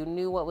pigs, but you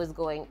knew what was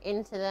going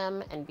into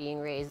them and being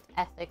raised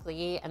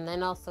ethically, and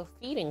then also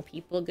feeding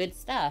people good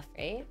stuff,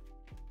 right?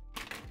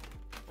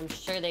 I'm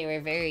sure they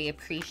were very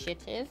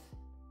appreciative.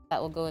 That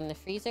will go in the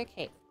freezer.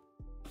 Okay.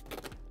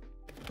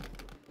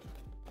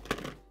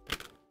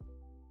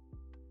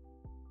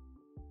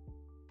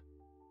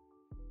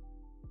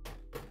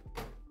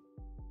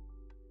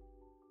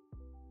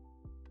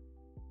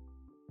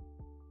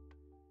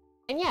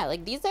 And yeah,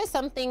 like these are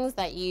some things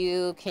that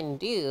you can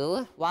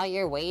do while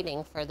you're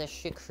waiting for the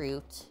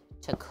choucroute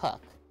to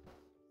cook.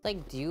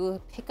 Like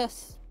pick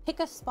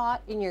a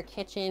spot in your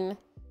kitchen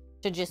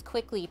to just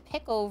quickly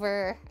pick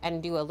over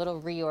and do a little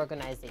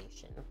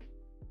reorganization.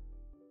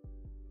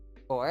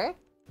 Or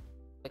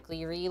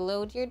quickly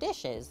reload your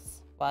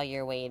dishes while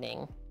you're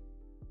waiting.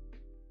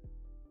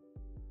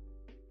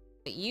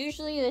 But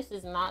usually this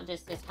is not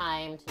just a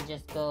time to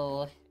just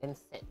go and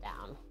sit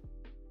down.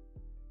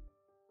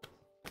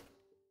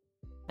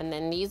 And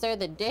then these are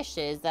the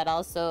dishes that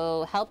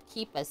also help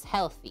keep us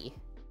healthy.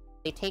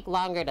 They take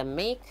longer to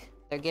make.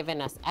 They're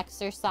giving us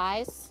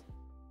exercise.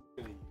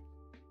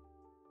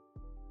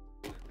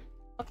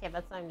 Okay,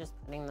 that's why I'm just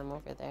putting them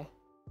over there.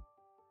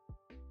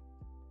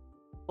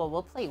 Well,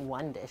 we'll play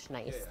one dish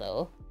nice,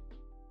 though.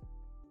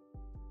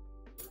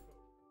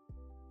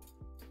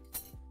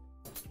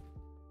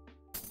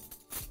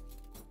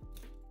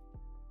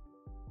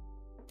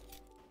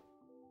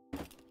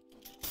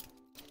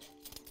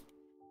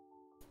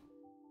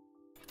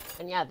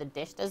 And yeah, the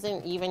dish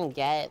doesn't even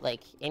get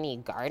like any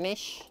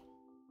garnish.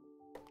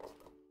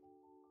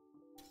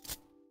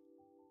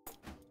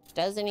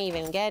 Doesn't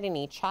even get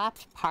any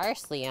chopped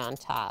parsley on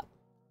top.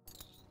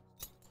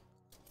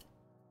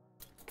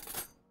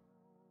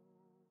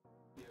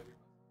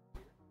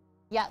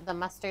 Yeah, the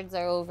mustards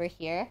are over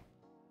here.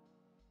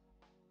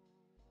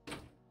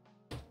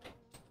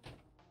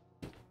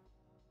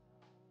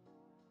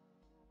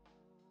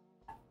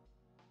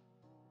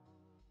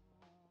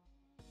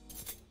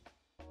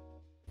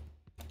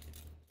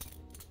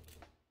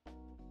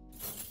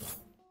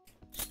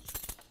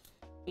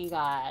 We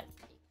got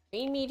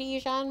creamy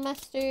Dijon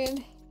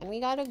mustard, and we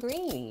got a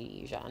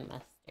greeny Dijon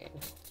mustard.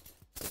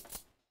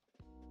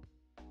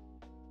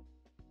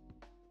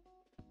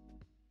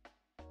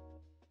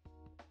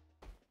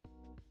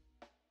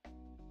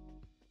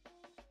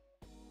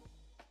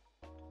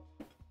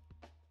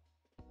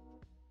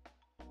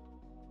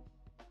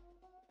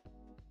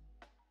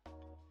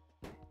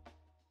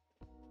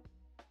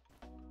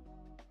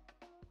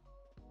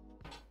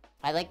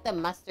 I like the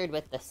mustard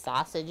with the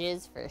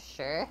sausages for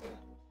sure.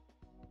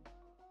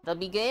 They'll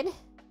be good.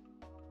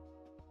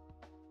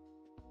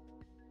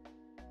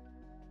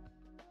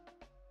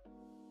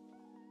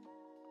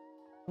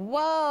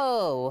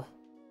 Whoa!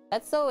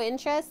 That's so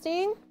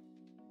interesting.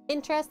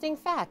 Interesting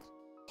fact.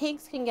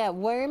 Pigs can get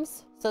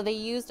worms, so they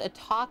used a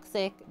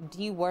toxic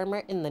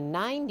dewormer in the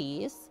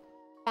 90s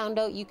Found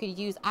out you could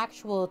use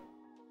actual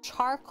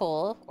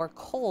charcoal or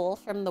coal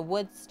from the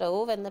wood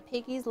stove, and the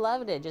piggies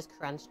loved it. Just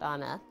crunched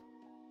on up.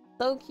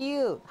 So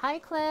cute. Hi,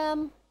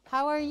 Clem.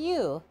 How are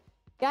you?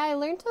 Yeah, I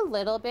learned a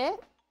little bit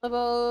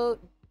about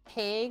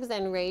pigs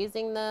and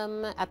raising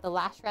them at the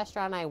last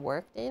restaurant I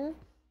worked in,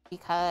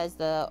 because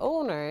the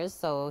owners,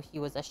 so he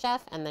was a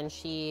chef and then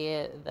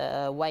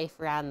the wife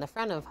ran the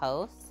front of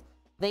house,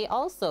 they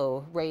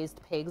also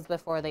raised pigs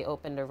before they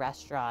opened a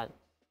restaurant.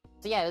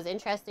 So yeah, it was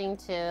interesting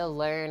to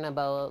learn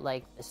about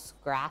like the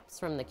scraps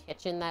from the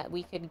kitchen that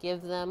we could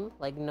give them,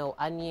 like no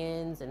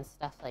onions and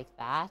stuff like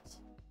that.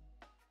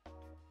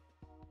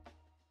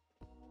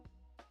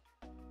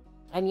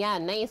 And yeah,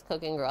 nice,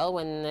 Cooking Girl.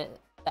 When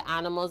the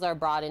animals are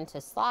brought into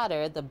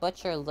slaughter, the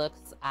butcher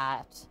looks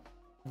at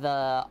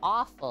the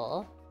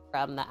offal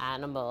from the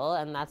animal,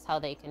 and that's how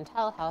they can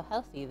tell how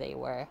healthy they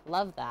were.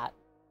 Love that.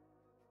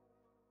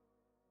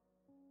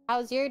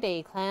 How's your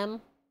day,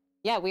 Clem?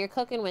 Yeah, we were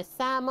cooking with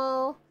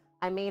Samo.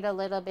 I made a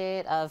little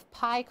bit of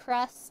pie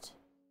crust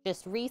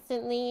just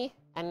recently,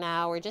 and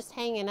now we're just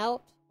hanging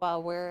out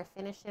while we're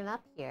finishing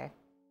up here.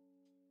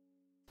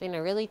 It's been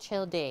a really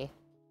chill day.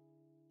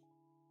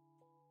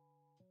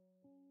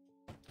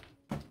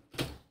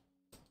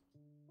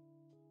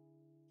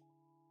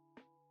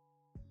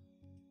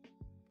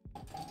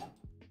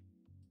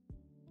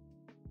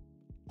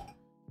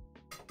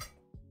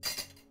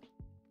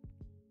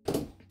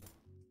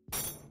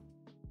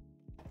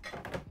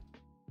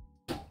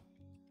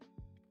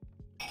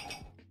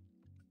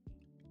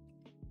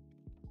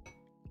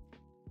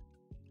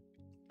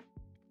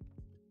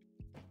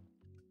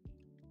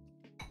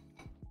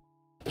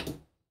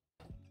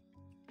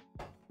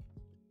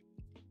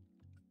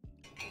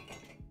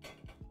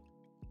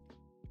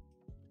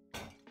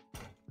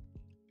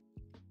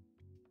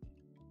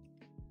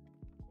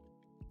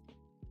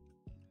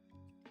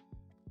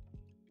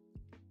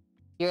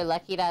 You're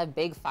lucky to have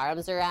big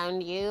farms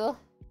around you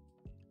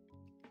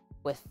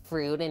with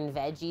fruit and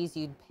veggies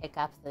you'd pick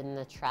up in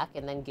the truck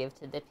and then give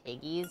to the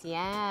piggies.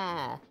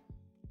 Yeah.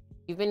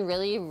 You've been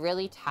really,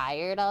 really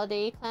tired all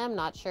day, Clem.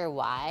 Not sure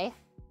why.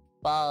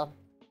 Well,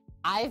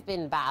 I've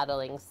been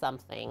battling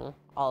something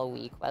all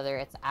week, whether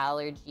it's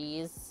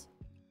allergies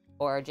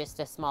or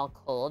just a small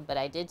cold, but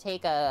I did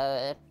take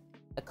a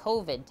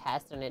COVID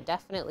test and it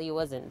definitely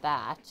wasn't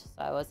that. So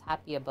I was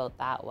happy about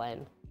that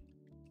one.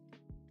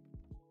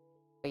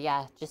 But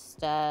yeah,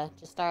 just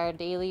our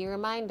daily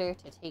reminder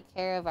to take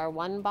care of our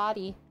one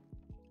body.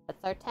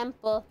 That's our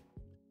temple.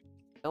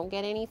 Don't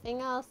get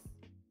anything else.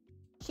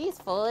 She's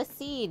full of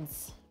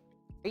seeds.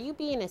 Are you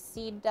being a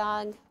seed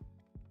dog?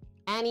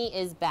 Annie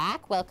is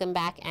back. Welcome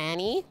back,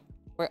 Annie.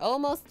 We're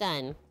almost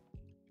done.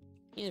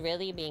 She's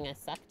really being a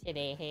suck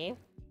today, hey?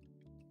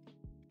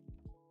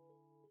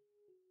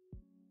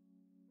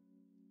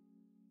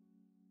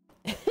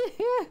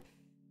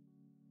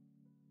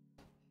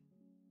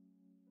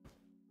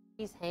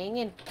 He's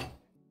hanging.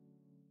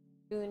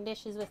 Doing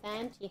dishes with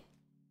Auntie.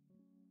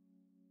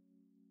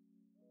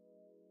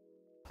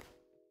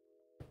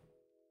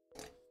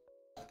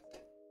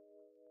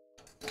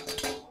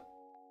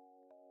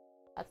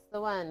 That's the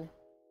one.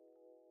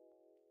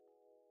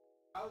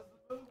 How's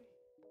the movie?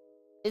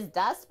 Is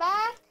Dust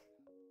back?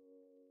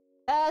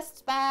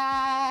 Dust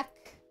back.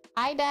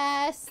 Hi,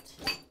 Dust.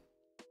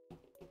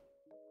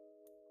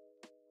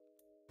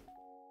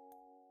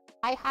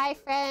 Hi,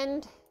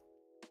 friend.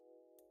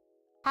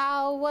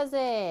 How was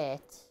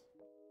it?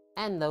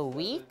 And the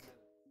week?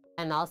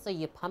 And also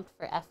you pumped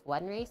for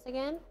F1 race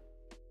again?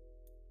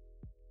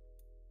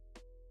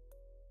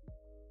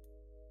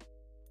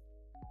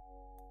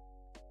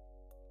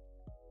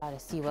 Gotta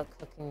see what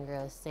Cooking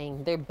Girl is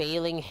saying. They're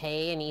baling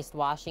hay in East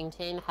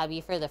Washington. Hubby,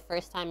 for the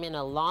first time in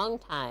a long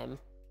time,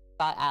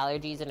 got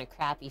allergies and a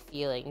crappy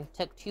feeling.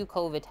 Took 2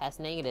 COVID tests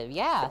negative.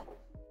 Yeah.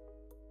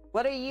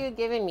 What are you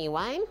giving me,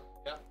 wine?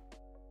 Yeah.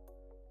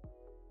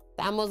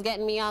 Samuel's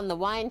getting me on the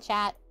wine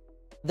chat.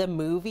 The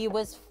movie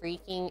was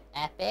freaking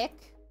epic.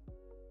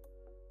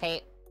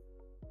 Okay.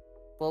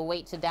 We'll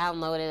wait to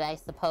download it, I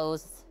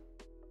suppose.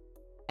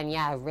 And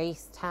yeah,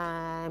 race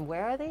time.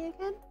 Where are they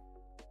again?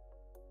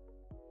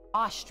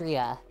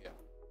 Austria. Yeah.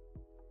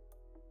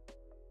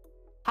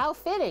 How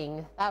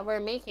fitting that we're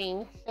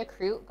making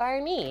Choucroute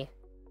Garnie.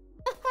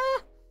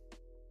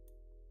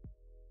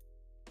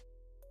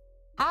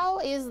 How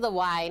is the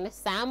wine?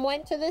 Sam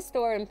went to the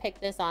store and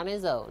picked this on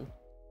his own.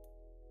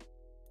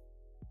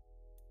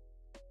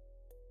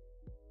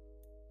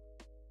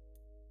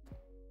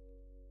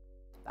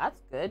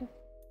 That's good.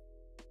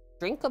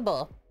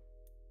 Drinkable.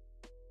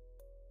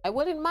 I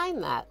wouldn't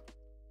mind that.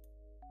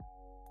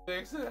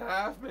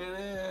 6.5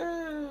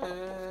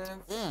 minutes.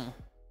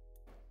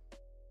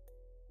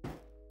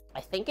 I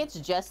think it's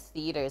just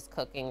theaters,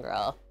 Cooking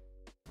Girl.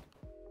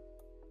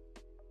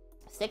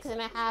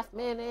 6.5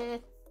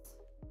 minutes.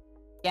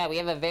 Yeah, we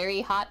have a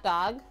very hot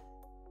dog.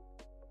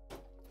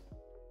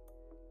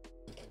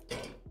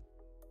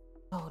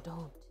 Oh,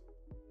 don't.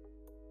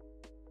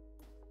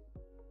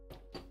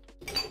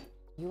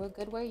 You were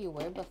good where you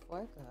were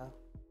before, girl.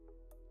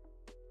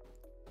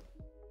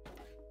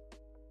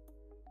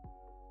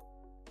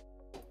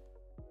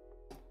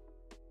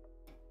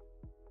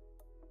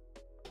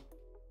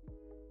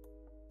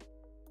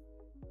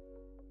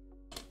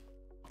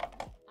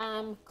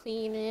 I'm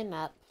cleaning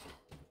up.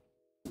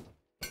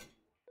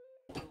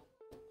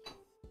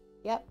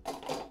 Yep.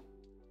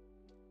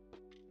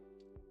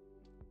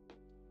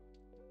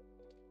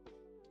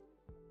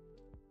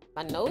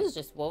 My nose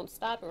just won't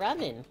stop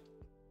running.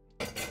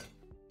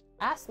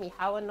 Ask me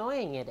how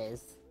annoying it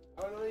is.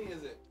 How annoying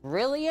is it?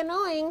 Really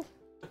annoying.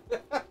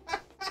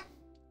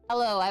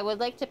 Hello, I would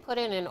like to put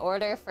in an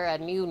order for a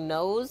new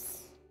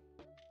nose.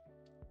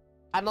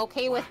 I'm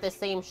okay with the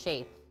same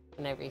shape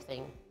and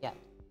everything. Yeah.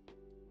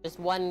 Just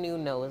one new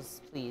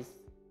nose, please.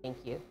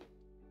 Thank you.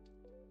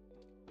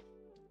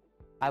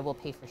 I will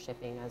pay for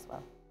shipping as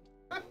well.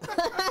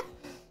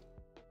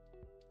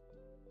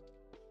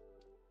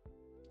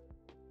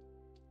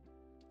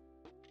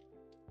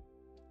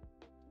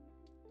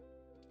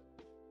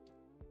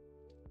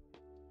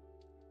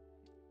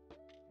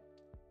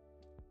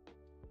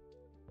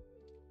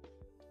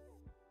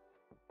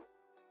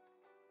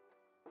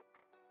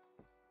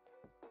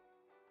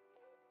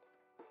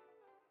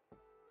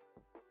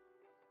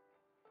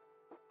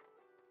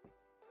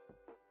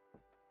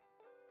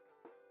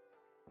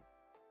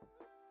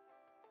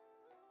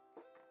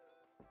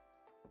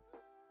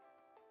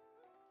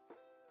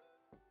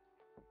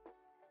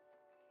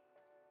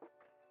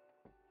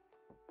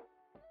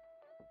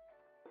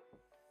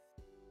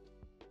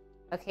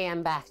 Okay,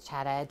 I'm back,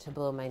 Chad. I had to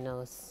blow my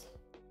nose.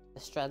 The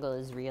struggle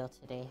is real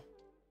today.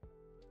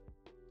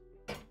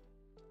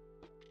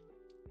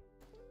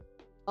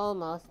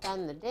 Almost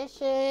done the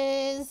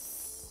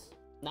dishes.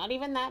 Not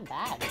even that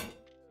bad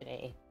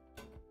today.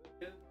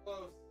 Getting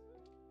close.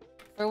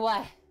 For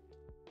what?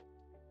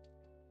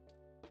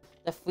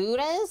 The food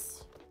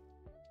is?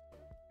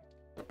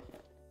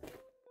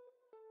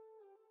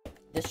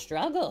 The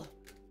struggle.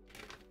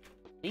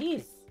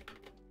 Please.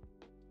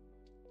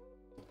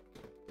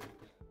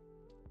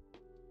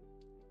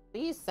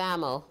 Please,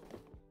 Samo.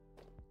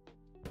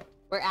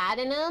 We're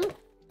adding them.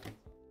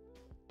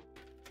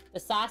 The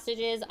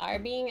sausages are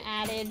being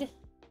added.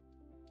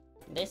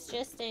 This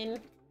just in.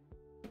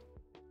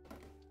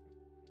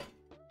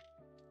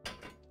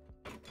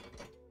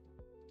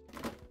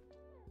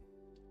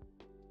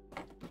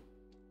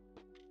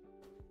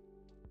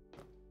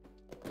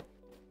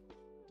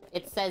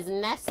 It says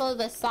nestle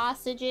the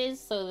sausages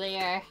so they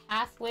are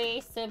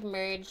halfway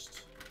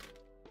submerged.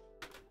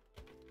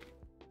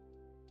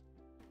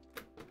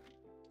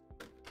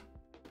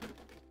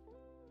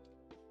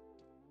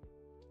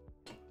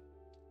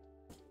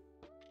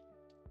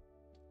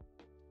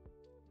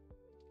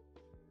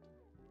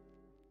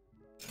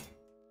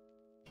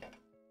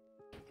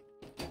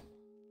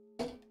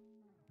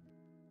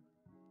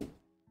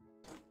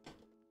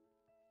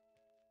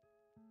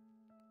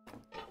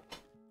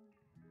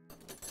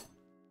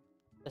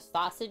 The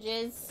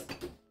sausages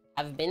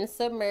have been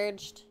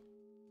submerged.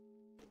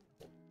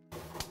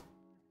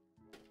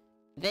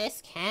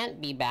 This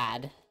can't be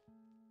bad.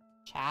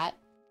 Chat.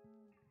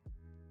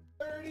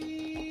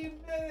 30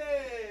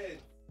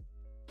 minutes!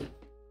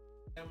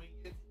 And we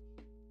get...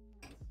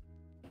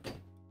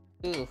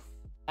 Oof.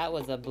 That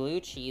was a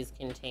blue cheese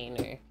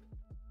container.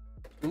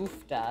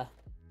 Oofda.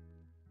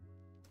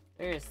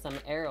 There's some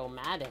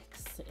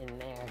aromatics in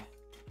there.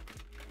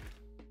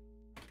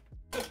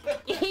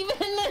 Even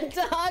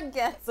the dog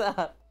gets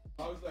up.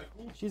 I was like,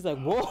 ooh. She's like,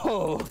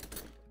 whoa.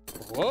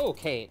 Whoa,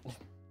 Kate.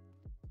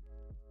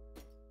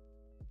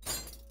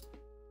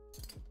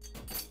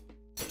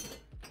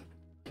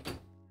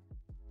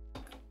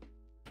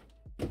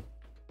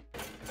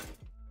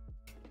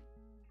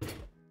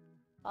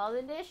 All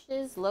the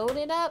dishes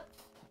loaded up.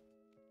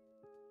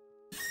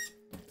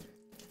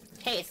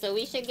 Okay, so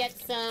we should get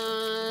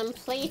some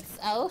plates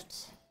out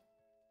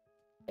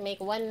to make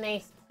one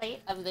nice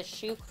plate of the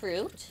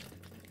choucroute.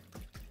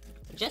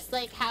 Just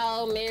like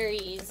how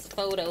Mary's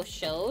photo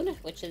showed,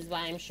 which is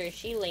why I'm sure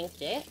she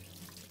linked it.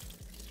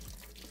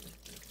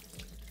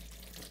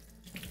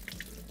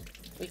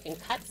 We can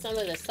cut some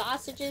of the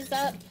sausages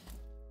up.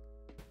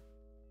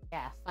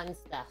 Yeah, fun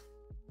stuff.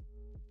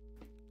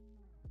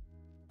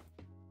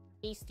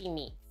 Tasty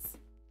meats.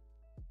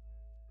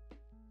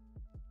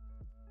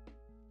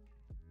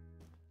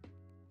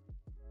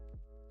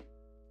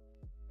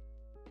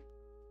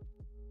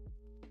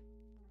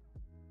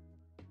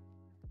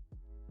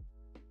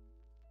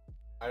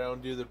 I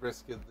don't do the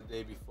brisket the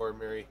day before,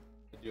 Mary.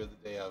 I do it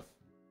the day of.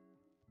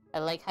 I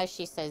like how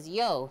she says,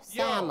 yo,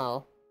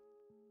 Samo.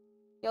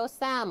 Yo,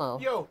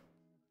 Samo. Yo,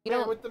 you man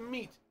don't with the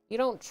meat. You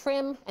don't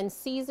trim and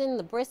season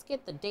the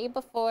brisket the day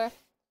before.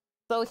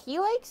 So he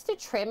likes to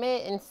trim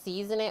it and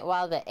season it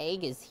while the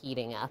egg is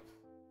heating up.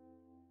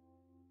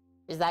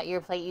 Is that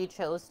your plate you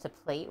chose to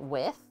plate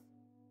with?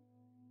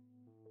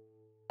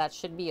 That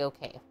should be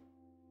okay.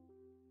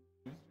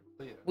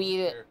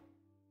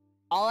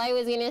 All I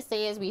was gonna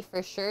say is we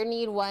for sure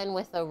need one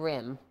with a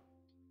rim.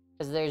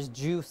 Because there's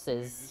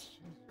juices.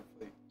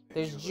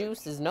 There's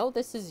juices. No,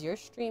 this is your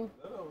stream.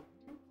 No,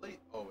 you plate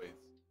always.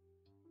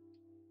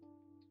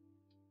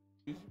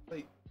 Use your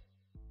plate.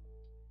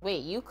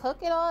 Wait, you cook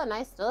it all and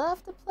I still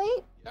have to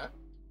plate? Yeah.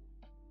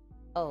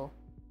 Oh.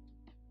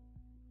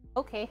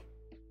 Okay.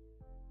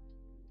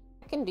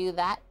 I can do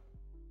that.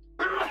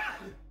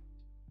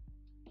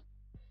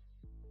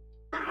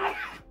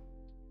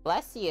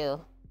 Bless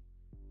you.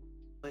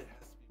 It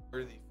has to be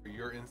worthy for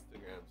your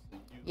Instagram, so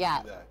you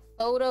Yeah, do that.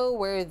 photo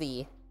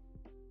worthy.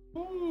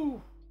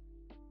 Woo!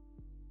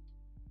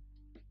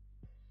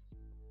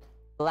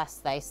 Bless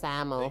thy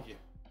Samo. Thank you.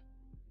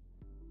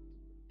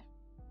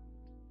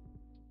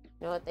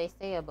 You know what they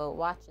say about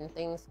watching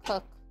things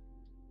cook?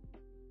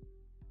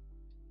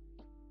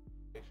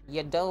 Make sure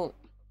You don't.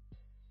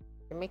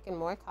 You're making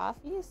more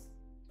coffees?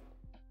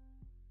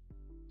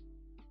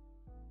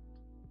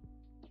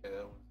 Yeah,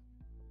 that was...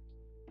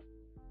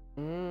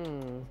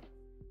 Mmm.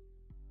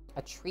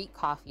 A treat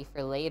coffee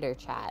for later,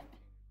 chat.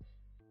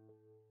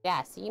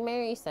 Yeah, see,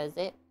 Mary says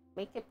it.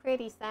 Make it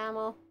pretty,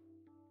 Samo.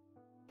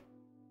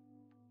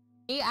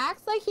 He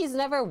acts like he's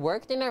never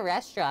worked in a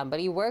restaurant, but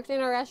he worked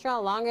in a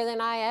restaurant longer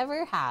than I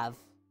ever have.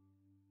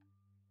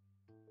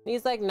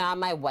 He's like, nah,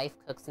 my wife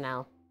cooks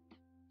now.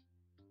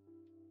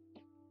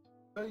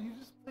 No, you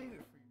just played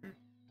it for your...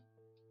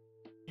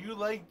 You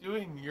like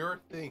doing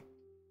your thing.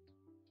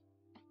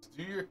 Just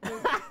do your thing.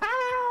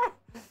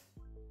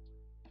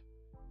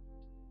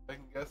 I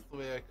can guess the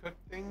way I cook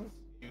things,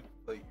 you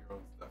plate your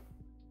own stuff.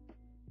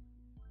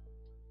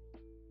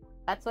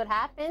 That's what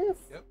happens?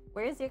 Yep.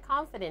 Where's your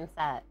confidence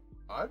at?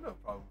 I have no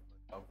problem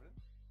with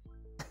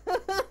my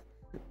confidence.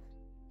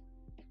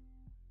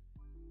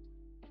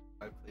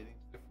 My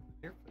plating's different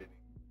than your plating.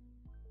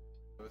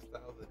 I have a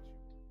style that you...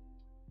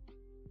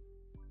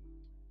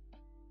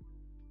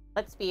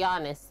 Let's be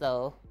honest,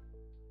 though.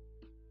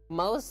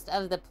 Most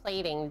of the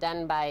plating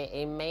done by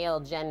a male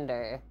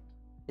gender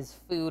is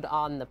food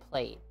on the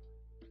plate.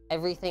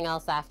 Everything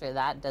else after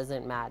that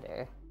doesn't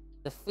matter.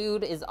 The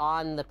food is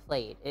on the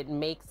plate. It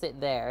makes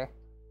it there.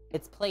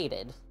 It's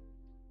plated.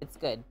 It's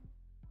good.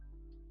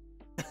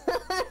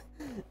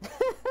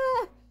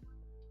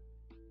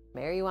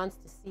 Mary wants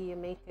to see you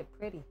make it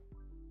pretty.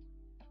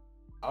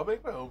 I'll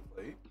make my own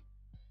plate.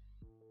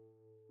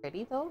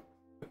 Pretty, though?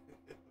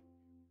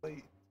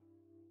 Plate.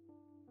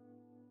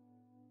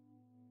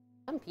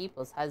 Some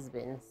people's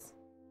husbands.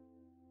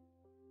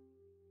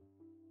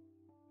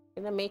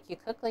 Gonna make you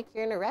cook like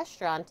you're in a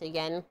restaurant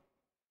again.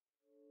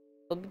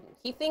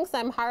 He thinks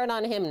I'm hard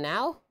on him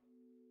now?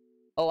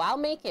 Oh, I'll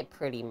make it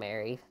pretty,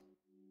 Mary.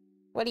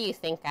 What do you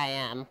think I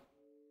am?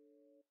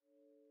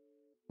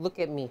 Look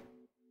at me.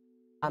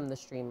 I'm the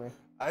streamer.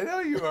 I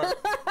know you are.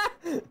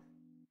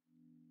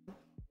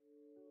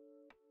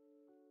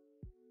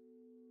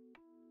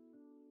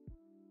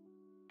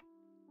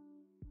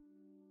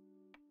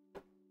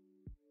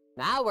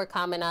 Now we're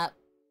coming up.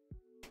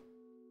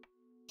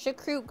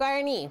 Choucroute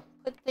Garnie.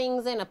 Put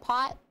things in a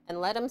pot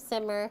and let them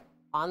simmer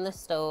on the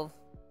stove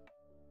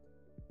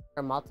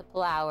for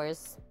multiple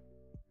hours.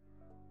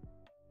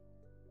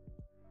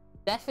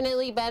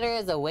 Definitely better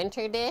as a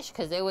winter dish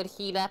because it would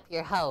heat up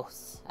your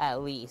house,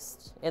 at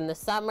least. In the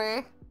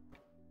summer,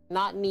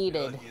 not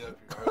needed.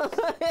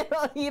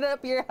 It'll heat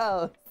up your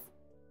house.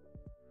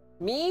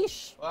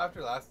 Mish? Well,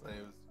 after last night,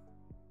 it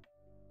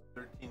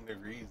was 13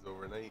 degrees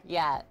overnight.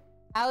 Yeah.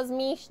 How's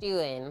Mish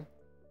doing?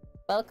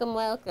 Welcome,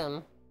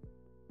 welcome.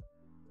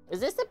 Is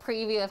this a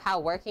preview of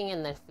how working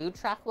in the food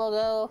truck will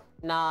go?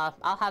 Nah,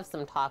 I'll have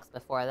some talks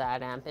before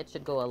that, Amp. It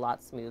should go a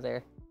lot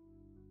smoother.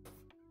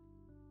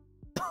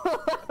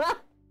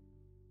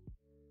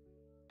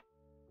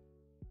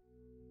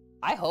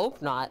 I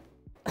hope not.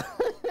 Like,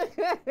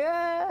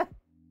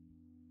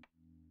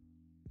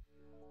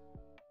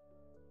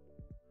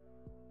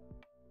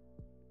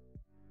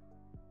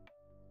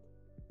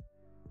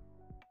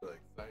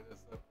 sign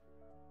us up.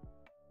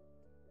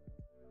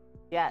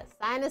 Yeah,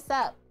 sign us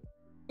up.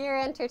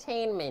 Pure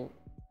entertainment.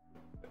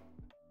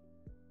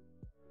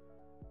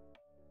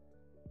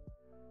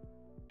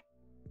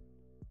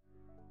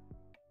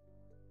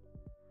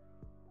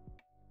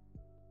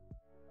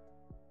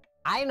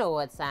 I know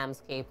what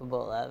Sam's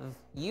capable of.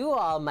 You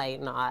all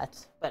might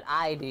not, but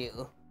I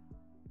do.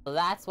 So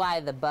that's why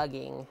the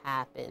bugging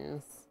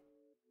happens.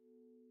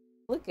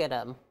 Look at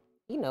him.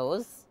 He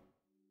knows.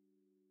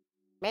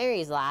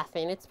 Mary's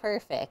laughing. It's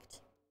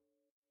perfect.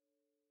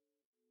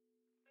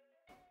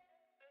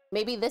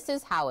 Maybe this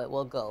is how it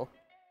will go.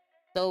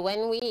 So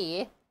when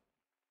we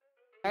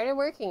started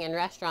working in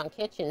restaurant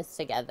kitchens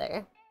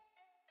together,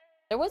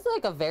 there was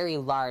like a very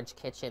large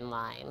kitchen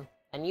line,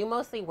 and you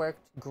mostly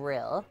worked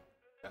grill.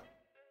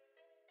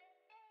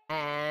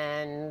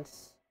 And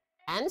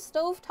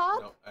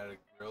stovetop? No, I had a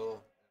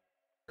grill.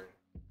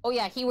 Oh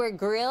yeah, he worked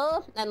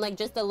grill and like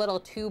just a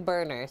little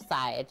 2-burner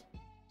side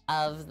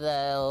of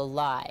the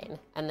line.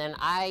 And then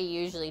I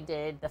usually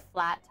did the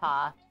flat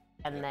top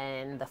and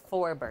then the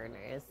 4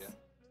 burners. Yeah.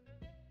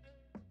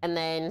 And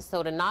then,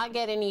 so to not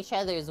get in each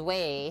other's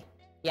way,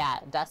 yeah,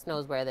 Dust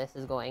knows where this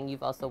is going.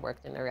 You've also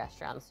worked in a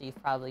restaurant, so you've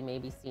probably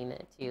maybe seen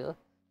it too.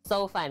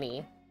 So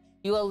funny.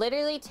 You will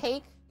literally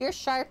take your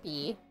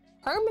Sharpie,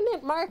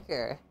 permanent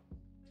marker,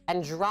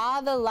 and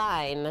draw the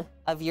line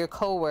of your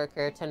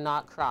coworker to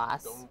not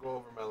cross. Don't go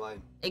over my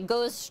line. It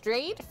goes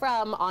straight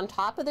from on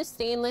top of the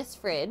stainless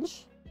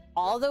fridge,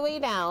 all the way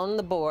down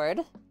the board,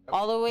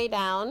 all the way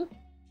down,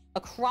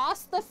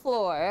 across the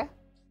floor,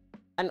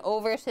 and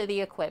over to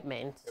the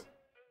equipment.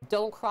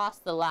 Don't cross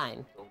the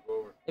line. Don't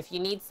If you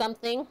need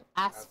something,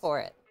 ask for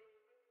it.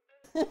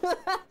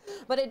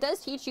 But it does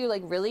teach you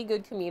like really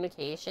good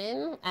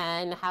communication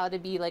and how to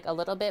be like a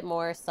little bit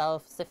more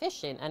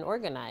self-sufficient and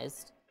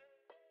organized.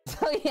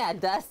 So yeah,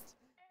 dust,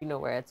 you know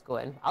where it's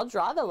going. I'll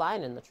draw the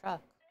line in the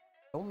truck.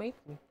 Don't make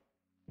me.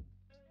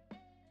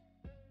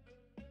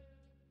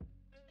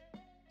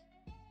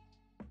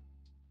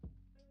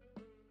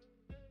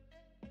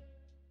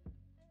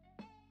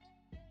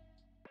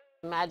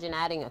 Imagine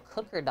adding a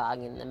cooker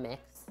dog in the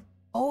mix.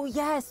 Oh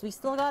yes, we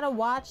still gotta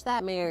watch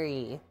that,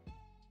 Mary.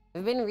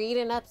 We've been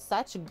reading up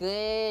such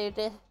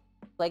good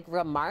like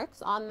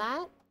remarks on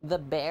that. The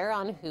Bear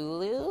on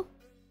Hulu.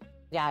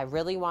 Yeah, I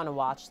really want to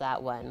watch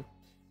that one.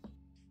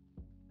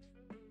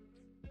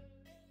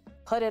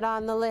 Put it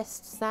on the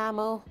list,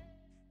 Samo.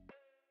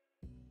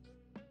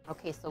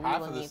 Okay, so we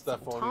Half will of this need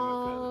stuff some won't even fit in the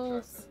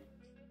tongs. truck.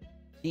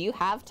 Do you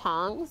have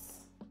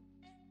tongs?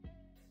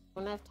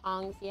 Don't have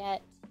tongs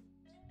yet.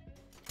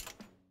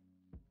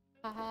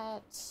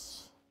 That.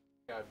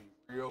 Gotta be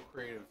real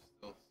creative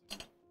still.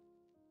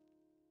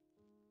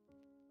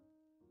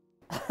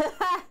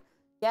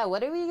 Yeah,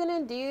 what are we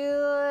gonna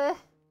do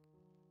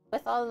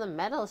with all the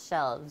metal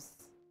shelves?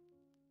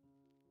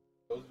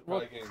 Those are We'll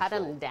probably getting cut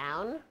them sold.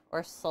 down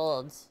or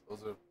sold.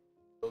 Those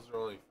are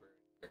only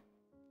for.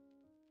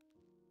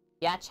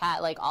 Yeah,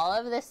 chat, like all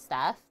of this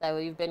stuff that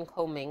we've been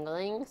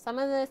commingling, some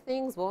of the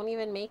things won't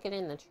even make it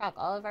in the truck.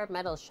 All of our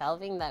metal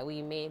shelving that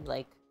we made,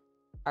 like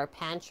our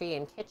pantry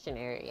and kitchen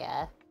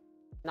area,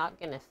 not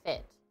gonna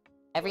fit.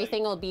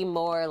 Everything will be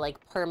more like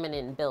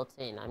permanent built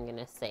in, I'm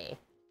gonna say.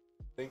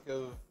 Think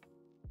of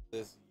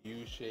this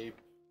U shape.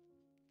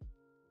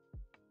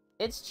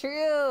 It's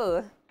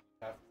true.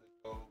 Have to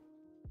go.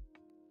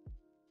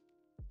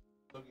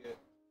 Look at a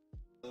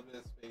little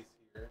bit of space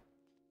here.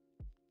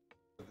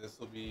 So this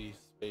will be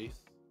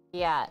space.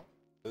 Yeah.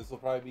 This will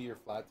probably be your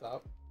flat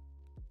top.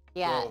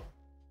 Yeah. So,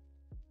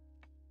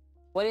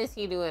 What is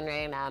he doing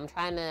right now? I'm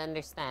trying to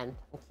understand.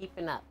 I'm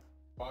keeping up.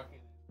 walking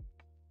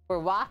We're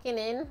walking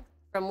in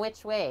from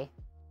which way?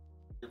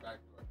 your back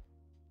door.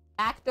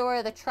 Back door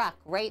of the truck,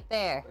 right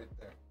there. Right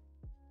there.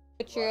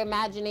 Put your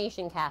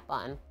imagination cap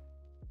on.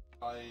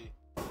 Probably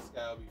this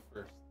guy will be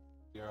first.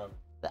 Your oven.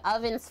 The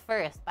oven's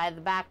first, by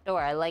the back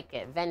door. I like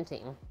it.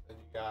 Venting. Then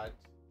you got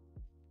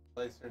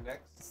slicer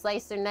next.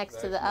 Slicer next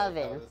to the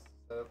oven.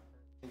 So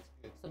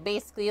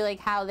basically like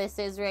how this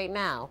is right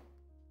now.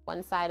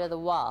 One side of the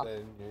wall.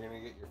 Then you're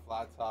gonna get your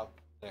flat top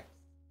next.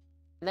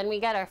 Then we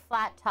got our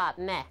flat top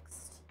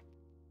next.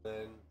 Then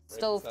right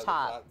Stove beside the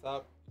top. flat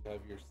top, you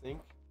have your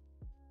sink.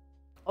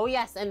 Oh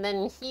yes, and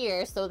then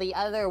here, so the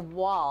other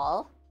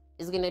wall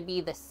is gonna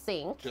be the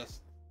sink.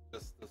 Just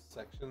this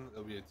section.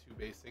 It'll be a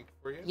 2-bay sink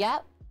for you.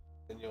 Yep.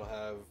 Then you'll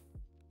have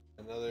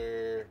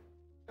another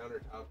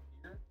countertop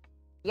here.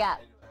 Yeah.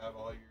 And you'll have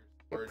all your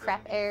Your storage prep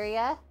underneath.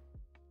 area.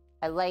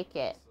 I like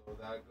it. So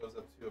that goes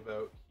up to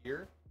about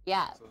here.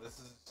 Yeah. So this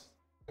is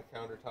a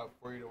countertop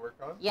for you to work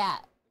on. Yeah.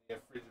 You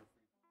have fridge and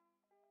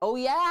freezer. Oh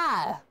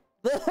yeah.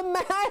 The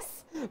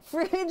mass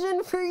fridge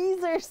and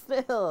freezer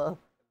still.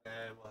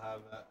 And we'll have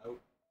that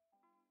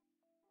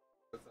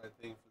outside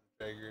thing for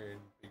the Traeger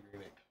and Big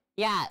Green Egg.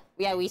 Yeah.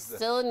 Yeah, we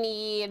still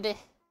need...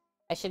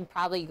 I should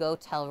probably go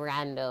tell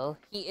Rando.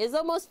 He is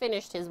almost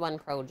finished his one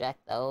project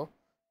though.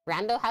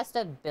 Rando has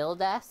to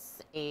build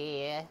us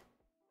a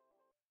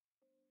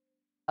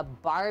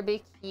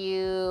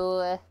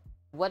barbecue...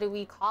 What do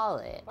we call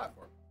it?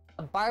 Platform.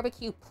 A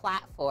barbecue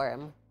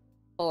platform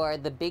for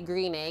the Big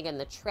Green Egg and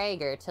the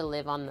Traeger to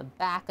live on the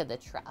back of the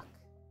truck.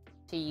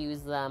 To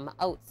use them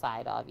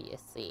outside,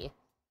 obviously.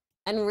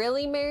 And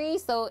really, Mary,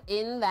 so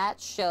in that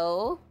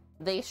show,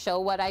 they show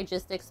what I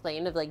just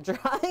explained of like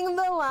drawing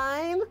the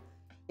line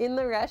in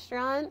the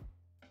restaurant.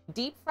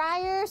 Deep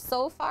fryer,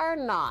 so far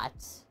not.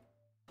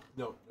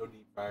 No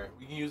deep fryer.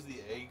 We can use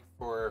the egg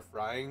for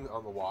frying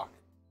on the wok.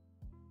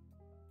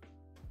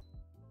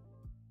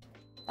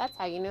 That's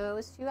how you know it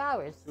was 2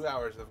 hours. 2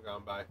 hours have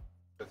gone by.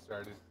 That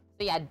started.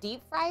 So yeah,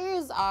 deep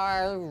fryers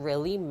are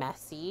really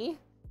messy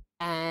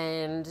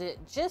and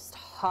just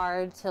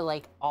hard to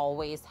like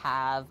always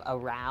have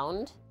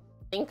around.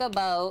 Think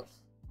about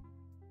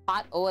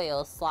hot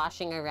oil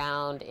sloshing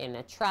around in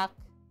a truck,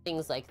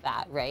 things like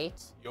that, right?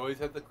 You always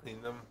have to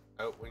clean them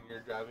out when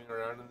you're driving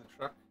around in the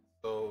truck.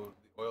 So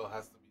the oil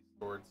has to be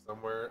stored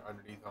somewhere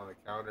underneath on the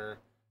counter,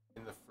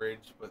 in the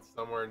fridge, but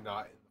somewhere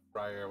not in the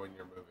fryer when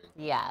you're moving.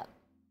 Yeah.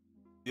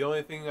 The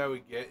only thing I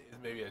would get is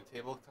maybe a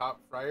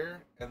tabletop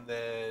fryer and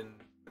then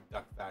put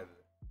duck fat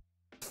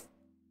in it.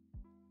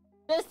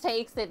 Just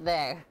takes it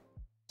there.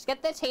 Just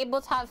get the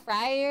tabletop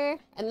fryer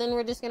and then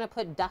we're just gonna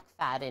put duck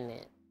fat in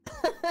it.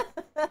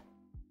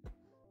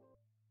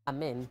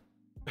 I'm in.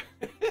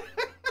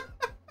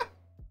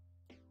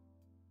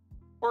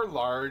 Or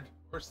lard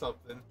or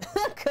something.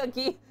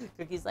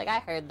 Cookie's like, I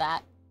heard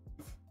that.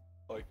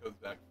 Oh, it goes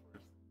back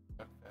first.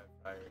 Duck fat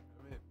fryer.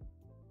 I'm in.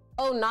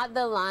 Oh, not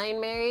the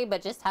line, Mary,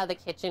 but just how the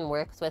kitchen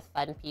works with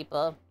fun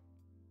people.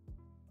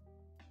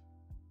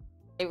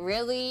 It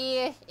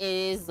really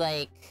is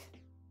like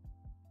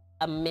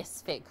a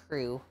misfit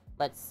crew,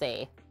 let's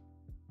say.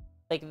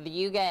 Like,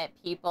 you get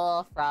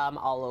people from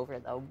all over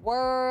the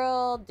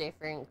world,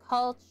 different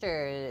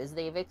cultures,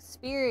 they've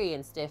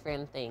experienced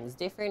different things,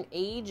 different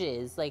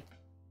ages, like,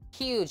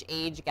 huge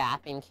age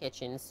gap in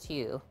kitchens,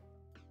 too.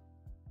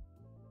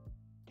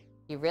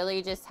 You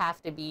really just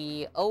have to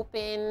be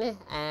open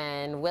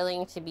and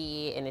willing to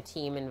be in a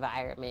team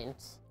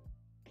environment.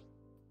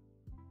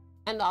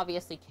 And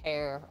obviously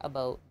care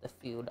about the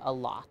food a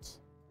lot.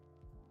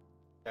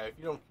 Yeah, if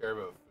you don't care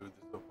about food,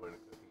 there's no point in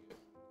cooking it.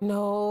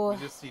 No. You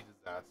just see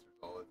disasters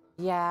all the time.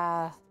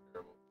 Yeah. It's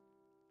terrible.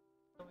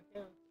 Like the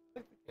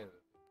Canada thing.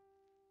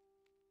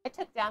 I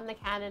took down the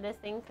Canada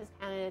thing because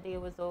Canada Day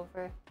was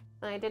over.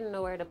 And I didn't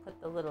know where to put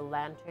the little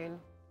lantern.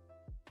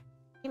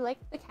 He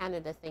liked the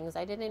Canada things.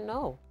 I didn't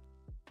know.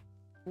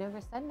 Never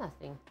said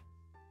nothing.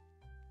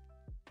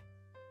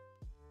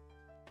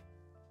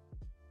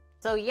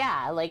 So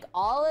yeah, like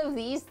all of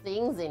these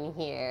things in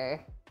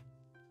here,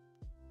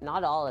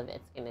 not all of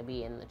it's gonna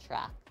be in the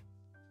truck.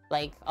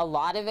 Like a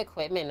lot of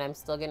equipment I'm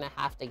still gonna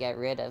have to get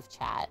rid of,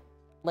 chat.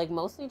 Like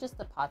mostly just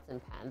the pots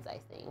and pans, I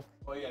think.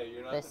 Oh yeah,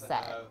 you're not This gonna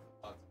set. have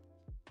lots of...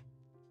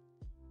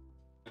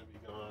 It's gonna be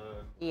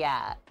gone.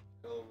 Yeah.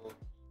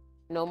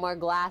 No more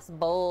glass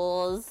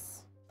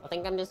bowls. I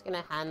think I'm just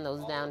gonna hand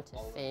those down to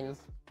Finn.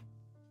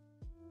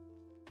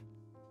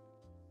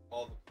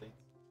 All the plates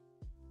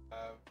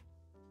have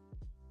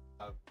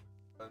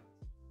buttons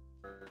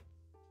for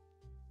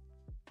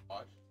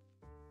wash,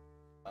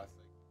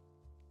 plastic,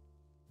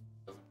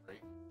 doesn't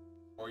break,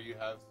 or you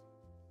have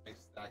a nice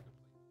stack of plates.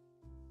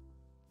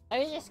 I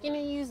was just gonna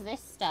use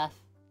this stuff.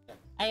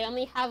 I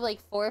only have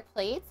like 4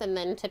 plates, and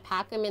then to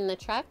pack them in the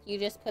truck, you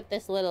just put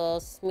this little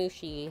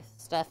smooshy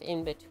stuff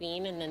in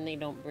between, and then they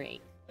don't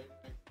break.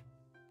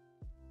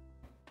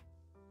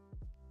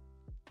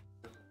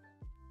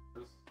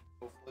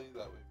 Hopefully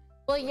that way.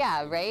 Well,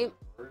 yeah, right?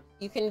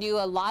 You can do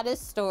a lot of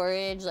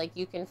storage, like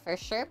you can for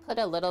sure put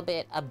a little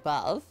bit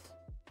above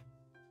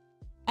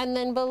and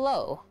then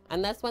below.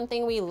 And that's one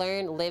thing we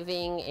learned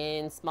living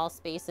in small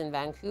space in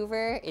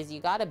Vancouver is you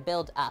gotta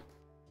build up.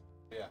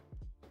 Yeah.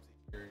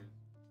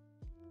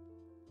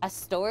 A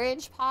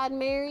storage pod,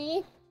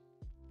 Mary?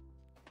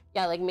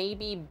 Yeah, like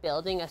maybe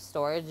building a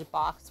storage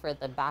box for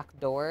the back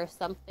door or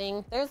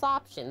something. There's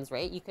options,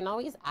 right? You can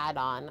always add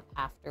on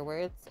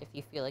afterwards if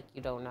you feel like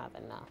you don't have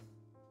enough.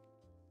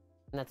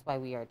 And that's why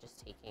we are just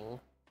taking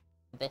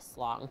this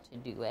long to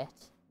do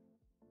it.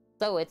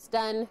 So it's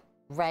done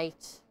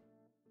right.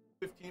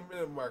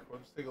 15-minute mark. We'll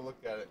just take a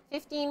look at it.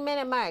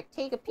 15-minute mark.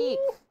 Take a peek.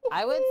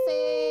 I would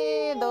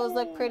say those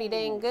look pretty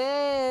dang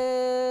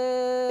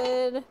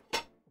good.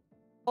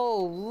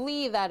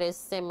 Holy, that is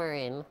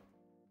simmering.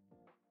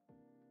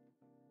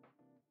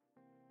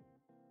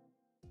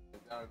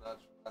 Down a notch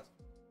from last.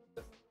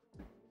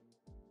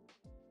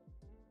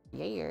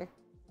 Yeah.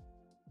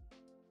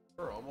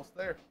 We're almost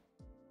there.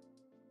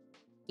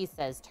 He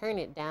says, turn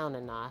it down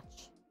a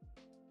notch.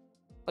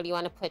 What do you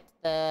want to put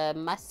the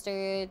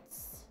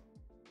mustards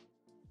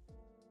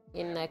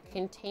in the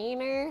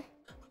container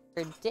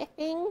for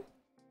dipping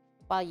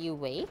while you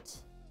wait?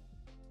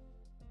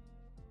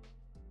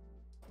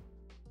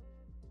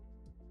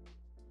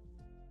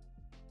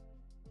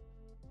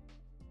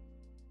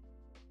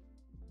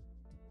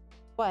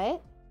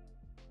 What?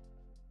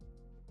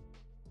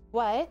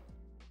 What?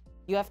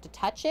 You have to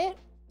touch it?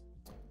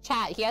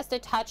 Chat, he has to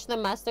touch the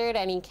mustard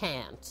and he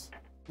can't.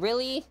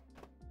 Really?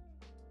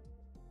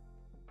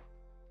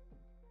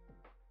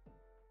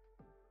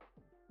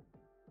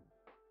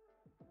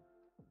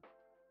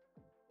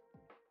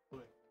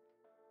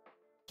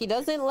 He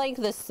doesn't like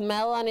the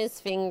smell on his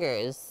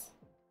fingers.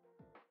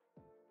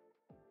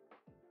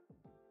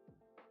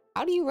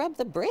 How do you rub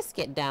the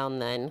brisket down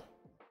then?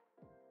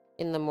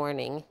 In the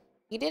morning?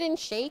 You didn't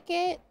shake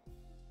it?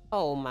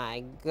 Oh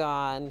my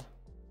god.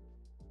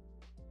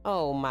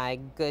 Oh my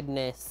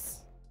goodness.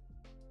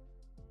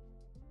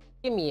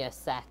 Give me a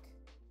sec.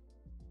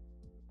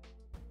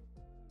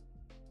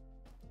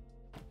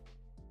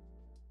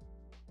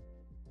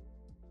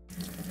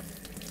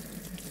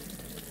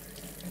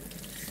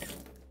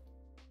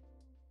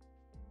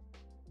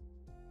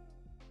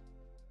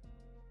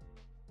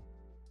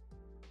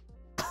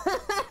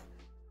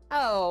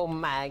 Oh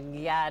my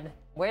god.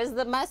 Where's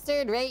the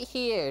mustard? Right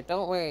here.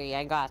 Don't worry,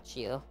 I got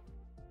you.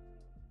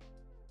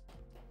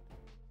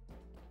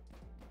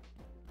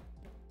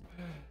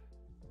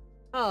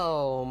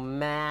 Oh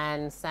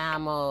man,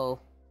 Samo.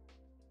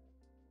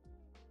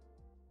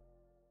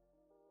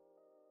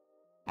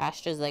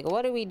 Astra's like,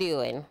 what are we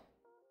doing?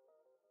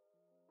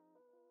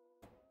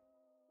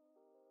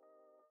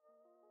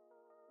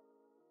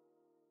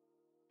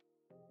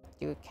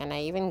 Dude, can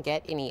I even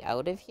get any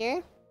out of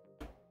here?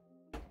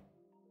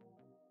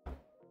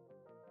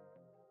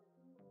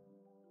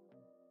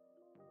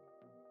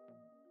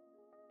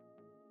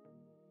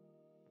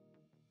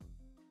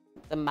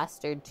 The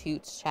mustard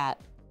toots, chat.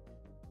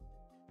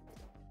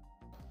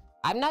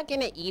 I'm not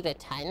gonna eat a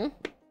ton,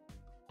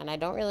 and I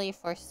don't really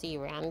foresee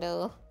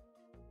Rando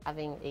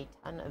having a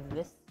ton of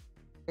this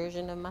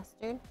version of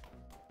mustard.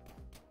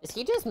 Is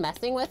he just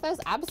messing with us?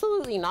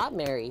 Absolutely not,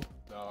 Mary.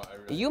 No, I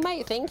really You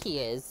might think he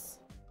is.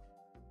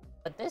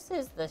 But this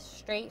is the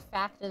straight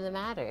fact of the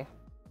matter.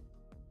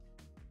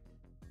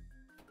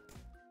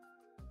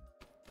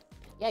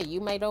 Yeah,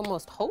 you might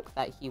almost hope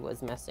that he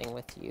was messing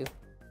with you.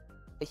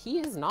 But he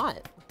is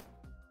not.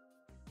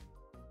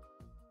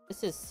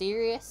 This is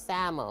serious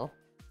Samo.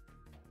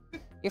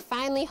 You're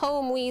finally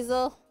home,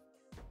 Weasel.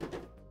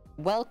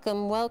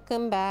 Welcome,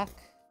 welcome back.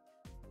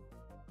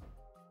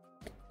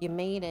 You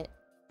made it.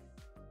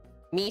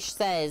 Mish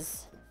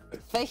says,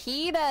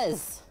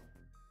 fajitas!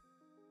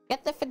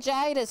 Get the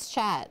fajitas,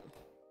 chat.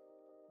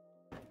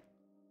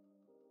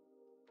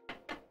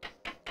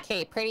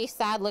 Okay, pretty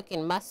sad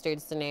looking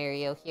mustard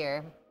scenario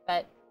here,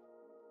 but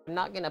I'm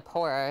not gonna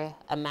pour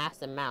a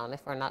mass amount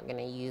if we're not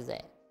gonna use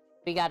it.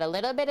 We got a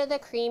little bit of the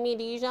creamy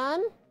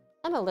Dijon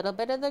and a little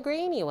bit of the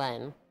grainy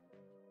one.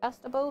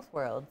 Best of both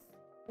worlds.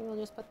 And we'll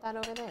just put that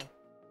over there.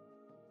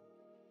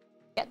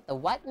 Get the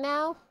what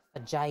now?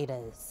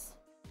 Fajitas.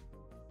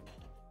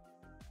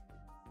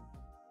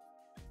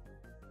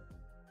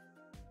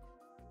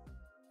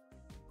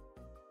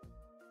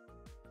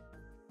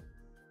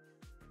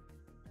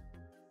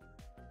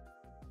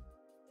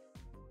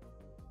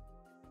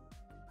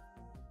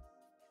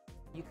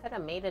 You could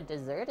have made a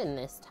dessert in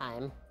this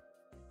time.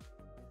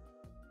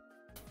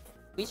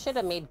 We should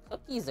have made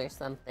cookies or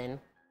something.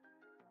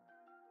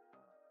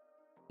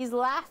 He's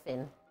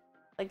laughing.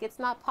 Like it's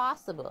not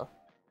possible.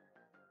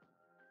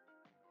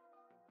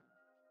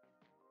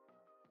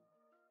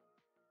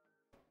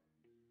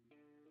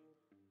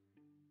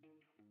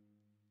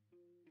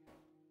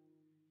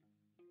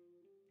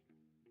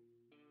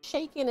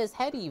 Shaking his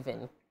head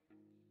even.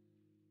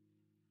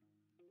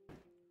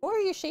 Who are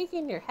you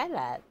shaking your head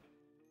at?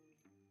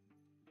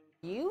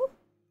 You?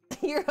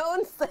 Your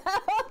own self?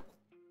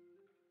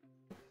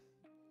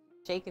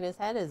 Shaking his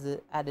head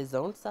at his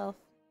own self.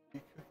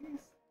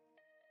 Cookies?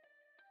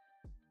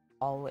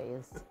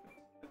 Always.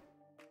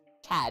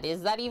 Chad,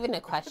 is that even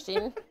a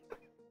question?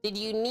 Did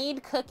you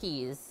need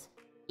cookies?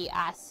 He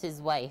asked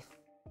his wife.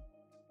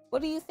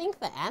 What do you think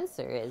the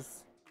answer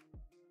is?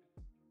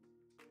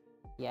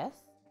 Yes?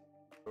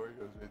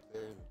 Oreos right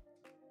there.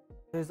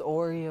 There's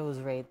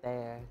Oreos right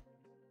there.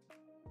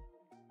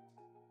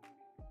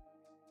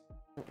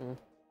 Mm-mm.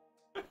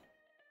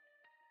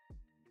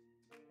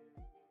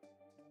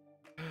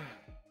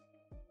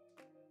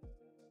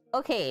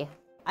 Okay,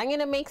 I'm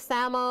gonna make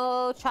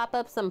Samo chop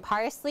up some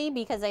parsley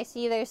because I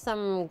see there's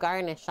some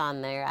garnish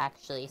on there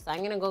actually. So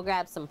I'm gonna go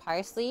grab some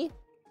parsley.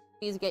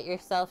 Please get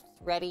yourself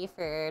ready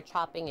for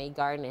chopping a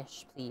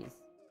garnish, please.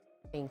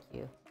 Thank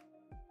you.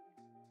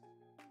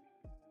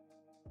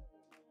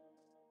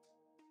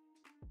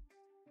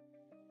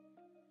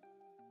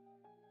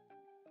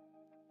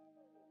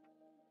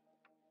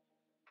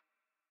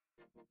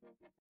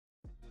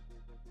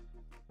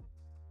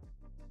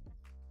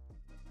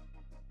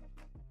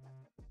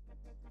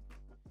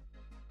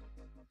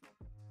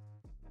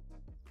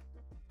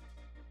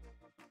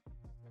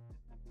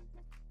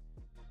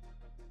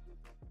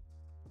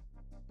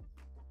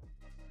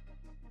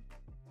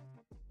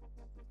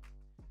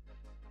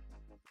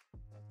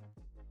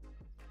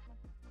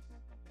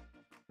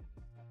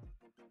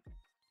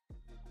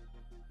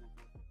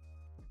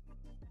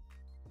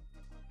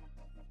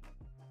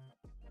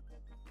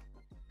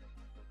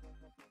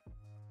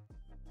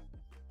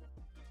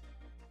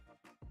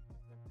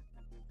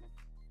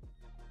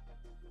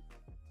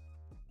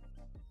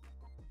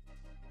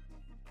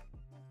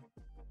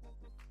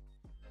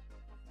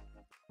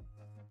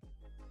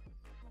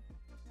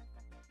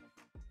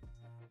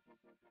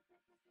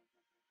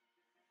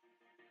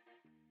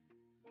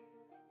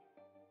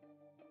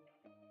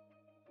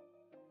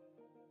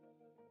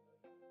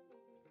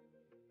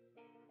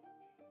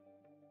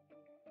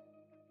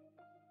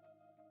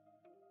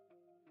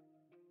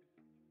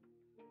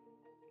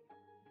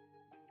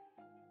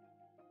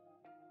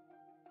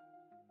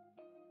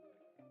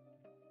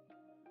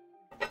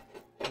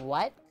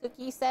 What?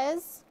 Cookie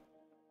says?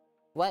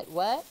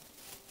 What?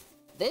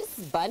 This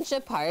bunch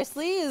of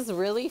parsley is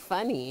really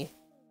funny.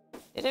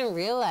 I didn't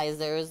realize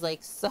there was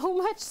like so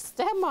much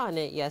stem on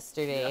it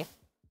yesterday. Yeah.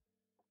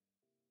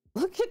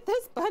 Look at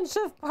this bunch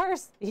of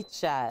parsley,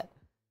 chat.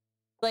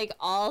 Like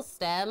all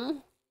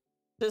stem,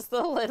 just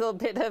a little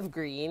bit of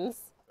greens.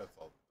 That's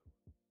all.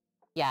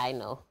 Yeah, I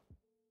know.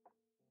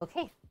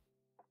 Okay.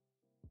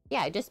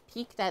 Yeah, I just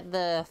peeked at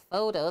the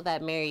photo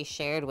that Mary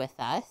shared with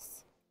us.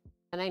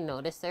 And I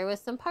noticed there was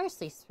some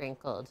parsley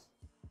sprinkled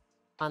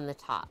on the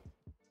top.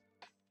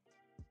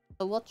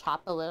 So we'll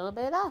chop a little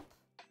bit up.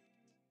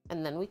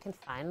 And then we can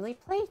finally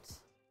plate.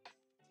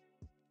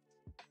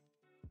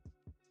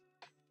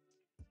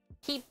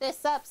 Keep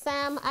this up,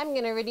 Sam. I'm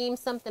gonna redeem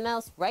something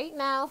else right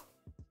now.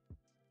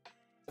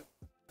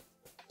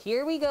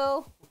 Here we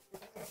go.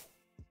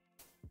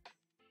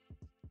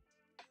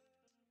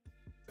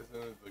 Is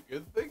it a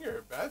good thing or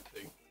a bad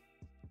thing?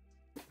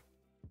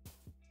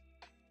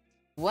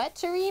 What,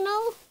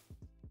 Torino?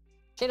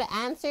 Should have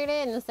answered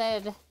it and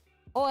said,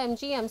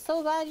 OMG, I'm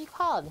so glad you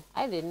called.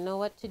 I didn't know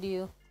what to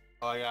do.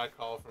 Oh, I got a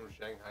call from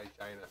Shanghai,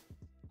 China.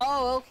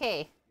 Oh,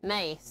 okay.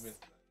 Nice.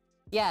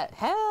 Yeah,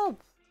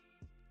 help!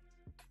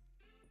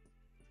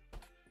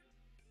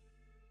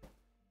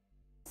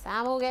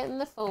 Sam will get in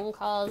the phone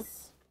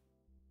calls.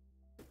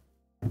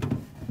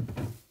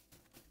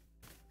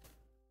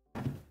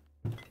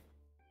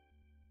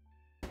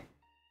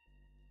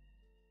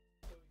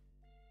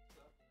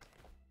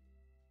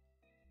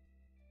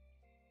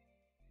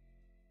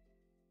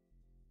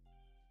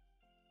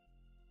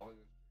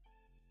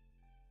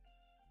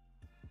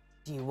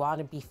 Do you want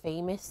to be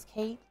famous,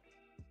 Kate?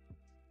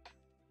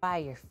 Buy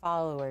your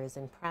followers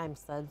and Prime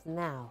subs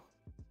now.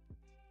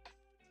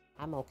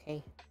 I'm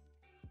okay.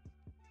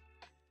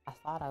 I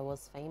thought I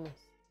was famous.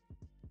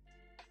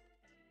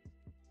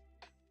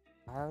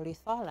 I already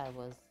thought I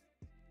was.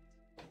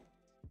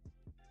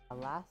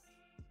 Alas,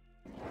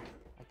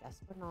 I guess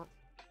we're not.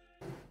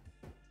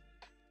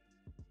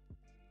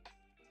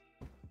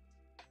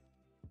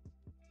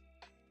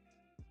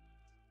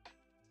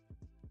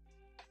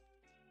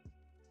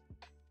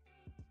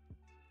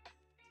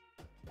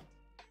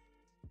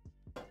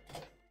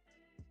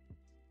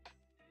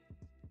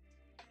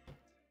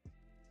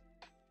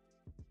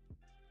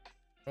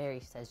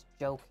 Barry says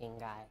joking,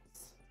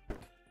 guys.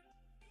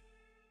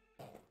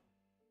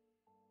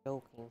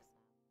 Joking.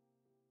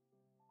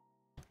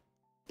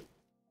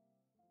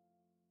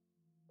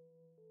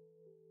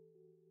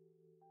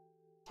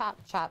 Chop,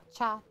 chop,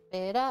 chop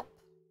it up.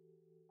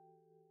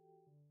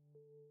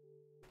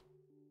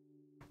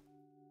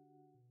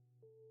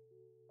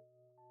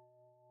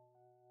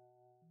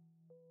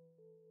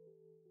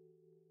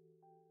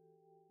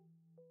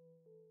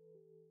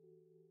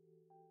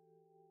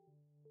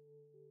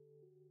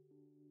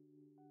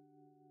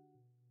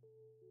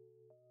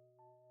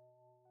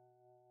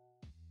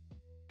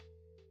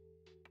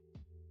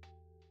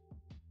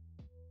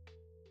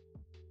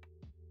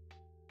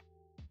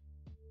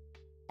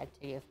 Had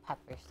to give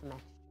Pepper some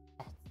extra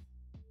pets.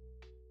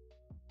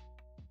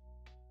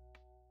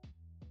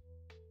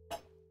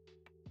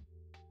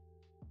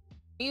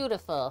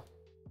 Beautiful.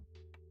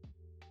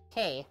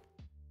 Okay.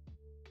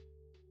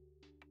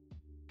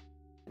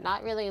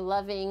 Not really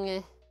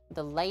loving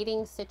the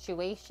lighting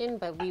situation,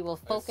 but we will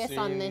focus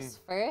on this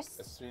first.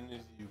 As soon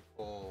as you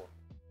pull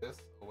this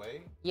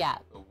away, yeah,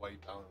 the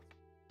white balance.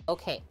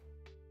 Okay.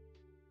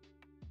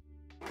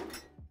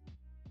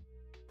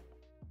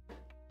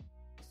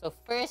 So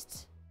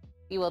first,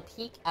 we will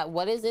peek at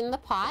what is in the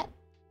pot.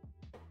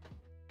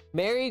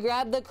 Mary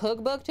grabbed the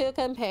cookbook to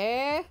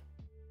compare.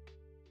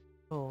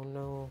 Oh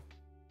no.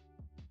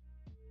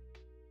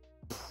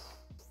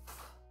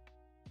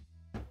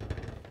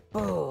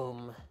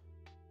 Boom.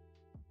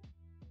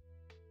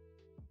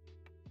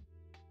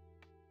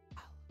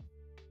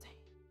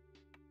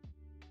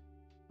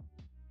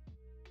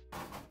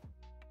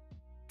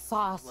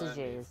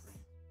 Sausages.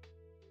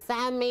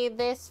 Sam made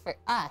this for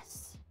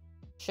us.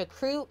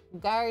 Choucroute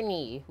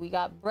Garnie. We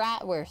got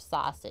bratwurst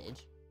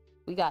sausage.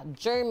 We got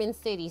German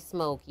City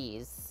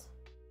Smokies.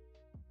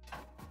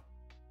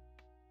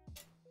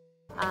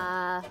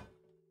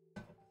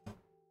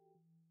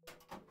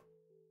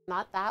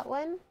 Not that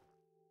one.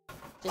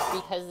 Just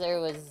because there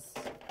was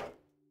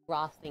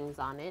raw things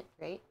on it,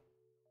 right?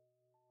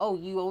 Oh,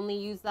 you only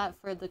use that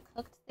for the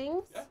cooked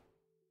things? Yeah.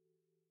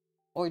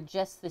 Or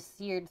just the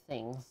seared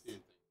things? Seared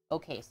things.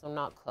 Okay, so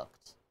not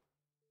cooked.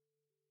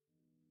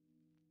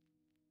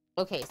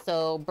 Okay,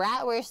 so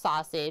bratwurst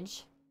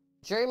sausage,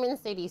 German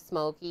City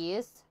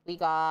Smokies. We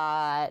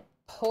got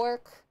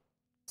pork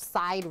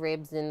side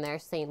ribs in there,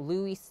 St.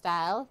 Louis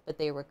style, but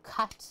they were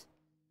cut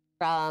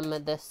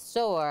from the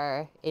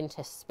store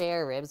into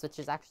spare ribs, which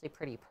is actually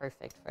pretty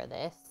perfect for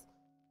this.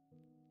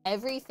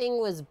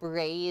 Everything was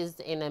braised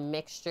in a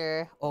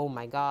mixture. Oh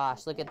my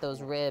gosh, look at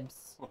those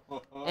ribs.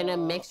 In a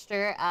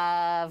mixture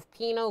of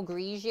Pinot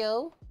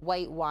Grigio,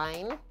 white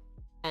wine,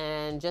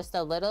 and just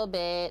a little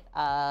bit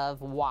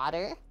of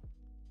water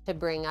to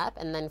bring up.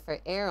 And then for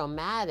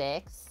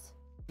aromatics,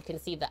 you can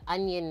see the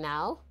onion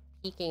now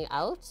peeking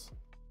out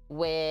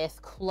with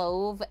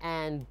clove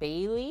and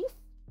bay leaf.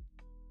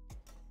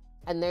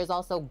 And there's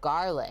also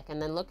garlic.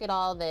 And then look at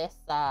all this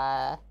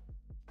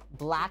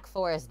Black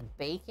Forest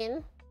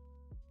bacon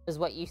is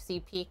what you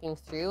see peeking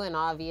through, and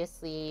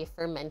obviously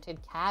fermented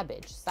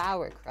cabbage,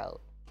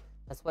 sauerkraut.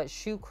 That's what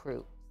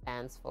Choucroute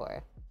stands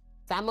for.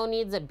 Samo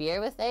needs a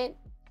beer with it.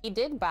 He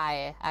did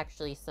buy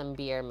actually some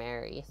beer,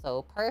 Mary,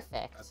 so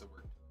perfect. That's a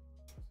word.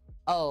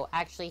 Oh,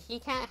 actually he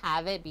can't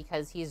have it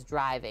because he's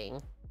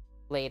driving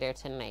later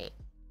tonight.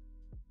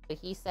 But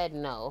he said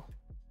no.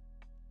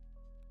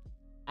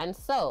 And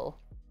so,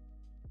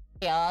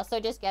 okay, I'll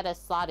also just get a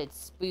slotted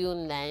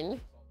spoon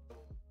then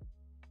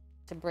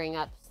to bring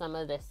up some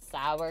of the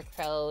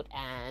sauerkraut,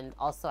 and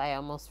also I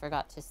almost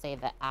forgot to say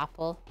the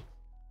apple.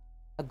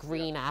 A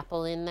green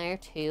apple in there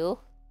too.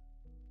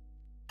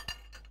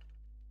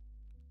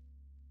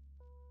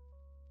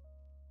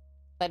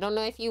 I don't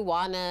know if you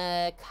want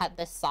to cut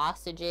the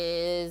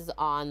sausages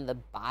on the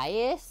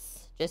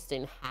bias, just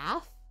in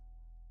half,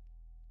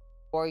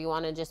 or you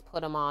want to just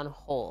put them on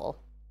whole.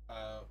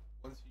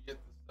 Once you get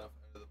the stuff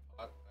out of the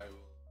pot, I will.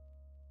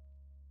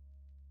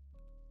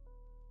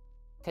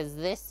 Because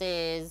this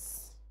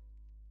is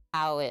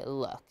how it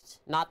looked.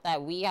 Not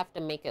that we have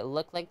to make it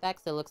look like that,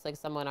 because it looks like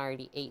someone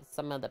already ate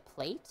some of the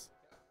plate.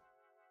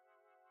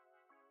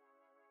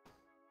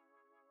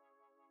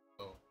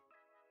 So,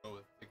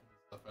 with taking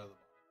the stuff out of the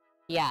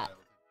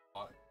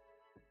bottom.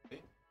 Yeah.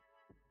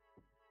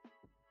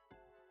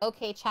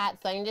 Okay, chat,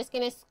 so I'm just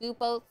gonna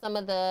scoop out some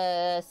of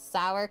the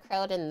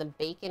sauerkraut and the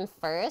bacon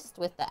first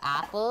with the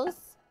apples.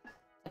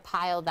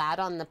 Pile that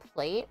on the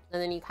plate,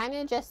 and then you kind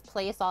of just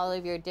place all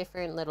of your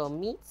different little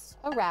meats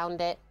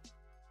around it.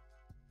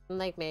 And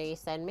like Mary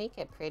said, make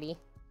it pretty.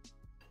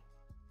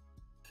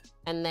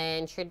 And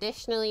then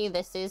traditionally,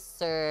 this is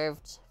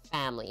served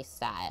family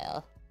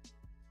style,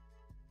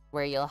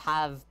 where you'll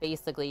have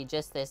basically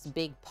just this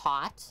big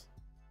pot.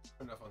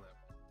 Enough on that.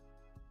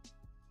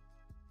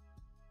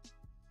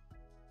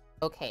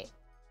 Okay.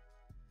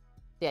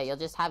 Yeah, you'll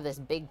just have this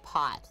big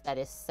pot that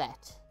is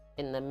set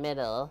in the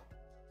middle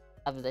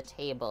of the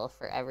table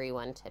for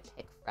everyone to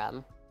pick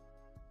from.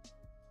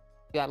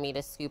 You want me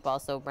to scoop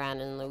also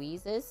Bran and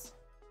Louise's?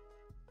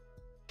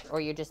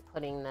 Or you're just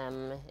putting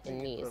them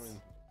in these?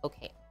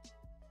 Okay.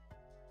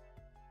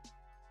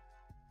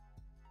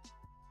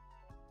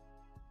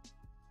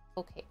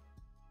 Okay.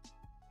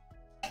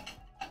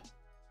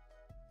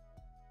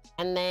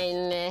 And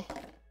then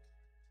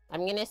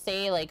I'm gonna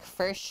say, like,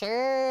 for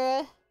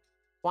sure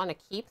want to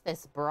keep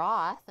this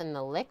broth and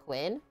the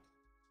liquid.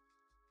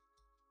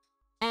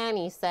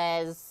 Annie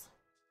says,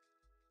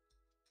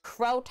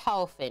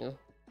 Krauthaufen.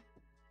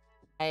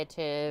 I had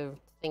to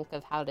think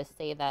of how to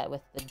say that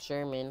with the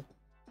German.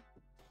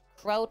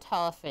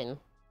 Krauthaufen.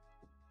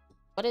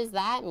 What does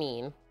that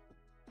mean?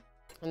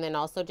 And then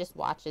also just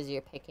watch as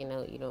you're picking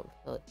out, you don't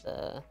put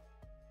the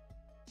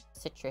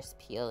citrus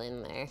peel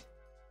in there.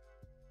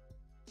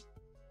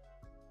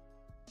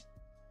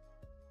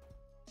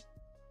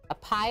 A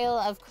pile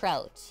of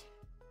kraut.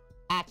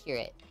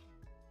 Accurate.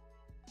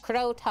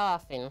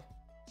 Krauthaufen.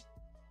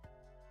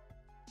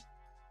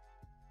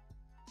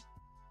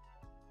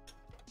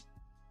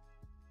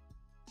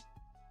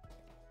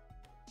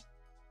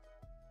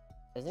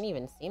 Doesn't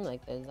even seem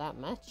like there's that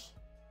much.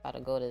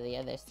 Gotta go to the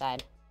other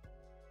side.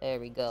 There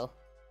we go.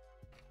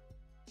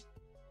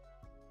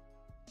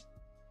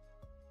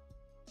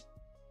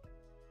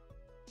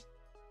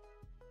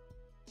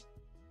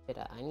 Bit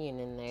of onion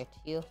in there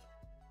too.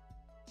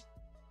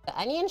 The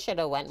onion should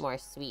have went more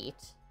sweet.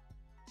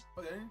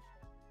 Okay.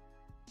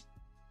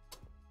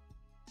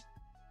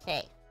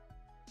 Okay.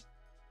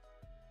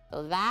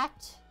 So that,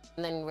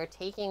 and then we're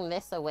taking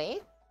this away.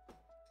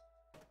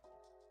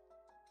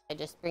 I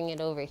just bring it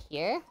over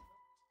here.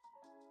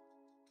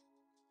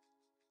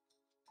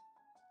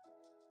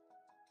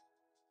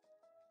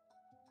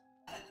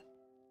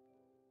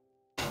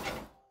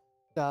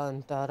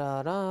 Dun da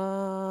da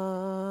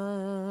da.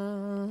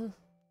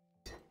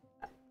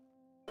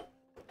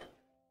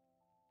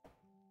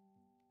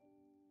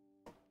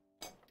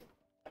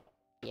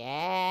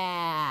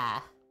 Yeah.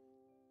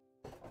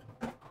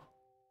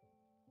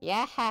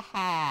 Yeah ha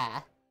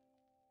ha.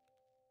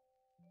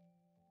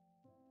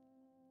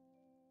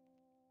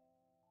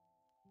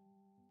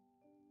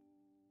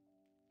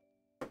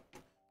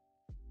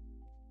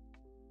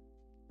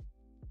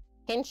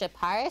 Pinch of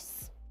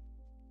parse.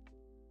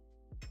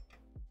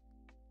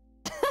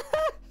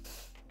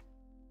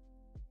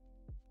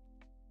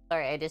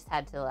 Sorry, I just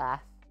had to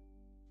laugh.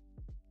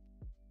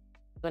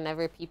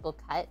 Whenever people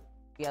cut,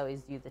 we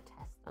always do the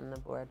test on the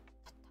board.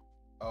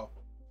 Oh.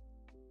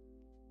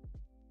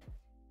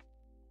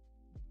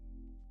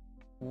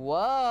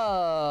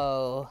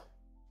 Whoa.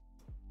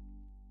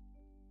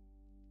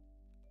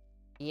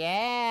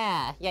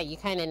 Yeah. Yeah, you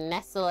kind of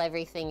nestle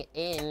everything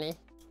in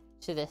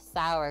to the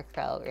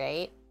sauerkraut,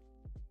 right?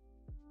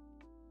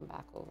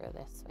 Back over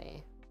this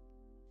way.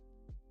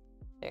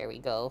 There we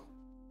go.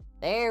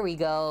 There we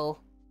go.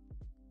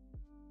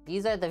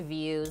 These are the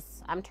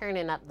views. I'm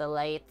turning up the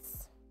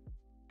lights.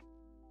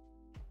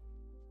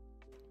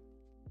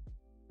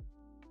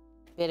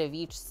 Bit of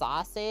each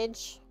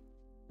sausage.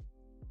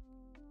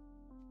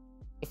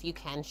 If you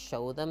can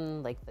show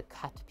them, like, the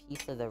cut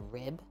piece of the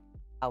rib,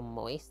 how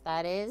moist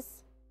that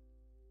is.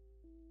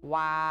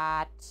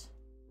 What?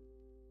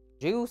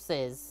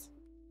 Juices.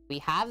 We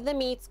have the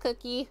meats,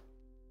 Cookie.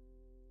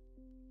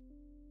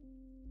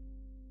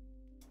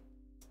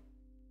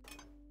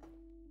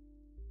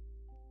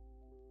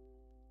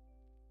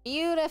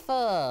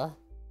 Beautiful.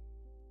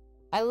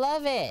 I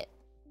love it.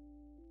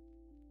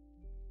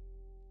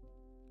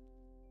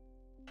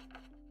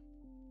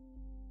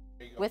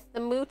 With the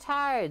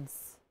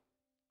moutards.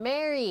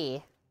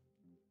 Mary.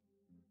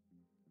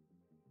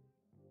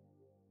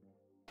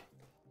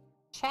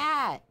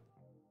 Chat.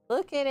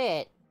 Look at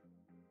it.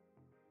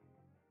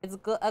 It's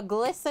a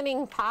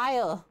glistening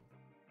pile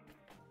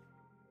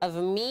of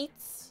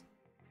meats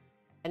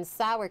and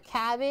sour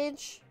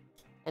cabbage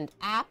and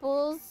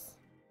apples.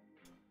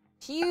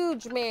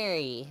 Huge,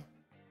 Mary.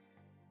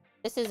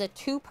 This is a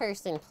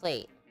 2-person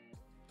plate.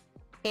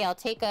 Okay, I'll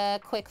take a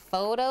quick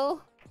photo.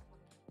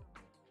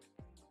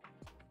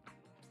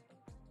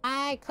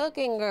 Hi,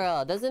 cooking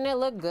girl. Doesn't it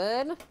look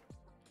good?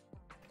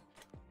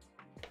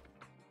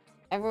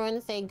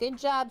 Everyone say, good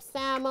job,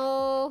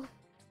 Samo.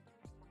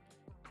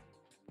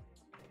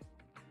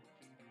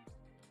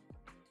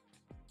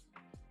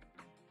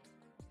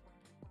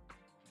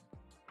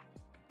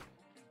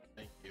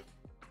 Thank you.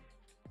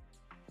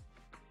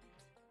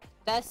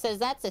 Gus says,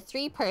 that's a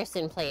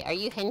 3-person plate. Are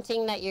you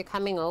hinting that you're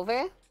coming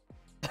over?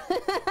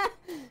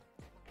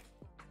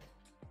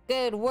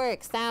 Good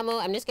work,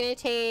 Samo. I'm just gonna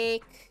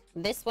take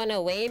this one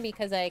away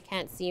because I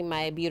can't see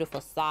my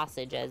beautiful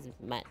sausage as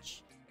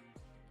much.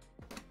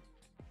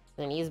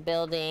 Then he's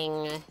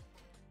building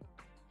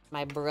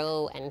my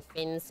bro and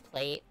Finn's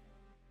plate.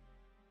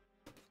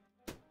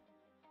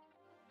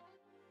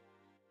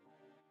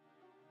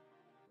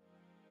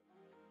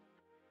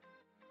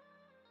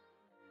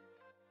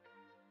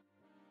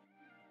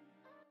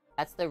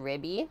 That's the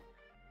ribby.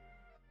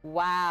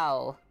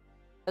 Wow.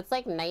 That's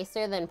like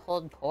nicer than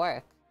pulled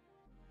pork.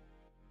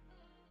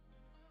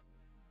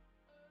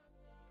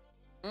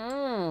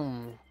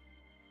 Mmm.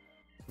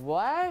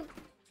 What?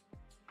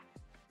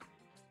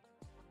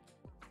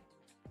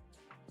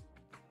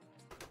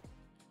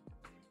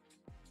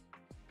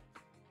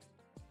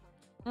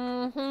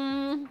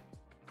 Mm-hmm.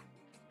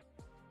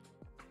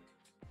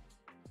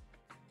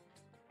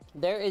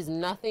 There is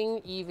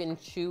nothing even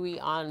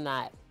chewy on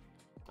that.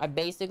 I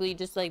basically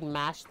just like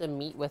mashed the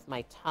meat with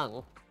my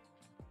tongue.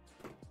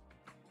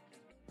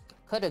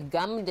 Could have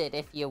gummed it,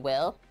 if you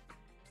will.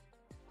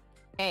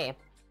 Hey.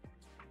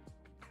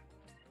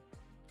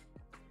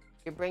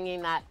 You're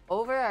bringing that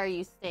over, or are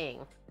you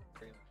staying?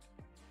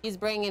 He's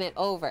bringing it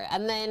over.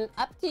 And then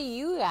up to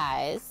you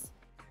guys.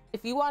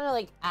 If you want to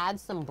like add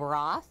some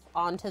broth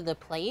onto the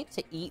plate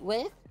to eat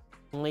with,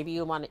 maybe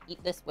you want to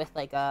eat this with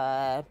like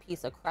a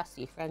piece of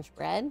crusty French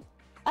bread.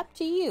 Up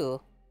to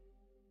you.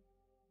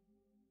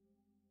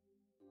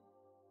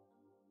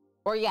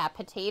 Or yeah,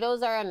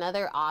 potatoes are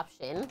another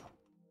option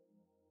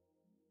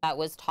that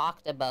was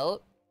talked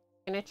about.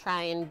 I'm gonna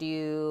try and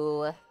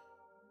do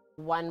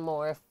one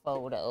more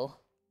photo.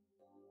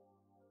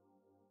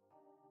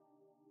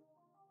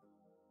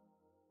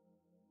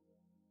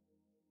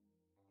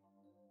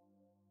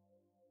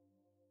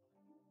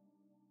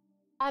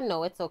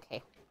 No, it's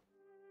okay.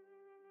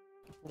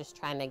 I'm just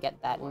trying to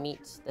get that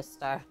meat, the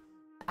star.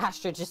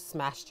 Astra just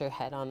smashed her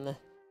head on the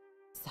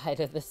side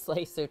of the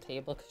slicer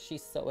table because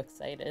she's so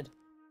excited.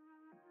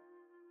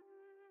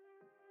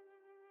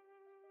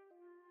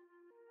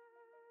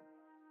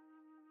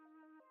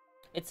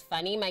 It's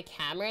funny, my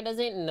camera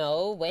doesn't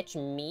know which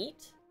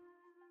meat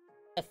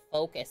to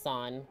focus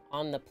on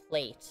the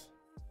plate.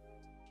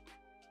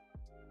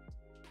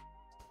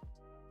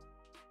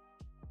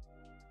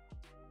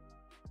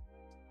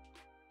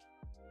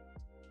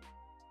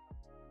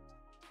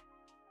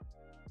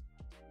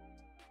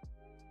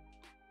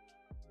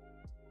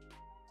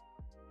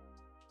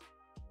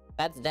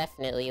 That's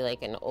definitely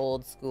like an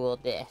old school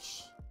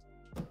dish.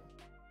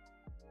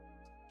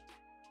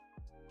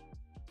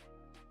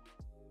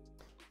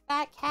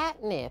 Fat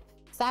catnip.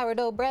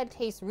 Sourdough bread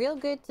tastes real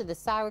good to the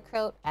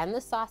sauerkraut and the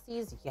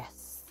saucies.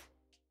 Yes.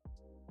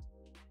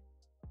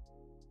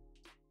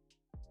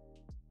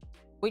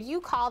 Would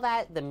you call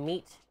that the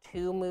meat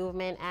too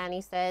movement, Annie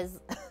says?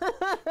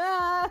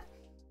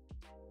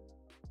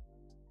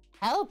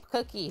 Help,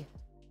 Cookie.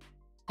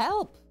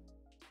 Help.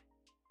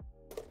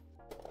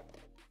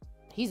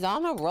 He's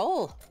on a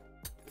roll.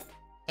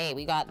 Hey,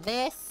 we got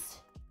this.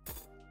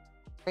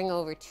 Bring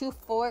over 2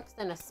 forks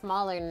and a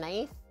smaller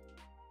knife.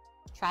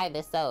 Try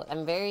this out.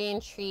 I'm very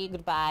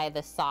intrigued by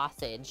the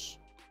sausage.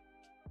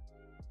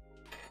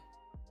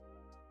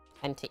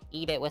 And to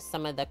eat it with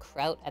some of the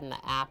kraut and the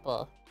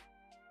apple.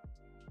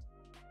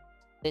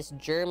 This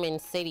German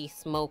city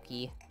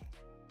smoky.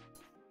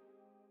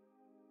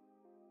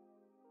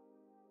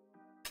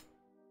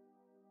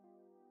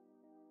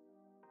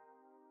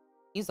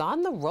 He's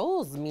on the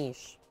rolls,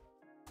 Mish.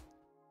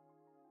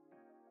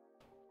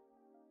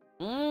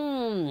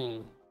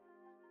 Mmm.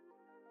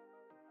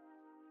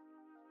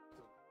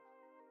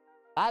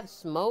 That's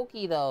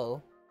smoky,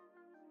 though.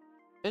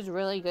 It's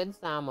really good,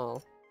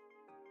 Samo.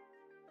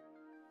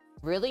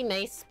 Really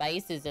nice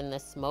spices in the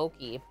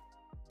smoky.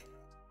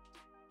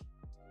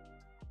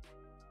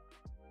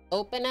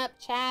 Open up,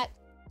 chat.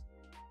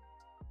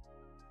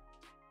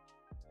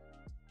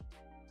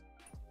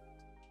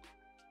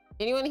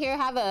 Anyone here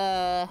have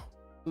a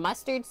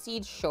mustard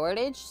seed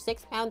shortage?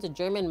 6 pounds of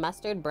German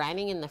mustard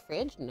brining in the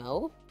fridge?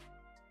 No.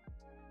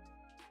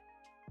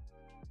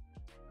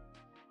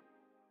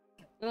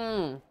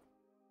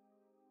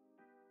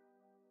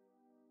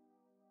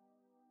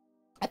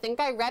 I think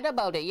I read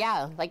about it,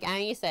 yeah. Like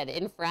Annie said,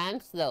 in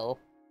France, though.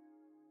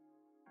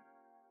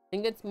 I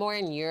think it's more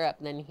in Europe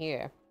than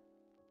here.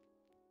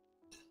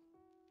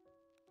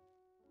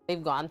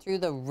 They've gone through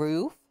the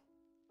roof.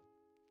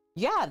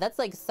 Yeah, that's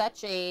like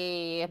such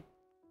a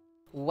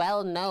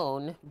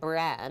well-known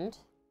brand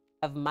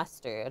of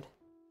mustard.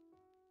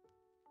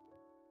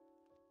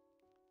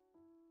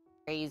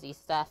 Crazy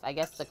stuff. I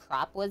guess the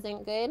crop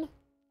wasn't good.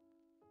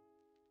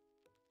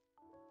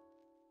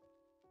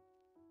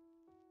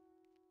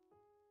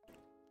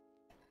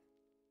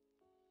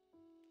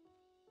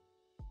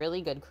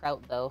 Really good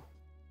kraut though.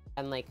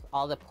 And like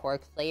all the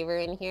pork flavor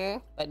in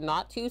here, but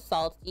not too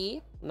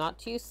salty, not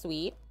too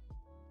sweet.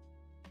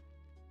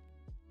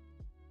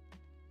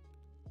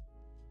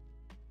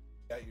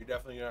 Yeah, you're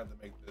definitely gonna have to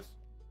make this.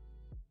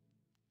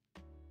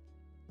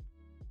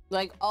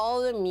 Like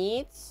all the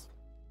meats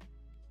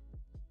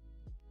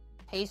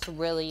taste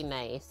really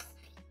nice.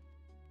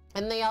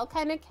 And they all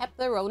kind of kept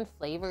their own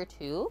flavor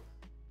too,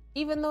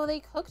 even though they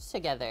cooked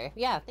together.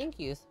 Yeah, thank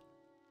you.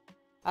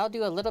 I'll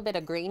do a little bit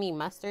of grainy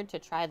mustard to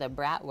try the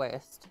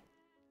bratwurst.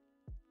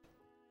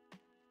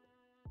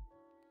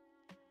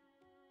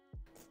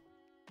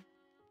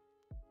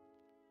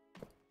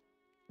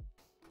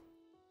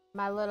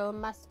 My little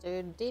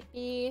mustard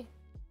dippy.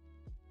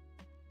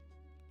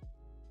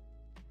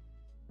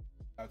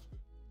 That's good.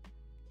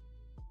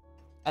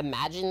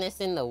 Imagine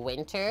this in the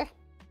winter.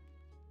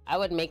 I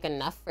would make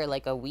enough for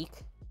like a week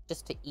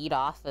just to eat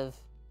off of.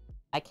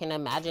 I can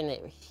imagine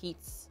it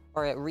heats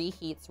or it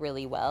reheats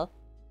really well.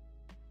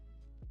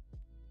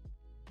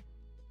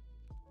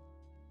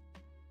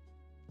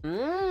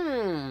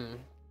 Mmm.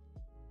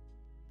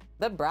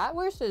 The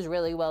bratwurst is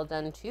really well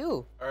done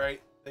too. All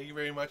right. Thank you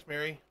very much,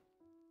 Mary,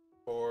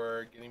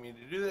 for getting me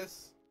to do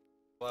this.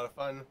 A lot of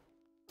fun.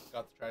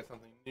 Got to try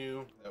something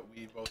new that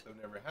we both have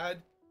never had.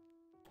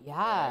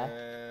 Yeah.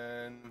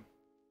 And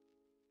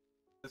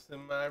this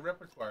in my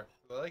repertoire.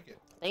 I like it.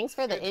 Thanks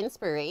for the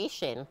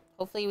inspiration.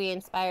 Hopefully we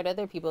inspired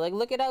other people. Like,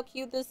 look at how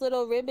cute this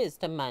little rib is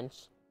to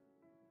munch.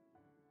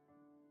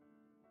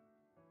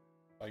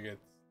 Like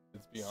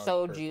it's beyond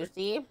So perfect.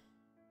 juicy.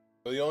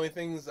 So the only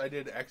things I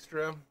did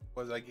extra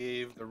was I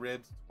gave the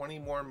ribs 20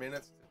 more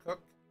minutes to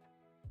cook,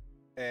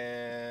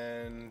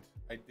 and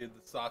I did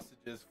the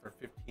sausages for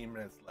 15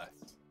 minutes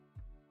less.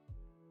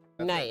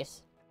 That's Nice.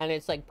 it. And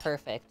it's like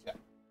perfect. Yeah.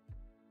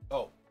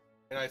 Oh,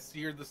 and I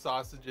seared the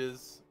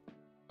sausages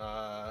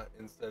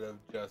instead of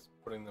just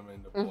putting them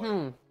into boil.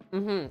 Mm-hmm.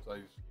 Mm-hmm. So I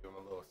just give them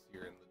a little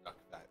sear in the duck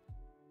fat.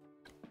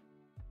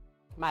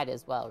 Might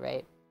as well,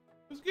 right?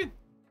 It was good.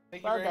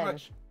 Thank you Well very done.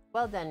 much.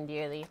 Well done,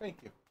 dearly. Thank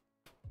you.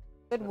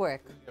 Good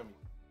work. It was yummy.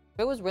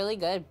 It was really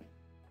good.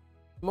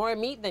 More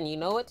meat than you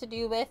know what to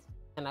do with,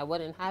 and I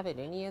wouldn't have it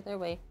any other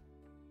way.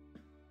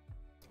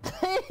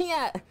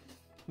 Yeah.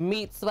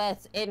 Meat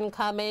sweats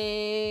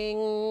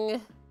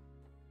incoming.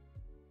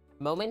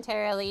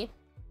 Momentarily.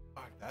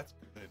 Fuck, that's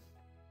good.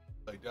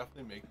 Like,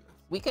 definitely make this.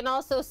 We can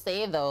also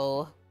say,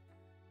 though,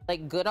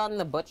 like, good on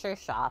the butcher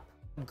shop.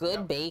 Good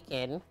Yeah.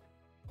 bacon.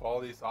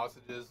 Quality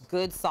sausages.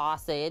 Good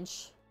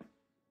sausage.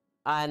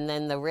 And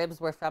then the ribs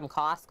were from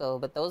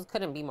Costco, but those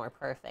couldn't be more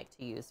perfect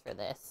to use for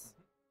this.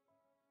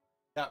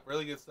 Yeah,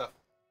 really good stuff.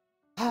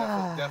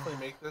 Definitely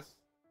make this.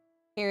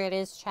 Here it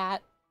is,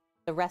 chat.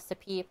 The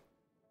recipe.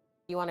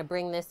 You want to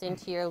bring this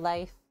into your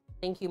life?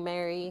 Thank you,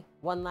 Mary,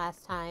 one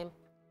last time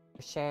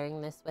for sharing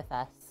this with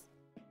us.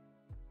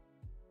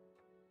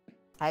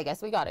 I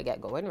guess we gotta get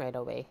going right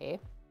away, hey?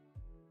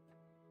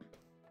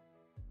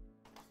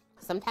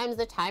 Sometimes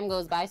the time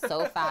goes by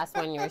so fast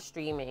when you're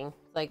streaming.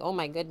 It's like, oh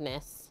my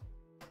goodness.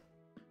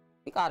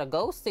 We gotta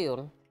go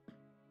soon.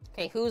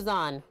 Okay, who's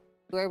on?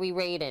 Who are we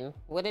raiding?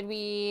 Who did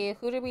we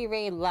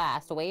raid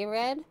last?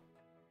 Wayred?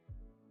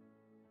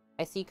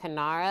 I see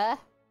Kanara.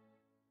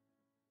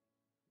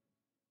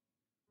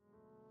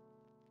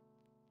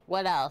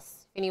 What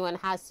else? If anyone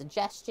has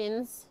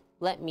suggestions,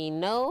 let me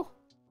know.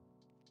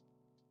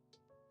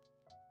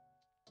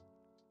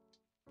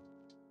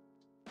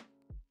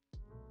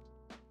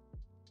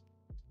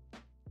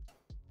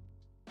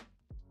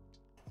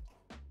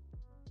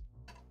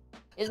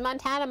 Is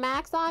Montana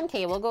Max on?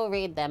 Okay, we'll go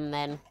raid them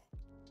then.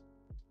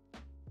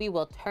 We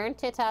will turn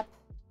it up.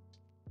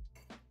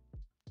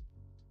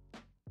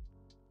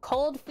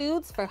 Cold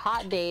foods for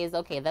hot days.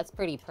 Okay, that's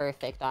pretty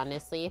perfect,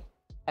 honestly.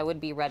 I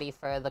would be ready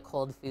for the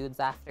cold foods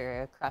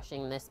after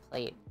crushing this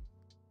plate.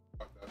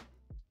 Fuck that.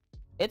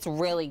 It's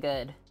really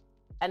good.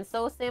 And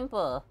so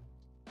simple.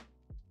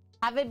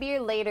 Have a beer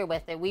later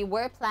with it. We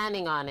were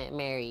planning on it,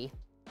 Mary.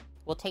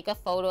 We'll take a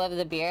photo of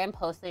the beer and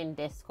post it in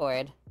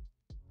Discord.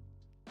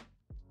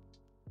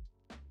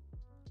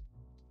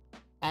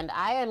 And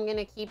I am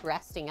gonna keep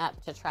resting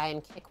up to try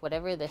and kick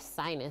whatever this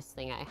sinus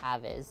thing I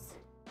have is.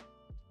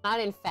 Not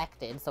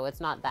infected, so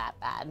it's not that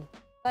bad.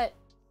 But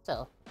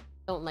still,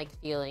 don't like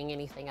feeling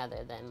anything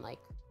other than like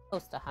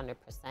close to 100%.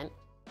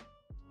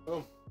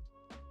 Boom.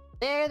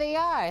 There they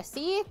are,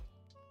 see?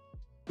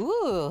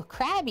 Ooh,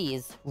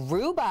 crabbies.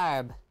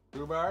 Rhubarb.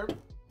 Rhubarb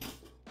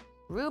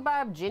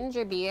Rhubarb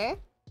ginger beer.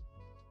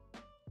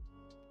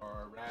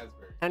 or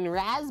raspberry? And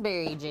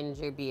raspberry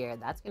ginger beer.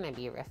 That's gonna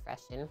be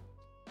refreshing.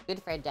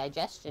 Good for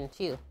digestion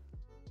too.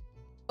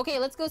 Okay,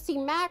 let's go see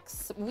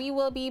Max. We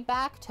will be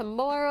back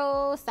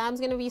tomorrow. Sam's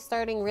gonna be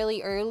starting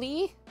really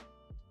early.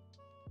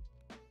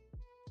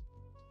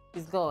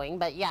 He's going,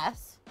 but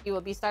yes, he will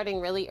be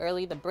starting really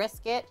early, the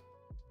brisket.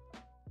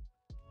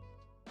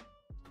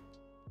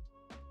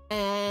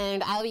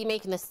 And I'll be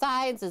making the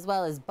sides as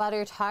well as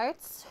butter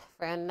tarts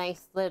for a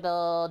nice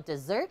little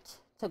dessert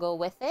to go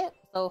with it.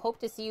 So hope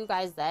to see you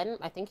guys then.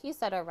 I think he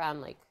said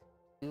around like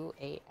 2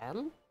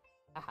 a.m.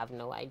 I have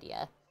no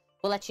idea.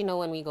 We'll let you know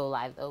when we go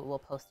live, though. We'll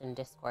post in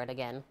Discord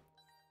again.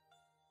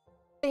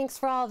 Thanks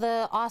for all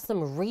the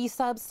awesome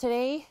resubs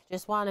today.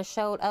 Just want to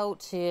shout out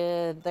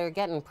to, they're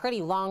getting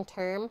pretty long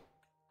term.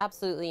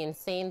 Absolutely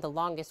insane. The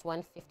longest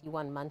one,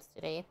 51 months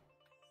today.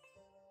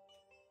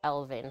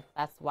 Elvin,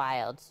 that's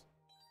wild.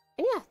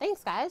 And yeah,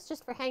 thanks guys,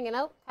 just for hanging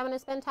out, coming to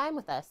spend time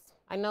with us.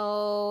 I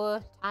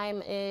know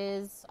time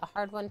is a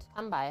hard one to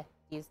come by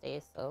these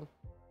days, so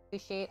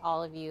appreciate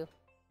all of you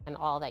and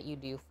all that you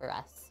do for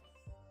us.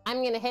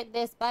 I'm gonna hit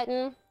this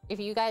button. If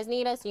you guys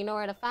need us, you know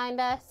where to find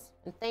us.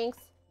 And thanks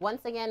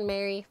once again,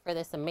 Mary, for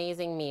this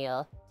amazing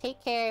meal.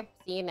 Take care.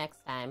 See you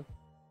next time.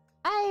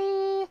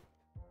 Bye.